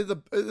the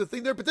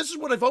thing there, but this is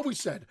what I've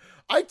always said.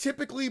 I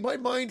typically, my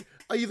mind,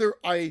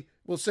 I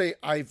will say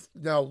I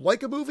now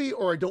like a movie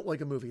or I don't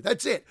like a movie.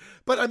 That's it.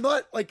 But I'm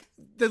not like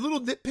the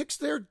little nitpicks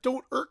there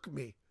don't irk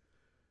me.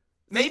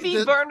 Maybe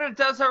Verna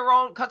cuts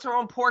her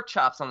own pork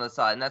chops on the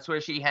side, and that's where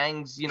she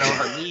hangs,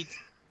 her meat,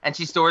 and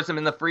she stores them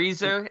in the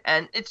freezer.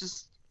 And it's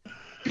just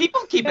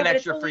people keep an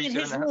extra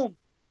freezer in the house.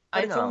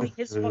 I know. It's only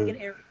his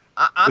fucking area.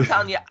 I'm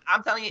telling you,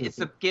 it's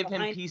to give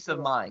him peace of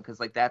mind because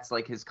that's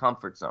like his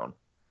comfort zone.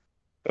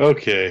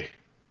 Okay.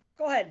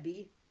 Go ahead,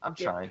 B. I'm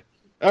trying.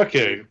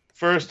 Okay,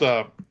 first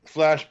up,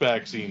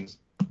 flashback scenes.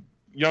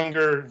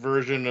 Younger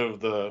version of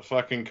the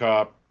fucking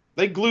cop.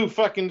 They glue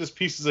fucking just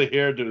pieces of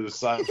hair to the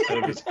side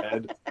of his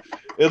head.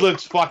 It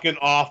looks fucking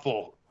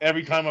awful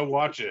every time I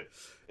watch it.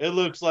 It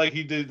looks like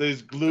they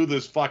just glue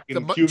this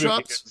fucking pubic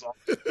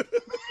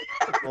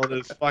on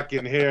his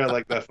fucking hair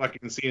like that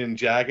fucking scene in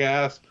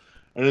Jackass.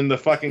 And then the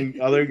fucking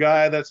other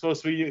guy that's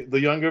supposed to be the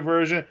younger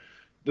version,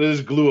 they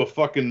just glue a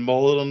fucking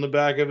mullet on the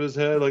back of his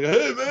head. Like,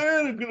 hey,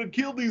 man, I'm going to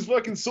kill these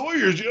fucking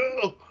Sawyers,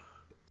 yo.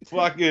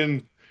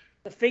 Fucking...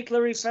 The fake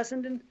Larry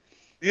Fessenden?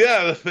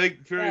 Yeah, the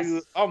fake...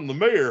 Yes. I'm the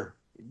mayor.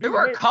 There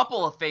were a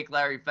couple of fake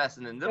Larry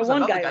Fessenden. There was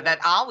another guy,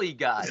 that Ollie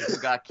guy who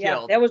got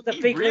killed. Yeah, that was the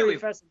fake Larry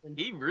Fessenden.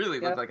 He really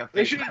looked like a fake.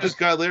 They should have just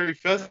got Larry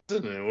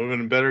Fessenden. It would have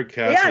been a better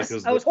cast.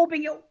 Yes, I was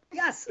hoping you...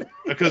 Yes.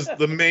 Because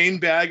the main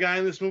bad guy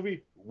in this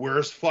movie,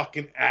 worst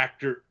fucking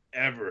actor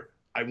ever.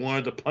 I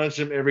wanted to punch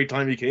him every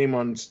time he came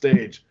on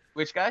stage.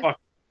 Which guy? Fuck.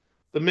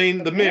 The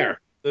mayor. The mayor.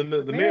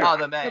 Oh,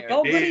 the mayor.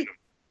 Hated him.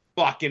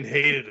 Fucking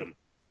hated him.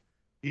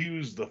 He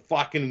was the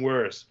fucking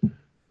worst.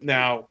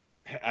 Now,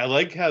 I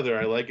like Heather.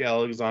 I like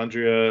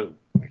Alexandria.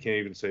 I can't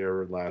even say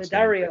her last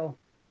name.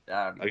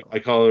 I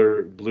call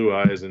her blue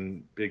eyes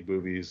and big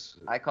boobies.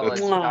 I call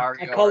her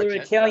I call her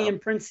Italian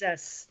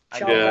princess.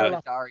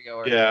 Dario.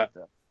 Yeah.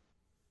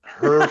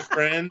 Her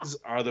friends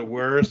are the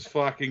worst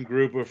fucking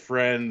group of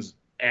friends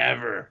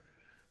ever.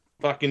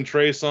 Fucking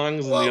Trey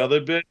Songz and the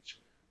other bitch.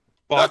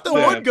 Not the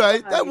one guy.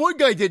 That one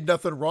guy did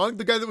nothing wrong.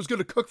 The guy that was going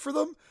to cook for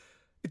them.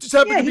 It just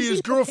happened to be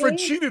his girlfriend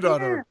cheated on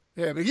her.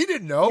 Yeah, but he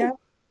didn't know. Yeah.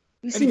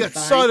 And he got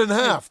sawed in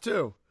half,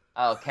 too.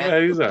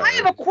 Okay. I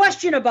have a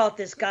question about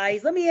this,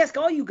 guys. Let me ask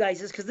all you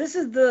guys this, because this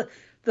is the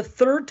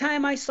third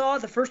time I saw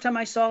it. The first time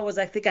I saw it was,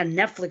 I think, on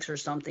Netflix or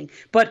something.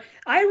 But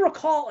I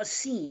recall a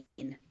scene,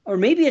 or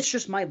maybe it's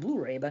just my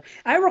Blu-ray, but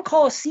I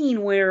recall a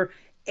scene where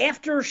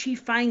after she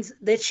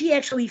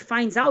actually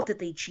finds out that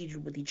they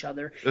cheated with each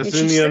other. That's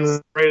in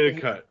the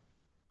unrated cut.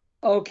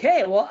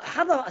 Okay, well,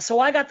 so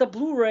I got the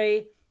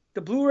Blu-ray. The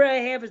Blu-ray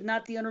I have is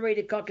not the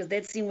unrated cut because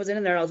that scene wasn't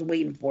in there. I was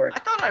waiting for it. I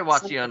thought I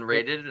watched the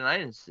unrated and I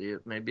didn't see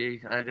it.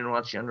 Maybe I didn't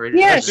watch the unrated.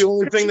 Yes, that's the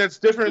only thing that's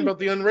different about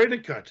the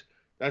unrated cut.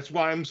 That's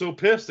why I'm so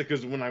pissed,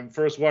 because when I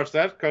first watched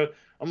that cut,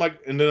 I'm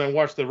like, and then I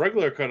watched the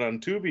regular cut on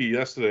Tubi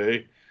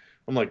yesterday.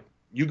 I'm like,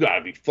 you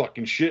gotta be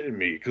fucking shitting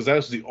me, because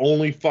that's the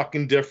only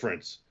fucking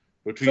difference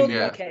between the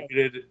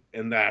unrated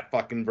and that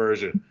fucking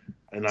version.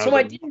 And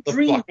I didn't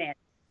dream that.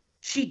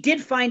 She did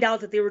find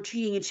out that they were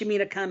cheating, and she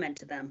made a comment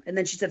to them, and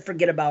then she said,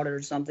 "Forget about it"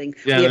 or something.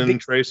 Yeah, and then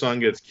Trey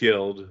Songz gets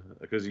killed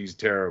because he's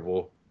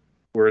terrible,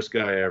 worst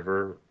guy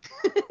ever.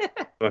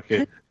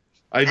 Fucking,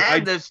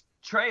 there's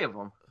Trey of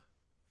them.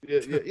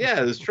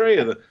 Yeah, there's Trey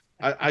of them.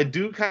 I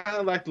do kind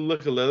of like the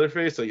look of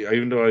Leatherface,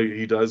 even though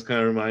he does kind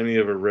of remind me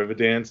of a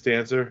Riverdance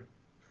dancer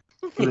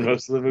for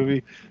most of the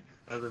movie.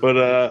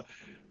 But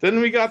then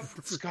we got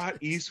Scott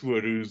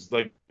Eastwood, who's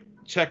like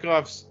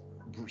Chekhov's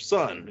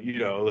son.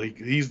 Like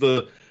he's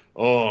the.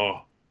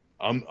 Oh,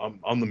 I'm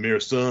the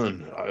mayor's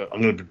son.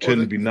 I'm gonna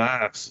pretend to be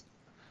nice.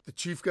 The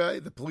chief guy,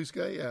 the police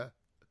guy, yeah.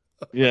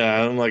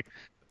 Yeah, I'm like,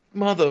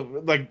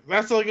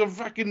 that's like a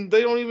fucking.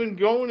 They don't even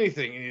go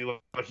anything.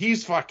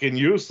 He's fucking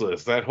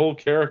useless. That whole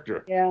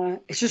character. Yeah,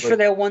 it's just for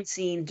that one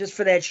scene, just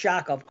for that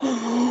shock of,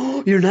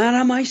 oh, you're not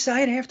on my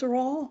side after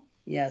all.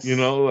 Yes. You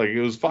know, like,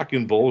 it was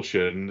fucking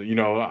bullshit. And, you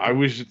know, I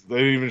wish they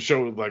didn't even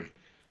show, like,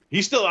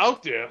 he's still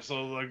out there.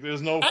 So, like,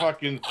 there's no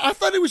fucking. I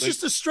thought it was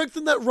just to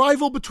strengthen that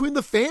rival between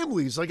the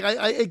families. Like,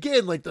 I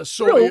again, like the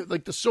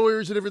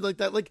Sawyers and everything like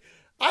that. Like,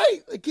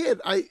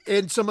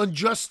 and some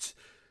unjust.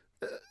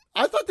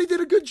 I thought they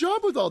did a good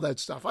job with all that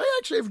stuff. I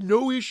actually have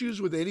no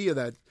issues with any of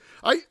that.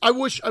 I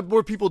wish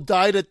more people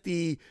died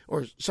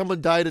or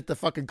someone died at the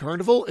fucking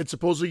carnival, and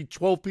supposedly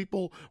 12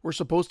 people were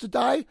supposed to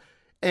die.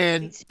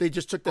 And they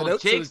just took that out.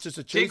 So it's just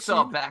a chase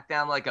Jigsaw scene. back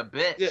down like a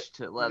bitch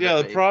to Leatherface.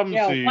 Yeah, the problem.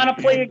 Want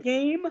to play a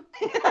game?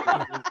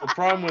 The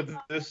problem with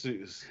this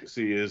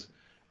is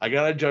I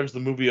gotta judge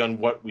the movie on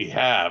what we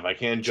have. I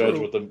can't judge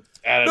what the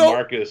added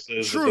Marcus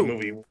is that the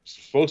movie was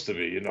supposed to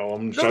be. You know,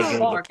 I'm judging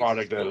the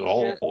product as a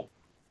whole.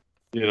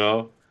 You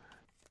know,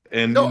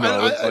 and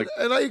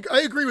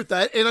I agree with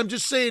that. And I'm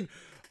just saying.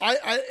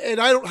 I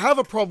don't have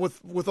a problem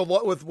with a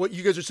lot with what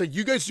you guys are saying.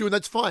 You guys do, and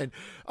that's fine.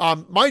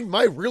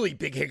 My really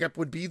big hiccup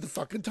would be the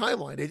fucking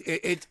timeline.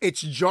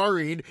 It's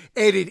jarring,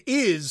 and it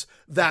is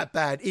that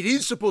bad. It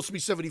is supposed to be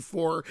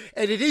 74,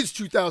 and it is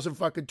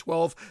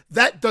 2012.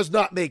 That does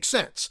not make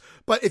sense.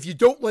 But if you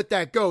don't let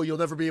that go, you'll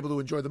never be able to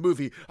enjoy the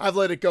movie. I've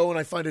let it go, and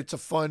I find it's a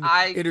fun,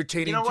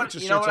 entertaining. You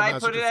know what I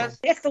put it as?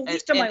 That's the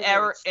least of my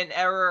worries. An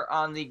error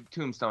on the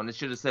tombstone. It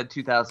should have said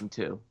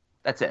 2002.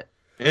 That's it.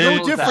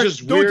 No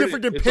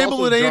different than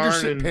Pamela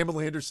Anderson.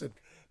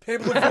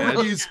 Pamela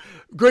Voorhees'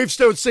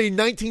 gravestone saying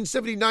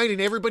 1979,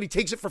 and everybody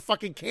takes it for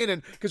fucking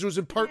canon because it was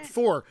in part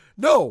 4.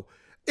 No,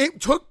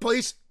 it took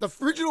place. The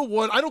original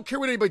one, I don't care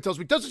what anybody tells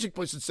me, it doesn't take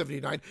place in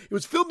 79. It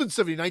was filmed in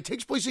 79. It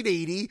takes place in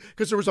 80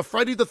 because there was a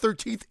Friday the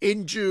 13th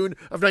in June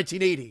of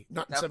 1980.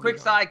 Not in 79. Quick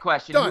side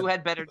question: Who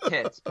had better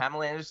tits,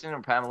 Pamela Anderson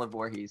or Pamela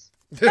Voorhees?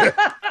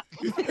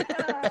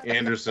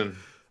 Anderson.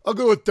 I'll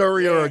go with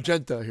Dario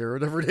Argento here,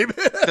 whatever her name is.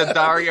 The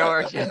Dario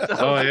Argento.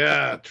 Oh,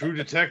 yeah. True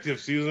Detective,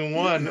 season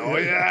 1. Oh,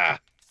 yeah.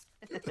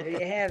 There you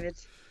have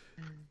it.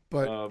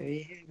 But there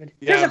you have it.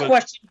 Here's a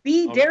question.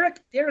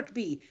 Derek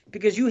B,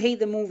 because you hate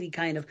the movie,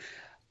 kind of.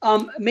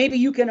 Maybe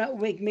you can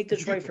make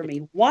this right for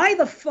me. Why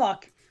the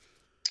fuck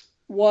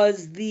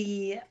was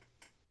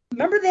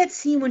remember that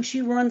scene when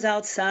she runs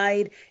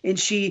outside and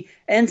she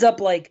ends up,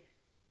 like,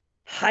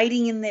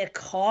 hiding in that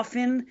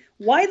coffin?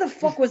 Why the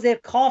fuck was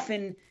that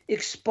coffin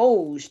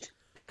exposed?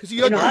 Because he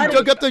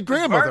dug up the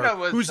grandmother.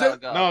 Who's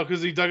that? No,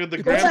 because he dug up the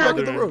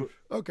grandmother.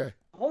 Okay.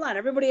 Hold on,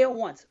 everybody at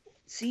once.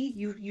 See,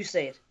 you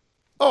say it.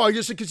 Oh, I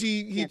just said because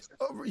he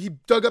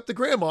dug up the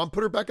grandma and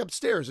put her back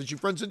upstairs, and she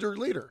runs into her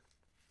later.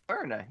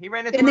 Verna, he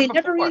ran into her. And they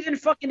never even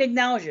fucking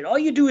acknowledge it. All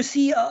you do is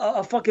see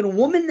a fucking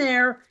woman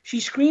there. She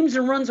screams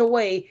and runs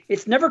away.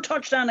 It's never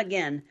touched on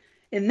again.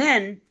 And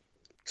then,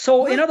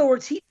 in other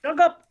words, he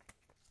dug up.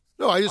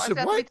 No, I just said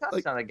what?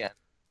 Touched on again.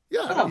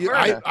 Yeah,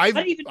 I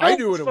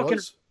knew what it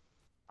was.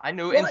 I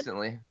knew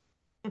instantly.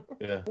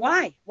 Yeah.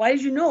 Why? Why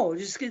did you know?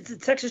 Just it's a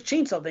Texas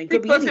Chainsaw thing.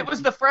 Because it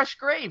was the fresh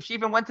grave. She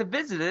even went to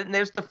visit it, and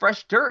there's the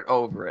fresh dirt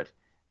over it.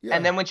 Yeah.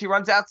 And then when she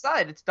runs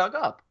outside, it's dug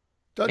up.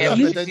 Okay,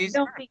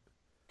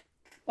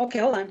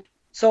 hold on.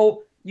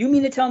 So you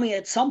mean to tell me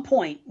at some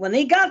point, when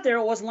they got there,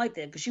 it wasn't like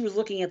that because she was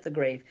looking at the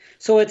grave.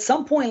 So at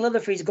some point,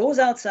 Leatherface goes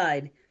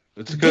outside.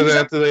 It's because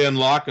after they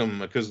unlock him,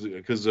 because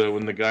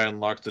when the guy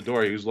unlocks the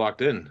door, he was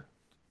locked in.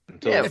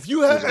 If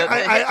you have,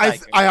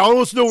 I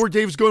almost know where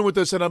Dave's going with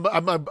this, and I'm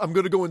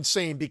going to go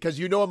insane because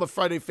I'm a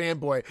Friday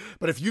fanboy.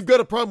 But if you've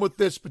got a problem with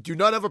this, but do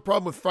not have a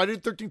problem with Friday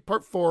the 13th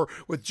Part 4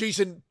 with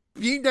Jason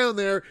being down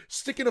there,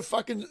 sticking a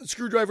fucking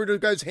screwdriver to the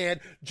guy's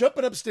hand,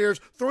 jumping upstairs,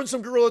 throwing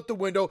some girl out the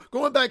window,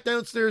 going back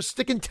downstairs,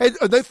 sticking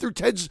a knife through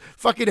Ted's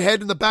fucking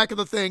head in the back of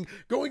the thing,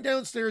 going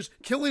downstairs,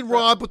 killing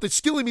Rob with the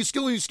skilling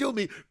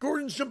me.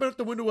 Gordon's jumping out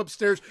the window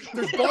upstairs.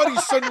 There's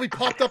bodies suddenly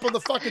popped up on the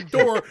fucking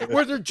door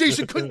where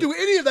Jason couldn't do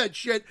any of that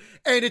shit,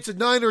 and it's a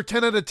 9 or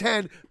 10 out of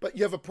 10, but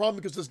you have a problem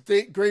because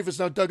this grave is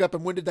now dug up,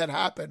 and when did that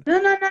happen?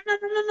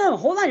 No.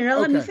 Hold on, you're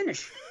not letting me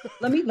finish.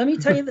 Let me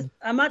tell you this.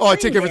 I'm not I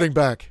take everything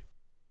back.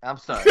 I'm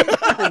sorry.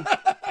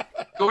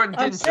 Gordon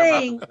didn't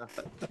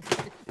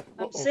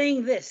I'm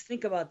saying this.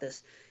 Think about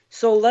this.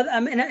 So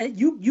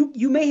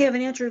you may have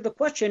an answer to the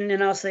question,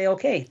 and I'll say,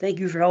 okay, thank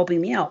you for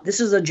helping me out. This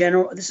is a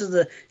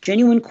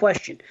genuine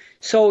question.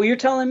 So you're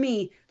telling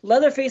me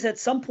Leatherface at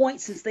some point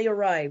since they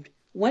arrived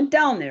went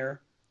down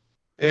there.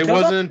 It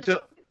wasn't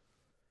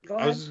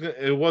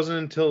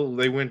until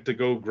they went to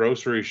go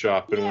grocery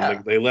shopping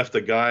and they left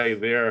the guy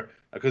there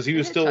because he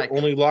was still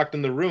only locked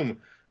in the room.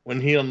 When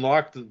he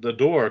unlocked the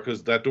door,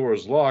 because that door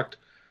was locked,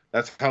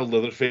 that's how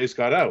Leatherface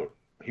got out.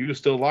 He was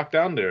still locked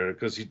down there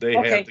because they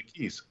had the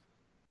keys.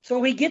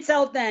 So he gets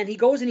out then. He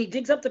goes and he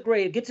digs up the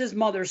grave, gets his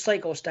mother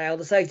psycho style,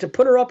 decides to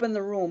put her up in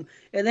the room,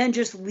 and then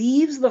just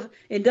leaves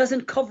and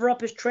doesn't cover up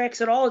his tracks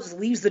at all, just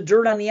leaves the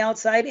dirt on the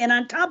outside. And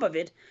on top of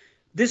it,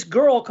 this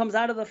girl comes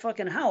out of the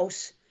fucking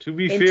house. To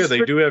be fair,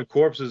 they do have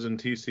corpses in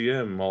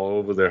TCM all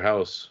over their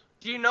house.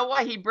 Do you know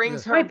why he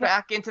brings her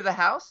back into the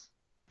house?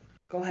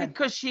 Go ahead.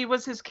 Because she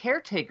was his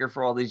caretaker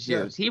for all these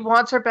years. Yeah. He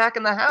wants her back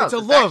in the house.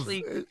 It's a love.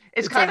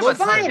 It's kind of a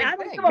fine. I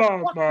don't give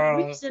a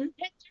fucking reason.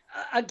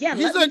 again,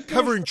 he's not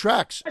covering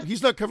tracks.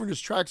 He's not covering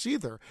his tracks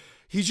either.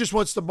 He just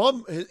wants the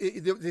mom,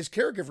 his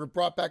caregiver,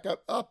 brought back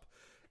up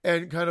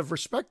and kind of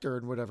respect her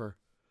and whatever.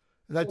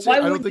 And that's it. I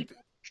don't think.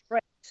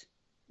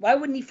 Why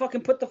wouldn't he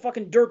fucking put the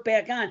fucking dirt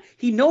back on?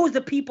 He knows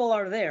the people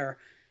are there.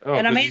 Oh,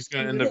 and he's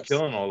going to end up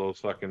killing all those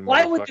fucking.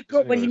 Why would the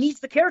girl? But he needs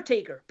the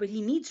caretaker. But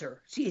he needs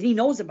her. See, he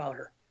knows about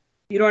her.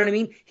 You know what I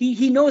mean?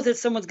 He knows that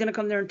someone's going to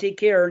come there and take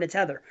care of her, and it's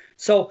Heather.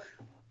 So,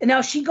 and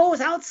now she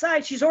goes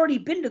outside. She's already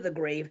been to the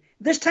grave.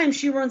 This time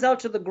she runs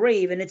out to the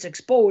grave, and it's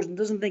exposed and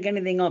doesn't think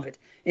anything of it,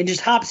 and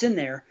just hops in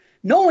there,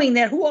 knowing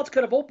that who else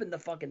could have opened the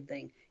fucking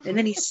thing? And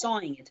then he's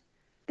sawing it.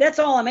 That's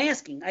all I'm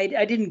asking.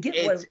 I didn't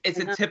get what... It's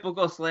a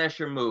typical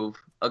slasher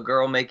move. A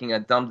girl making a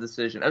dumb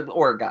decision,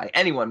 or a guy,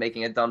 anyone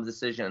making a dumb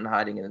decision and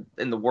hiding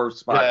in the worst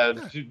spot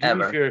ever. To be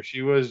fair,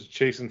 she was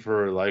chasing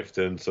for her life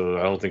then, so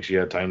I don't think she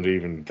had time to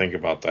even think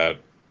about that,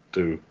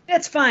 too.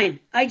 That's fine.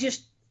 I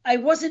guess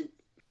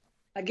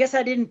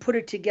I didn't put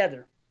it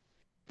together.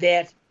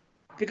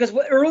 Because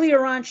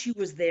earlier on she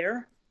was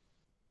there,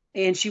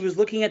 and she was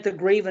looking at the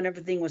grave and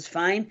everything was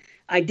fine.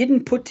 I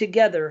didn't put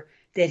together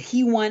that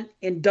he went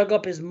and dug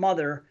up his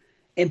mother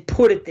and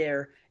put it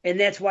there, and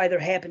that's why there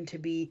happened to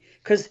be...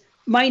 Because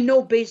my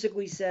note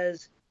basically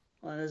says...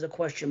 Well, there's a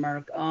question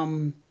mark.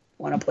 Want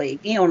to play...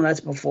 that's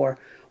before.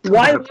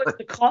 Why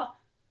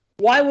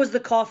was the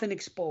coffin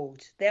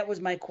exposed? That was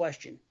my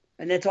question.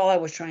 And that's all I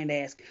was trying to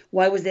ask.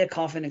 Why was that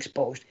coffin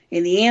exposed?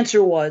 And the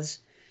answer was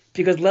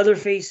because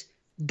Leatherface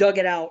dug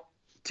it out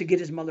to get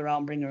his mother out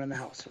and bring her in the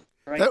house.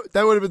 Right?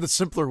 That would have been the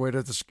simpler way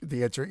to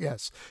the answer.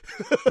 Yes.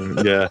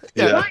 Yeah.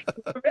 Right.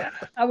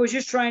 I was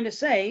just trying to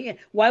say,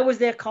 why was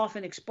that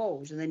coffin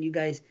exposed? And then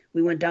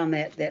we went down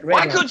that road.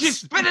 Why couldn't you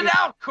spit it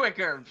out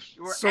quicker?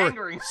 You were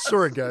angry.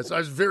 Sorry, guys. I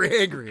was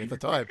very angry at the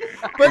time.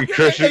 But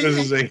because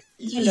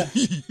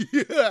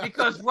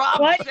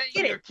Rob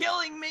said you're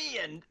killing me,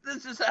 and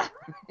this is.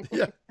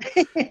 Yeah.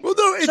 Well,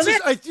 no, it's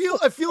just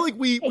I feel like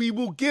we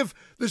will give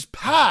this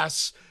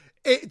pass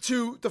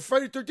to the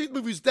Friday the 13th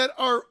movies that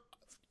are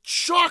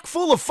chock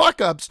full of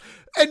fuck ups,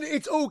 and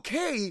it's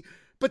okay.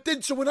 But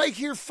then, so when I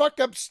hear fuck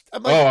ups,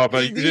 I'm like,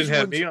 but you didn't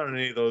have me on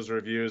any of those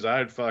reviews.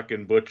 I'd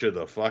fucking butcher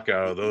the fuck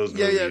out of those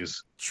movies. Yeah,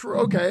 true.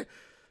 Okay,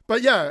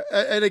 but yeah,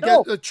 and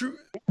again, true.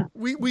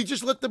 We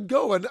just let them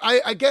go, and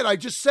I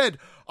just said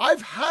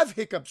I've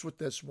hiccups with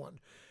this one,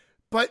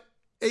 but.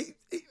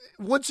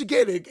 Once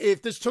again,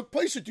 if this took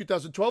place in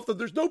 2012, then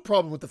there's no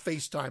problem with the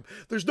FaceTime.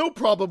 There's no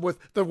problem with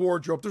the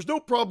wardrobe. There's no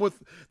problem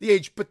with the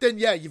age. But then,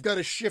 yeah, you've got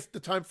to shift the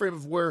time frame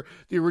of where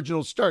the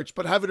original starts.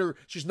 But having her,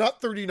 she's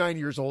not 39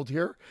 years old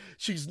here.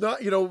 She's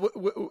not,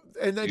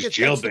 and I guess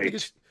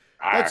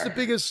that's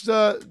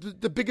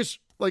the biggest,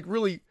 like,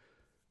 really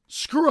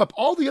screw up.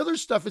 All the other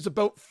stuff is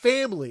about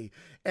family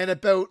and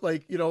about,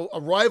 like,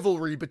 a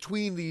rivalry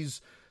between these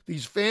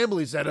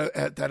families that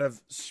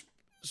have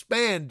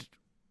spanned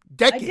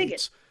decades. I dig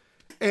it.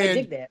 And, I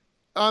dig that.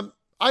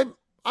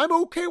 I'm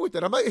okay with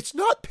it. It's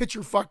not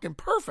picture fucking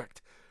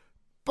perfect,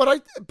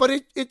 but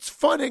it's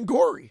fun and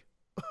gory.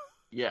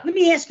 Yeah. Let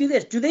me ask you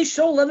this: do they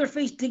show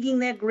Leatherface digging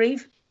that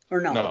grave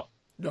or no?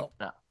 No.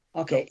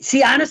 Okay.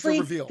 See,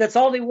 honestly, that's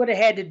all they would have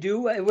had to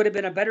do. It would have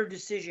been a better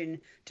decision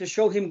to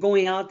show him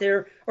going out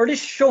there, or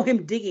just show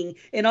him digging,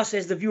 and us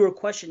as the viewer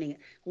questioning it.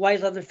 Why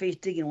is Leatherface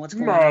digging? What's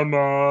going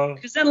on?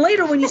 Because then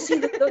later, when you see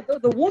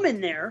the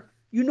woman there,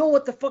 you know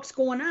what the fuck's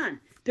going on.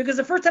 Because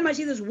the first time I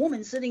see this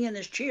woman sitting in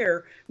this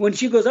chair, when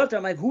she goes up there,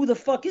 I'm like, who the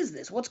fuck is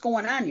this? What's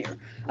going on here?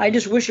 I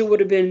just wish it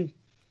would have been,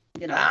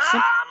 Verna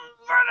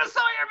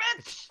Sawyer,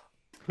 bitch!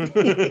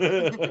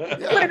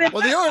 Yeah.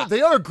 Well,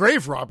 they are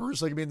grave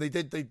robbers. Like, I mean, they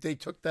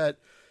took that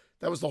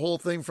was the whole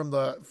thing from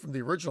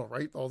the original,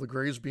 right? All the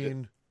graves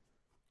being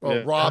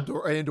robbed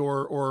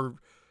or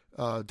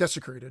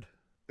desecrated.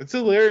 It's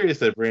hilarious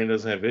that Brandon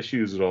doesn't have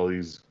issues with all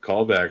these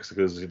callbacks,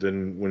 because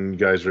then when you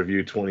guys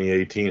reviewed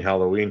 2018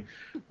 Halloween,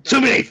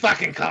 too many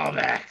fucking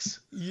callbacks.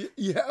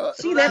 Yeah.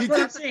 See, that's what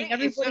I'm saying.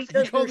 Everybody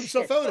does called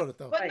himself out on it,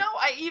 though. But no,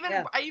 I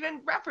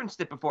even referenced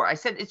it before. I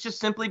said it's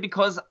just simply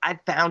because I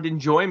found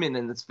enjoyment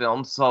in this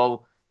film,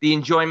 so the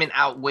enjoyment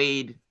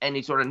outweighed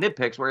any sort of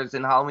nitpicks, whereas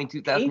in Halloween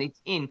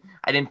 2018,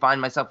 I didn't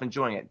find myself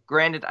enjoying it.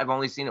 Granted, I've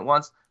only seen it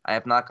once. I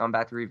have not gone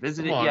back to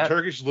revisit it yet.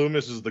 Turkish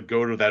Loomis is the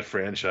goat of that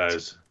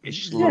franchise.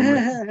 Turkish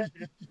Loomis.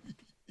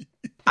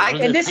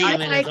 And this is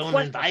why his own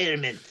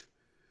environment.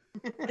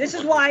 This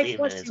is why I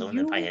question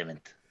you.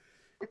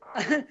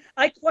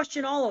 I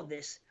question all of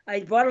this.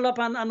 I brought it up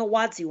on the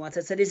WotC once. I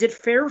said, is it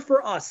fair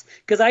for us?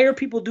 Because I hear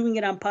people doing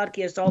it on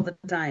podcasts all the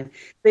time.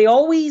 They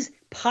always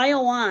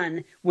pile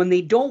on when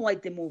they don't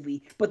like the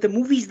movie, but the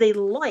movies they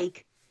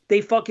like,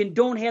 they fucking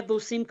don't have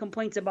those same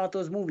complaints about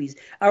those movies.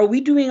 Are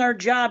we doing our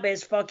job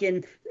as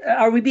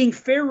are we being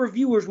fair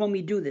reviewers when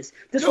we do this?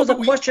 This was a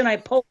question I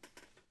posed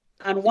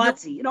on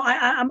WotC.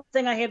 I'm not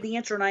saying I have the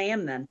answer, and I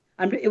am then.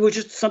 It was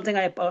just something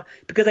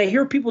because I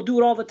hear people do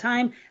it all the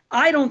time.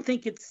 I don't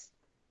think it's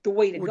the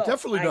way to go. We're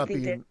definitely not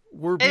being.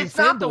 We're being it's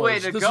not the way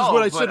to go. This go, is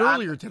what I said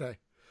earlier today.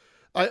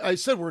 I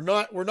said we're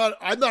not.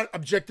 I'm not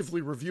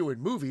objectively reviewing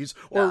movies,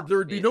 or there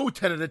would be no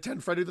 10 out of 10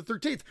 Friday the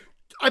 13th.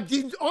 I'm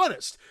being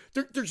honest.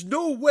 There's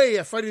no way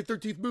a Friday the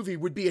 13th movie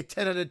would be a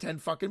 10 out of 10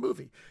 fucking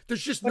movie.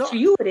 There's just but not. For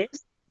you, it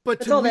is. But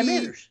that's to all me, that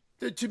matters.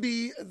 To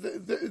me,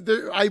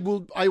 I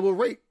will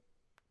rate.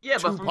 Yeah,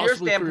 but from your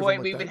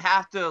standpoint, we would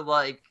have to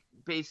like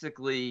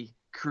basically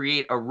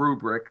create a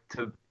rubric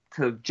to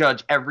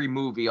judge every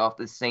movie off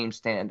the same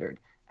standard,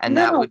 and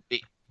that would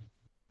be.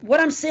 What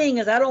I'm saying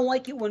is, I don't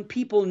like it when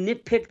people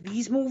nitpick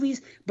these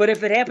movies, but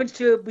if it happens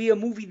to be a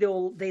movie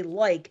they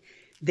like,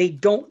 they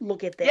don't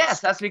look at that. Yes,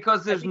 that's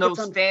because there's no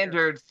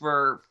standard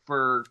for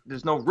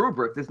there's no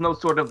rubric, there's no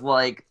sort of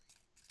like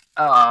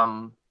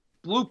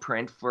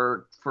blueprint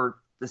for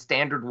the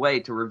standard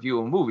way to review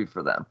a movie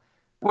for them.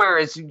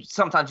 Whereas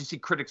sometimes you see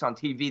critics on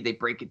TV, they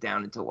break it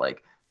down into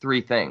like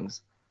 3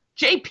 things.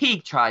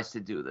 JP tries to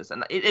do this,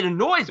 and it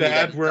annoys me.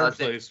 Bad word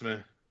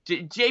placement.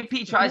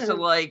 JP tries to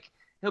like.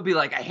 He'll be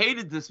like, I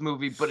hated this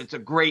movie, but it's a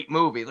great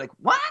movie. Like,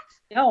 what?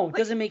 No, it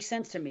doesn't make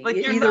sense to me. Like,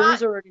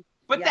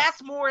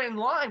 that's more in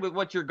line with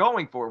what you're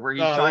going for, where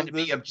he's trying to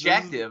be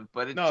objective.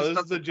 But this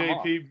is the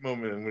JP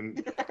moment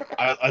when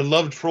I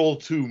love Troll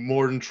 2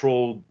 more than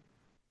Troll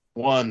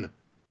 1.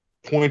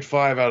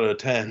 0.5 out of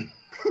 10.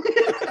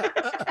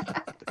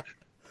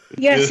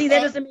 Yeah, see,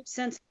 that doesn't make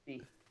sense to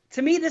me.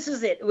 To me, this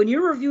is it. When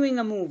you're reviewing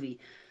a movie,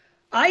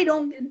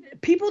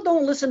 people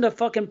don't listen to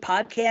fucking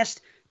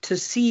podcasts to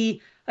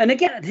see. And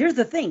again, here's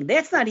the thing.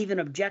 That's not even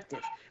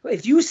objective.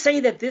 If you say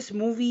that this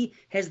movie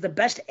has the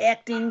best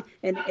acting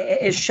and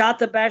is shot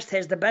the best,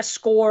 has the best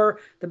score,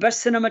 the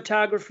best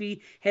cinematography,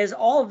 has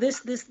all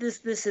this,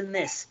 and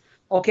this,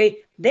 okay,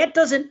 that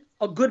doesn't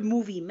a good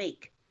movie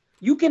make.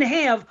 You can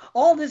have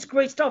all this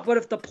great stuff, but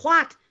if the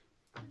plot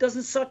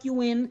doesn't suck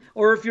you in,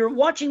 or if you're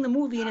watching the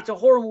movie and it's a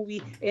horror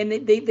movie and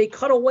they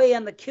cut away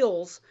on the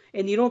kills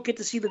and you don't get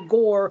to see the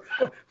gore,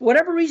 for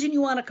whatever reason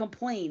you want to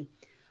complain,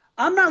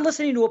 I'm not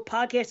listening to a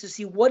podcast to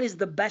see what is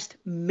the best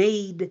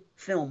made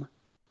film.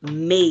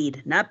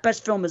 Made, not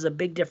best film, is a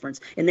big difference,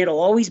 and that'll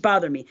always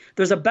bother me.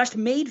 There's a best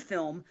made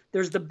film,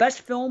 there's the best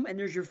film, and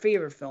there's your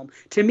favorite film.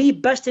 To me,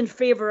 best and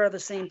favorite are the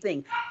same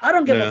thing. I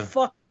don't give a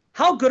fuck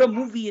how good a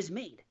movie is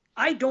made.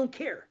 I don't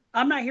care.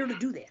 I'm not here to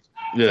do that.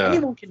 Yeah,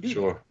 anyone can do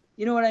that.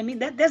 You know what I mean?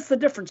 That's the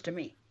difference to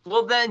me.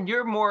 Well, then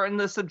you're more in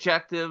the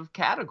subjective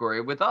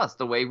category with us,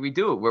 the way we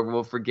do it, where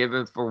we'll forgive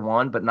it for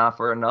one, but not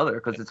for another,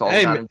 because it's all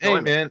about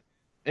enjoyment.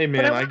 Hey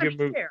man, I give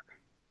movies.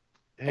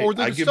 Or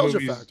the nostalgia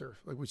factor,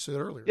 like we said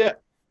earlier.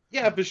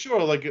 Yeah, for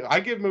sure. Like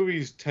I give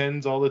movies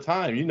 10s all the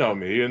time. You know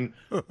me,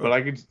 but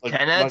I could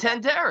 10 out of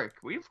 10, Derek.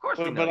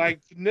 But I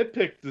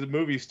nitpick the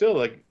movie still.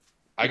 Like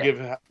I give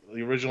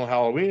the original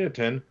Halloween a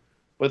 10,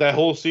 but that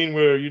whole scene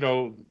where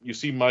you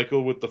see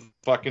Michael with the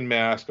fucking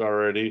mask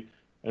already,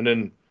 and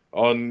then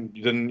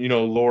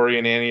Laurie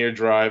and Annie are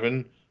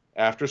driving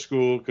after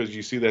school because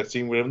you see that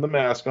scene with him the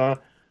mask on.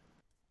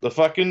 The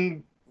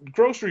fucking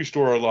grocery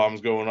store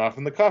alarm's going off,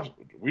 and the cops.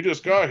 We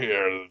just got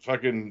here. It's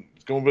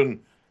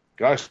going.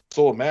 Guy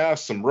stole a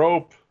mask, some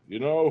rope.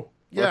 Yeah.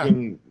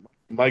 Fucking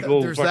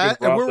Michael. There's that.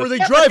 And where were they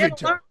driving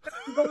to?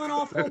 Going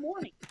off all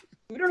morning.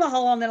 We don't know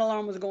how long that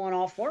alarm was going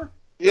off for.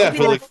 Yeah,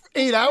 for like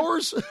 8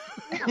 hours.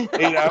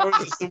 8 hours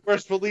is the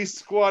worst police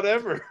squad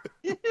ever.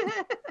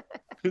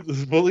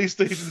 The police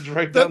station's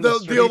right down the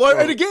street. Alarm,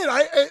 and again,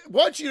 I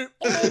watching it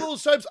all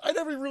those times, I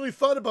never really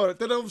thought about it.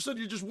 Then all of a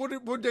sudden, you just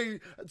one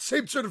day,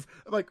 same sort of.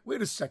 I'm like,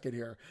 wait a second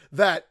here.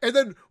 That, and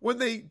then when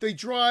they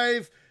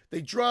drive.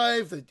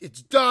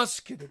 It's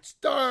dusk and it's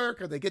dark,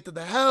 and they get to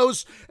the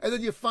house, and then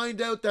you find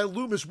out that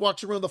Loomis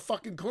walks around the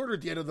fucking corner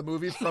at the end of the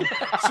movie from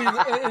seeing,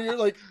 and you're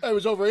like, I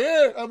was over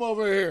here, I'm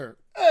over here.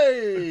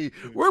 Hey,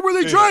 where were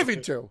they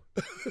driving to?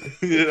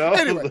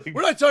 Anyway,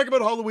 we're not talking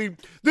about Halloween.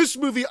 This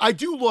movie, I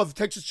do love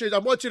Texas Chainsaw.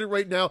 I'm watching it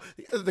right now.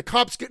 The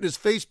cop's getting his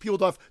face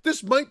peeled off.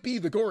 This might be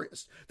the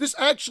goriest. This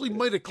actually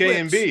might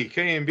eclipse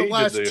K&B the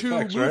last did the two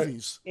effects,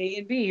 movies. Right?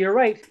 A&B, you're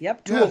right.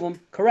 Yep, two of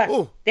them. Correct.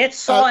 Oh, that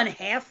saw in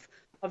half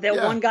of that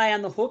one guy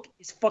on the hook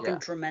is fucking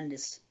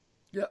tremendous.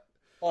 Yeah.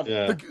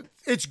 Yeah.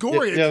 It's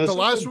gory. The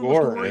last one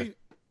was gory.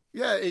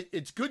 Yeah,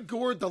 it's good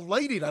gore. The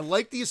lighting, I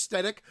like the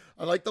aesthetic.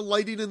 I like the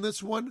lighting in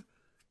this one.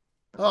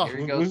 Oh, here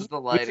he goes with the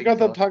lighting. We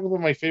forgot to talk about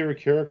my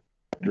favorite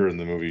character in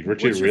the movie, Richard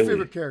Riley. What's your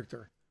favorite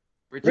character?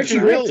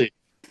 Richard Riley.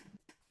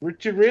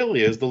 Richard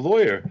Riley is the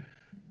lawyer.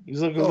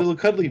 He's like a little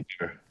cuddly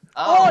bear.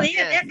 Oh,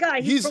 yeah, that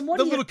guy. He's from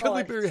the little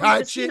cuddly bear.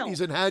 Hatchet.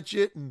 He's in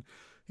Hatchet, and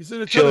he's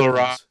in a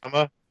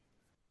Chillerama.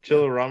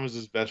 Chillerama's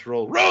his best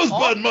role.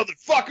 Rosebud,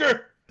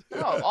 motherfucker!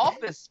 No,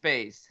 Office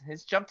Space.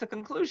 His jump to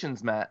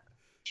conclusions, Matt.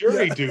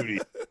 Jury duty.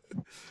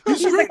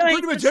 He's doing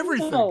pretty much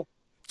everything.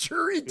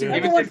 Jury duty.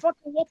 Remember when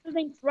fucking what's his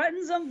name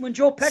threatens him when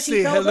Joe Pesci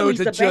Say tells hello him he's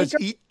to the Judge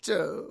banker?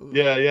 Ito.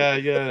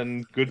 Yeah,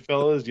 and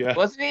Goodfellas, yeah.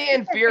 Wasn't he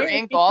in Fear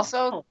Inc.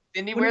 also?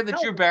 Didn't he wear the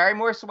Drew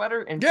Barrymore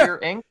sweater in Fear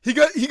Inc.? He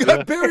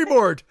got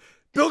Barrymored.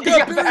 Bill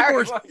got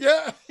Barrymored.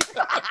 Yeah.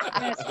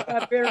 Yes, he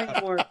got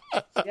Barrymore.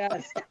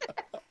 Yes.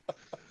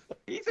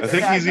 I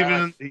think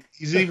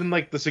he's even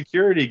like the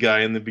security guy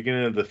in the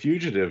beginning of The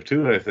Fugitive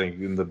too. I think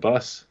in the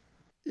bus.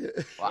 Yeah.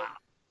 Wow,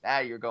 now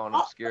you're going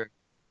obscure.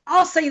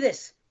 I'll say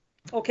this,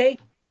 okay?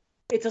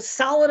 it's a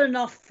solid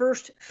enough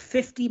first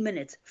 50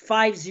 minutes,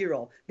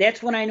 5-0.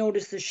 That's when I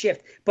noticed the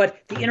shift. But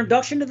the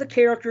introduction to the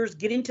characters,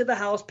 getting to the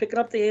house, picking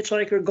up the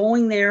hitchhiker,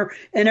 going there,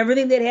 and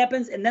everything that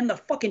happens, and then the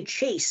fucking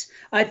chase,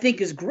 I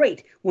think is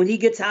great. When he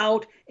gets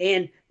out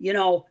and,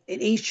 and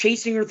he's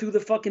chasing her through the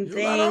fucking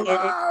thing.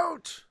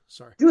 Out!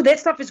 Sorry. Dude, that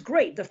stuff is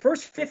great. The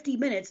first 50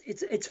 minutes,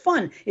 it's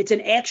fun. It's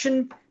an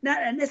action,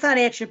 it's not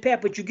action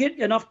packed, but you get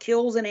enough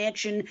kills and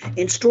action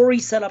and story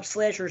set up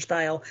slasher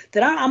style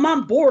that I'm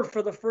on board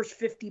for the first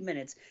 50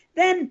 minutes.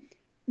 Then,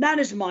 not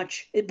as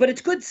much, but it's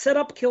good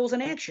setup, kills,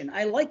 and action.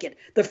 I like it.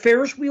 The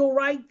Ferris wheel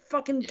ride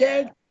fucking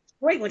gag,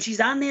 great. When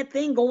she's on that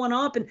thing going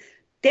up, and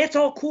that's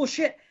all cool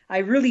shit. I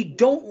really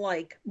don't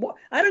like.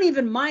 I don't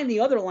even mind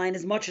the other line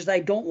as much as I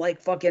don't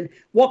like fucking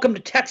 "Welcome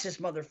to Texas,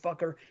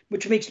 motherfucker,"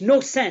 which makes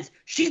no sense.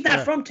 She's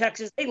not from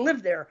Texas. They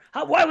live there.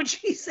 Why would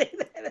she say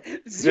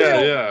that?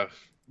 Zero.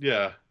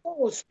 Yeah.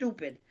 Oh,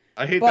 stupid.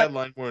 I hate that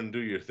line more than "Do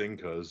your thing,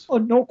 cuz." Oh,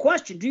 no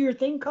question. Do your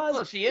thing, cuz.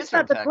 Well, she is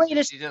from Texas.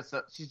 Greatest...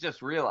 She's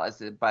just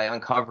realized it by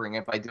uncovering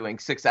it by doing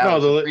 6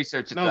 hours of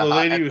research. The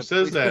lady who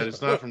says that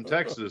is not from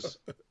Texas.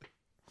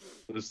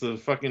 It's the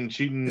fucking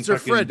cheating. It's her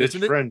friend, bitch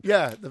isn't it? Friend.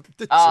 Yeah.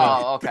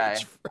 Okay.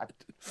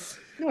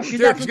 No, she's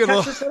not from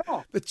Texas at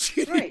all. The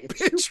cheating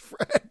bitch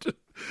friend.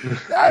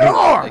 I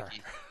love her.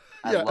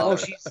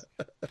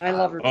 I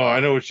love her. Oh, I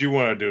know what you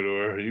want to do to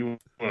her. You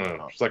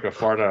want to suck a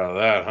fart out of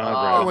that, huh, bro?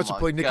 I want to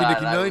play Nicky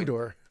Nine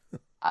Door.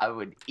 I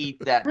would eat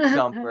that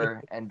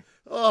jumper and.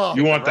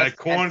 You want that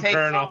corn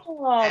kernel?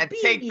 And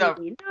take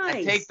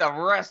the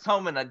rest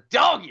home in a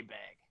doggy bag.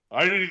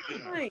 I didn't.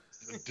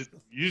 Nice.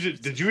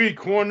 Did you eat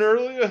corn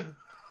earlier?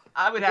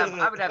 I would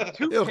have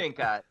two pink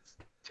eyes.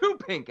 Two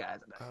pink eyes.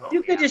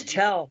 You could just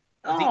tell.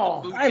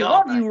 Oh, I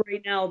love you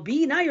right now,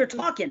 B. Now you're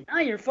talking. Now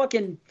you're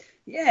fucking.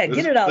 Yeah,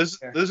 get it out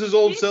there. This is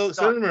old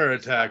cinema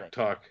attack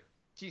talk.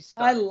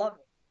 I love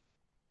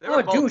it.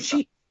 Oh, dude,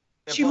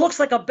 she looks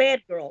like a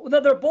bad girl.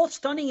 They're both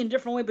stunning in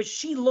different ways, but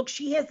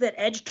she has that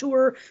edge to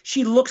her.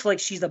 She looks like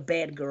she's a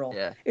bad girl.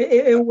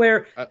 Yeah.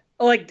 Where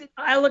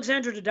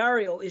Alexandra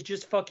Daddario is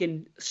just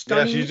fucking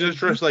stunning. Yeah, she's just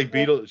dressed like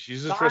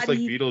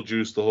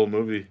Beetlejuice the whole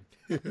movie.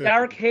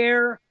 Dark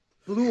hair,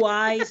 blue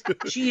eyes.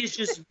 She is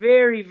just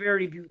very,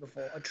 very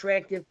beautiful,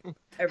 attractive,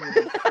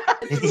 everything.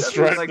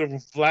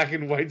 The black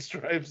and white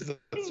stripes.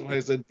 That's why I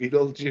said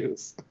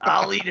Beetlejuice.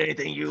 I'll eat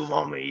anything you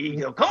want me to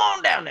eat. Come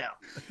on down now.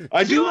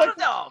 I do like a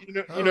dog.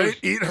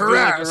 Eat her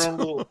ass.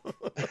 Oh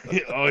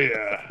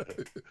yeah.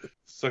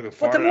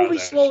 But the movie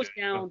slows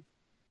down.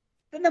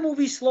 Then the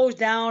movie slows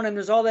down and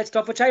there's all that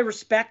stuff, which I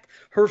respect,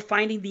 her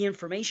finding the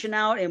information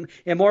out and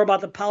more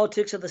about the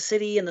politics of the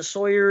city and the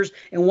Sawyers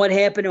and what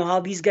happened and how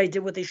these guys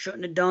did what they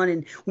shouldn't have done.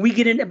 And we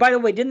get in. By the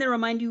way, didn't they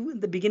remind you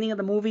at the beginning of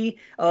the movie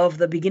of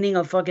the beginning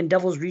of fucking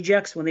Devil's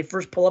Rejects when they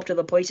first pull up to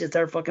the place and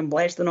start fucking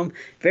blasting them?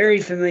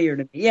 Very familiar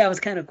to me. Yeah, it was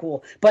kind of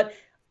cool. But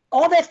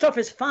all that stuff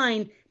is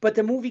fine, but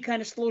the movie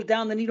kind of slows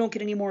down. Then you don't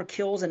get any more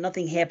kills and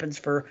nothing happens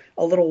for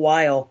a little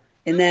while.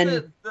 And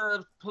then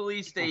the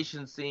police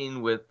station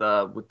scene with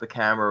the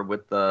camera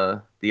with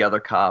the other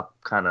cop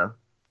kind of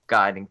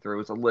guiding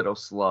through is a little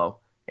slow.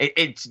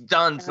 It's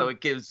done so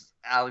it gives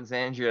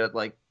Alexandria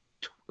like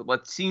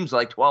what seems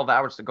like 12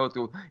 hours to go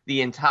through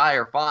the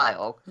entire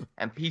file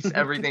and piece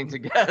everything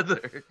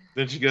together.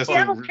 Then she gets to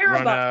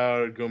run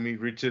out, go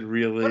meet Richard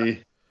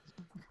Really.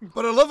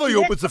 But I love how he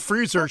opens the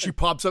freezer, she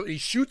pops up and he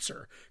shoots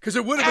her. Because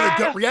it would have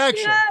been a gut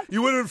reaction. Yeah.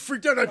 You would have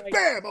freaked out like,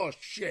 bam! Oh,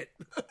 shit.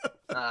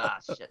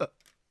 Shit.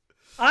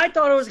 I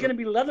thought it was going to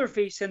be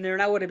Leatherface in there,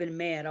 and I would have been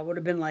mad. I would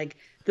have been like,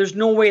 there's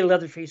no way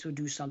Leatherface would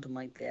do something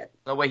like that.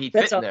 No way he'd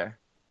fit in there.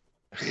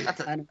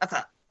 That's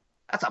a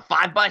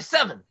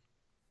 5x7.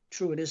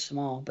 True, it is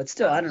small, but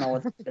still, I don't know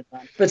what to fit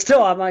on. But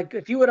still, I'm like,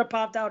 if you would have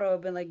popped out, I would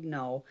have been like,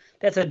 no.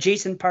 That's a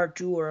Jason Part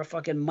 2 or a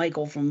fucking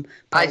Michael from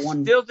Part 1.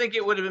 I still think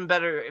it would have been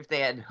better if they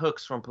had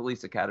Hooks from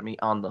Police Academy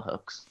on the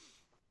hooks.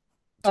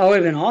 Oh,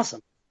 it would have been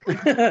awesome.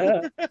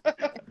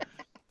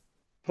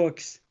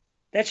 Hooks.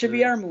 That should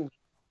be our movie.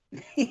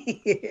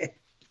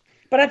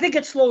 But I think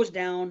it slows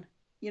down.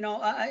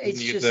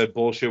 It's you just get that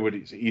bullshit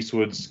with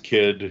Eastwood's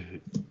kid.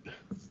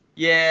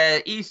 Yeah,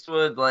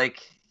 Eastwood,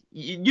 like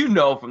you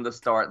know from the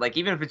start, like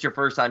even if it's your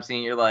first time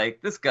seeing it, you're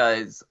like, this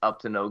guy's up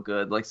to no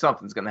good. Like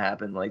something's gonna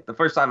happen. Like the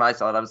first time I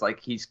saw it, I was like,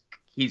 he's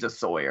a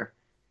Sawyer.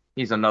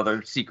 He's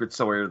another secret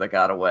Sawyer that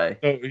got away.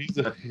 Oh, he's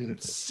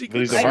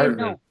a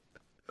Hartman.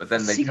 But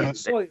then they Secret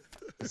Sawyer.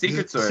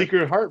 Secret Sawyer.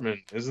 Secret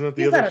Hartman. Isn't that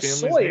the he's other not a family's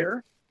Sawyer.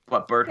 name?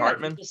 What, Bert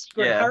Hartman?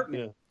 Yeah.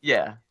 Hartman.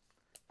 Yeah.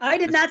 I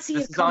did not see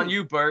this it. This is on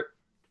you, Bert.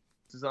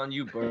 This is on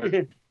you,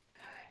 Bert.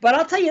 But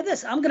I'll tell you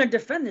this: I'm going to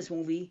defend this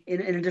movie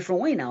in a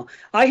different way now.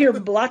 I hear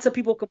lots of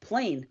people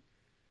complain.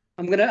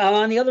 I'm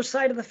on the other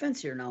side of the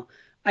fence here now.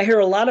 I hear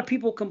a lot of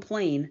people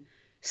complain,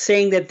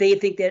 saying that they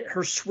think that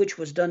her switch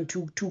was done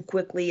too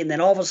quickly, and then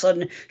all of a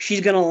sudden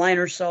she's going to align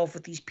herself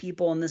with these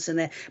people and this and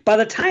that. By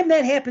the time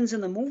that happens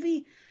in the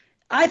movie,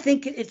 I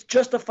think it's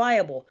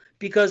justifiable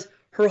because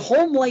her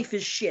home life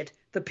is shit.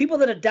 The people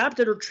that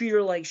adopted her treat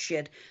her like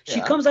shit.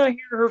 She comes out here,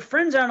 her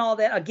friends aren't all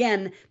that.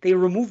 Again, they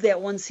removed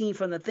that one scene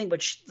from the thing,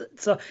 but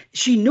so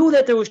she knew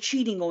that there was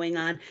cheating going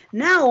on.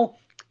 Now,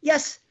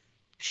 yes,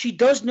 she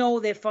does know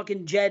that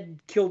fucking Jed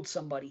killed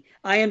somebody.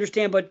 I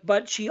understand,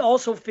 but she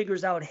also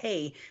figures out,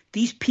 hey,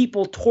 these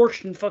people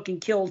torched and fucking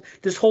killed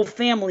this whole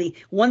family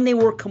when they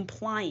were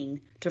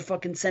complying to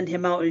fucking send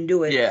him out and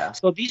do it. Yeah.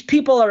 So these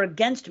people are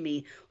against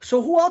me.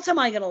 So who else am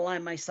I going to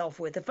align myself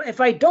with? If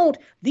I don't,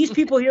 these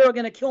people here are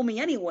going to kill me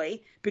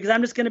anyway because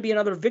I'm just going to be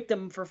another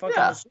victim for fucking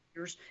the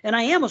Sawyers. And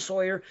I am a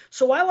Sawyer.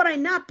 So why would I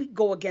not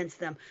go against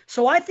them?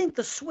 So I think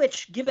the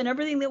switch, given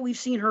everything that we've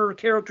seen her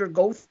character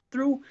go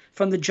through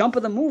from the jump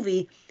of the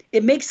movie,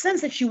 it makes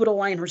sense that she would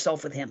align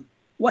herself with him.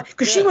 What?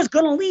 Because she was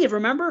going to leave,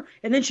 remember?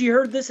 And then she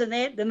heard this and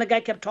that. Then the guy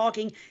kept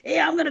talking.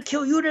 Hey, I'm going to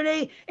kill you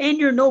today. And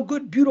you're no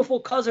good, beautiful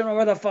cousin, or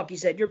whatever the fuck he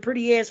said. Your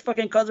pretty ass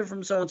fucking cousin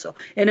from so-and-so.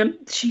 And then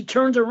she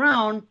turns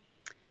around.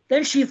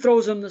 Then she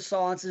throws him the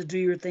saw and says, do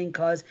your thing,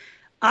 cuz.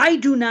 I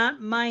do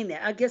not mind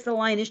that. I guess the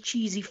line is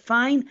cheesy,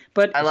 fine.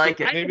 But I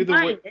like it. Maybe the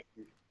way...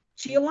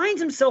 She aligns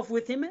himself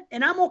with him,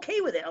 and I'm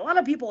okay with it. A lot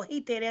of people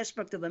hate that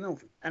aspect of the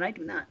movie, and I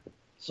do not.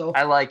 So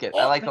I like it.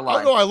 I like the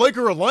line. No, I like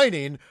her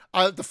aligning.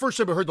 The first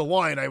time I heard the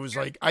line, I was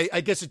like,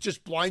 I guess it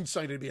just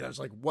blindsided me, and I was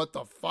like, what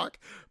the fuck?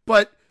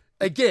 But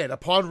again,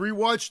 upon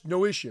rewatch,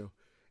 no issue.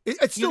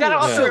 It's still you gotta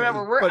also silly,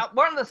 remember,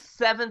 we're on the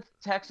 7th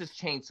Texas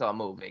Chainsaw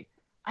movie.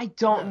 I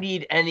don't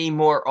need any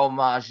more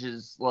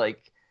homages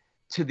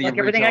to the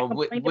original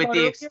with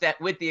the extent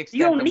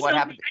of what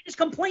happened. I just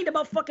complained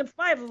about fucking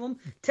 5 of them,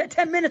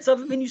 10 minutes of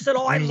them, and you said,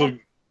 "Oh, I love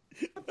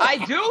it." I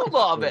do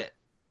love it.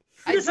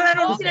 I said I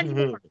don't need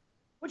anymore.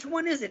 Which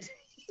one is it?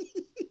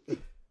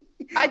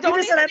 I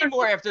don't need any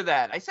more after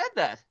that. I said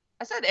that.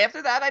 I said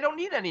after that, I don't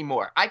need any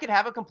more. I could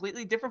have a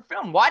completely different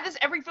film. Why does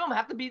every film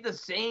have to be the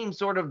same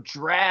sort of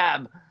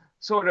drab,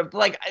 sort of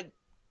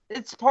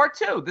it's part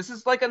 2. This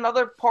is like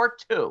another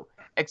part 2,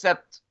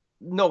 except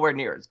nowhere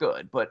near as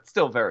good, but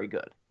still very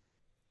good.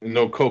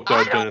 No coked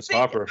out Dennis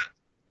Hopper.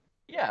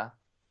 Yeah.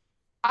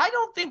 I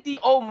don't think the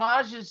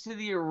homages to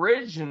the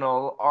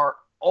original are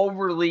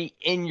overly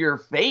in your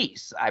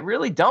face. I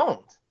really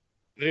don't.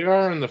 They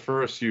are in the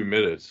first few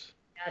minutes.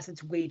 Yes,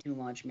 it's way too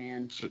much,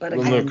 man. But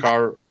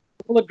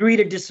we'll agree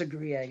to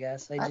disagree, I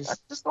guess. I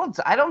just don't.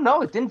 I don't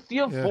know. It didn't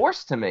feel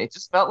forced to me. It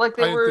just felt like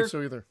they were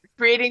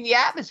creating the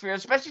atmosphere,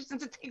 especially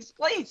since it takes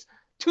place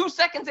 2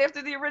 seconds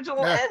after the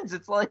original ends.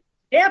 It's like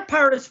that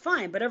part is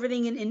fine, but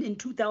everything in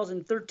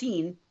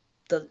 2013.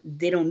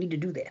 They don't need to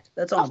do that.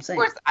 That's all I'm saying.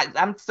 Of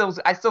course,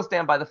 I still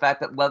stand by the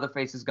fact that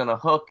Leatherface is going to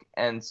hook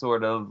and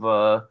sort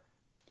of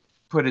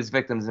put his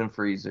victims in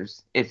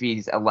freezers if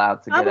he's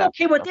allowed to get out. I'm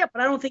okay with that,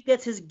 but I don't think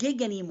that's his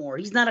gig anymore.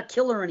 He's not a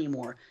killer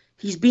anymore.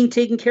 He's being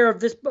taken care of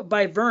this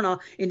by Verna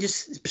and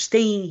just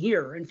staying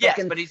here. And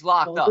yes, but he's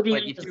locked up.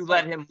 But if you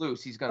let him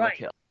loose, he's going to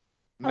kill.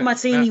 I'm not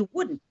saying he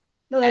wouldn't.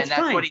 No, that's fine.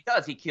 And that's what he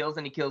does. He kills,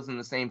 and he kills in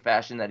the same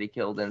fashion that he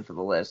killed in for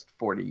the last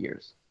 40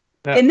 years.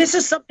 Yeah. And this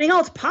is something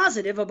else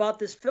positive about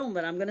this film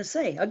that I'm going to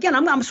say. Again,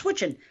 I'm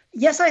switching.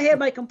 Yes, I have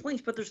my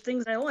complaints, but there's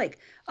things I like.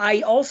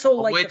 I also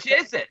like which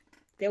is it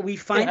that we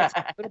find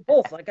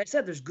both. Like I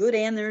said, there's good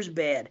and there's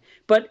bad.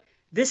 But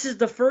this is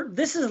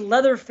This is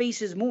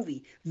Leatherface's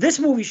movie. This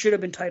movie should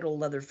have been titled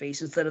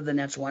Leatherface instead of the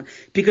next one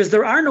because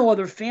there are no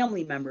other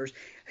family members.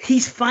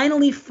 He's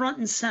finally front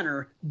and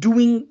center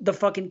doing the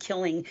fucking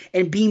killing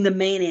and being the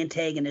main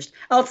antagonist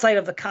outside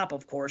of the cop,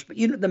 of course, but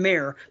the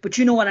mayor. But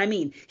you know what I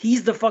mean.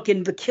 He's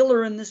the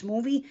killer in this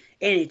movie,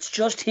 and it's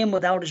just him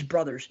without his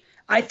brothers.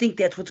 I think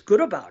that's what's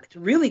good about it. It's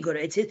really good.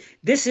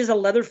 This is a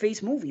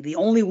Leatherface movie, the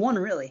only one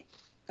really.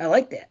 I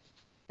like that.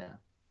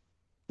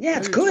 Yeah,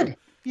 it's good.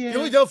 Yeah. The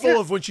only downfall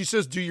of when she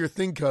says "do your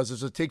thing," cuz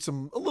is it takes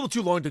him a little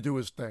too long to do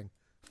his thing.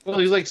 Well,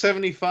 he's like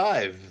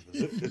 75.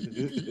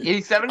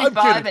 He's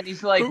 75, and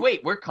he's like,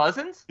 "Wait, we're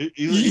cousins?"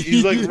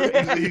 He's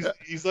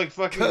like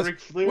fucking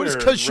Ric Flair. What is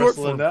cuz short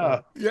for?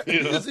 Now, yeah, he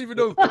doesn't even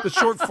know the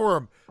short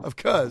form of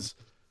cuz.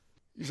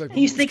 He's like,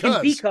 he's thinking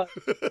because.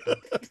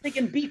 He's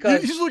thinking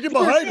because. He's looking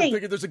behind him,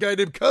 thinking there's a guy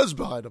named Cuz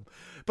behind him.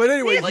 But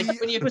anyway,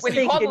 when you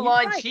call the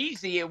line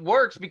cheesy, it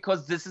works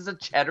because this is a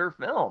cheddar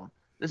film.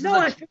 This is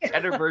a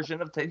cheddar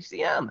version of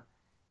TCM.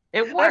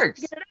 It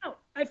works.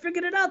 I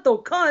figured it out though,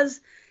 cuz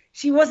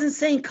she wasn't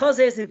saying cuz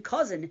as in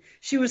cousin.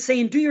 She was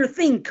saying, "Do your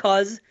thing,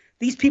 cuz.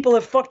 These people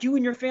have fucked you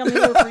and your family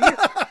over for years."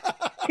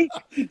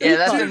 Yeah,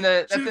 that's in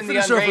the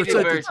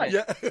unrated version.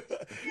 Yeah,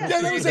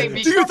 that was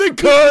it. Do you think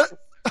cuz?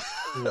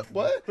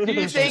 What? Do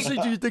you think?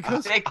 Do you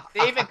think?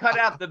 They even cut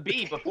out the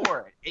B before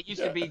it. It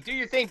used to be, "Do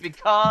you think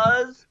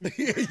because?" I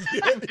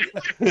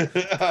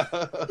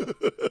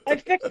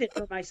fixed it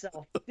for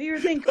myself. Do your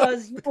thing,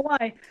 cuz. You know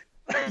why?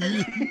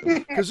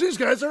 Because these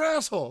guys are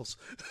assholes.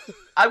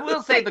 I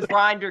will say the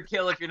grinder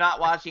kill, if you're not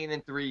watching it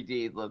in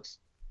 3D, looks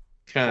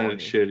kind of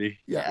shitty.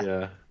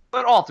 Yeah.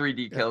 But all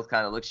 3D kills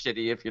kind of look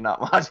shitty if you're not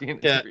watching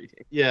it in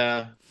 3D.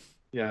 Yeah,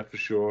 for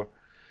sure.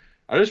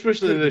 I just wish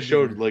that they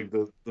showed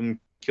them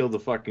kill the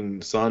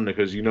fucking son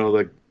because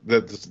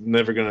that's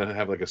never gonna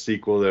have a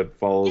sequel that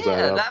follows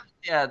that up.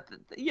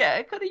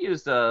 It could have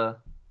used a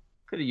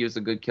Could have used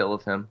a good kill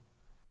of him.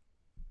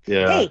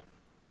 Yeah. Hey,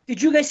 did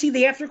you guys see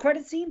the after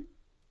credit scene?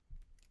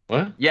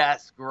 What?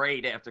 Yes,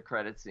 great after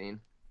credit scene.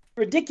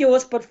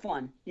 Ridiculous but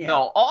fun. Yeah.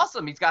 No,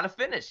 awesome. He's got to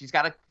finish. He's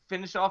got to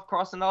finish off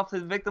crossing off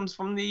his victims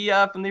from the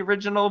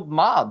original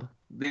mob,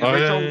 the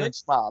original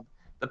Lynch mob.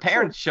 The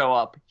parents show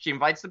up. She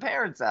invites the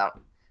parents out,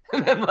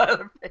 and then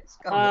Leatherface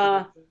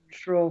comes.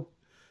 True.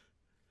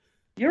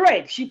 You're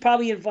right. She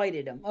probably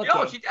invited him. Okay.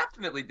 No, she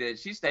definitely did.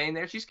 She's staying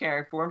there. She's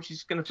caring for him.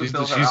 She's going to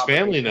fulfill her She's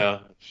family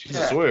now. She's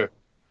a swear.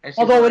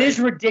 Although it is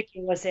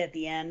ridiculous at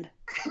the end.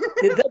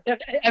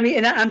 I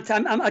mean, and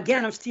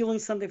I'm stealing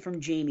something from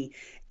Jamie.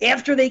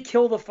 After they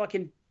kill the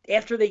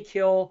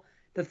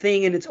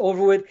thing and it's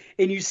over with,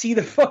 and you see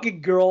the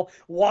fucking girl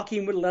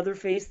walking with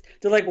Leatherface,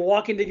 they're like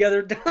walking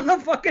together down the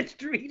fucking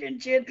street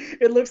and shit.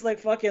 It looks like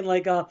fucking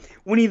like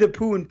Winnie the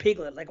Pooh and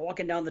Piglet, like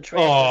walking down the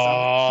trail.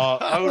 Oh,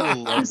 I would have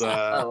loved that.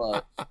 I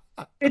love it.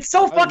 It's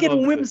so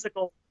fucking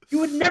whimsical. You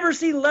would never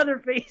see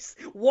Leatherface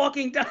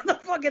walking down the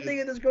fucking thing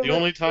in this girl. The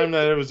only time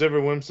that it was ever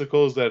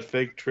whimsical is that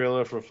fake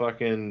trailer for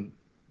fucking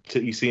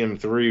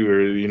ECM3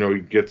 where,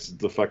 he gets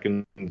the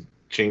fucking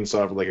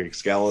chainsaw for like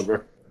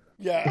Excalibur.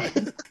 Yeah.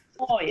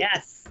 Oh,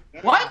 yes.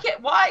 Why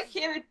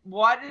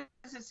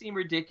does it seem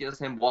ridiculous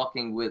him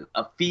walking with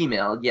a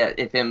female, yet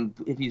if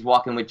he's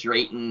walking with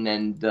Drayton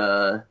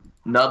and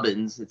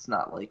Nubbins, it's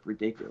not like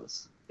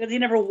ridiculous. Because he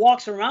never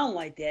walks around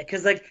like that.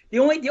 Because like the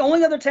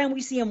only other time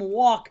we see him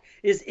walk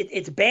is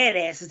it's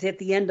badass. It's at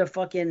the end of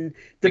fucking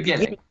the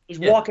beginning. He's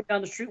walking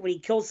down the street when he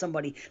kills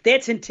somebody.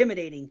 That's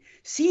intimidating.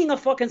 Seeing a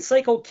fucking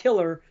psycho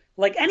killer,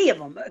 like any of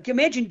them,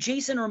 imagine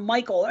Jason or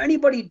Michael or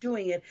anybody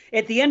doing it.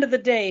 At the end of the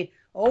day,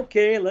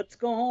 okay, let's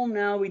go home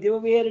now. We did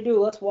what we had to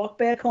do. Let's walk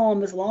back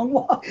home. This long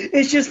walk.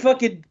 It's just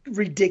fucking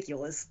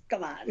ridiculous.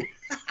 Come on.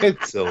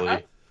 It's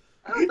silly.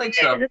 I don't think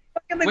so.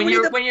 Like when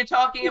you're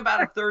talking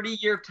about a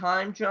 30-year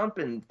time jump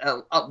and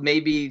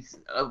maybe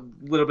a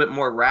little bit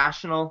more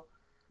rational,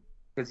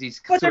 because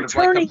he's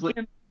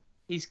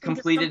he's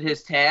completed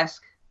his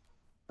task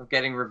of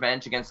getting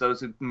revenge against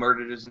those who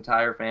murdered his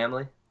entire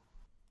family.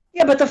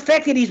 Yeah, but the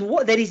fact that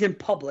he's in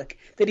public,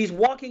 that he's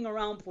walking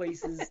around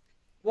places,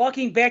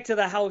 walking back to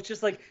the house,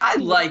 just like I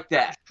like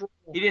that.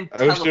 He didn't.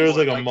 I wish there was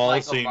like a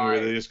mall scene where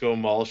they just go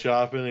mall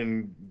shopping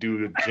and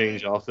do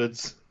change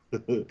outfits.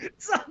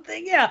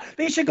 Something, yeah.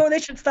 They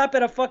should stop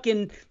at a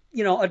fucking,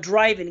 a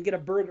drive-in and get a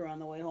burger on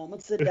the way home.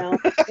 Let's sit down.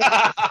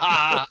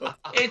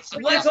 It's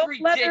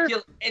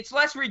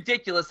less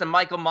ridiculous than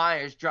Michael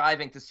Myers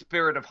driving to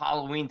Spirit of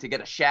Halloween to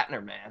get a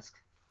Shatner mask.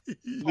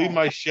 Leave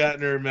my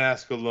Shatner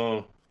mask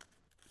alone.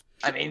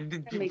 I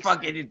mean,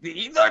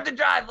 he learned to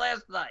drive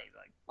last night.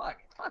 Like,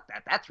 fuck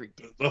that. That's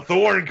ridiculous. The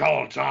Thorn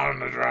coat's on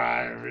the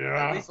drive,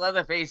 At least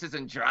Leatherface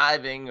isn't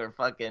driving or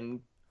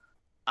fucking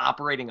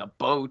operating a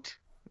boat.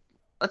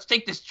 Let's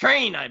take this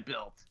train I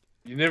built.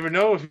 You never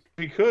know if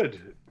he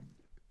could.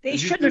 They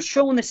shouldn't have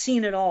shown the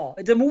scene at all.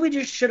 The movie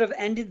just should have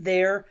ended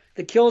there.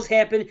 The kills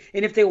happen,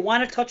 and if they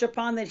want to touch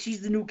upon that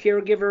she's the new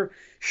caregiver,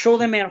 show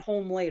them at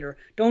home later.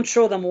 Don't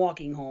show them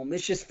walking home.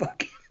 It's just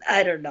fucking,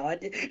 I don't know.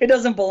 It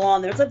doesn't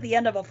belong there. It's like the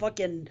end of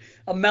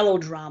a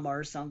melodrama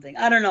or something.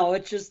 I don't know.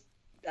 It's just,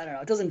 I don't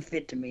know. It doesn't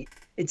fit to me.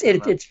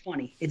 It's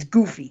funny. It's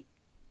goofy.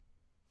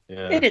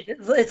 Yeah.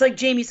 It's like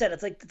Jamie said.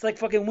 It's like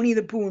fucking Winnie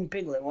the Pooh and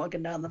Piglet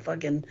walking down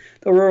the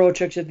railroad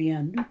tracks at the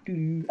end.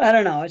 I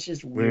don't know. It's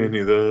just weird.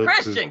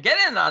 Christian, get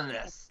in on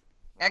this.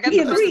 I got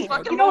the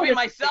fucking movie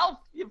myself.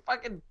 You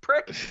fucking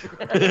prick.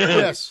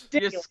 Yes.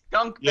 You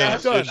skunk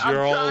yes, bastard. I'm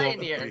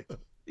trying here.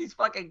 These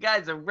fucking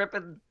guys are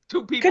ripping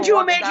two people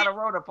walking down a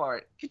road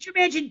apart. Could you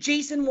imagine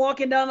Jason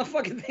walking down the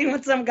fucking thing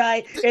with some guy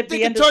at the end of something? They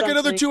can talk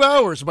another 2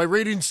 hours. My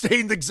rating's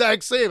staying the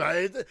exact same.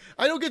 I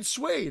don't get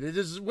swayed. It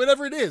is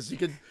whatever it is. You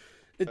can.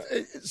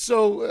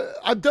 So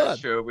I'm done.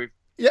 Sure,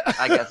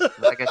 I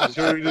guess.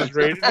 Should we just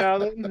rate it now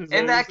then?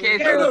 In that case,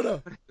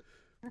 no.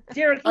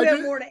 Derek, you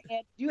have more to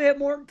add. Do you have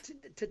more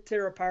to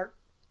tear apart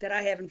that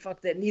I haven't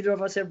that neither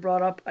of us have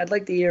brought up? I'd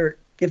like to hear it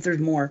if there's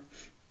more.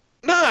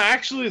 No,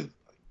 actually,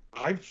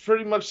 I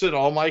pretty much said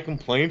all my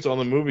complaints on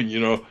the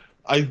movie.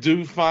 I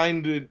do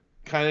find it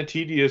kind of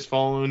tedious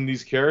following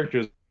these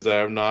characters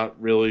that I'm not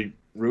really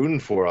rooting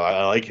for.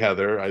 I like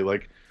Heather.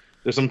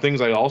 There's some things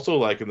I also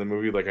like in the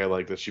movie, like I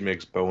like that she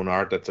makes bone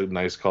art. That's a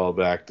nice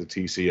callback to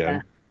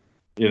TCM.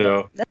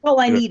 That's all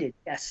I needed.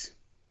 Yes.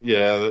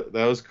 Yeah,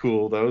 that was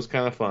cool. That was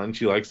kind of fun.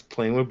 She likes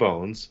playing with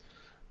bones.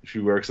 She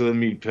works at a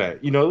meat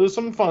pet. There's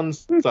some fun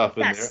stuff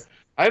in there.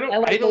 I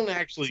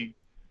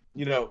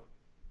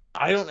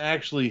don't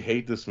actually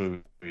hate this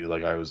movie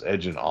like I was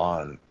edging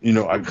on.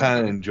 I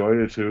kind of enjoyed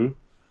it too.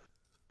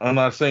 I'm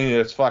not saying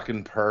it's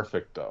fucking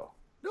perfect though.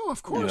 No,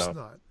 of course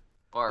not.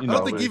 I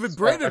don't think even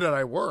Brandon and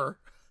I were.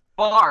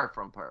 Far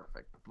from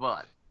perfect,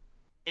 but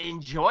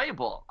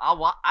enjoyable.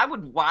 I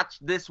would watch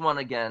this one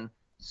again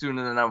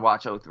sooner than I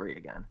watch 03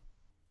 again.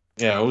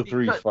 Yeah,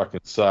 03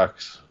 fucking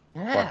sucks.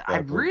 Yeah, I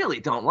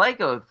really don't like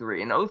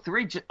 03. And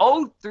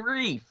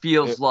 03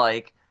 feels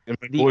like And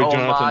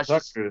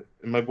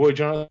my boy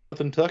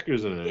Jonathan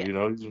Tucker's in it. Yeah. You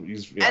know,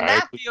 he's and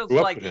that feels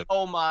like the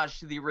homage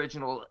to the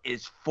original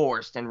is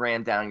forced and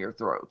ran down your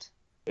throat.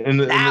 And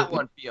that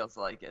one feels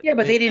like it. Yeah,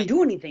 but they didn't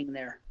do anything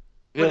there.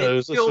 Yeah, but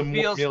it still some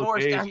feels Neil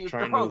forced Cage down your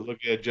trying throat. to look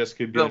at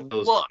Jessica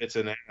Biel's tits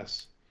and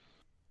ass.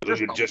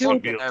 Look at Jessica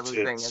Biel's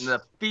everything tits. and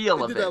the feel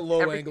they of did it. that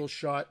low angle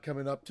shot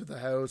coming up to the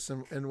house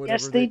and whatever.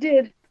 Yes, they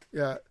did.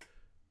 Yeah,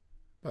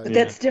 but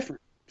that's different.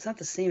 It's not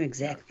the same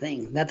exact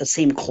thing. Not the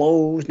same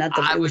clothes. Not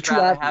the. It was too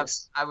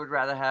obvious. I would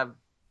rather have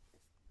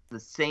the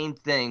same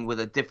thing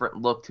with a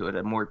different look to it,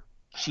 a more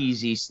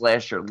cheesy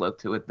slasher look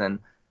to it than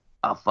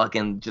a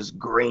fucking just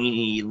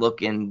grainy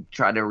looking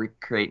try to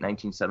recreate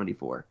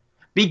 1974.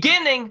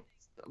 Beginning,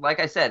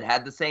 like I said,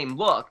 had the same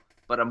look,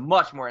 but a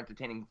much more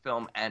entertaining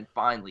film, and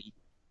finally,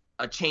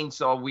 a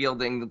chainsaw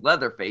wielding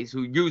Leatherface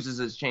who uses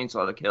his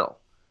chainsaw to kill.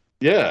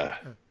 Yeah,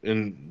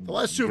 and the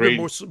last two have been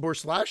more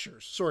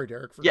slashers. Sorry,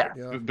 Derek.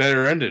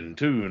 Better ending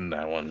too in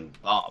that one.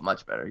 Oh,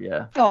 much better.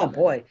 Yeah. Oh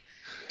boy,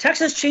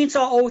 Texas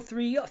Chainsaw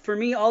 03 for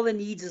me. All it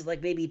needs is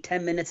like maybe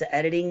 10 minutes of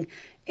editing,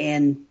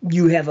 and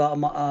you have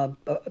a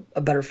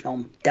better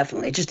film.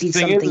 Definitely, it just needs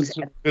some things.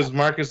 Because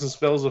Marcus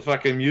Nispel's a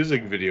fucking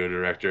music video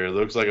director. It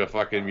looks like a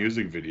fucking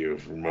music video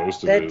for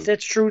most of it.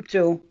 That's true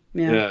too.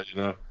 Yeah,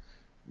 you know,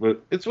 but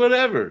it's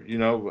whatever. You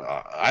know,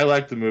 I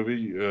like the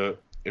movie.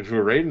 If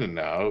we're rating it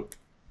now,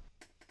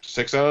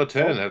 6 out of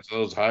 10. That's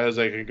as high as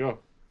I can go.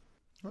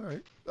 All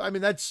right. I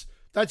mean, that's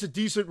a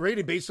decent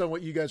rating based on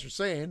what you guys are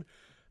saying.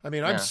 I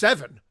mean, I'm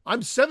 7.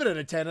 I'm 7 out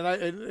of 10, and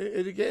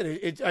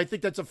I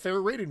think that's a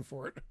fair rating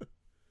for it.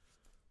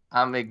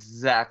 I'm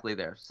exactly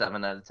there.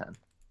 7 out of 10.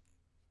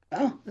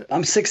 Oh,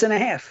 I'm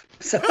 6.5.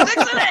 So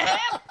 6.5?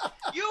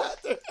 You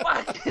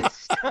fucking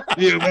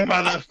you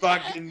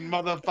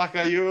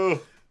motherfucker, you.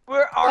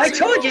 I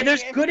told you,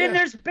 there's good and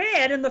there's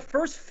bad, and the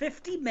first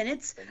 50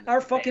 minutes are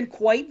fucking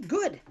quite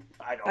good.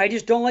 I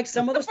just don't like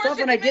some of the stuff,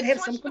 and I did have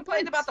some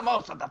complaints about the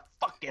most of the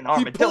fucking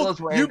armadillos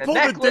wearing the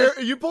necklace.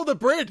 You pulled a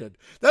Brandon.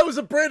 That was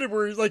a Brandon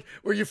where he's like,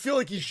 where you feel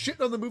like he's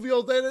shitting on the movie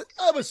all day.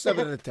 I'm a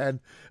 7 out of 10. I'm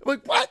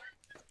like, what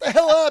the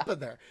hell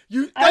happened there?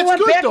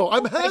 That's good though.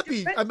 I'm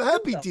happy. I'm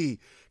happy, D,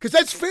 because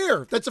that's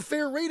fair. That's a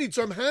fair rating,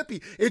 so I'm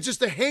happy. It's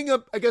just a hang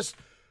up, I guess,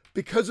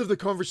 because of the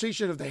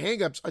conversation of the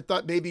hang-ups. I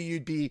thought maybe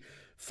you'd be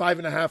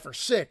 5.5 or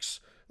 6,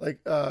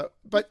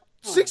 but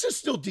 6 is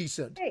still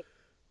decent. Hey.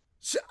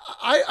 So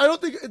I don't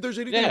think there's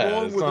anything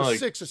wrong with a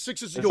 6. A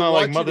 6 is it's not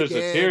like Mother's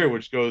a Tear,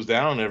 which goes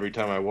down every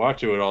time I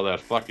watch it with all that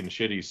fucking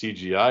shitty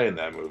CGI in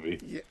that movie.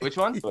 Yeah. Which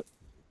one?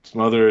 It's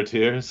Mother of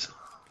Tears.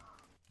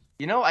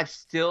 You know, I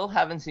still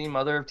haven't seen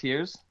Mother of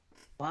Tears.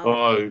 Wow.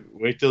 Oh,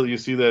 wait till you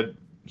see that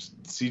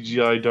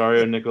CGI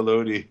Dario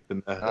Nicolodi.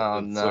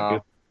 Oh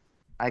no,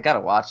 I gotta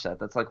watch that.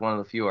 That's like one of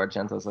the few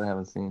Argentos I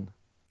haven't seen.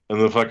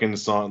 And the fucking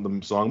song,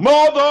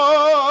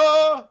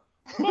 Mother!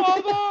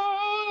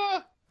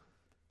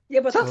 Yeah,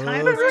 but the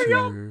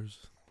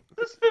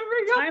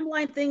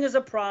timeline thing is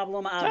a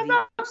problem, obviously.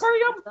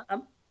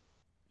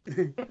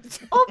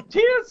 Oh,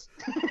 tears!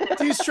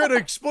 He's trying to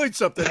explain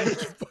something. He's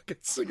just fucking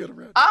singing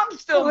around. I'm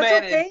still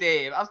mad at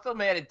Dave. I'm still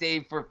mad at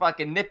Dave for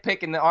fucking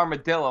nitpicking the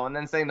armadillo and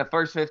then saying the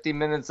first 50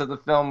 minutes of the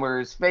film were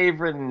his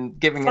favorite and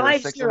giving it a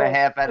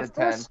 6.5 out of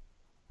 10.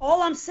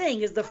 All I'm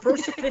saying is the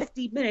first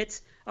 50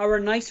 minutes are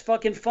a nice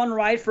fucking fun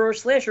ride for a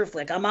slasher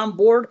flick. I'm on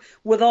board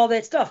with all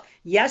that stuff.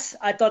 Yes,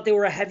 I thought they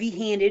were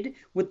heavy-handed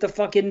with the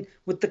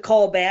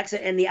callbacks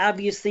and the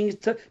obvious things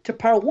to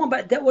part 1,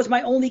 but that was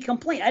my only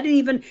complaint. I didn't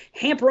even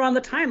hamper on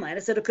the timeline. I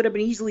said it could have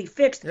been easily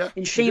fixed,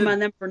 and shame on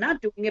them for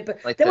not doing it,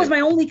 but that was my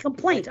only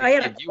complaint. I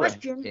had a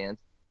question.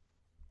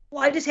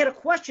 Well, I just had a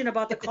question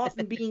about the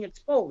coffin being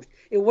exposed.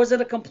 It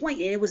wasn't a complaint,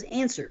 and it was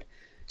answered.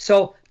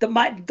 So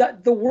the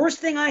worst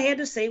thing I had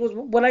to say was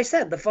what I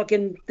said,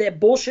 that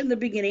bullshit in the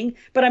beginning.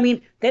 But I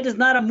mean, that is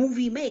not a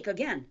movie make.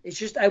 Again, it's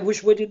just I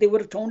wish they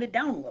would have toned it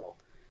down a little.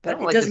 But I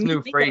don't like this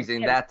new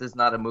phrasing. That does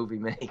not a movie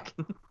make.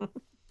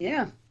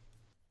 Yeah,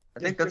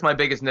 I think that's my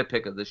biggest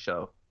nitpick of this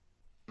show.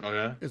 Oh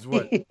yeah, is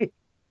what?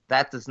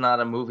 That does not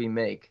a movie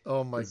make.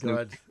 Oh my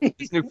god,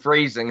 this new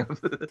phrasing.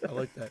 I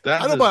like that.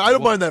 I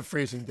don't mind that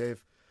phrasing,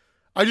 Dave.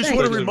 I just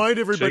want to remind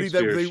everybody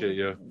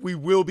that we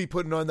will be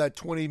putting on that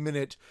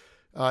 20-minute.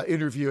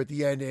 Interview at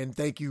the end, and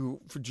thank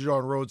you for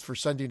John Rhodes for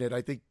sending it.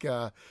 I think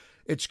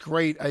it's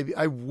great.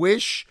 I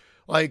wish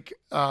you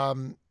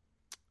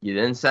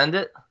didn't send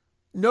it.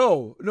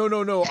 No.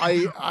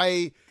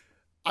 I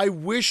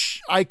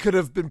wish I could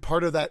have been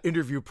part of that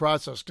interview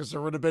process, because there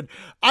would have been.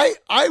 I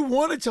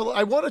want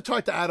to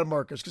talk to Adam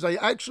Marcus, because I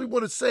actually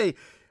want to say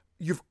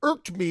you've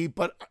irked me,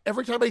 but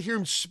every time I hear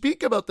him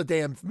speak about the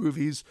damn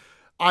movies,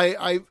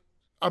 I'm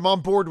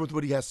on board with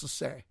what he has to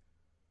say,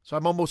 so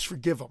I'm almost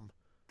forgive him.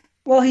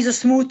 Well, he's a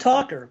smooth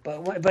talker,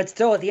 but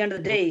still, at the end of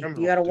the day,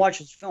 you got to watch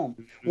his film.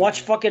 Watch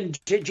fucking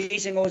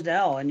Jason Goes to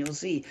Hell, and you'll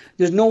see.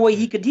 There's no way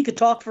he could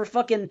talk for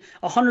fucking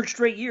 100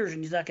 straight years,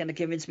 and he's not going to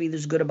convince me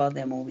there's good about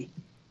that movie.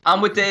 I'm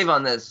with Dave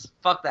on this.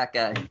 Fuck that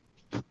guy.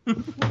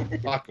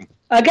 Fuck him.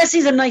 I guess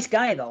he's a nice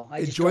guy, though. I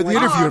Enjoy the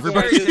interview,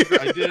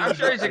 everybody. I'm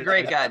sure he's a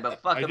great guy,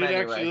 but fuck him anyway. I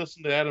did actually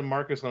listen to Adam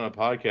Marcus on a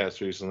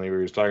podcast recently where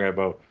he was talking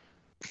about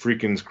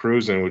Freakin's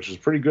Cruising, which is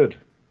pretty good.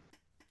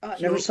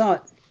 Never saw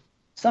it.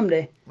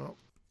 Someday.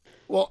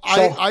 Well,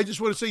 I just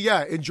want to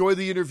say, enjoy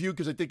the interview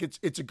because I think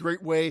it's a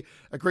great way,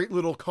 a great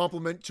little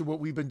compliment to what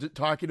we've been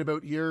talking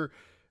about here.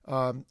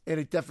 And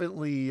it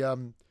definitely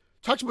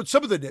talks about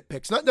some of the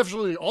nitpicks, not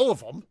necessarily all of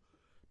them,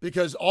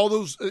 because all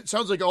those, it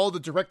sounds like all the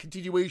direct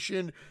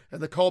continuation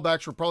and the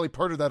callbacks were probably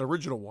part of that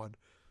original one.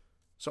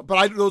 So,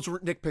 but those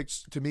weren't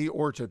nitpicks to me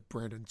or to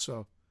Brandon.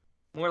 So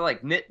more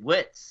like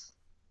nitwits.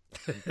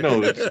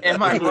 No,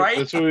 am I right?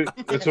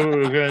 That's what we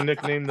were gonna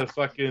nickname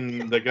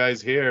the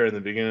guy's hair in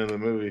the beginning of the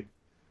movie.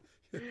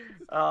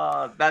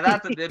 Now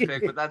that's a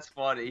nitpick, but that's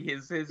funny.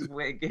 His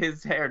wig,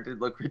 his hair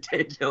did look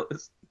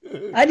ridiculous.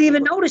 I didn't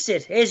even notice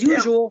it, as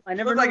usual. I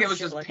never looked like it was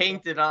just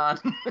painted on.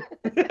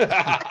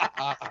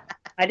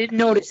 I didn't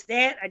notice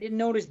that. I didn't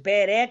notice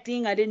bad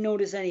acting. I didn't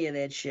notice any of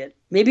that shit.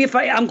 Maybe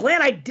I'm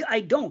glad I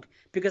don't,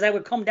 because I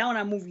would come down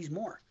on movies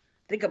more.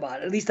 Think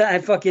about it. At least I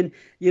fucking,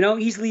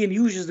 easily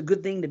amused is a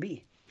good thing to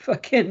be.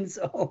 Fucking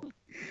so,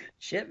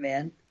 shit,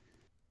 man.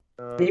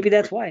 Maybe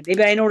that's why.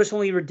 Maybe I notice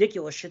only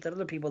ridiculous shit that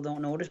other people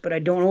don't notice, but I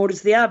don't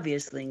notice the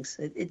obvious things.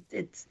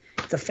 It's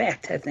a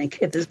fact, I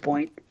think, at this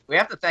point. We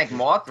have to thank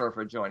Mothra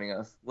for joining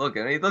us. Look,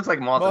 he looks like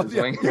Mothra's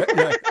wing.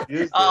 Yeah.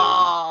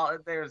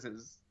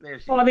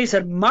 There's she. Oh, they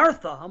said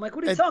Martha. I'm like,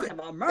 what are you talking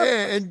about, Martha?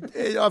 And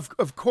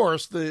of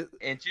course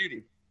Aunt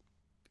Judy.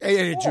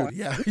 Aunt Judy,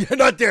 yeah,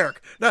 not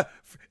Derek, not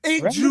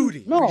Aunt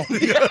Judy. No.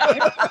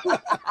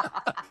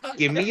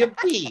 Give me a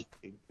B.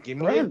 Give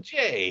me a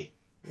J.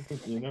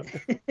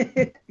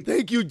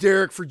 Thank you,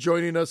 Derek, for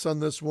joining us on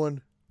this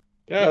one.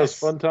 Yeah, it was a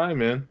fun time,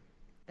 man.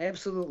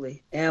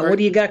 Absolutely. And what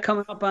do you got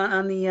coming up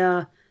on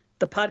the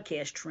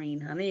podcast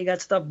train? I know you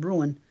got stuff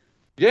brewing.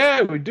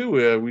 Yeah, we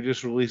do. We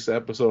just released the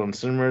episode on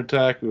Cinema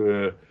Attack.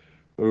 It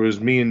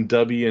was me and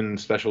Dubby and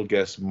special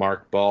guest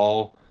Mark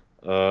Ball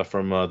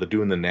from the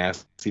Doing the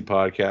Nasty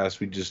podcast.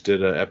 We just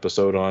did an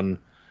episode on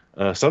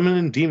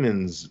Summoning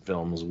Demons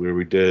films where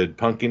we did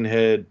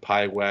Pumpkinhead,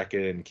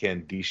 Pyewacket, and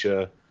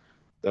Candicia.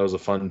 That was a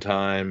fun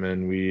time,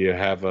 and we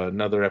have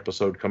another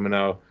episode coming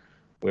out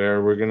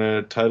where we're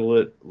gonna title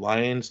it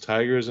 "Lions,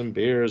 Tigers, and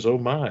Bears." Oh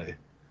my!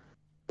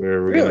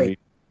 Where we're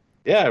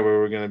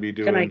gonna be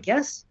doing. Can I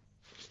guess?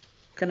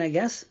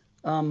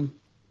 The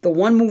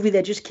one movie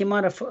that just came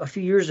out a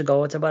few years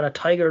ago. It's about a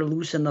tiger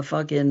loose in the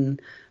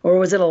fucking, or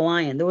was it a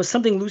lion? There was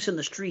something loose in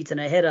the streets, and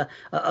it had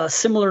a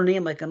similar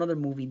name like another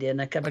movie did,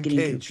 and I kept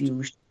getting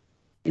confused.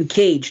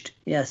 Encaged,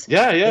 yes.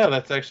 Yeah,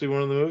 that's actually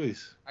one of the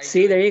movies.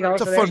 See, there you go.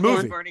 It's a fun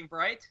movie. Burning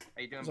Bright?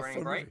 Are you doing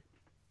Burning Bright?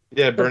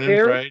 Yeah,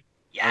 Burning Bright.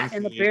 Yeah.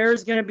 And the bear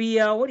is going to be,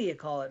 what do you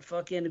call it?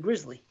 Fucking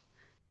grizzly.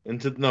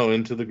 Into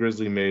the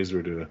Grizzly Maze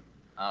we're doing.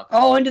 Okay.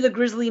 Oh, into the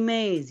Grizzly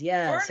Maze,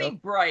 yeah.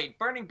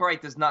 Burning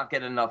Bright does not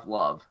get enough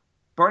love.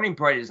 Burning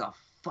Bright is a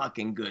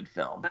fucking good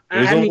film.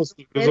 It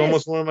was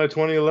almost one of my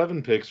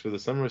 2011 picks for the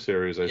summer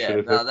series. That's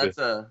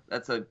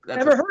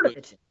Never heard of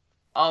it.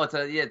 Oh,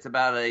 it's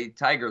about a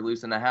tiger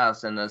loose in a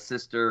house and a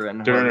sister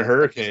and during a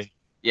hurricane.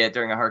 Yeah,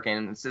 during a hurricane,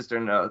 and the sister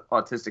and an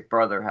autistic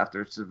brother have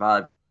to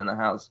survive in the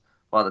house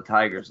while the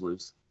tiger's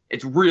loose.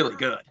 It's really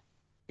good.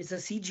 It's a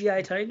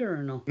CGI tiger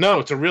or no? No,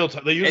 it's a real.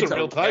 They use a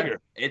real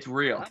tiger. It's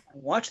real. I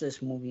watch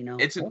this movie now.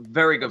 It's a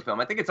very good film.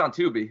 I think it's on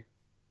Tubi.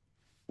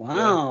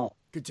 Wow. Yeah.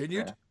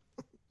 Continued.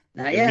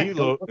 Yeah.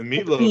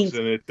 Meatloaf's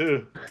in it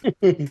too.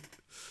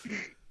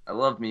 I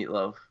love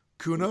Meatloaf.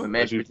 Kuno?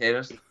 Mashed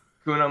potatoes.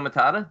 Kuno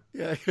Matata?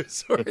 Yeah,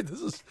 sorry.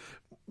 This is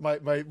my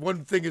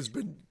one thing has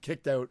been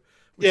kicked out.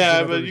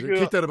 Yeah, but you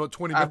kicked out about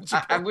 20 minutes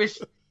ago. I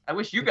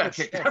wish you got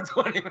kicked out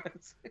 20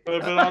 minutes.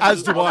 But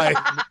As do I.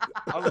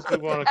 I'll just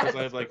move on because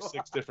I have like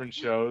 6 different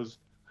shows.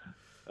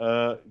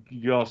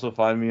 You also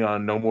find me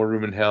on No More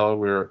Room in Hell,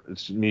 where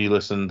it's me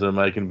listening to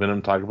Mike and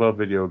Venom talk about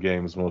video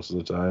games most of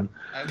the time.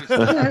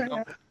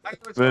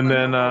 And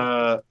then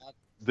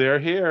They're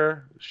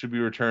Here should be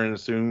returning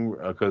soon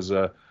because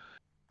the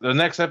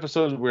next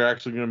episode we're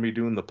actually going to be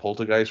doing the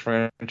Poltergeist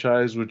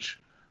franchise, which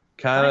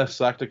kind of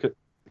sucked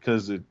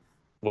because it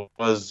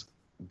was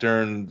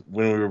during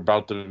when we were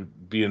about to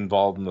be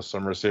involved in the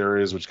summer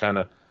series, which kind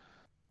of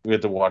we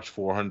had to watch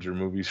 400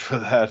 movies for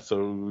that,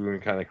 so we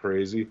went kind of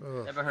crazy.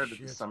 Never heard of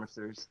the summer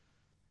series.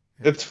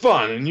 It's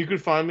fun, and you can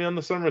find me on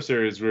the summer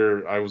series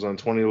where I was on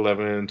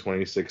 2011 and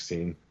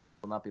 2016.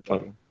 Will not be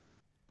playing.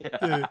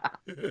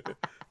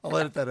 I'll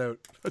edit that out.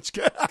 Let's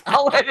get.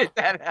 I'll edit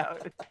that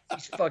out.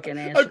 These fucking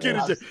assholes. I'm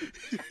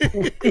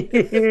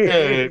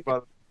kidding.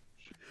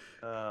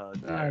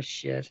 Oh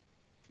shit.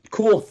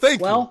 Cool. Thank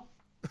you. Well,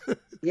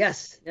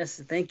 yes,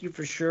 thank you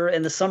for sure.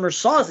 And the summer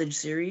sausage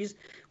series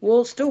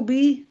will still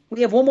be.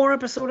 We have one more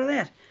episode of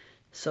that.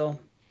 So,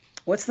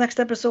 what's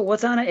next episode?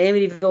 What's on it?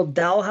 Amityville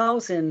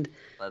Dollhouse and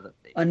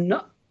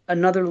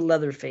another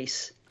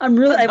Leatherface.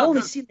 I've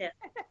only seen that.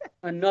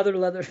 Another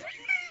Leatherface.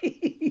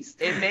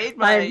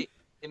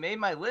 It made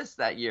my list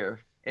that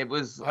year. It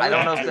was I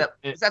don't know if that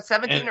was that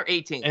 17 or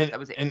 18. That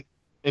was 18.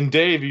 And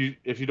Dave,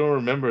 if you don't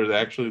remember,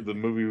 actually the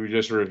movie we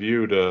just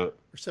reviewed, or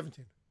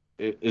 17,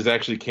 is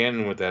actually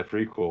canon with that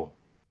prequel.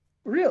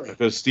 Really?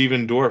 Because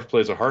Steven Dorff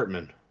plays a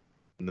Hartman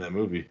in that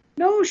movie.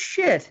 No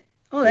shit.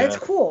 Oh, that's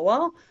cool.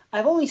 Well,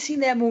 I've only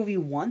seen that movie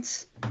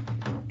once,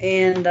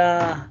 and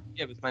yeah,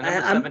 it was my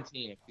number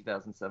 17 of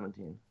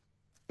 2017.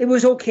 It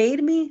was okay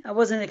to me. I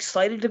wasn't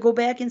excited to go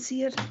back and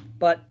see it,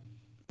 but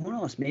who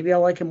knows? Maybe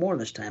I'll like it more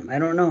this time. I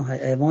don't know.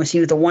 I've only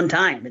seen it the one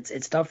time.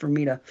 It's tough for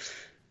me to,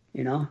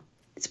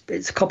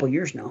 it's a couple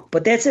years now.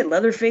 But that's it.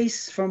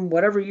 Leatherface from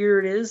whatever year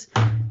it is,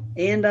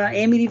 and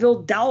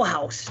Amityville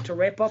Dollhouse to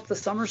wrap up the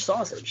summer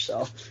sausage.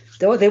 So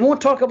they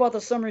won't talk about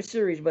the summer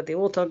series, but they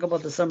will talk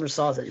about the summer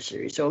sausage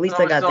series. So at least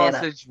I got that.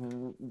 Sausage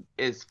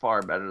is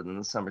far better than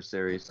the summer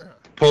series.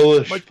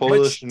 Polish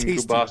much and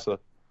tasty. kielbasa.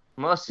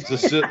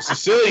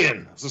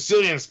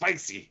 Sicilian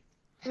spicy.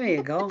 There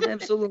you go.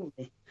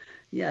 Absolutely.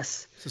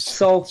 Yes.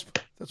 So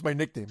that's my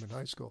nickname in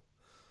high school.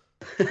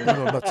 Even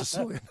though I'm not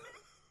Sicilian.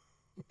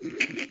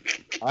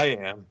 I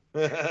am.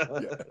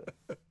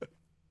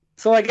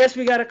 So I guess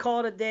we got to call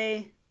it a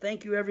day.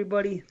 Thank you,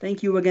 everybody.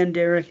 Thank you again,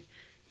 Derek.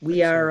 We'll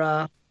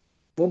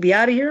be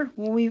out of here.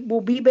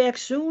 We'll be back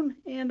soon.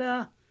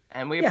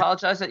 And we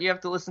apologize that you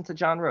have to listen to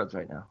John Rhodes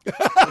right now.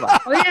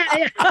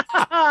 Oh,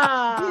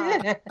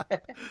 yeah.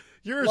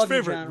 You're his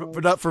favorite,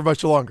 but not for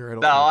much longer.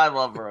 I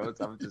love Rhodes.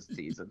 I'm just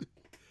teasing.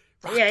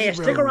 Yeah.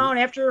 Stick around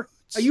after.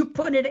 Are you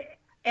putting it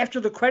after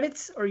the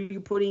credits, or are you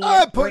putting it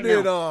I'm putting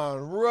it on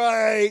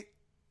right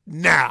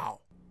now.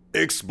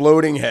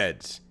 Exploding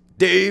Heads.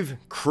 Dave,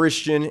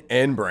 Christian,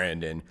 and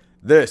Brandon.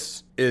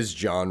 This is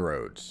John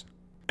Rhodes.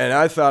 And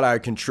I thought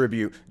I'd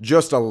contribute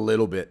just a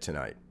little bit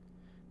tonight.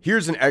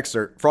 Here's an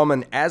excerpt from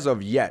an as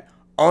of yet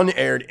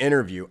unaired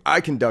interview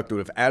I conducted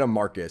with Adam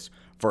Marcus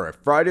for a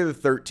Friday the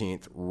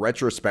 13th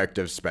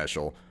retrospective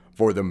special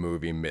for the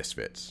movie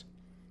Misfits.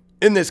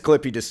 In this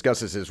clip, he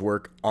discusses his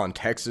work on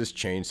Texas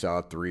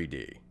Chainsaw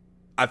 3D.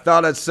 I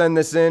thought I'd send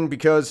this in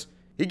because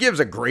he gives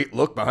a great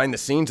look behind the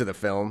scenes of the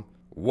film,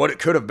 what it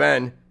could have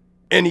been,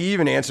 and he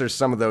even answers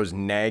some of those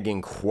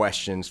nagging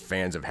questions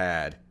fans have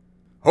had.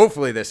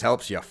 Hopefully this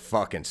helps you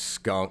fucking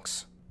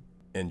skunks.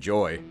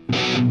 Enjoy.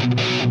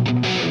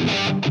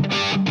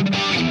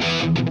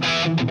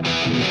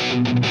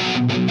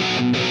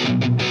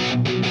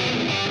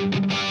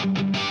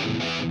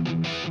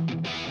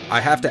 I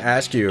have to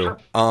ask you,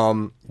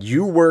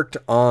 you worked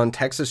on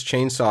Texas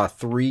Chainsaw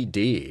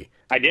 3D.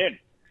 I did.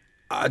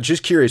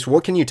 Just curious,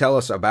 what can you tell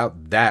us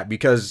about that?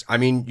 Because, I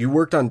mean, you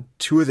worked on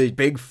 2 of the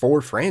big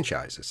 4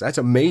 franchises. That's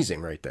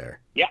amazing right there.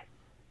 Yeah.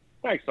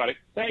 Thanks, buddy.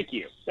 Thank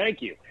you.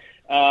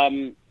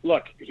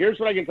 Look, here's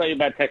what I can tell you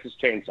about Texas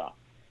Chainsaw.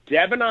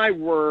 Deb and I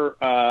were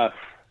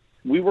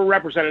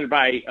represented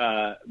by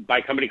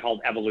a company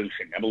called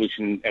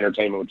Evolution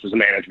Entertainment, which was a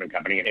management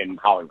company in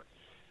Hollywood.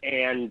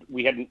 And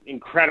we had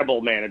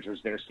incredible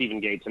managers there,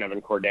 Stephen Gates and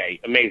Evan Corday,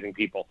 amazing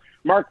people.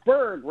 Mark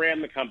Berg ran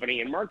the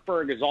company, and Mark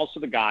Berg is also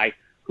the guy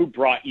who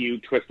brought you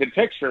Twisted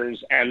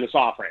Pictures and the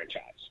Saw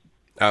franchise.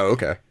 Oh,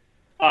 okay.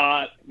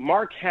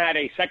 Mark had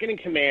a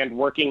second-in-command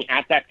working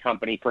at that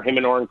company for him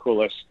and Oren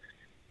Koulis.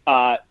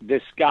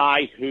 This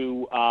guy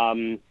who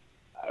I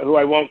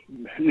won't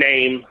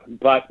name,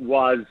 but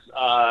was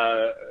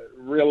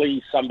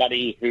really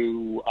somebody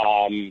who's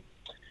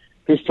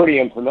pretty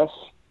infamous.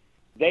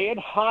 They had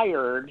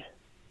hired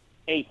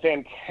a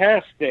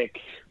fantastic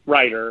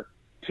writer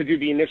to do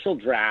the initial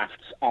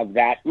drafts of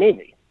that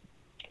movie.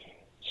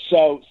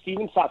 So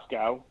Steven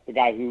Susko, the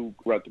guy who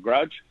wrote The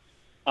Grudge,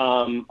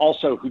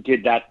 also who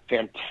did that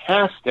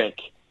fantastic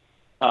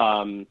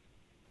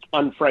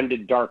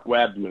Unfriended Dark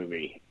Web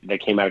movie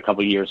that came out a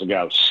couple of years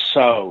ago.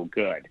 So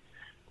good.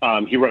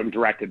 He wrote and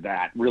directed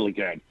that. Really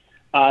good.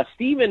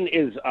 Steven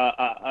is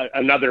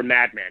another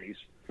madman. He's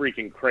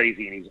freaking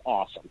crazy, and he's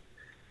awesome.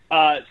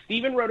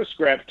 Steven wrote a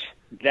script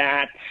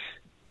that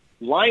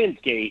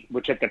Lionsgate,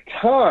 which at the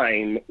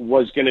time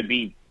was going to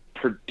be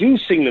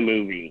producing the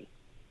movie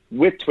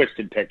with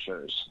Twisted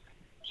Pictures,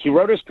 he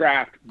wrote a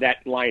draft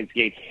that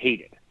Lionsgate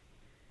hated.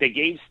 They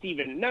gave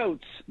Steven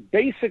notes.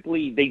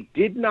 Basically, they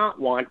did not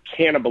want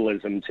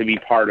cannibalism to be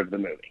part of the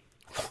movie.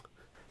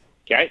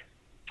 Okay?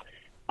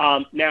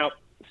 Now,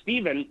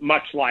 Steven,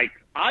 much like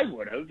I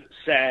would have,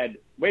 said,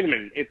 wait a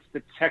minute, it's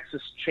the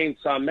Texas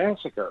Chainsaw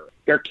Massacre.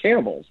 They're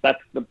cannibals.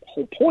 That's the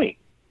whole point.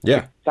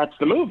 Yeah. That's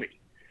the movie.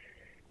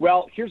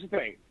 Well, here's the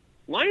thing.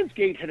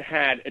 Lionsgate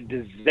had a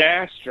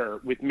disaster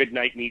with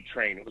Midnight Meat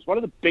Train. It was one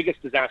of the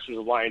biggest disasters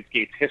of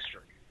Lionsgate's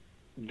history.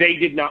 They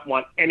did not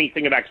want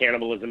anything about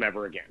cannibalism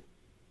ever again.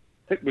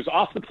 It was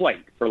off the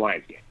plate for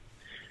Lionsgate.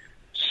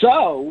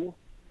 So,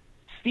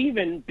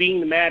 Steven, being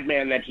the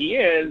madman that he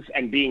is,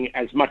 and being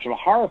as much of a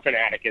horror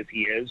fanatic as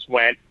he is,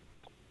 went,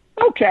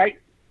 okay.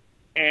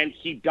 And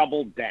he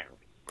doubled down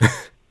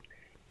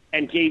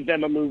and gave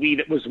them a movie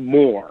that was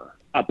more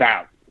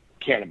about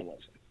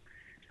cannibalism.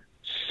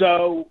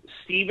 So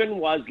Steven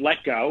was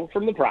let go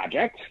from the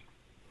project,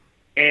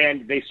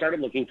 and they started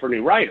looking for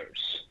new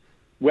writers.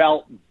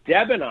 Well,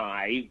 Deb and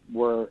I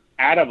were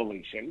at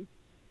Evolution.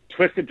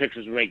 Twisted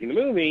Pictures were making the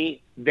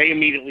movie. They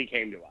immediately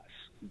came to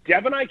us.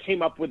 Deb and I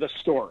came up with a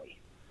story,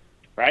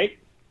 right?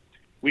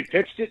 We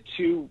pitched it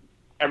to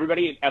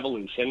everybody at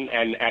Evolution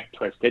and at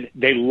Twisted.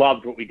 They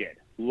loved what we did.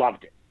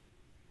 Loved it.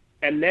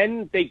 And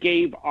then they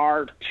gave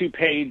our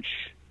 2-page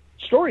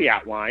story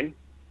outline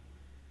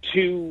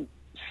to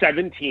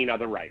 17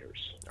 other writers.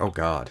 Oh,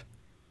 God.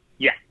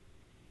 Yeah.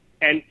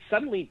 And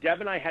suddenly Deb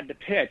and I had to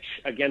pitch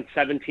against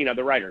 17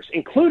 other writers,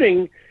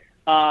 including,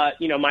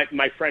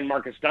 my friend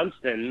Marcus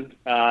Dunstan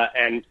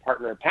and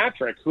partner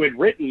Patrick, who had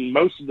written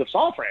most of the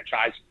Saw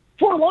franchise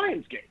for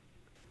Lionsgate.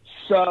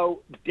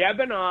 So Deb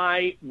and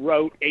I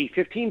wrote a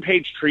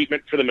 15-page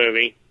treatment for the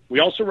movie. We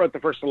also wrote the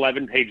first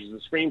 11 pages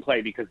of the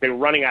screenplay because they were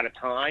running out of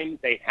time.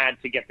 They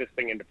had to get this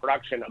thing into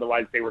production.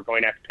 Otherwise, they were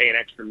going to have to pay an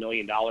extra $1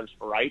 million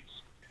for rights.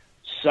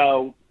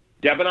 So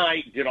Deb and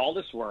I did all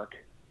this work.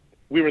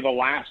 We were the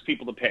last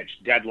people to pitch,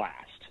 dead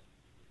last.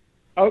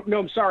 Oh, no,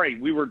 I'm sorry.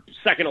 We were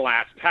second to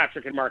last.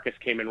 Patrick and Marcus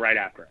came in right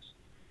after us.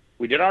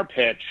 We did our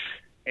pitch,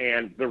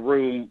 and the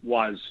room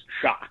was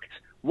shocked.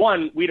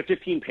 One, we had a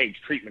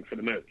 15-page treatment for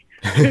the movie.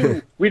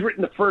 Two, we'd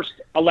written the first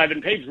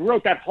 11 pages. We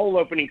wrote that whole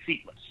opening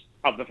sequence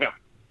of the film.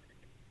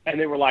 And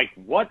they were like,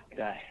 what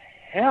the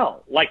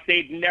hell? Like,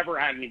 they'd never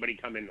had anybody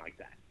come in like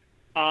that.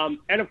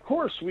 And, of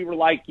course, we were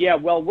like, yeah,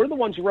 well, we're the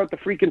ones who wrote the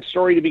freaking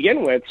story to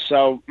begin with.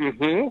 So,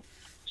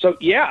 So,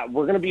 yeah,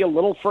 we're going to be a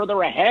little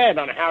further ahead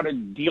on how to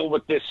deal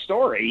with this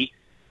story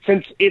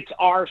since it's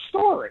our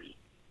story.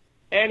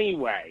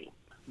 Anyway,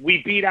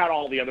 we beat out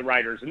all the other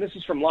writers. And this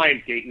is from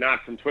Lionsgate,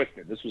 not from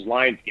Twisted. This was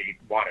Lionsgate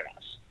wanted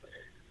us.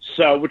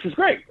 So, which was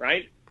great,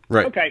 right?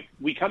 Right. Okay,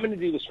 we come in to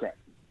do the script.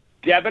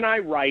 Deb and I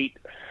write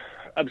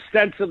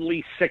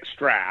ostensibly 6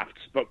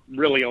 drafts, but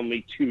really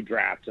only 2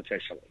 drafts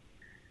officially.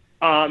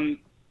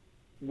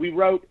 We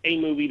wrote a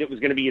movie that was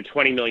going to be a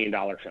 $20 million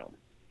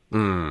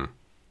film.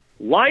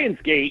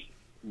 Lionsgate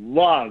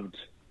loved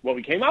what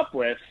we came up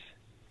with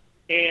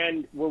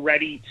and were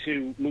ready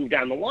to move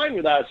down the line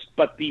with us,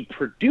 but the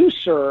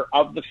producer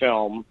of the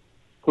film,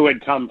 who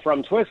had come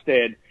from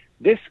Twisted,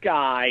 this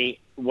guy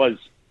was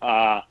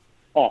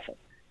awful.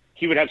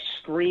 He would have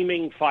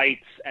screaming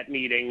fights at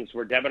meetings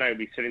where Deb and I would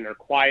be sitting there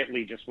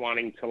quietly just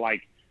wanting to,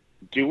 like,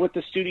 do what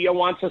the studio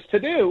wants us to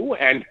do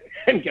and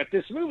get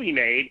this movie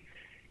made.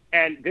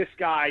 And this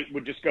guy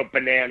would just go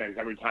bananas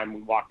every time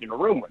we walked in a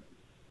room with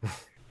him.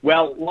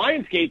 Well,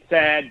 Lionsgate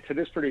said to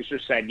this producer,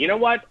 you know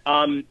what?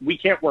 We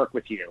can't work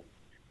with you.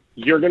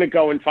 You're going to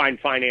go and find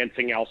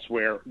financing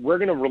elsewhere. We're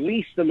going to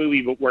release the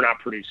movie, but we're not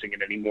producing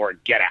it anymore.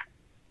 Get out.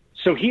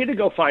 So he had to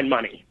go find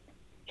money.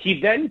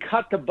 He then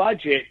cut the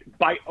budget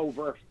by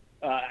over,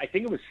 I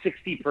think it was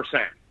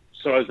 60%.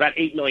 So it was that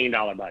 $8 million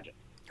budget.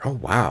 Oh,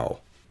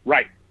 wow.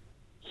 Right.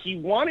 He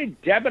wanted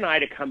Deb and I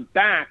to come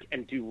back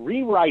and do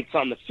rewrites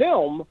on the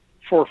film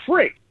for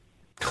free.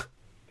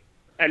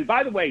 And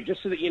by the way,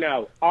 just so that you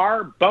know,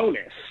 our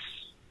bonus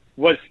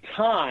was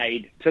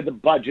tied to the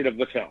budget of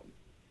the film.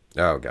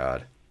 Oh,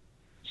 God.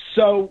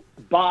 So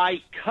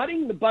by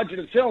cutting the budget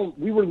of the film,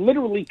 we were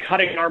literally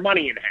cutting our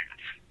money in half.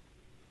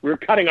 We were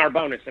cutting our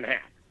bonus in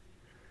half.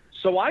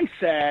 So I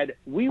said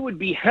we would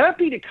be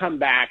happy to come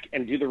back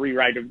and do the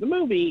rewrite of the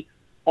movie.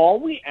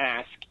 All we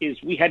ask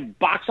is we had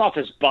box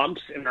office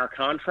bumps in our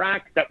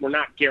contract that were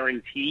not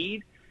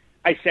guaranteed.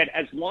 I said,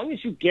 as long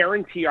as you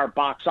guarantee our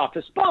box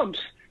office bumps,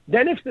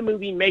 then if the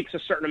movie makes a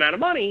certain amount of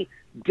money,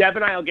 Deb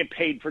and I will get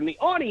paid from the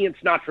audience,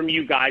 not from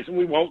you guys, and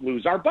we won't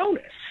lose our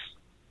bonus.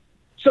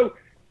 So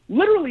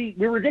literally,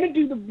 we were going to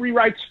do the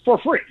rewrites for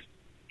free.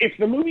 If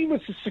the movie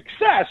was a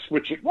success,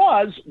 which it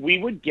was, we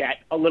would get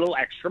a little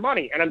extra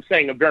money. And I'm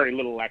saying a very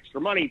little extra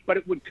money, but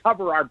it would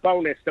cover our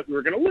bonus that we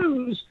were going to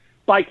lose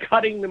by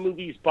cutting the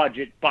movie's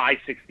budget by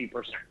 60%.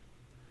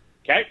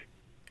 Okay?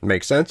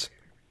 Makes sense.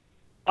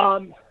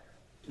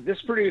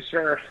 This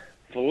producer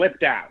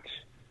flipped out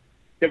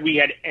that we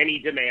had any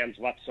demands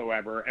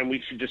whatsoever, and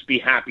we should just be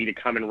happy to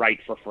come and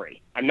write for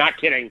free. I'm not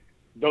kidding.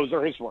 Those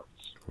are his words.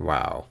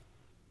 Wow.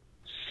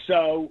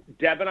 So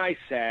Deb and I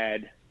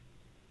said,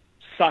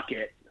 suck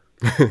it.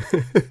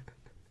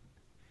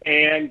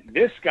 And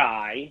this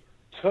guy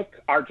took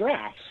our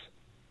drafts,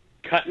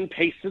 cut and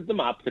pasted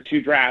them up, the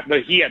 2 drafts,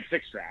 but he had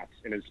 6 drafts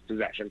in his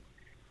possession.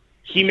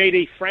 He made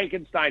a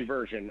Frankenstein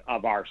version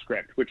of our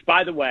script, which,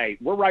 by the way,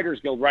 we're Writers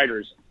Guild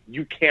writers.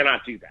 You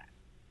cannot do that.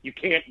 You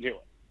can't do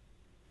it.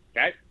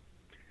 Okay?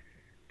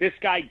 This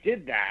guy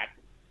did that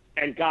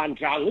and got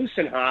John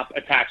Lusenhoff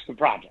attached to the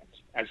project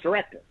as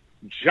director.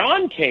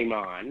 John came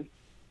on,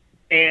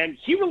 and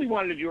he really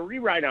wanted to do a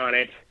rewrite on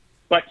it,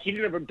 but he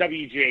didn't have a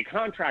WGA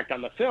contract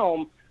on the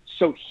film,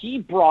 so he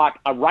brought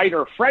a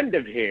writer friend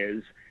of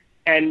his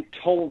and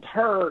told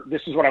her,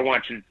 this is what I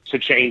want you to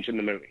change in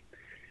the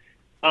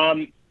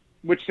movie,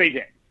 which they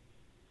did.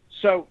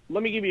 So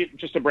let me give you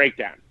just a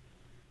breakdown.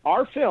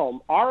 Our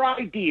film, our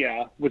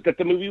idea was that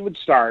the movie would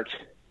start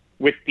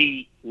with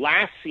the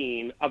last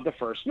scene of the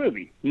first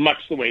movie, much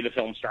the way the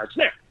film starts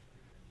now.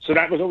 So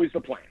that was always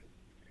the plan.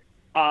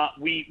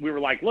 We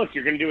were like, look,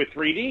 you're going to do it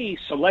 3D,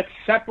 so let's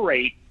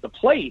separate the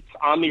plates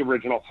on the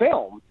original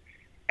film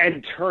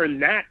and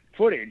turn that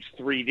footage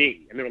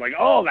 3D. And they were like,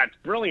 oh, that's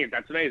brilliant.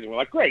 That's amazing. We're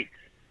like, great.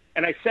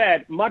 And I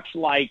said, much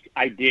like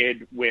I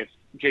did with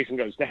Jason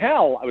Goes to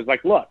Hell, I was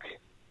like, look,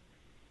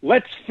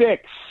 let's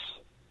fix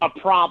a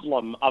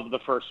problem of the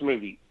first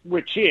movie,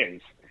 which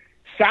is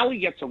Sally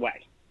gets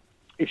away.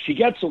 If she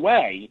gets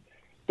away,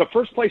 the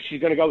first place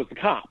she's going to go is the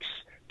cops.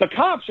 The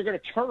cops are going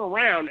to turn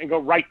around and go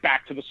right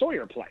back to the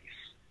Sawyer place.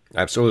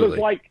 Absolutely. So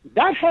it's like,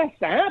 that has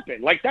to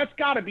happen. Like, that's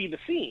got to be the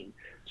scene.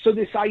 So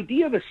this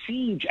idea of a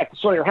siege at the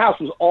Sawyer house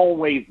was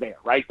always there,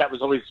 right? That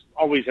was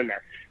always in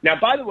there. Now,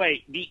 by the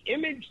way, the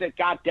image that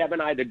got Deb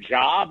and I the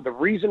job, the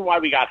reason why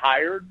we got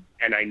hired,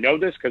 and I know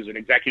this because an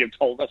executive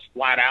told us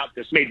flat out,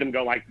 this made them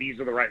go like, these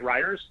are the right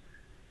writers.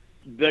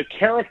 The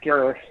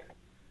character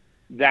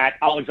that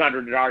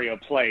Alexandra Daddario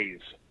plays,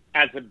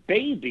 as a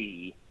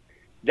baby,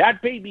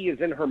 that baby is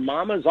in her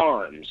mama's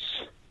arms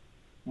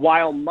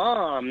while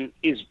mom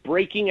is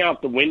breaking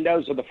out the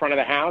windows of the front of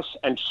the house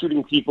and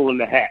shooting people in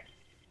the head.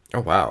 Oh,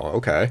 wow.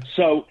 Okay.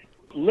 So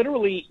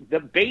literally the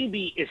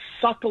baby is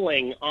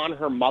suckling on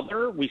her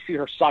mother. We see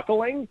her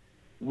suckling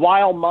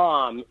while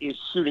mom is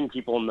shooting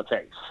people in the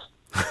face.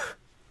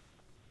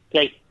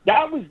 Okay.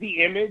 That was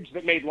the image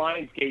that made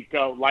Lionsgate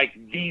go like,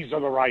 these are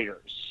the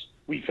writers.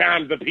 We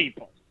found the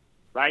people,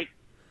 right?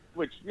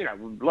 Which, you know,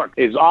 look,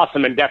 is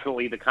awesome and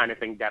definitely the kind of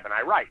thing Deb and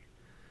I write.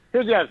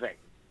 Here's the other thing.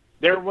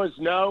 There was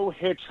no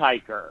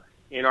hitchhiker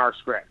in our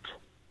script.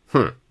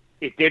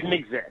 It didn't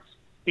exist.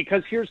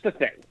 Because here's the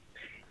thing.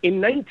 In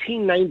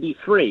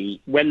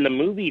 1993, when the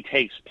movie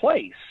takes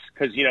place,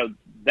 because, you know,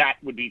 that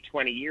would be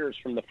 20 years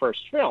from the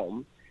first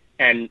film,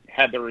 and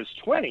Heather is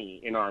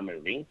 20 in our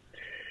movie,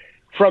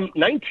 from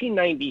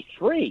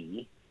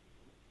 1993,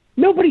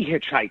 nobody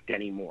hitchhiked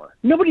anymore.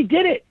 Nobody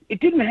did it. It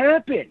didn't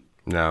happen.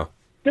 No.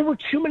 There were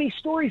too many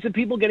stories of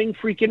people getting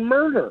freaking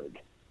murdered.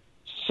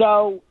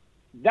 So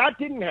that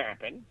didn't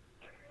happen,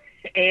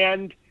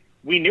 and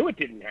we knew it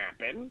didn't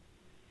happen,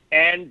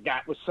 and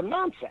that was some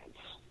nonsense,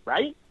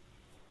 right?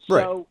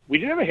 Right. So we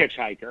didn't have a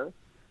hitchhiker.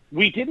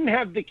 We didn't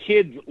have the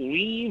kids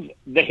leave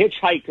the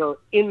hitchhiker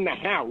in the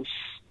house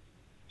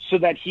so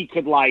that he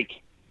could, like,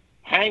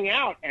 hang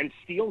out and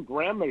steal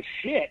grandma's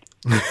shit.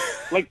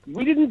 Like,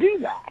 we didn't do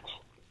that,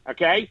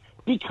 okay?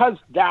 Because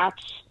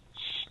that's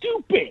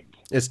stupid.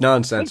 It's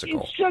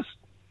nonsensical. Like,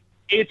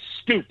 it's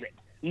stupid.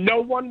 No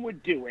one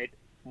would do it.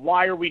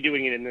 Why are we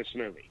doing it in this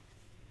movie?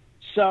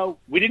 So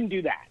we didn't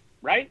do that,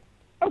 right?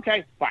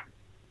 Okay, fine.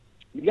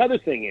 The other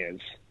thing is,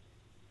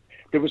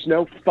 there was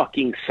no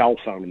fucking cell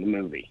phone in the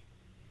movie.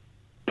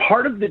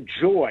 Part of the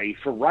joy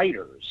for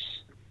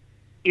writers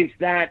is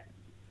that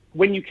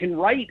when you can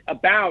write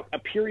about a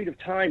period of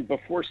time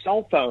before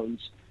cell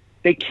phones,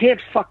 they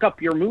can't fuck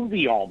up your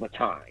movie all the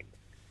time.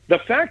 The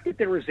fact that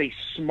there is a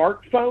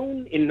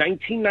smartphone in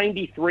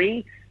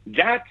 1993,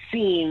 that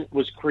scene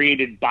was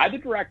created by the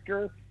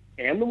director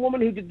and the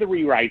woman who did the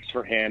rewrites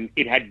for him.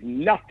 It had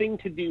nothing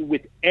to do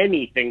with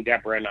anything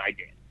Deborah and I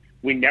did.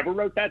 We never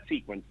wrote that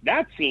sequence.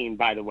 That scene,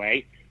 by the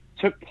way,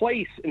 took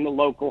place in the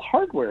local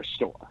hardware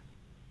store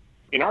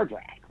in our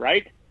draft,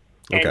 right?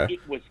 Okay. And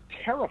it was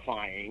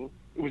terrifying.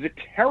 It was a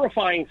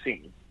terrifying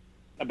scene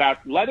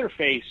about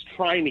Leatherface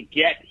trying to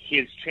get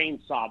his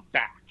chainsaw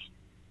back.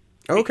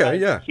 Okay,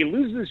 yeah. He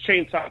loses his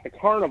chainsaw at the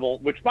carnival,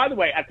 which, by the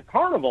way, at the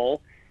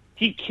carnival,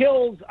 he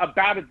kills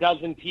about a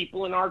dozen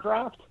people in our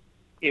draft.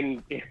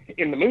 In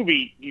the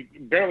movie, he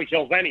barely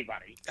kills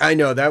anybody. I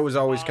know, that was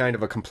always kind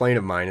of a complaint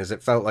of mine, is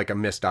it felt like a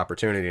missed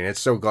opportunity, and it's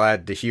so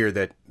glad to hear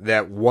that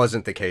that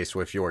wasn't the case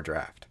with your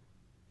draft.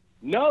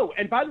 No,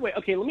 and by the way,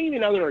 okay, let me give you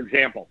another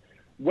example.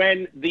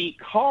 When the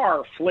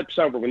car flips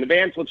over, when the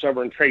van flips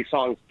over and Trey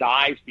Songz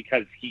dies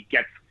because he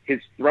gets his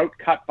throat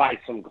cut by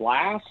some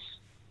glass,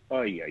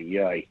 in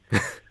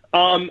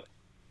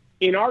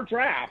our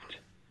draft,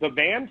 the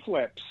van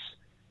flips,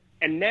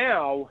 and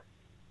now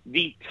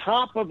the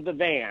top of the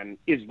van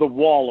is the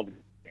wall of the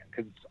van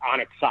because it's on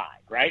its side,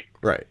 right?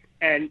 Right.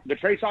 And the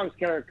Trey Songz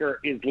character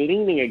is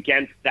leaning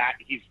against that.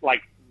 He's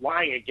like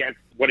lying against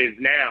what is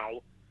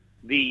now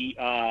the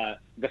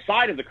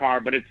side of the car,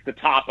 but it's the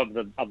top of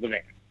the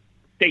van.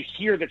 They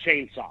hear the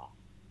chainsaw,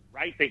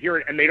 right? They hear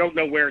it, and they don't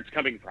know where it's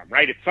coming from,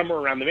 right? It's somewhere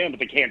around the van,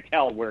 but they can't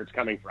tell where it's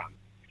coming from.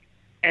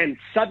 And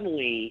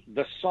suddenly,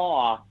 the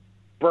saw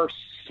bursts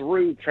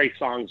through Trey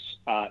Songz'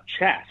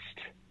 chest,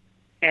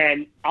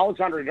 and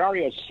Alexandra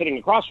Daddario is sitting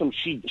across from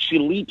him. She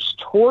leaps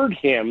toward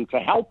him to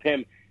help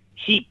him.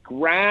 He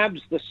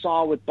grabs the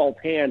saw with both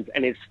hands,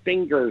 and his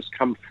fingers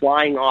come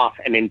flying off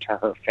and into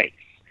her face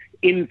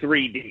in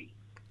 3D.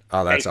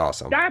 Oh, that's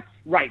awesome. That's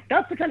right.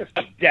 That's the kind of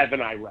stuff Dev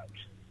and I wrote.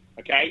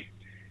 Okay?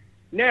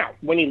 Now,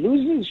 when he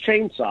loses his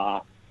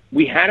chainsaw,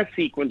 we had a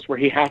sequence where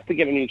he has to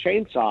get a new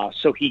chainsaw,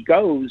 so he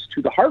goes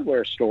to the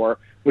hardware store,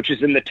 which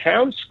is in the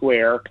town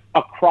square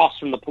across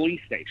from the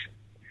police station.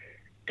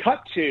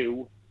 Cut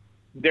to,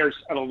 there's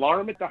an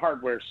alarm at the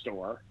hardware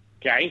store,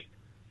 okay?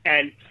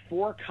 And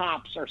 4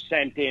 cops are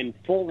sent in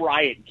full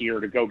riot gear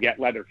to go get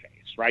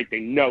Leatherface, right? They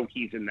know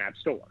he's in that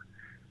store.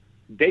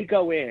 They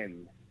go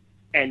in,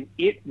 and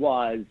it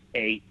was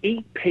a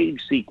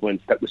 8-page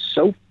sequence that was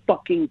so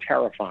fucking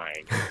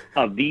terrifying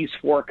of these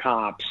 4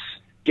 cops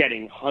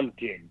getting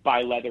hunted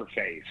by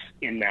Leatherface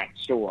in that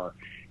store.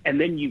 And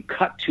then you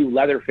cut to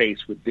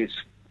Leatherface with this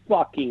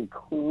fucking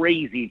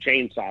crazy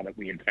chainsaw that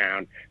we had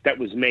found that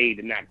was made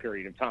in that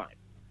period of time.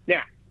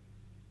 Now,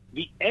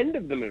 the end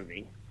of the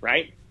movie,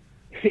 right?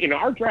 In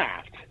our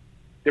draft,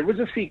 there was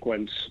a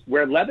sequence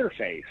where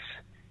Leatherface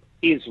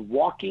is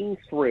walking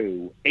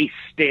through a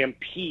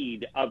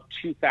stampede of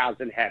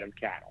 2,000 head of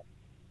cattle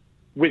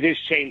with his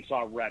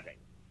chainsaw revving.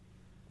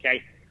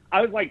 Okay?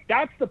 I was like,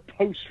 that's the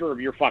poster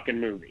of your fucking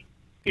movie.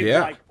 It's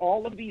like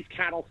all of these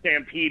cattle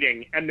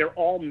stampeding, and they're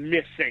all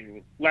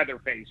missing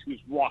Leatherface, who's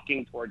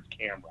walking towards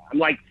camera. I'm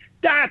like,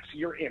 that's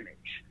your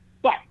image.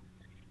 But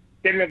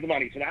they didn't have the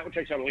money for that, which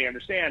I totally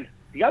understand.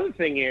 The other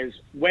thing is,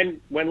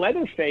 when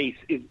Leatherface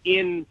is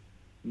in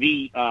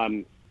the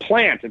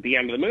plant at the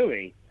end of the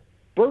movie,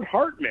 Bert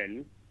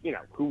Hartman,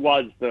 who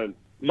was the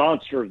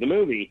monster of the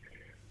movie,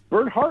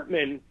 Bert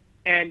Hartman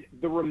and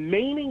the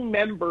remaining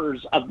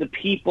members of the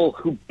people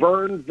who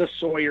burned the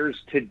Sawyers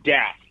to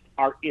death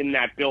are in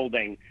that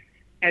building.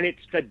 And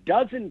it's the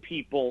dozen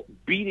people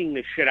beating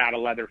the shit out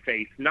of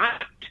Leatherface,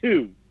 not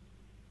two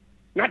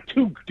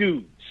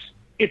dudes.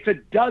 It's a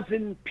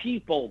dozen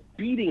people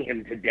beating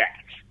him to death.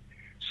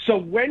 So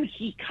when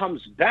he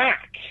comes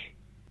back,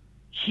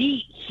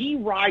 he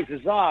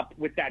rises up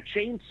with that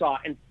chainsaw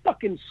and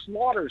fucking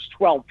slaughters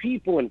 12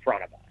 people in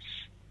front of us.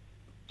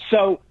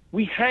 So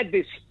we had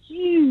this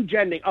huge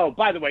ending. Oh,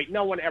 by the way,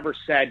 no one ever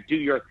said, do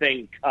your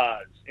thing,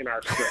 cuz, in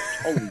our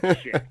script. Holy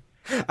shit.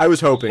 I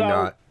was hoping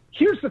not.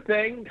 Here's the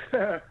thing.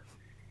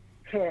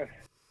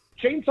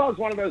 Chainsaw is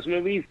one of those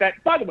movies that,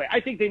 by the way, I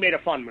think they made a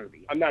fun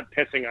movie. I'm not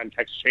pissing on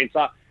Texas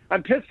Chainsaw.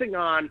 I'm pissing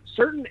on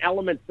certain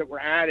elements that were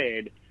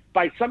added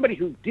by somebody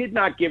who did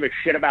not give a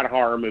shit about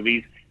horror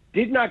movies,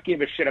 did not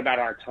give a shit about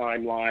our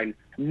timeline.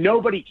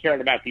 Nobody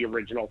cared about the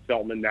original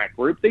film in that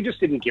group. They just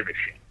didn't give a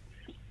shit.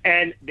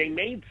 And they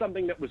made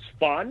something that was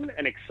fun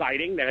and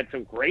exciting, that had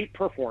some great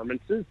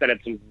performances, that had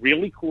some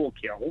really cool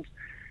kills.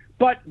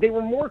 But they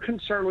were more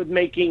concerned with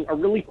making a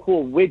really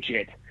cool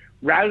widget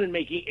rather than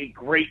making a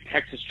great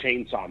Texas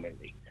Chainsaw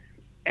movie.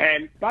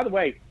 And by the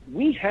way,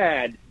 we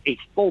had a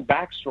full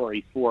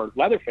backstory for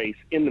Leatherface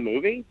in the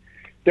movie.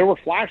 There were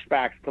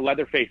flashbacks to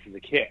Leatherface as a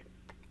kid.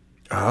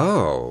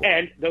 Oh.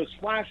 And those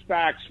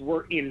flashbacks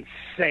were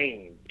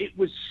insane. It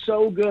was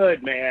so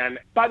good, man.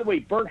 By the way,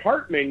 Bert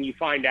Hartman, you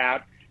find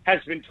out,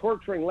 has been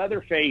torturing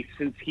Leatherface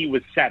since he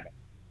was 7.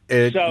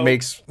 It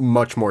makes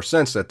much more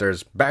sense that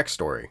there's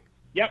backstory.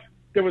 Yep.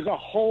 There was a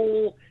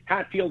whole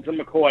Hatfields and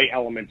McCoy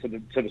element to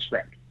the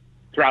script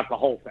throughout the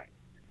whole thing,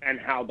 and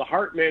how the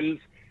Hartmans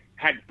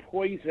had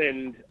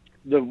poisoned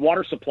the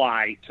water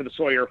supply to the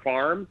Sawyer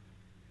farm,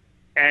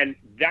 and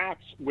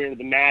that's where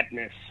the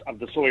madness of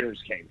the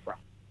Sawyers came from.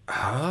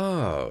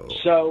 Oh.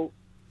 So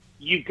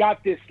you've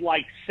got this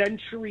like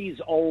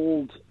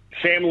centuries-old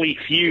family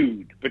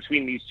feud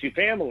between these two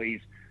families.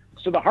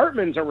 So the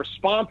Hartmans are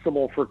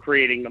responsible for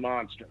creating the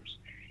monsters.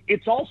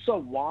 It's also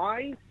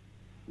why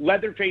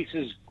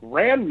Leatherface's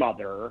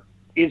grandmother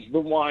is the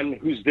one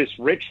who's this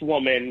rich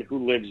woman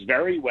who lives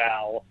very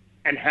well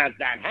and has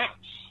that house.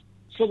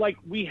 So, like,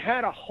 we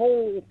had a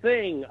whole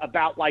thing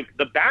about, like,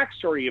 the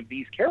backstory of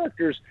these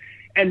characters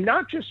and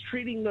not just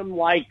treating them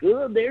like,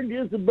 oh, they're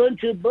just a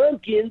bunch of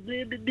bumpkins.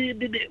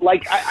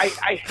 Like,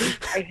 I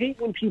hate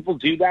when people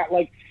do that.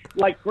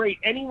 Like, great,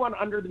 anyone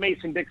under the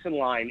Mason-Dixon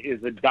line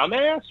is a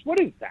dumbass?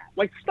 What is that?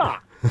 Like,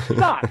 stop.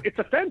 It's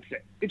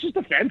offensive. It's just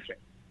offensive.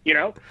 You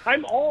know,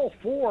 I'm all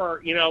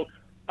for,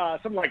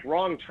 something like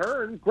Wrong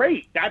Turn.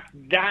 Great. That's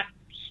that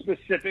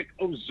specific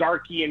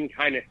Ozarkian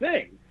kind of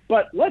thing.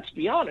 But let's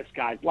be honest,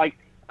 guys. Like,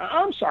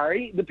 I'm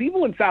sorry, the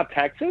people in South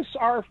Texas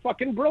are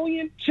fucking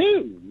brilliant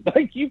too.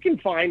 Like, you can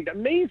find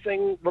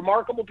amazing,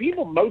 remarkable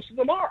people. Most of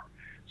them are.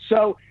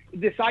 So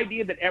this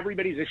idea that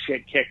everybody's a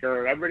shit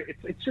kicker,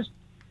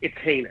 it's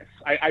heinous.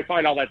 I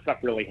find all that stuff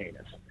really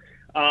heinous.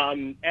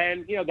 And,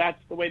 that's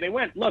the way they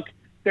went. Look,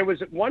 there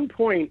was at one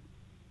point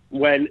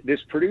when this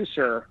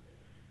producer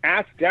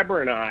asked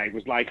Deborah and I,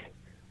 was like,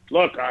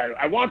 look,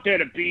 I want there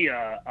to be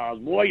a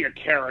lawyer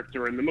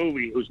character in the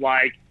movie who's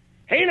like,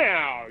 hey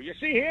now, you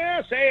see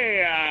here,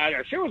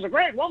 she was a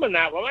great woman,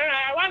 that woman.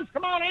 Why don't you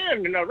come on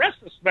in and arrest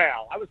the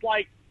smell? I was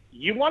like,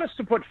 you want us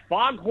to put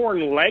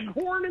Foghorn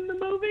Leghorn in the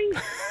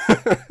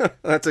movie?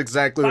 That's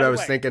exactly what I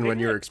was thinking when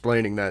you were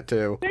explaining that,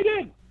 too. They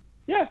did.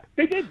 Yeah,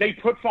 they did. They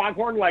put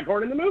Foghorn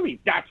Leghorn in the movie.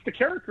 That's the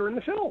character in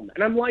the film.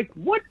 And I'm like,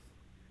 what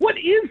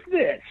is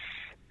this?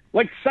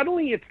 Like,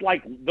 suddenly it's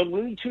like the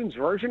Looney Tunes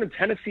version of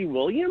Tennessee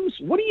Williams?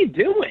 What are you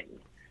doing?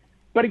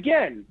 But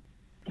again,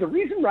 the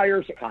reason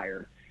writers are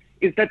hired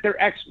is that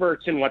they're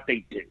experts in what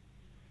they do.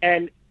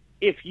 And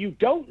if you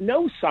don't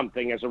know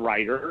something as a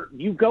writer,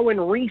 you go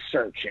and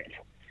research it.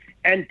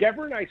 And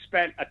Deborah and I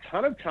spent a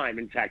ton of time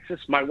in Texas.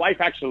 My wife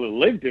actually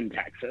lived in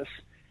Texas.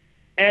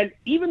 And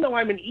even though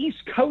I'm an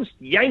East Coast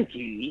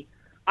Yankee,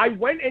 I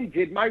went and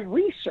did my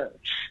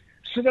research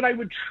so that I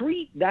would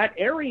treat that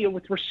area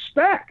with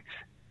respect.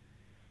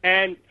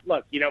 And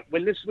look,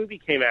 when this movie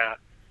came out,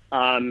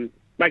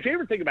 my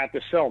favorite thing about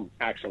this film,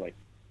 actually,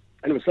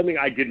 and it was something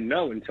I didn't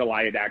know until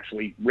I had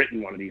actually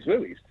written one of these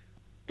movies.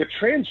 The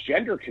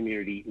transgender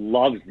community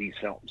loves these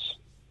films,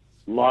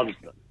 loves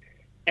them.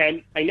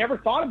 And I never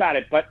thought about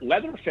it, but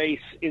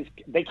Leatherface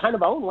they kind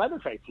of own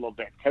Leatherface a little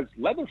bit, because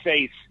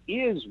Leatherface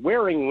is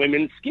wearing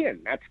women's skin.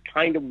 That's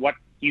kind of what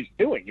he's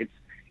doing.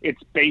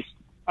 It's based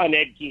on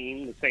Ed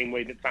Gein, the same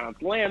way that Silence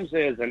of the Lambs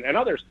is, and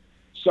others.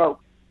 So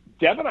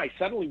Deb and I,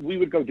 suddenly we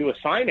would go do a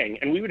signing,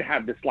 and we would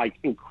have this like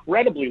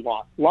incredibly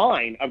long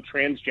line of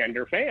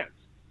transgender fans,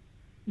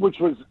 which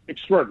was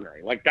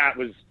extraordinary. Like that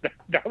was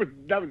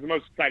the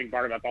most exciting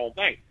part about the whole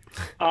thing.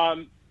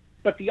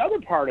 But the other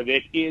part of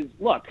it is,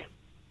 look,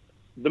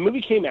 the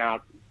movie came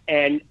out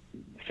and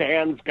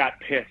fans got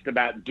pissed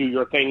about Do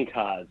Your Thing,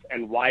 Cuz,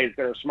 and why is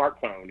there a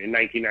smartphone in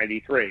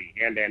 1993,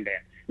 and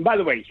by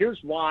the way, here's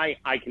why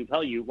I can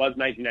tell you it was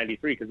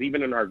 1993, because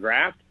even in our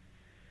draft,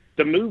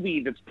 the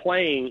movie that's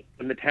playing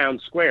in the town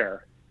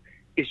square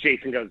is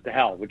Jason Goes to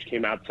Hell, which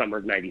came out summer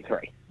of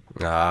 93.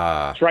 It's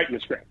right in the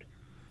script.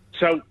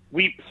 So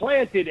we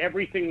planted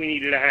everything we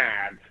needed to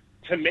have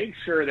to make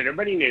sure that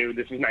everybody knew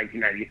this was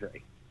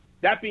 1993.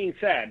 That being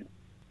said,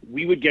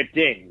 we would get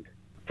dinged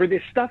for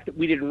this stuff that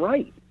we didn't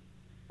write.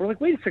 We're like,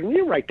 wait a second, we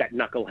didn't write that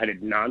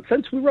knuckleheaded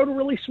nonsense. We wrote a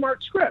really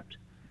smart script.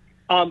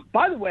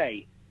 By the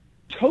way,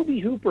 Tobe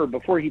Hooper,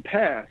 before he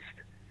passed,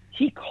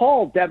 he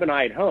called Deb and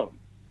I at home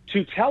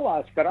to tell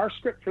us that our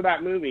script for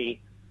that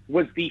movie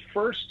was the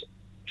first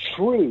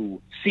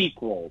true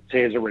sequel to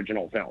his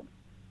original film.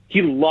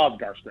 He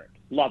loved our script,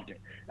 loved it.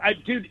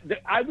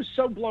 I was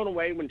so blown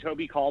away when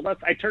Tobe called us.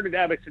 I turned to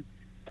Deb, I said,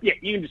 yeah,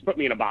 you can just put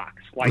me in a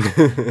box. Like,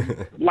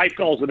 life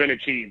goals have been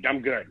achieved. I'm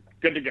good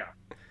to go.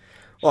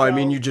 Well, I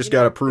mean, you just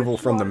got approval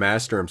from the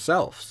master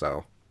himself,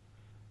 so.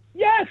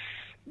 Yes.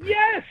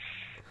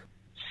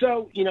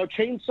 So,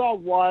 Chainsaw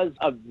was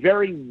a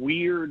very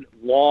weird,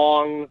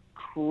 long,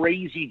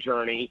 crazy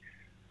journey.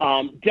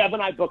 Deb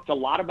and I booked a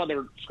lot of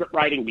other script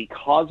writing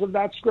because of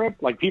that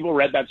script. Like, people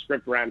read that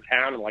script around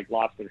town and, like,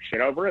 lost their shit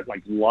over it,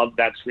 like, loved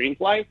that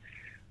screenplay.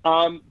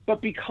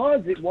 But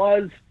because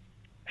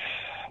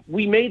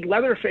we made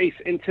Leatherface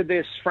into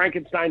this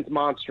Frankenstein's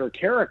monster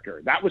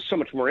character. That was so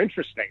much more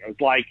interesting. I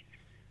was like,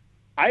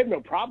 I have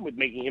no problem with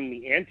making him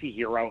the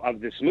anti-hero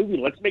of this movie.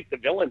 Let's make the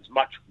villains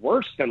much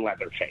worse than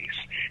Leatherface.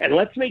 And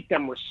let's make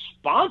them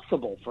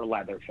responsible for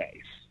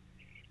Leatherface.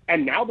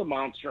 And now the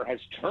monster has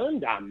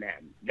turned on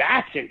them.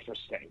 That's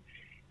interesting.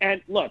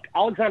 And look,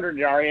 Alexandra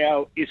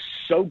Daddario is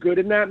so good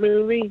in that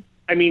movie.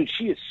 I mean,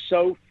 she is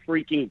so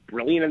freaking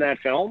brilliant in that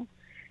film.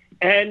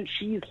 And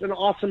she's an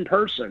awesome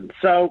person.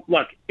 So,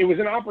 look, it was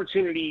an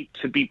opportunity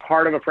to be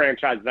part of a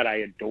franchise that I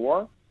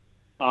adore.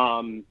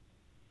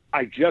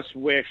 I just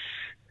wish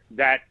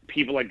that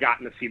people had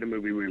gotten to see the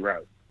movie we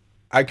wrote.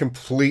 I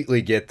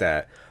completely get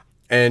that.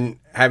 And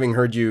having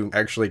heard you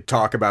actually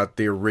talk about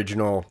the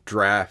original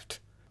draft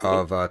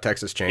of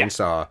Texas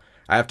Chainsaw,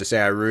 I have to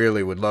say I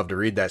really would love to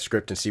read that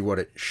script and see what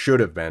it should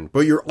have been.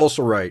 But you're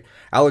also right.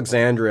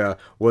 Alexandria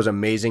was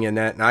amazing in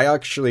that. And I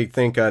actually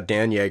think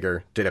Dan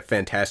Yeager did a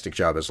fantastic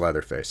job as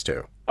Leatherface,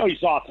 too. Oh,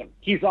 he's awesome.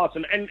 He's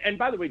awesome. And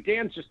by the way,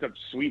 Dan's just a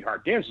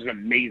sweetheart. Dan's just an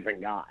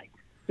amazing guy.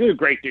 He's a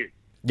great dude.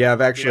 Yeah,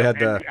 I've actually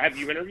have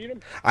you interviewed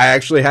him? I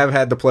actually have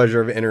had the pleasure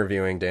of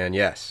interviewing Dan,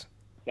 yes.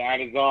 That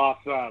is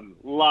awesome.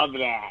 Love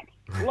that.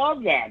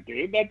 Love that,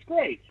 dude. That's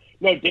great.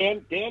 No,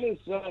 Dan is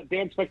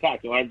Dan's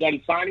spectacular. I've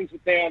done signings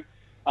with Dan.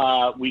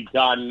 We've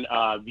done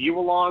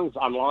view-alongs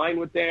online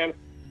with Dan.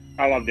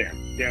 I love Dan.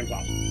 Dan's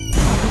awesome.